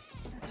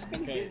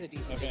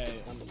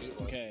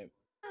 Okay.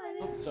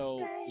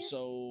 So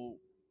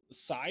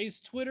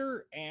Size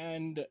Twitter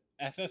and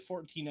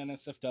FF14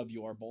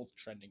 NSFW are both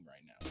trending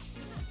right now.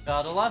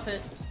 Gotta love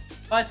it.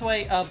 By the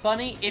way,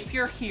 Bunny, if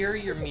you're here,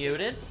 you're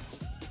muted.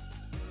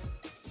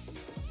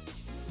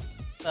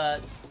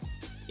 But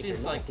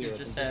seems like you're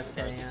just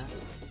AFK, yeah.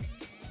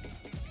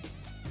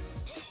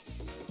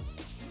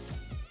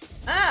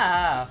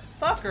 Ah,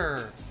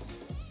 fucker!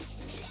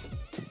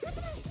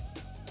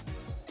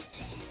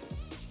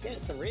 Yeah,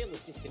 it's a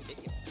realistic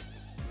video.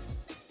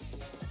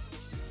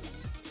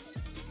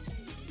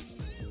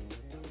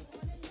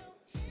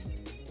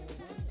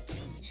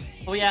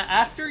 Oh yeah,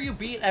 after you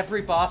beat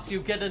every boss, you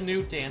get a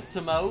new dance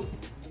emote.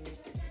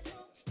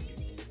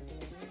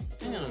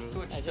 I'm gonna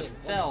switch to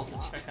Belle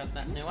to check out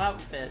that new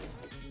outfit.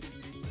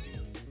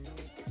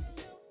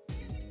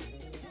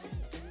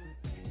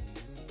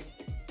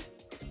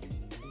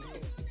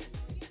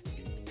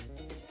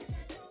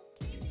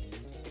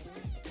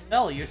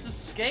 Belle uses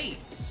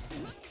skates.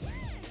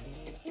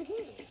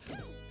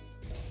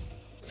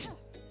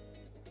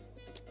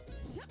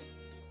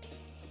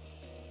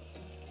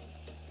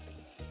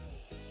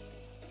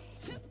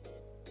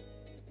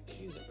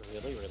 She's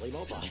really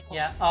mobile.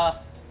 Yeah,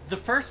 the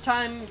first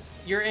time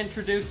you're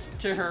introduced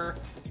to her,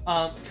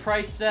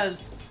 Trice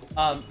says,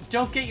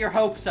 don't get your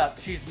hopes up,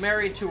 she's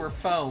married to her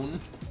phone.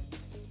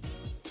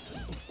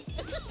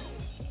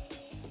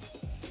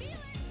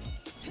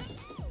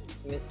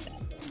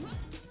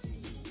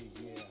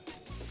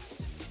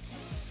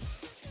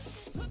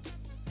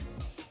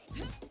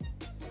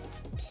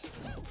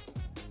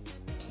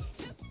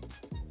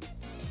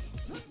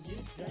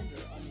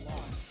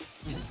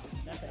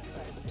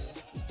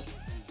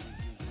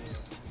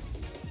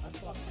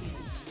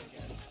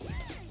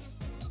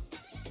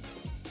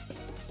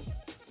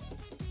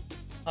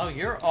 Oh,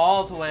 you're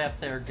all the way up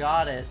there.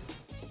 Got it.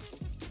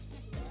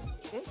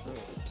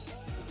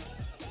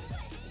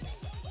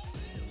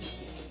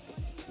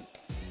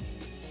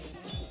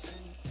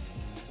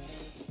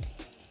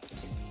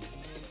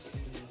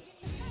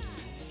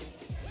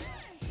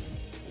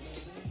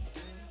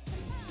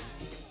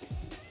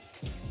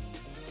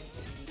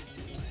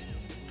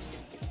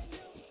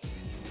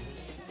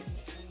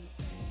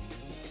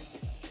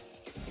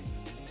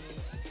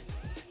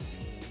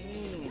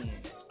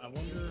 I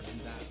wonder if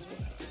that's what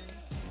happened.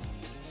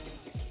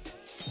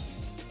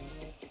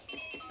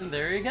 And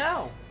there you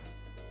go.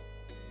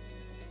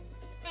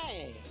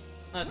 Hey.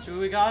 That's who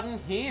we got in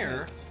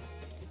here.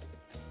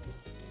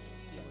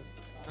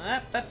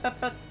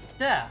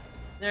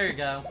 There you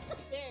go.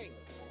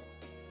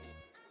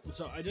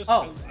 So I just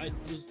Oh, I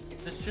was.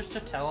 It's just a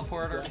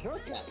teleporter.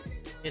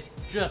 It's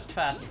just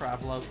fast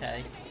travel,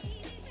 okay.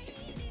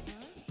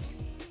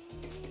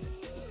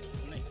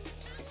 Nice.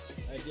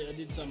 I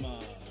did some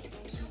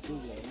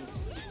Googling.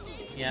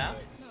 Yeah.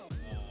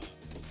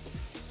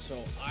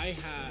 So I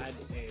had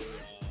a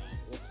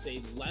let's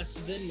say less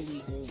than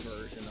legal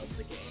version of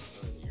the game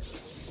earlier.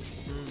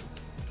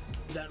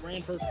 That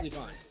ran perfectly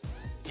fine.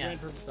 Yeah. Ran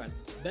perfectly fine.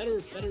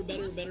 Better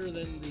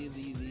than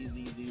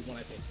the one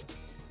I paid for.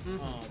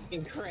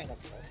 Incredible.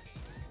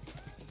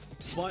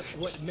 But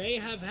what may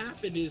have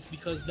happened is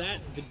because the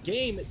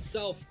game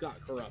itself got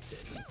corrupted.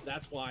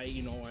 That's why,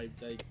 you know, I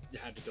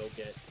had to go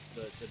get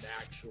the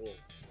actual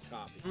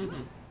copy.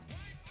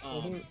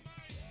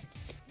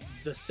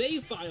 The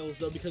save files,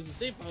 though, because the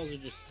save files are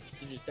just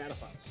data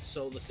files.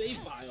 So the save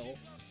file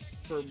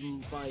for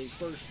my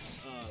first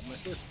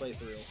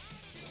playthrough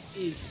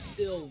is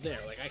still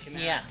there. Like, I can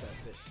access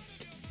it.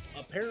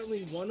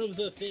 Apparently, one of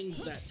the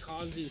things that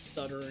causes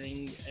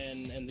stuttering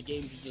and the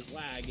game to just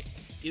lag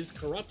is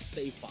corrupt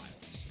save files.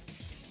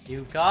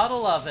 You gotta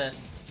love it.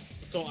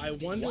 So I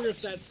wonder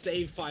if that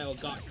save file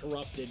got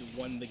corrupted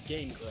when the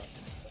game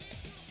corrupted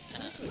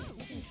itself.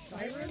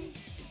 Siren?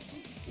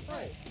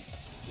 Christ.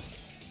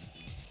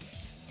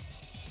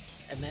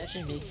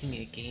 Imagine making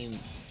a game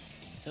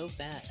so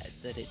bad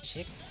that it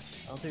checks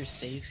other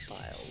save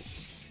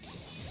files.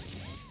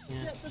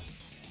 Yeah.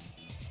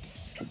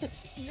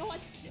 Not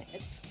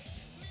dead.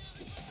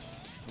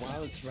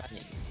 While it's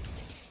running.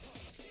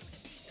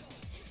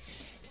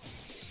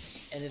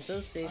 And if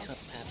those save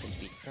files happen to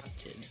be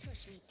corrupted...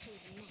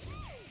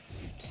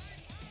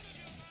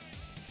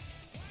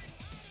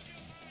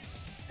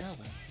 Oh well.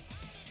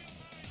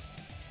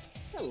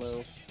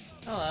 Hello.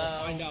 Hello.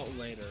 I'll find out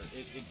later.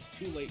 It's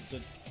too late to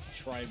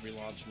try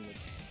relaunching the game.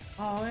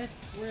 Oh,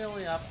 it's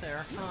really up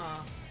there,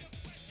 huh?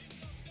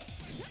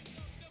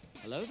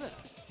 Hello there.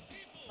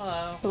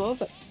 Hello. Hello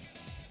there.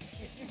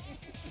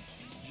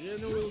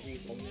 General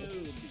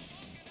Kenobi.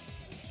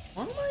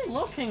 What am I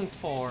looking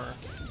for?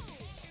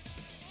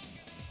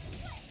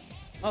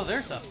 Oh,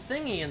 there's a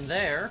thingy in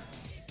there.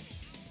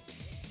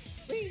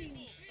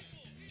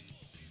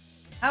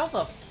 How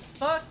the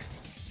fuck?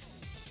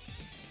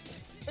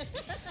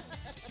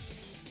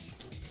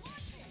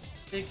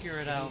 Figure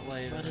it out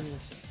later. Run in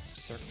this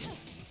circle.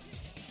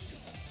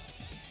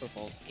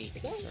 Football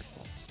skating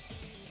circle.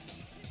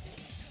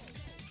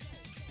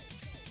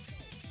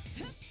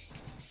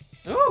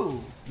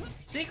 Ooh!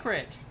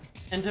 Secret!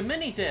 And a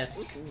mini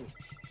disc!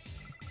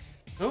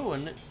 Ooh,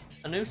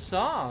 a new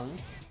song!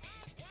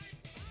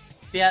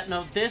 Yeah,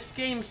 no, this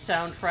game's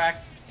soundtrack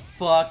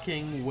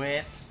fucking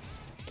whips.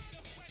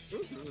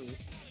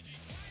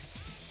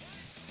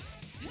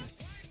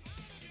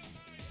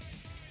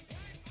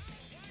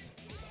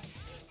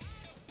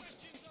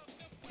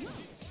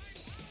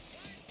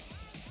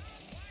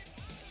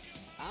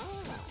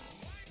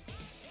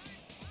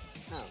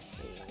 Oh,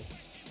 anyway.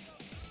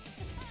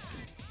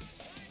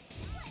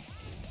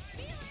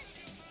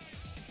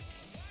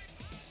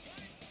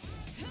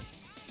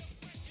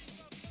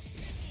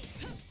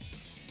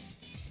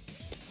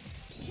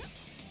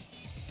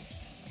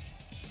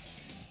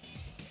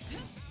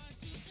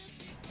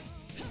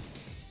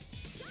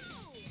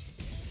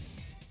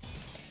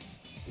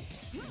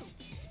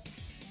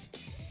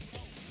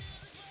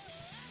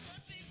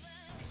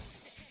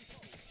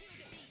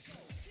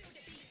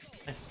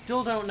 I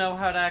still don't know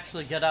how to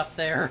actually get up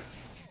there.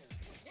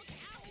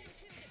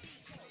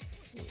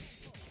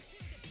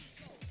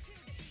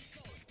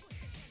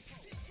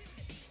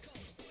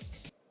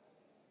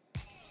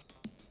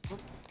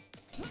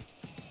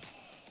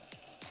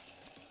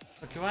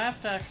 But do I have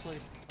to actually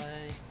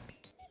play?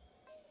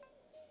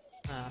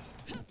 Ah.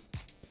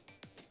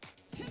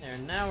 There,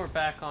 now we're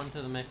back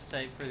onto the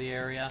mixtape for the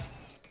area.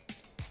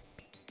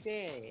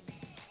 Yay.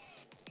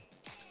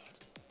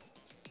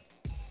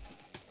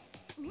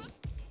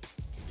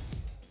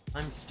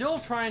 I'm still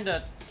trying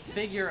to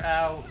figure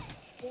out...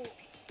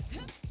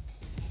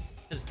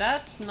 Because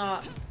that's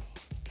not...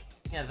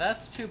 Yeah,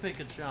 that's too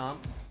big a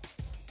jump.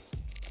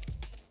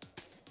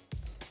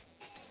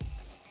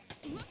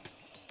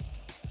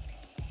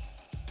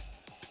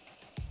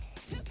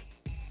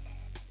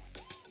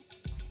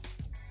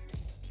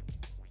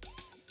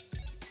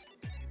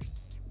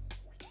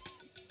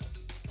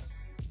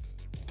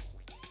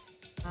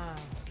 Ah.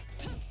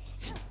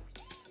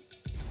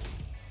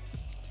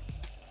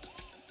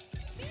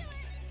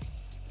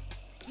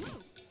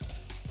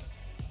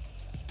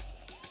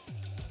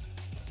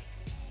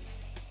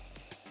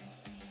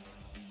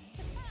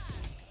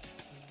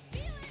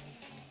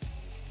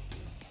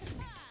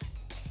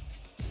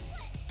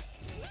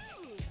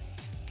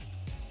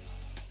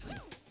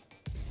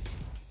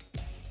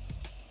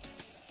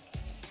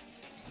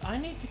 I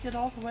need to get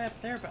all the way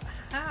up there, but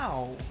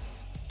how?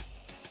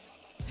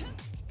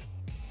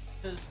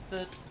 Because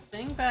the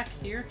thing back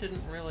here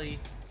didn't really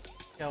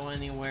go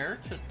anywhere,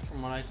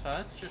 from what I saw.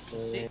 It's just a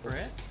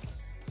secret.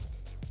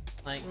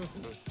 Like,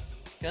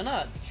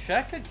 gonna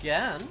check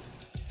again.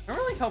 I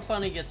really hope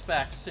Bunny gets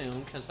back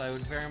soon, because I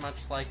would very much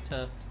like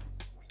to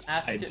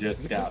ask I it.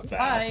 just got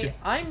back.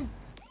 Hi,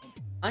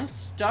 I'm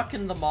stuck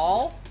in the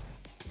mall.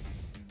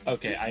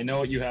 Okay, I know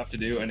what you have to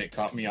do, and it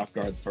caught me off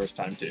guard the first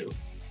time too.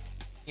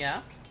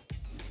 Yeah?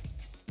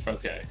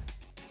 Okay.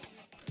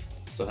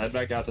 So head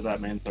back out to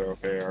that main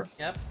thoroughfare.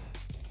 Yep.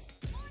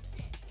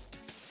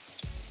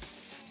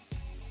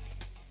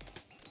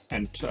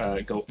 And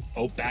go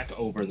back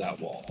over that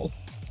wall.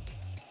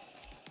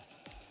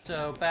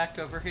 So back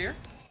over here?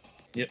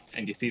 Yep,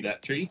 and you see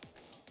that tree?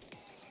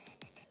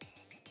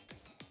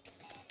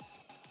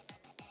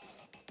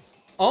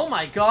 Oh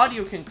my god,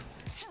 you can...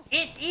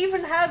 It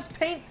even has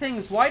paint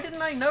things! Why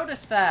didn't I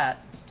notice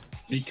that?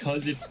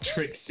 Because it's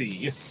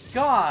Trixie.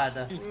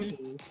 God!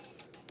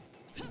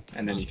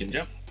 And then you can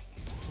jump.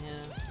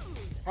 Yeah.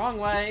 Wrong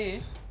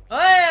way.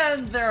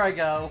 And there I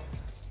go.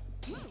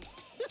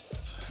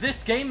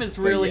 This game is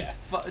really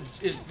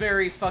is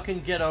very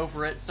fucking get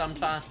over it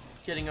sometimes.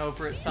 Getting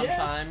over it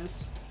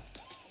sometimes.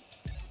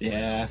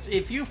 Yeah.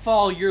 If you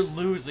fall, you're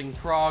losing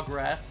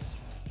progress.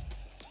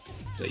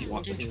 So you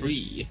want the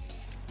tree.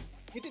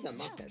 You did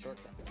unlock that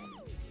shortcut.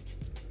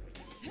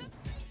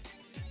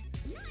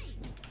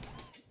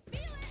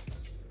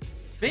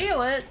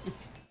 Feel it!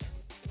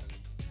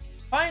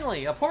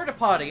 Finally, a porta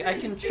potty. I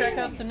can check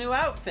out the new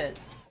outfit.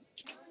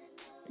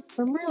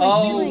 I'm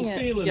really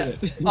feeling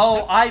it.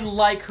 Oh, I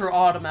like her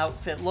autumn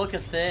outfit. Look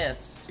at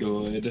this.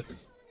 Good.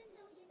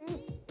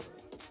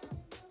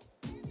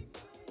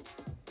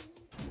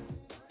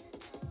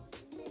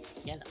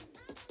 Yellow.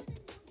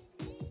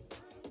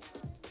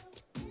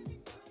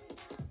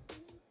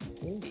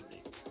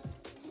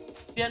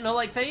 Yeah, no,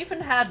 like, they even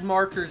had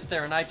markers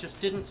there, and I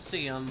just didn't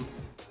see them.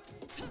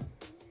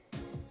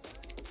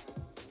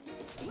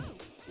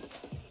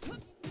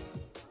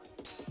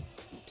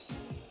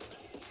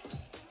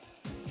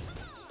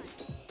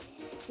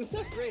 It's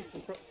not great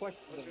for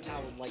questions of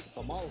how, like,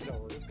 the mall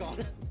goer has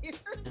gone here.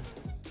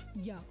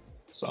 Yo.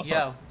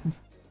 Yo.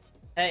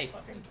 Hey.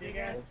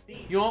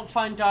 You won't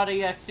find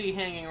 .exe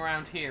hanging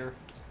around here.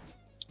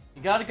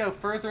 You gotta go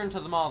further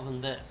into the mall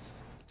than this.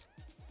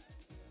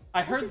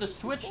 I heard the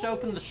switch to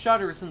open the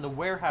shutters in the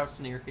warehouse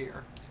near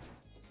here.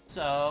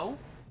 So...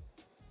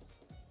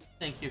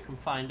 think you can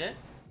find it.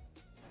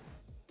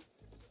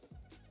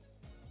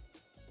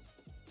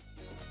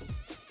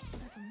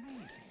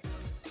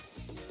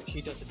 She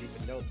doesn't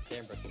even know the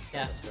camera.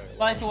 Yeah.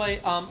 By the way,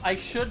 I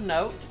should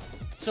note,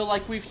 so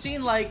like we've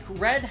seen like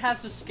Red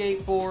has a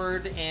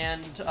skateboard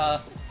and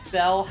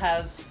Belle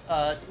has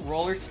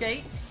roller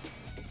skates.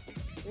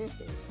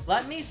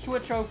 Let me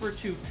switch over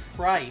to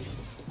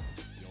Trice.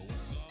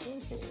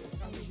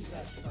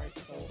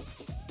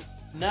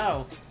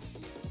 No.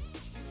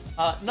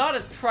 Not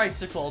a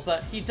tricycle,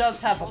 but he does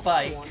have a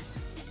bike.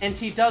 And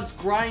he does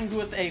grind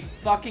with a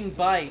fucking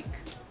bike.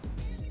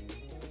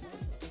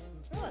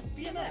 Oh, it's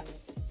BMX.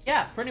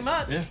 Yeah, pretty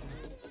much. Yeah.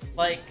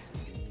 Like,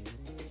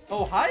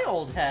 oh, hi,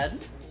 old head.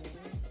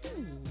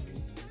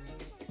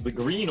 The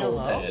green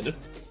old head.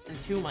 And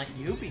who might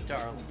you be,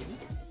 darling?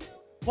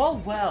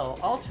 Well,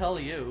 I'll tell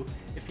you.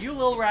 If you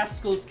little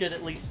rascals get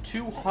at least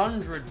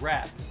 200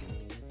 rep,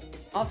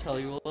 I'll tell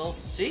you a little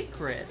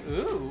secret.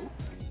 Ooh.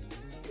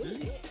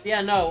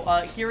 Yeah, no,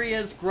 here he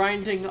is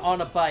grinding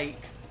on a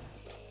bike.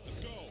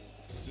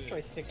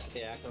 Try fix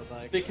the acro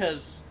bike.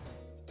 Because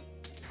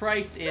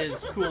Trice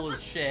is cool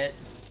as shit.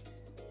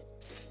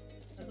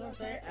 I was gonna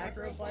say,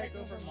 acro bike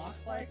over mock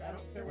bike. I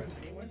don't care what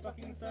anyone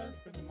fucking says,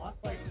 because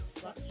mock bikes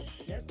suck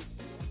shit.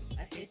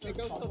 I hate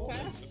those puzzles.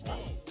 They suck.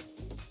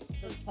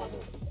 Those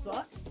puzzles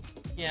suck.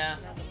 Yeah.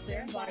 And I will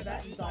stand by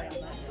that and die on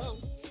that hill.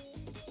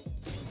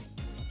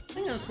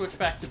 I'm gonna switch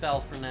back to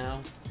Belle for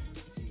now.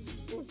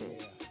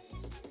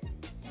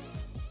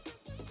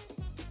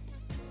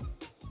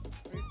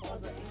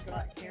 Plaza ain't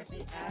got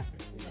campy ass to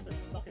clean up this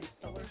fucking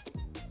pillar.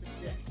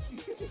 Dick.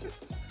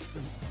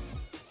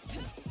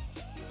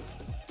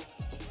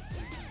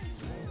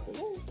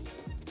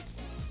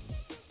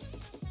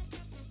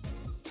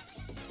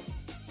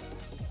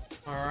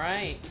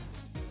 Alright.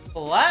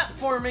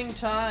 Platforming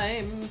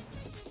time!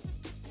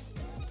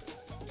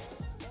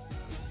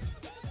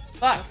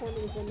 Fuck!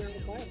 Platforming is when they're on the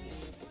platform.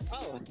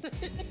 Oh.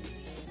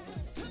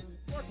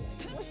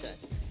 What's that?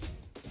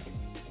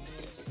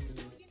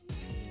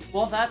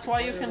 Well, that's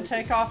why you can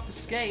take off the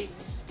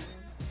skates.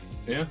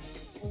 Yeah.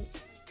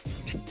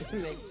 Makes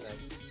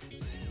sense.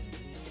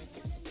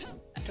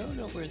 I don't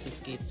know where the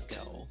skates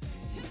go.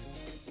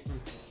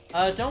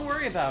 Don't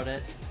worry about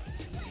it.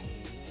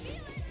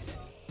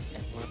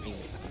 I'm worrying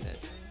about it.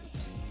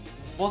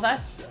 Well,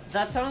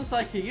 that sounds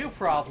like a you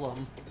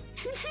problem.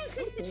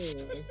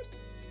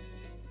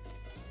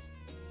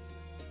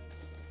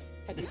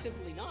 Had you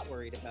simply not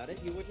worried about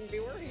it, you wouldn't be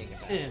worrying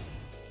about it.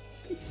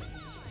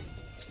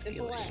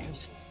 Skill issue.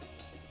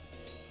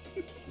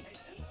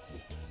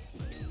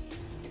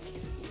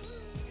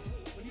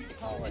 What do you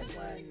call it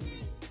when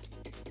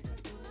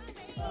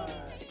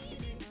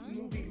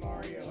movie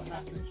Mario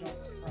has to jump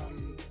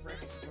from brick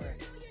to brick?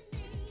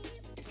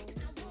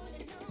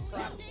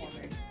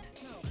 Platforming.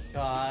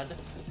 God.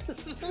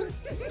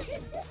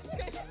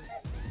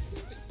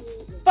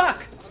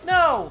 Fuck!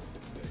 No!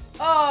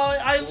 Oh,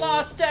 I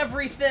lost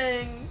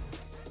everything!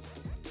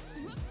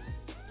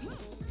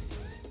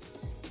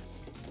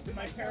 Did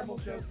my terrible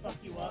joke fuck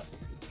you up?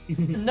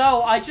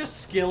 No, I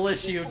just skill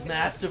issued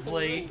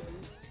massively.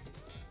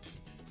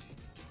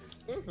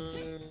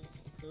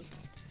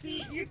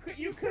 See, you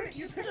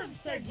could have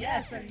said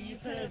yes, and you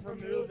could have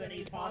removed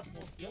any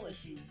possible skill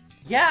issue.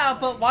 Yeah,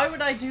 but why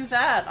would I do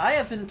that? I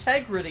have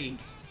integrity.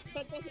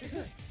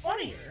 It's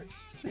funnier.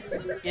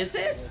 Is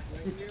it?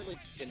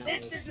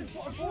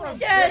 For a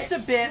Yeah, bit, it's a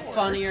bit sure.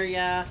 funnier,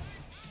 yeah.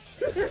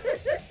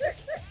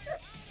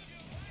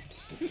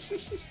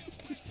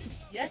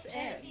 Yes,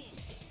 and.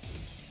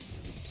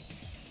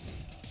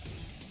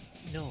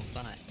 No,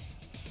 but.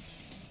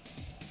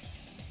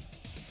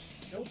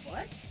 No,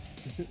 but?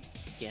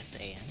 Yes,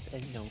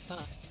 and no,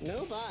 but.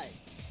 No, but.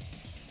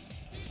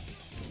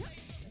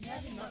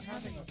 Imagine not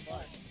having a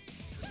butt.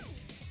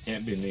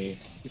 Can't be me.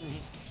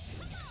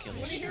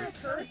 When you hear a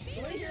curse,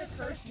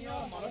 Nier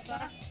Automata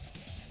fact?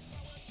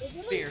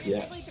 It Fear.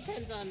 really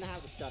depends on how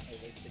the stuff is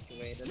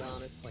situated,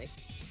 honestly.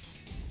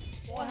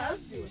 Well, it has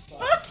to do with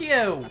butt. Fuck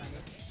you!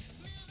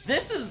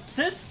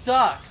 This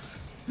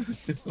sucks.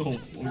 Oh,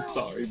 I'm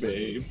sorry,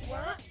 babe.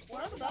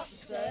 What I'm about to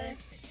say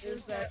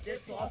is that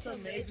this also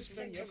may just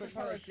been Yoko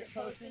Taro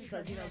shitposting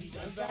because, you know, he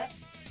does that.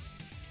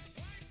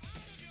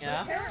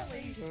 Yeah. But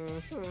apparently,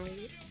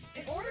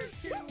 in order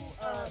to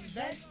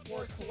vent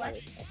or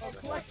collect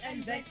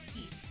and vent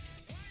heat,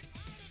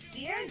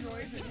 the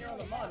androids in Nier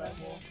Automata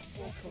will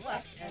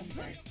collect and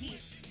vent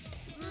heat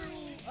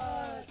through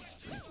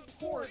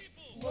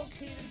ports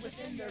located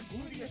within their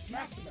gluteus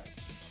maximus.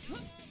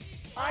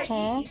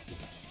 I.e.,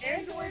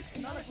 androids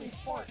canonically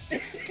fart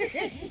in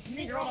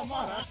Nier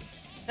Automata.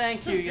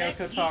 Thank you,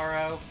 Yoko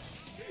Taro.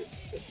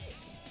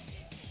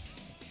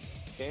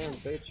 Damn,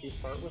 bitch, you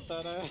fart with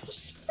that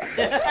ass.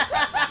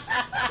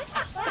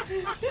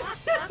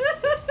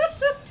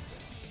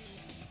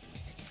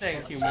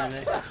 Thank you,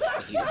 Mimic. I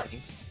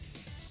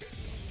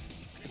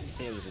didn't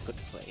say it was a good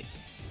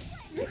place.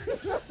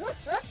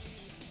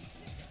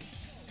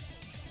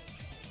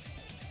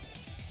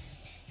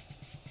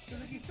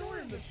 Because if you store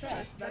it in the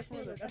chest, that's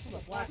where the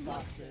black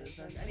box is,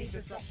 and any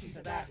disruption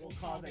to that will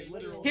cause a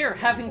literal... Here,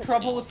 having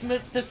trouble with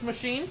this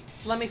machine?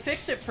 Let me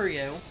fix it for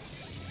you.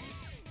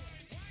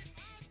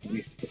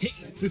 You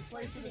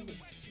place it in the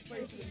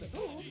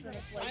boobs, and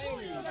it's like, oh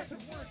yeah, that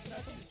could work, and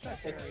that's in the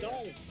chest area.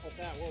 Don't let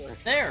that work.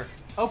 There!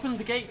 Open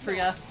the gate for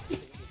ya.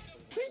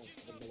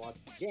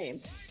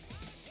 Game.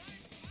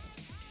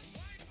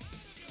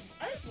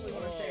 I just really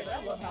want to say that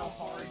I love how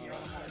hard Nier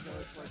Automata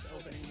goes for its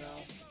opening,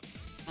 though.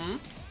 Hmm?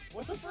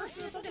 What's the first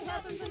thing that fucking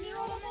happens in Nier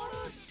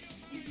Automata?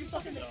 You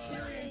fucking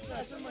experience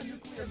a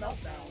thermonuclear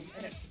meltdown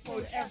and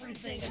explode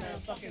everything in a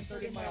fucking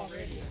 30-mile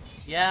radius.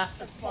 Yeah.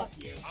 Just fuck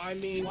you. I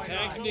mean, Why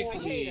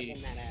technically,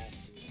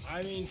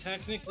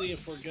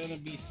 if we're gonna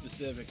be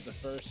specific, the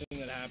first thing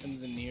that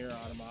happens in Nier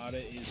Automata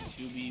is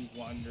 2B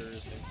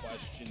wonders and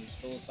questions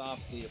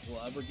philosophically if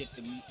we'll ever get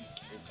to meet and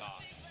kill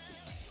God.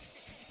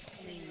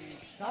 I mean,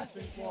 God's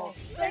been, well,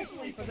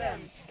 thankfully for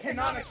them,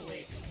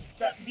 canonically,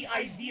 the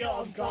idea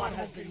of God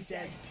has been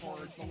dead for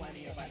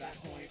millennia by that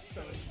point,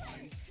 so it's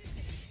fine.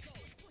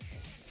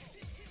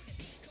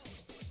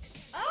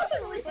 I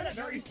also really find it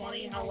very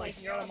funny how, like,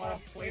 Nier Automata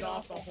played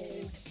off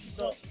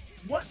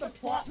what the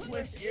plot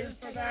twist is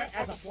for that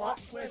as a plot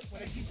twist,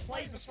 when if you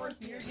played the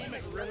first Nier game,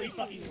 it really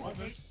fucking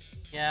wasn't.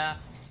 Yeah.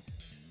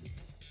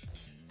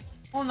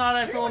 Well, not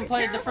everyone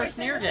played the first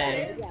Nier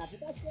game. Yeah,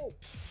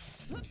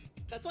 but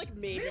that's like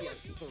maybe a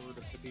third of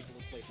the people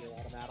who played Nier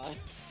Automata.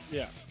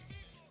 Yeah.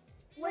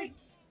 Like,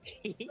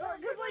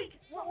 because like,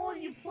 well,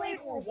 you play it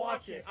or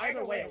watch it,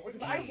 either way.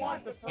 Because I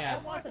watched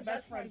the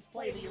best friends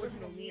play the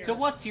original Nier. So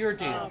what's your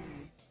deal?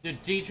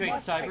 Did DJ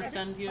Cyber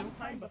send you?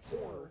 Sometime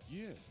before.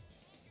 Yeah.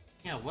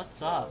 Yeah,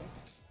 what's up?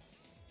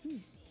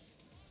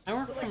 I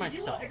work for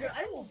myself.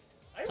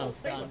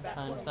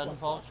 Sometimes that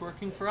involves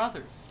working for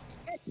others.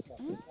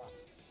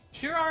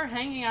 Sure are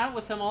hanging out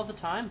with them all the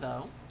time,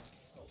 though.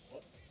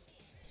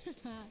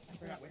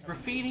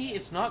 Graffiti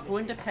is not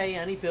going to pay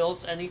any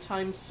bills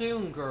anytime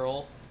soon,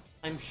 girl.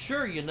 I'm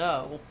sure you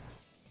know.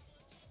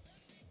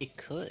 It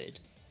could.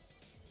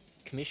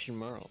 Commission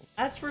morals.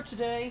 As for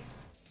today,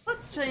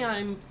 let's say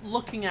I'm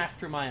looking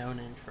after my own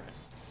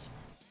interests.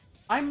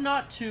 I'm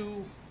not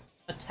too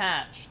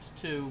attached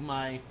to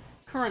my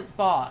current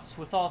boss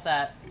with all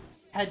that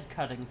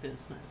head-cutting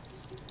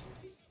business.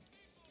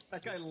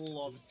 That guy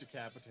loves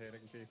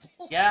decapitating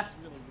people. Yeah. It's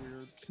really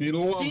weird. He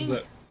loves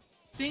it.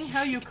 Seeing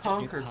how you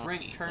conquered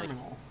Brink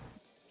Terminal,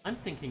 I'm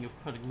thinking of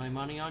putting my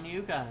money on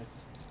you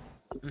guys.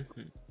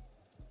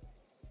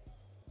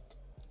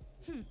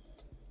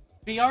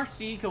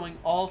 BRC going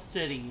all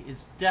city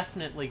is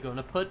definitely going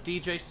to put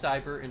DJ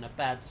Cyber in a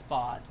bad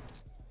spot.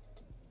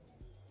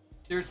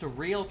 There's a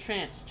real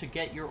chance to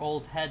get your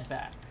old head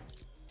back.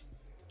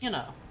 You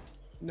know.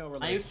 No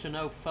relation. I used to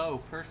know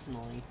Foe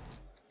personally.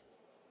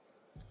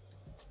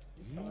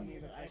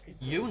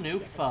 You knew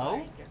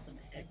Foe? Get some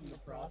head in the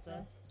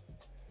process.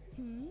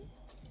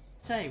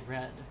 Say,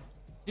 Red,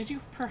 did you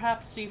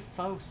perhaps see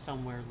Foe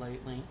somewhere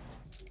lately?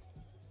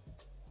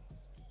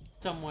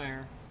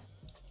 Somewhere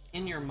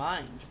in your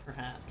mind,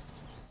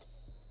 perhaps?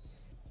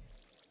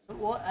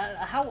 Well,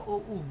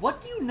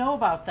 what do you know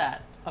about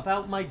that?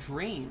 About my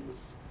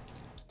dreams?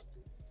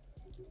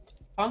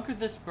 Conquer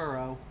this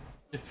burrow,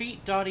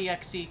 defeat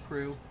 .exe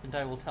crew, and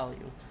I will tell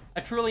you. I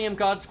truly am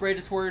God's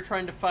greatest warrior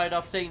trying to fight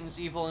off Satan's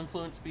evil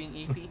influence being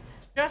EP.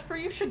 Jasper,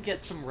 you should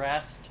get some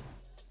rest.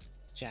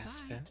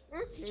 Jasper.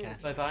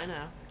 Bye-bye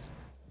now.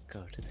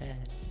 Go to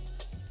bed.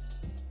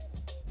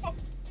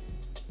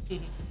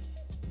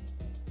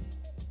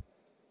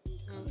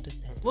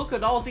 Look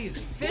at all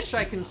these fish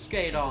I can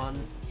skate on.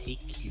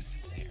 Take you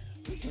there.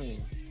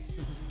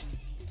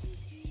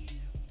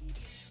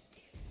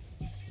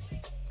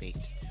 Wait,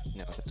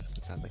 no, that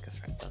doesn't sound like a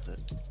threat, does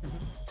it?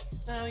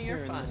 No, you're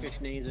Here fine. in the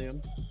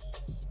Fishnasium.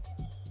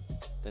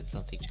 That's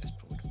something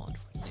Jasper would want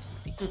for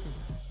an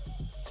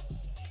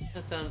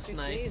That sounds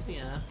nice,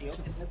 yeah.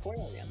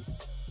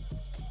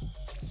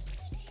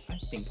 I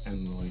think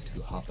I'm going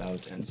to hop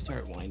out and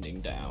start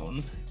winding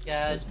down.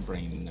 Yeah. This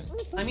brain.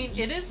 I mean,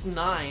 it is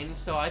 9,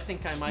 so I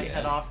think I might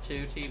head off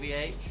to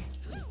TBH.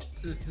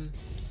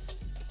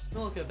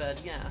 We'll go to bed,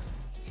 yeah.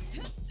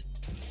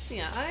 So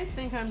yeah, I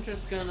think I'm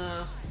just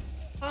gonna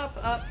hop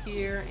up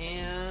here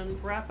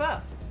and wrap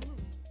up.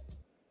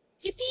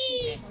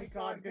 Yippee! Oh my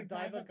god,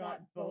 Godiva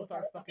got both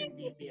our fucking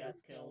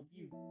DPS killed.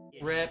 You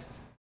idiot. Rip.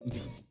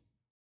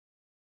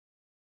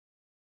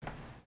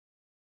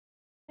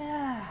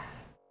 Yeah.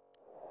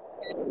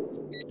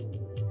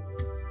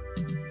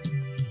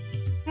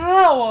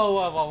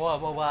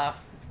 Whoa.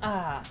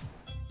 Ah.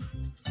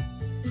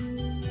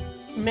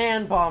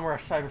 Man, Bomb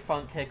Rush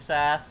Cyberpunk kicks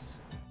ass.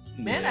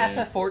 Man,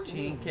 Yeah.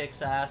 FF14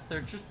 kicks ass.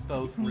 They're just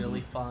both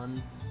really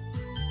fun.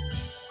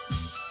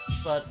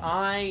 But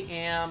I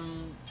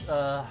am,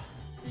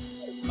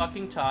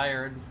 fucking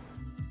tired.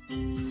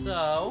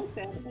 So,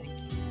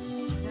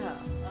 yeah,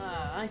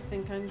 I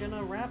think I'm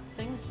gonna wrap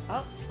things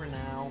up for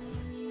now.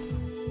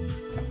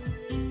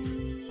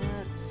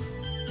 Let's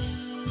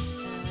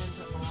end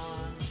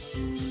on...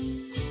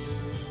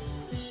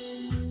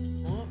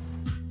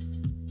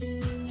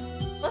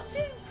 Let's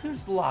see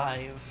who's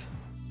live.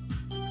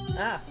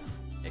 Ah,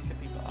 it could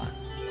be bot.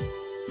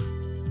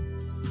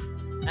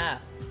 Ah.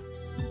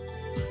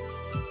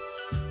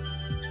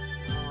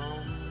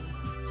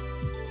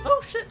 Oh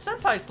shit,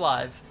 Senpai's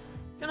live.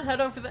 Gonna head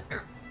over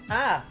there.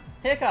 Ah,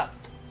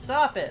 hiccups.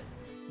 Stop it.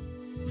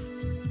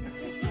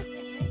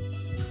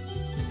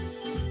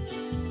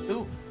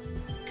 Ooh.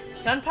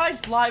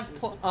 Senpai's live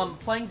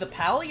playing the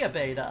Palia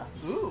beta.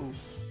 Ooh.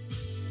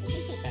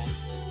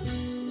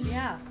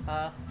 Yeah,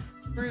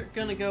 we're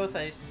gonna go with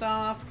a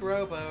soft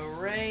robo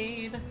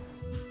raid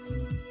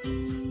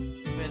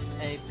with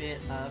a bit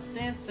of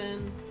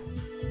dancing.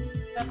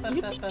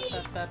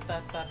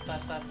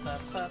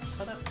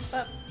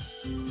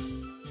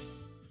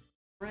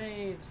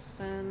 Raid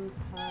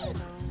Senpai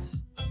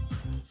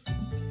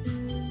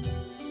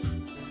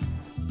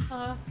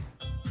no.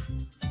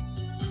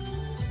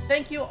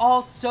 Thank you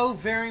all so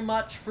very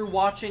much for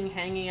watching,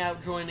 hanging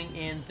out, joining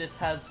in. This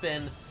has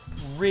been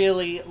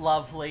really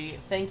lovely.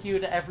 Thank you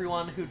to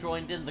everyone who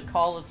joined in the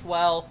call as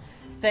well.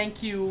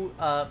 Thank you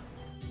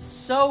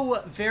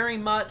so very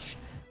much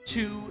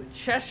to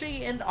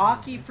Cheshi and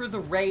Aki for the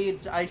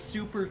raids. I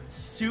super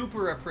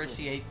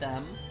appreciate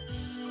them.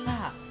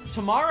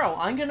 Tomorrow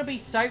I'm gonna be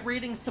sight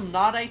reading some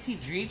not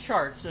ITG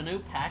charts. A new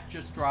pack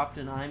just dropped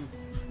and I'm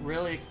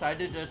really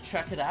excited to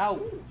check it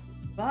out.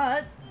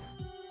 But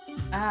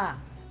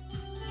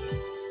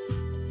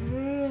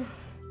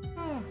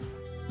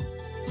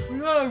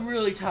I'm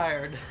really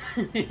tired.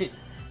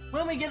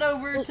 When we get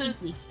over to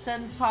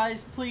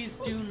Senpais, please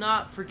do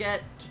not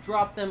forget to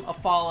drop them a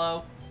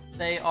follow.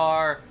 They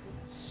are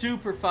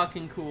super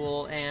fucking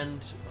cool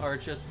and are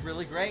just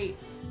really great.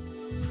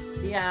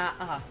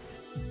 Yeah,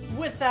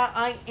 with that,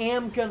 I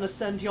am gonna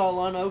send y'all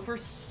on over,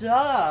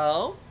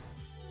 so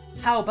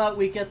how about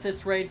we get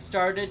this raid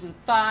started in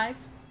 5,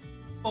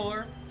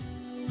 4,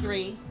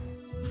 3,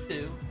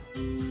 2,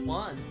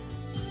 1.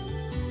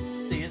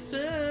 See you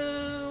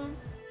soon!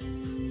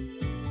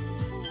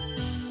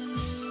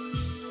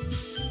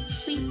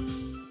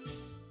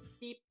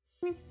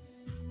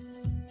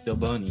 The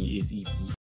bunny is EP.